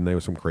one, right? Didn't they?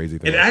 With some crazy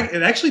thing.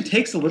 It actually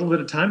takes a little bit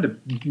of time to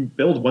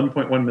build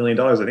 $1.1 million.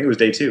 I think it was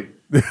day 2.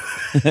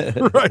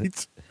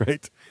 Right.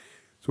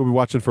 So we'll be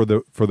watching for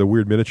the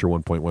weird miniature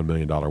 $1.1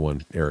 million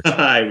one, Eric.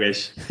 I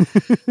wish.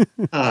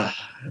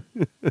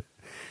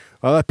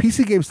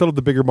 PC games still have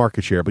the bigger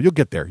market share, but you'll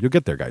get there. You'll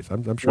get there, guys.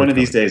 I'm sure. One of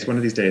these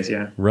days,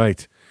 yeah.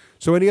 Right.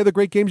 So any other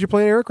great games you're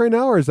playing, Eric, right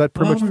now, or is that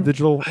pretty much the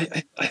digital?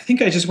 I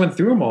think I just went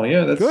through them all.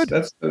 Yeah, that's good.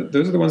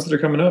 Those are the ones that are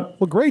coming up.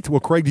 Well, great. Well,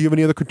 Craig, do you have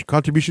any other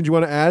contributions you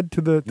want to add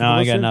to the? No,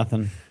 I got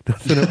nothing.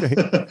 Nothing.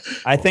 Okay.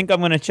 I think I'm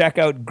going to check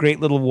out Great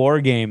Little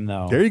War Game,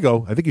 though. There you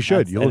go. I think you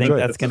should. You'll enjoy it.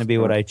 That's going to be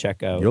what I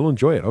check out. You'll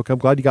enjoy it. Okay, I'm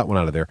glad you got one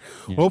out of there.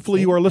 Yeah.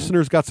 Hopefully, you, our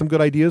listeners, got some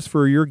good ideas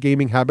for your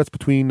gaming habits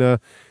between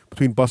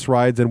bus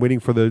rides and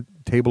waiting for the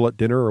table at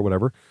dinner or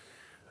whatever.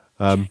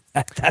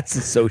 That's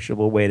a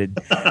sociable way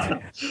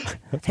to.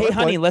 Hey,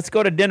 honey, let's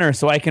go to dinner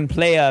so I can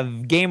play a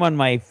game on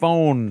my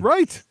phone.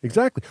 Right,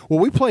 exactly. Well,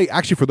 we play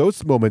actually for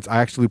those moments.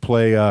 I actually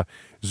play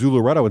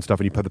Zuluretto and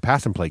stuff, and you play the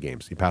pass and play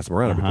games. You pass them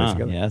around and we play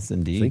together. Yes,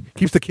 indeed. See?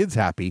 Keeps the kids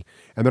happy,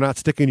 and they're not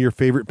sticking your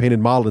favorite painted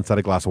model inside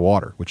a glass of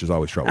water, which is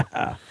always trouble.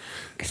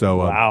 So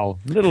wow,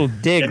 little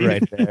dig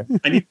right there.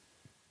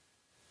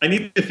 I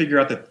need to figure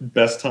out the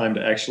best time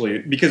to actually,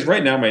 because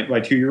right now my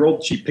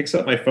 2-year-old, she picks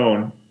up my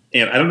phone.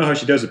 And I don't know how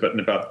she does it, but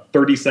in about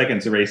 30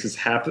 seconds, erases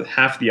half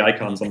the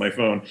icons on my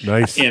phone.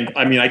 Nice. And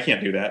I mean, I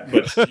can't do that,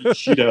 but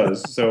she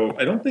does. So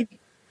I don't think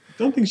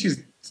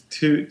she's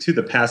to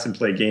the pass and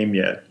play game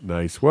yet.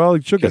 Nice. Well,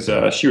 she'll get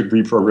there. She would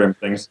reprogram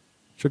things.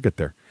 She'll get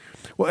there.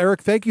 Well,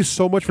 Eric, thank you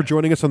so much for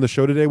joining us on the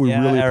show today. We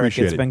really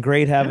appreciate it. It's been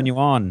great having you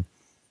on.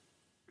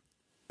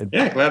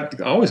 Yeah,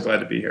 always glad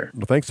to be here.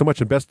 Well, thanks so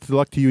much, and best of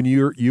luck to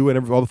you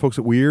and all the folks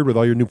at Wyrd with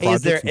all your new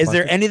projects. Is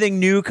there anything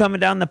new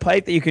coming down the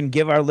pipe that you can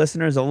give our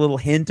listeners a little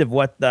hint of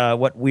what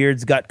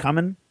Wyrd's got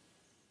coming?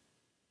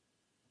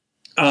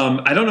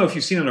 I don't know if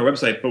you've seen on our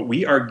website, but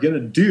we are going to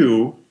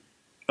do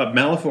a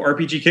Malifaux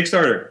RPG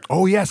Kickstarter.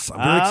 Oh yes,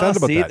 I'm very excited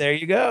about that. There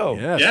you go.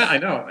 Yes. Yeah, I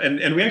know,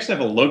 and we actually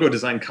have a logo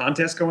design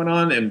contest going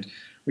on, and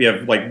we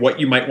have like what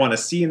you might want to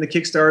see in the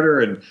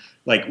Kickstarter, and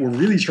like we're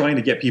really trying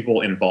to get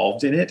people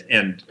involved in it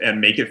and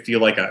make it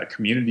feel like a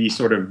community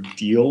sort of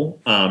deal,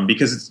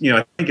 because it's,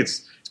 I think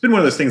it's been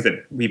one of those things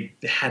that we've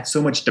had so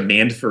much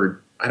demand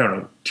for, I don't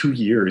know, 2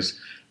 years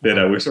that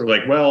we're sort of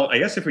like, well, I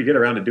guess if we get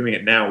around to doing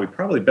it now, we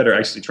probably better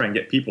actually try and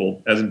get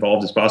people as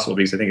involved as possible,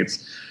 because I think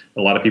it's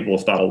a lot of people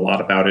have thought a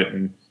lot about it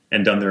and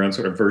done their own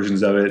sort of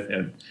versions of it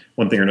and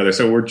one thing or another.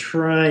 So we're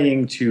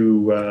trying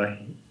to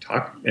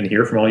talk and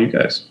hear from all you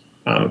guys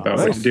about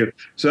what to do.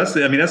 So that's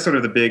sort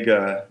of the big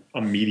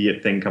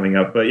immediate thing coming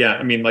up. But yeah,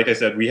 I mean, like I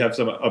said, we have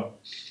some,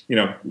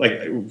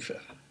 like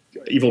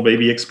Evil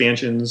Baby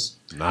expansions.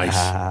 Nice.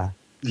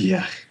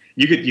 Yeah,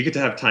 you get to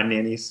have time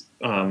nannies,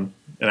 and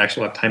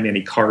actually have time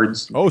nanny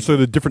cards. Oh, so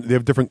they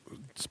have different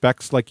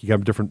specs, like you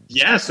have different.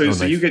 Yeah, so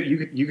nice. you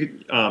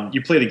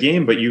play the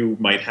game, but you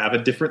might have a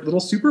different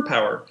little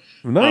superpower.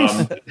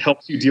 Nice. That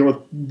helps you deal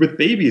with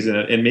babies in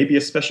it, and maybe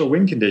a special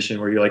win condition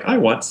where you're like, I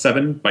want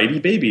 7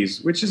 bitey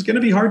babies, which is going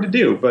to be hard to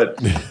do,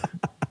 but.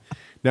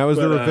 Now, is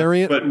there a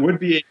variant? But would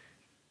be.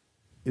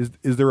 Is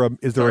there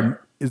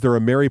a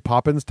Mary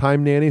Poppins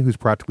time nanny who's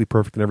practically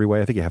perfect in every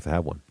way? I think you have to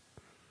have one.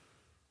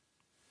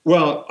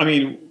 Well, I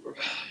mean,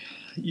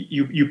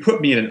 you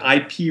put me in an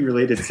IP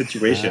related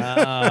situation.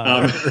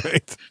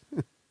 Right.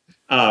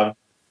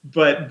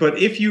 But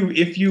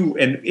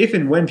if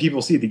and when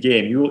people see the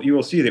game, you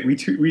will see that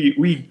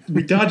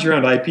we dodge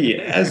around IP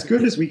as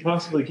good as we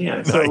possibly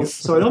can. Nice.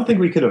 So I don't think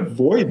we could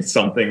avoid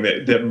something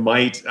that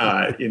might,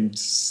 in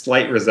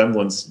slight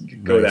resemblance,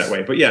 go Nice. that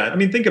way. But yeah, I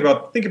mean, think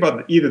about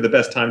either the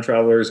best time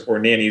travelers or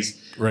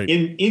nannies Right.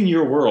 in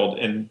your world,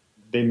 and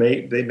they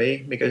may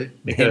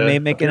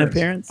make an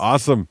appearance.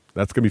 Awesome.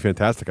 That's going to be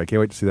fantastic. I can't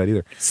wait to see that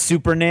either.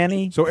 Super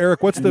Nanny. So,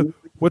 Eric, what's the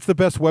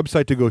best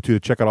website to go to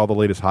check out all the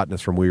latest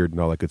hotness from Wyrd and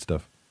all that good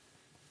stuff?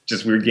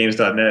 Just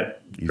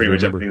weirdgames.net. Easy Pretty to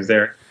much remember. everything's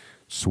there.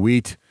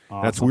 Sweet.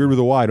 That's Awesome. Wyrd with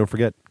a Y. Don't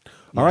forget.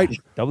 All right.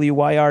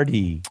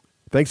 WYRD.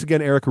 Thanks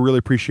again, Eric. I really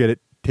appreciate it.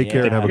 Take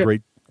care and have a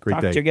great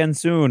Talk day. to you again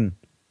soon.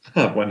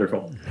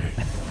 Wonderful.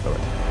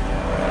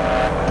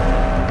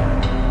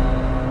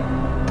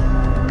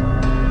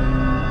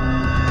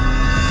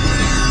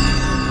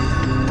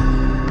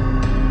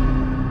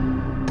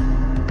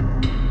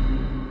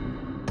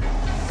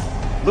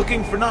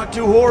 Looking for not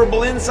too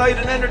horrible insight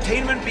and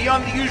entertainment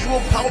beyond the usual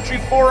paltry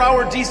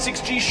 4-hour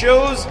D6G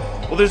shows?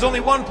 Well, there's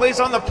only one place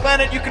on the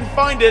planet you can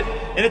find it,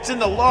 and it's in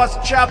the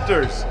Lost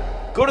Chapters.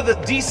 Go to the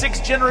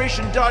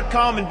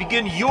D6generation.com and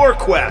begin your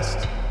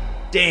quest.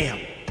 Damn,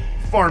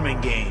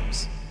 farming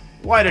games.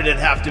 Why did it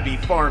have to be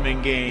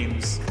farming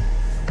games?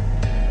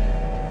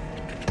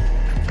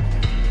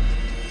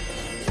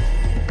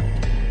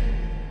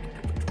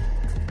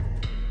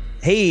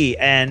 Hey,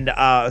 and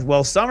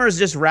well, summer's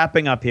just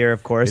wrapping up here,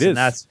 of course, It and is.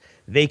 that's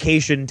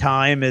vacation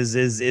time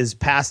is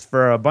past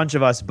for a bunch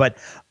of us. But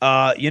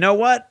you know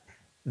what?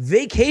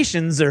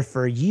 Vacations are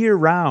for year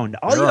round.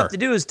 All you have to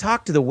do is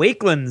talk to the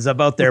Wakelands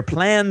about their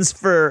plans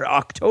for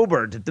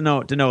October to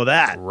know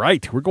that.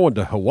 Right. We're going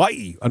to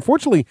Hawaii.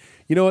 Unfortunately,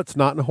 it's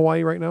not in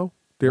Hawaii right now.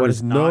 There What is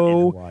is not in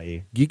no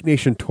Hawaii? Geek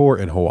Nation tour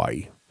in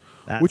Hawaii.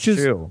 That's which is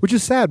true. which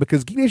is sad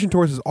because Geek Nation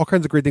Tours has all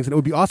kinds of great things, and it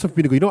would be awesome for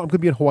me to go. I'm going to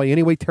be in Hawaii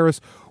anyway. Terrace,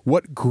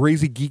 what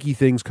crazy geeky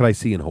things could I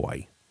see in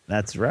Hawaii?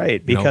 That's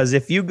right. Because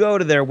if you go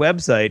to their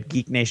website,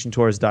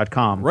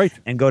 geeknationtours.com, Right.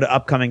 and go to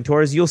upcoming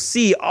tours, you'll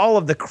see all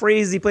of the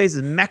crazy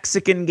places.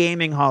 Mexican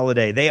gaming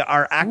holiday. They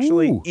are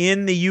actually Ooh.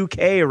 in the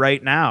UK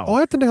right now. Oh, I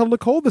have to tell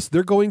Nicole this.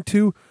 They're going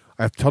to.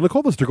 I have to tell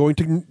Nicole this.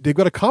 They've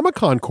got a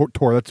Comic-Con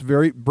tour that's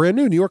very brand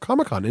new. New York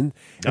Comic-Con in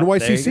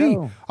NYCC, there you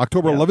go.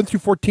 October 11th through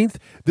 14th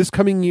this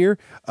coming year.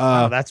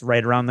 Wow, that's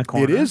right around the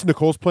corner. It is.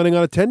 Nicole's planning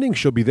on attending.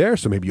 She'll be there,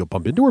 so maybe you'll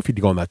bump into her if you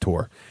go on that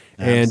tour.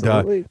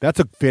 Absolutely. And that's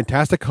a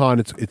fantastic con.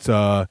 It's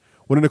one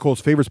of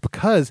Nicole's favorites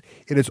because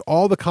it is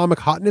all the comic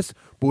hotness,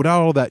 but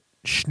without all that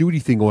snooty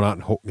thing going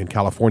on in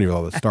California with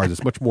all the stars.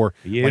 It's much more.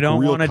 You like don't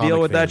real want to deal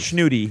comic with that fans.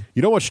 snooty.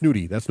 You don't want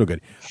snooty. That's no good.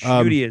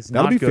 Snooty is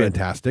that'll not be good.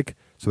 fantastic.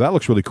 So that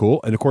looks really cool.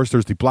 And of course,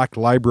 there's the Black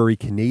Library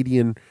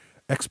Canadian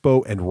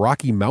Expo and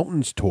Rocky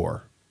Mountains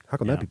tour. How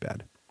can that be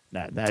bad?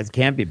 That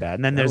can't be bad.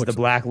 And then there's the looks-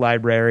 Black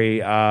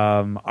Library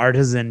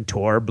Artisan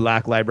Tour,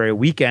 Black Library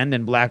Weekend,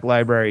 and Black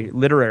Library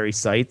Literary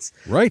Sites.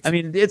 Right. I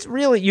mean, it's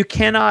really, you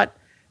cannot,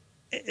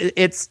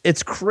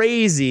 it's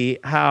crazy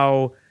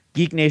how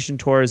Geek Nation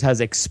Tours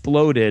has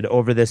exploded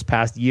over this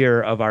past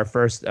year of our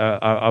first,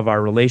 of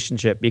our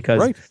relationship, because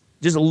Right.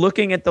 just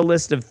looking at the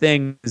list of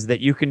things that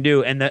you can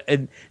do, and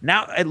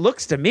now it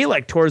looks to me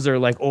like tours are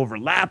like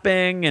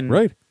overlapping, and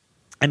Right.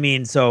 I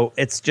mean, so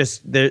it's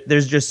just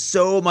there's just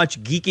so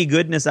much geeky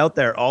goodness out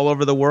there all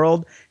over the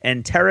world.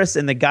 And Terrace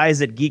and the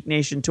guys at Geek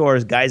Nation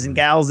Tours, guys and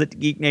gals at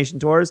Geek Nation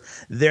Tours,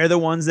 they're the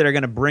ones that are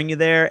going to bring you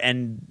there,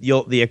 and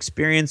the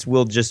experience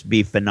will just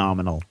be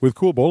phenomenal With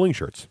cool bowling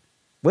shirts.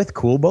 with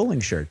cool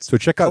bowling shirts. So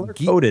check out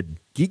Color-coded.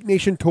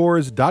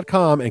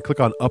 geeknationtours.com and click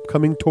on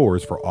upcoming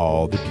tours for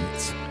all the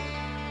deets.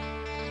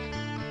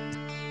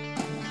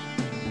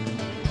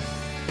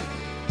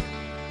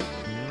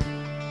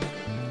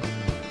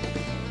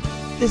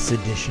 This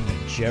edition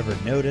of Jever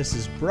Notice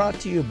is brought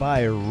to you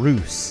by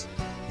Roos.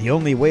 The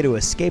only way to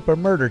escape a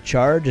murder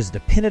charge is to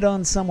pin it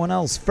on someone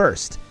else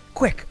first.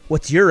 Quick,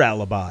 what's your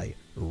alibi?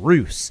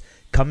 Roos.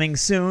 Coming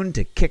soon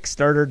to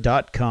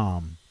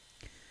Kickstarter.com.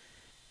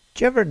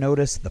 Did you ever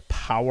notice the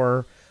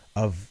power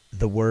of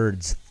the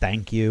words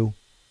thank you?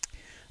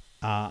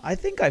 I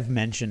think I've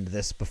mentioned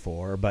this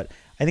before, but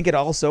I think it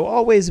also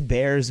always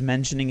bears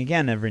mentioning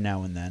again every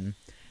now and then.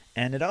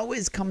 And it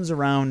always comes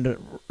around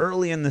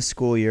early in the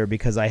school year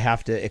because I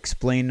have to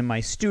explain to my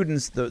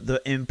students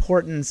the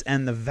importance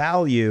and the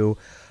value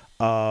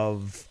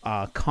of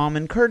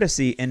common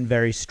courtesy in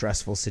very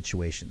stressful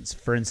situations.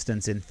 For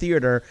instance, in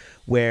theater,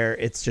 where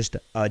it's just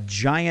a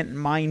giant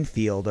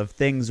minefield of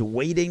things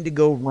waiting to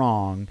go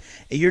wrong,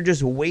 you're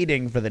just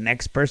waiting for the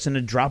next person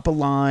to drop a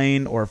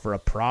line, or for a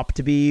prop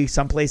to be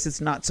someplace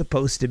it's not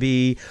supposed to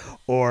be,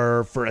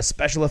 or for a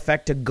special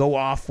effect to go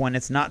off when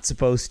it's not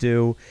supposed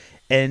to.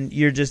 And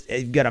you've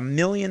got a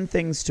million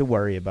things to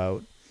worry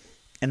about.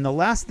 And the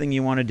last thing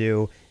you want to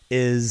do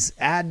is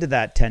add to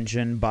that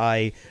tension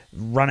by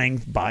running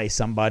by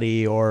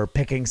somebody or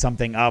picking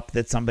something up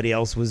that somebody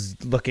else was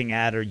looking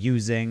at or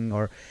using,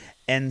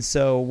 And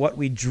so what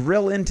we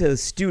drill into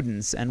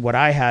students, and what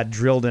I had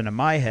drilled into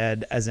my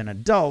head as an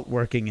adult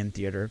working in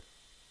theater,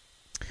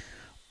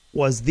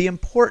 was the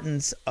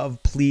importance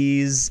of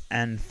please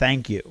and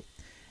thank you,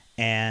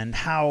 and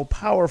how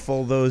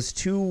powerful those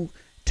two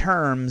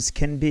terms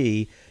can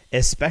be,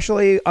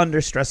 especially under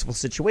stressful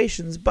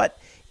situations, but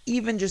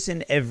even just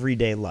in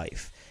everyday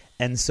life.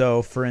 And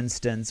so, for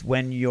instance,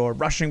 when you're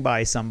rushing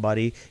by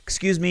somebody,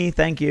 excuse me,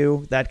 thank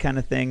you, that kind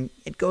of thing,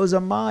 it goes a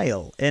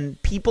mile.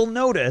 And people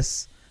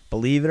notice,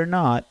 believe it or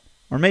not,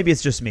 or maybe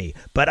it's just me,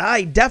 but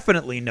I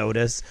definitely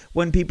notice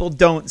when people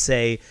don't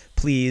say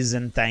please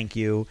and thank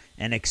you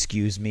and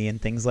excuse me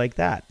and things like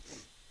that.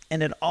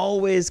 And it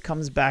always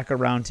comes back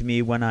around to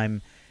me when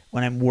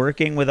I'm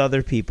working with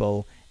other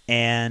people,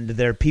 and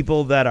there are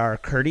people that are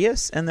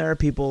courteous and there are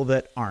people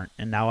that aren't.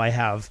 And now I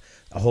have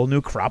a whole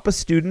new crop of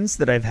students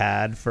that I've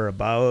had for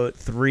about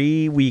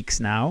 3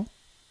 weeks now.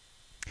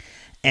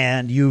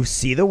 And you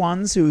see the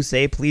ones who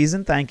say please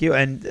and thank you,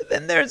 and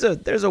then there's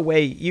a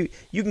way you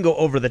can go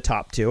over the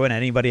top too. And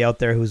anybody out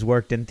there who's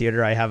worked in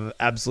theater, I have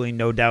absolutely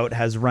no doubt,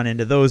 has run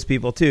into those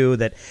people too,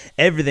 that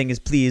everything is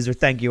please or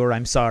thank you or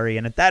I'm sorry.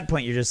 And at that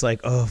point you're just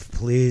like, oh,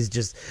 please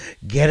just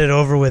get it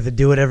over with and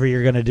do whatever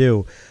you're gonna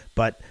do.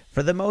 But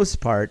for the most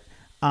part,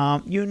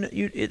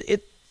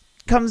 it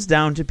comes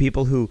down to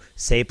people who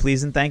say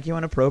please and thank you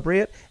when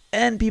appropriate,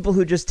 and people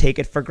who just take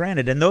it for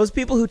granted. And those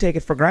people who take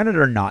it for granted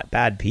are not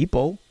bad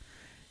people.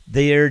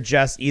 They're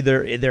just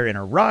either they're in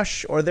a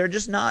rush, or they're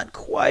just not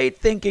quite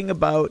thinking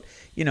about,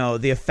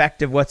 the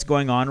effect of what's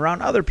going on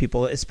around other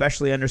people,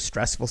 especially under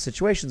stressful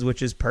situations,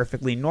 which is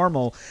perfectly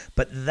normal.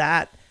 But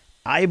that,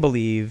 I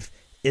believe,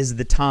 is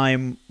the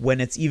time when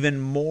it's even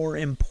more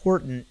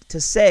important to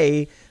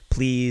say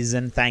please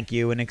and thank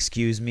you and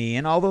excuse me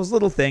and all those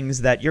little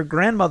things that your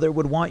grandmother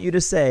would want you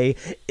to say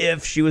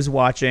if she was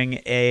watching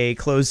a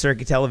closed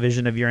circuit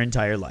television of your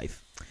entire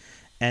life.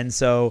 And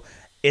so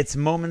it's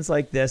moments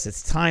like this,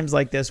 it's times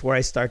like this where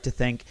I start to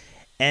think,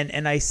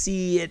 and I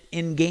see it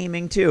in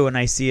gaming too, and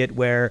I see it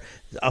where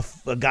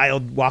a guy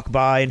will walk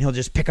by and he'll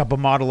just pick up a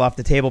model off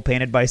the table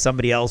painted by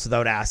somebody else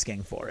without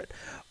asking for it.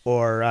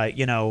 Or,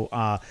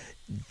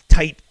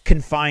 tight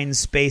confined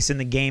space in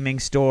the gaming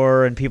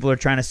store and people are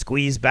trying to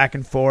squeeze back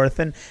and forth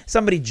and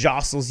somebody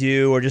jostles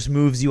you or just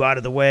moves you out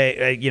of the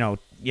way,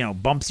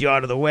 bumps you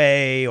out of the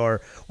way,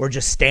 or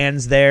just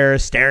stands there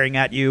staring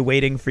at you,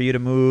 waiting for you to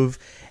move.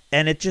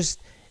 And it's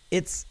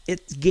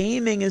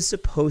gaming is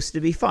supposed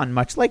to be fun,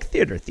 much like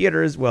theater.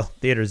 Theater is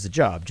a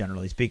job,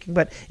 generally speaking,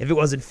 but if it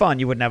wasn't fun,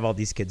 you wouldn't have all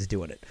these kids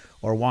doing it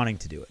or wanting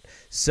to do it.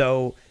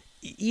 So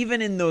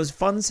even in those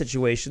fun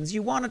situations,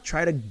 you want to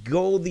try to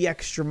go the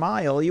extra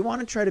mile. You want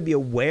to try to be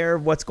aware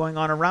of what's going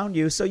on around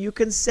you so you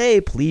can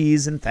say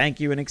please and thank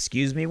you and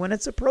excuse me when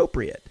it's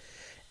appropriate.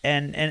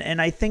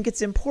 And I think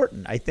it's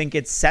important. I think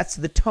it sets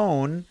the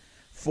tone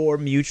for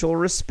mutual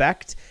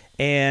respect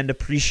and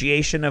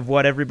appreciation of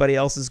what everybody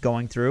else is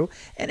going through.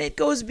 And it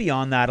goes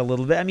beyond that a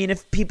little bit. I mean,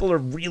 if people are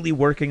really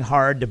working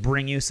hard to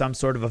bring you some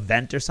sort of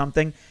event or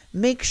something,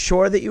 make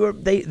sure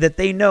that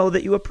they know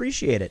that you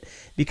appreciate it.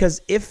 Because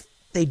if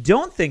they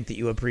don't think that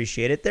you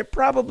appreciate it, they're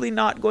probably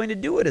not going to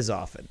do it as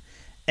often.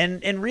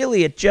 And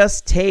really, it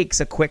just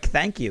takes a quick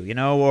thank you,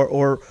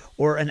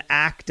 or an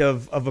act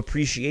of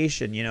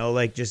appreciation,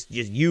 like just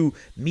you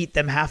meet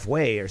them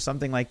halfway or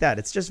something like that.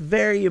 It's just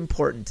very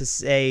important to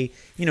say,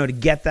 to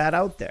get that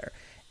out there.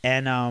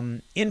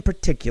 And in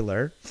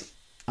particular,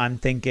 I'm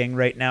thinking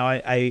right now,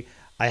 I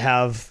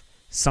have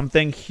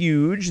something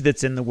huge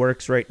that's in the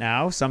works right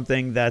now,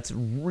 something that's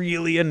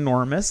really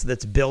enormous,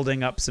 that's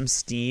building up some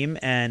steam,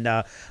 and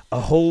a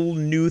whole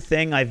new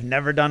thing I've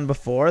never done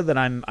before that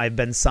I've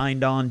been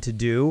signed on to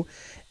do.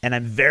 And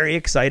I'm very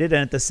excited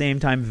and at the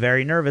same time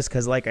very nervous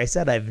because, like I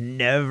said, I've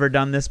never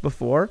done this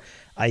before.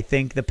 I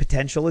think the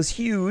potential is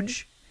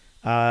huge.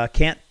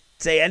 Can't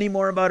say any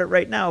more about it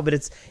right now, but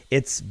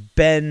it's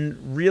been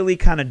really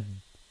kind of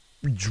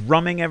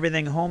drumming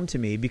everything home to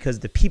me because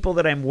the people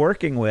that I'm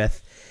working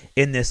with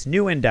in this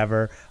new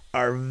endeavor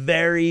are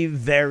very,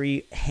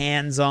 very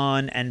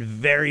hands-on and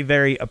very,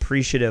 very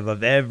appreciative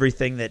of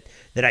everything that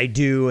I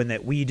do and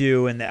that we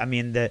do. And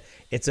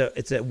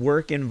it's a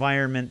work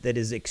environment that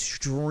is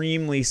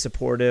extremely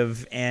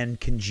supportive and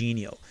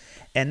congenial.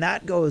 And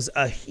that goes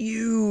a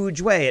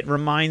huge way. It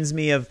reminds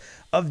me of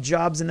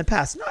jobs in the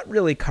past, not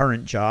really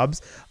current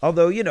jobs,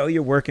 although,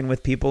 you're working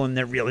with people and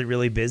they're really,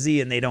 really busy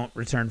and they don't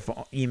return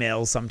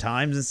emails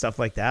sometimes and stuff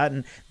like that,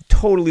 and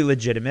totally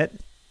legitimate.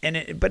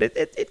 But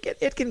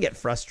it can get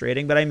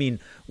frustrating. But I mean,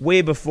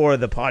 way before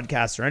the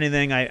podcast or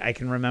anything, I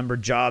can remember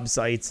job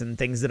sites and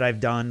things that I've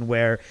done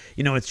where,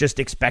 it's just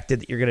expected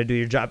that you're going to do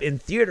your job. In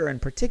theater in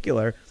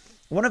particular,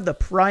 one of the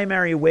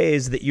primary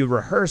ways that you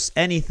rehearse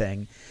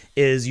anything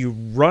is you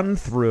run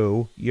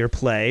through your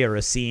play or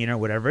a scene or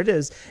whatever it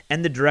is,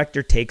 and the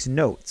director takes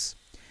notes.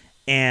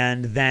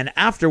 And then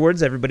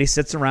afterwards, everybody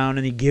sits around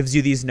and he gives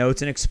you these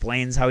notes and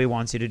explains how he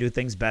wants you to do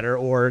things better,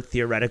 or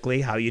theoretically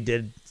how you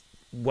did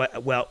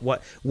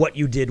what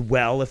you did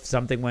well if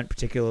something went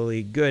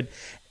particularly good.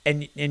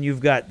 and you've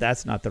got,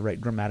 that's not the right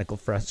grammatical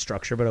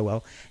structure, but oh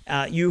well.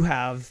 You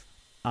have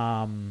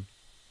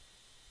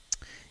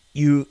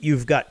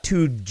you've got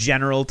two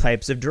general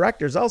types of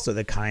directors also.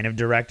 The kind of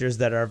directors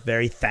that are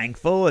very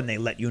thankful and they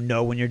let you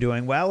know when you're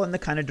doing well, and the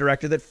kind of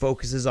director that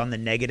focuses on the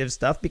negative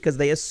stuff because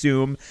they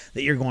assume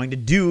that you're going to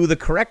do the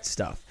correct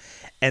stuff.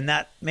 And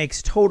that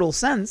makes total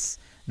sense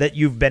that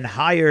you've been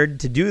hired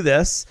to do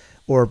this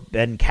or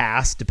been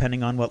cast,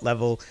 depending on what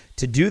level,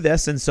 to do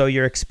this. And so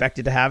you're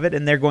expected to have it,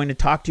 and they're going to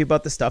talk to you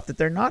about the stuff that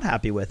they're not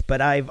happy with. But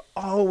I've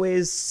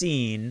always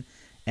seen,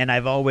 and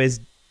I've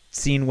always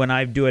seen when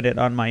I do it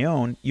on my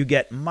own, you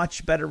get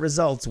much better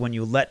results when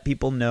you let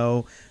people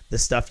know the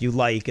stuff you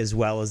like as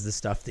well as the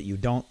stuff that you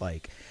don't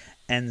like.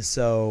 And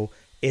so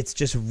it's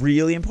just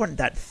really important.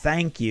 That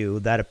thank you,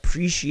 that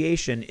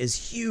appreciation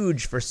is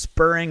huge for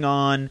spurring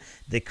on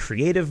the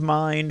creative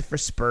mind, for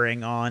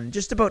spurring on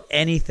just about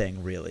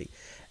anything, really.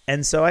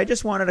 And so I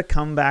just wanted to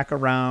come back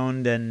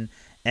around and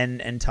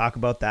talk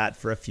about that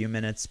for a few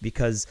minutes,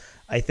 because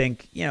I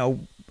think, you know,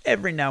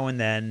 every now and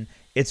then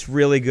it's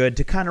really good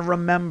to kind of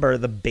remember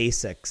the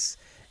basics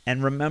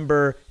and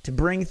remember to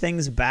bring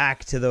things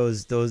back to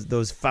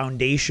those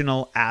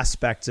foundational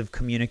aspects of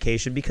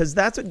communication, because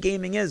that's what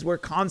gaming is. We're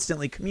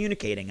constantly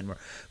communicating, and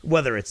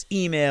whether it's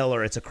email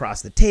or it's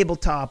across the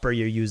tabletop or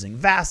you're using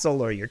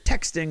Vassal or you're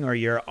texting or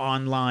you're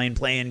online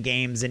playing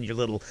games in your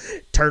little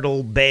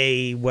Turtle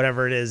Bay,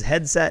 whatever it is,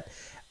 headset.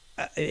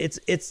 It's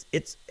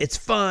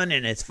fun,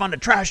 and it's fun to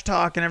trash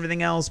talk and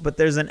everything else, but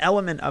there's an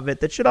element of it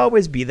that should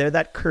always be there,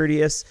 that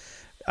courteous,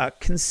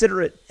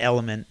 considerate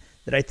element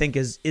that I think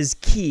is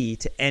key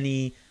to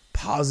any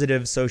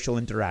positive social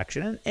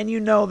interaction. And you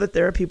know that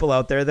there are people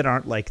out there that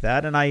aren't like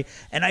that. And I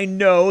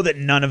know that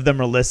none of them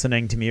are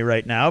listening to me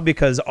right now,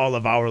 because all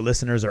of our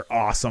listeners are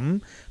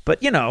awesome.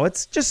 But, you know,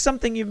 it's just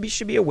something you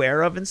should be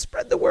aware of and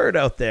spread the word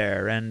out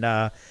there. And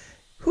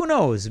who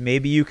knows,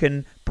 maybe you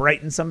can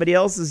brighten somebody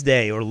else's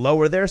day or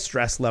lower their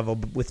stress level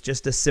with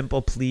just a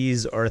simple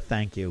please or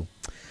thank you.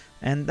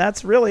 And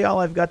that's really all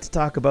I've got to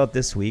talk about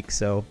this week.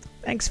 So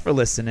thanks for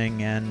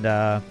listening,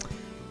 and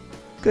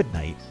good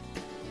night.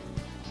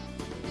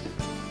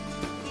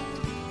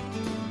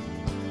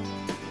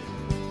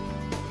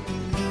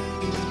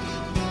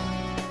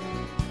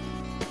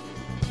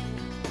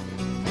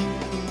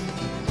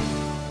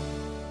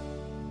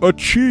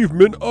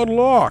 Achievement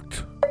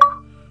unlocked.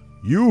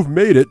 You've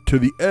made it to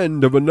the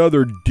end of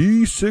another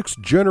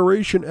D6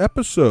 Generation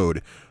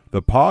episode,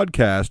 the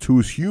podcast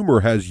whose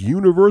humor has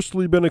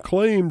universally been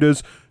acclaimed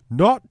as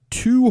not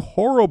too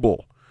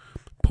horrible.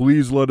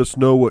 Please let us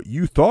know what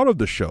you thought of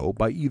the show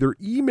by either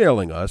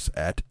emailing us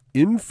at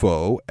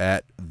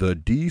info@the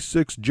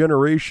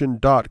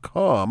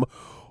d6generation.com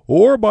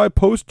or by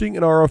posting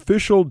in our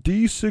official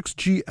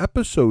D6G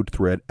episode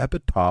thread at the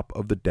top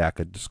of the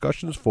DACA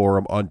discussions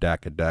forum on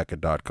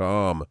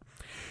DACA.com.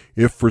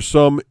 If for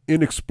some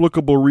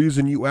inexplicable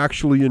reason you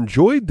actually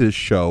enjoyed this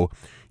show,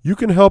 you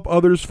can help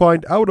others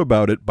find out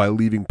about it by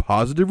leaving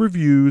positive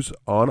reviews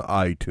on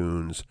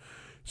iTunes.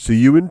 See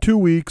you in 2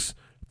 weeks.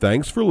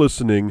 Thanks for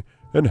listening,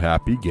 and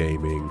happy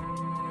gaming.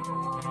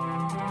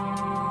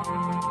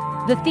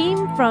 The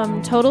theme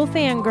from Total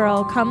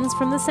Fangirl comes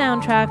from the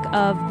soundtrack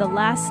of The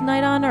Last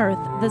Night on Earth,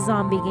 the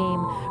zombie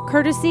game,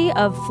 courtesy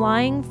of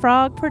Flying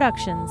Frog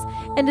Productions,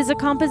 and is a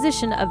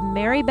composition of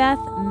Mary Beth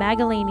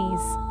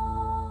Magalanes.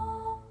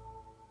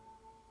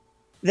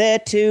 They're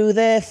 2,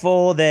 they're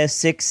 4, they're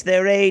 6,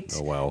 they're 8.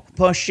 Oh, wow.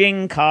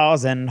 Pushing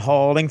cars and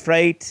hauling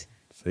freight.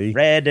 See?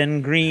 Red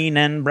and green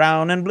and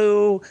brown and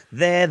blue.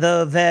 They're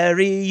the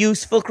very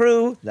useful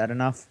crew. Is that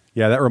enough?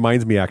 Yeah, that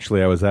reminds me,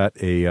 actually, I was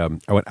at I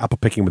went apple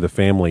picking with a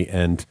family,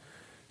 and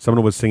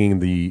someone was singing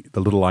the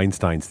Little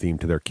Einsteins theme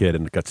to their kid,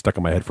 and it got stuck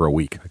in my head for a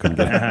week. I couldn't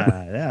get it.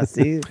 Yeah,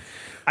 see?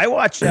 I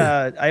watched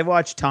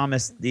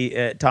Thomas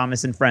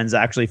and Friends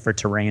actually for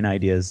terrain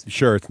ideas.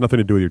 Sure, it's nothing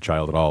to do with your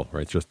child at all,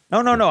 right? It's just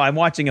No, I'm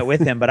watching it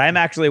with him, but I'm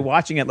actually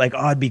watching it like,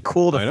 oh, it'd be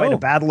cool to fight a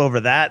battle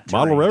over that.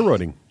 Model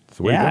railroading.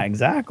 Yeah,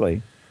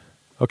 exactly.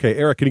 Okay,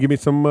 Eric, can you give me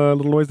some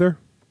little noise there?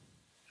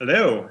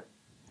 Hello.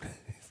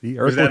 See,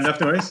 Eric Was that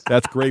enough noise?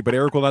 That's great, but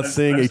Eric will not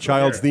sing a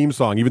child's theme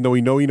song, even though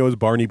we know he knows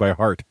Barney by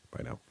heart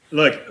by now.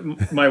 Look,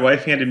 my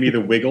wife handed me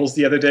the Wiggles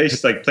the other day.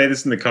 She's like, play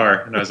this in the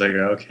car. And I was like,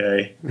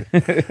 okay.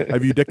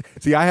 Have you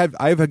See, I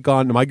have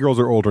gone, my girls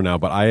are older now,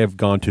 but I have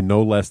gone to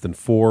no less than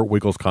 4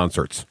 Wiggles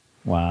concerts.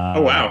 Wow.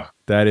 Oh, wow.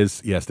 That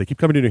is, yes, they keep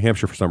coming to New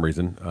Hampshire for some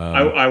reason.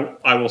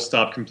 I will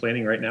stop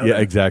complaining right now. Yeah,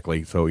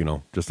 exactly.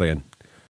 So, just saying.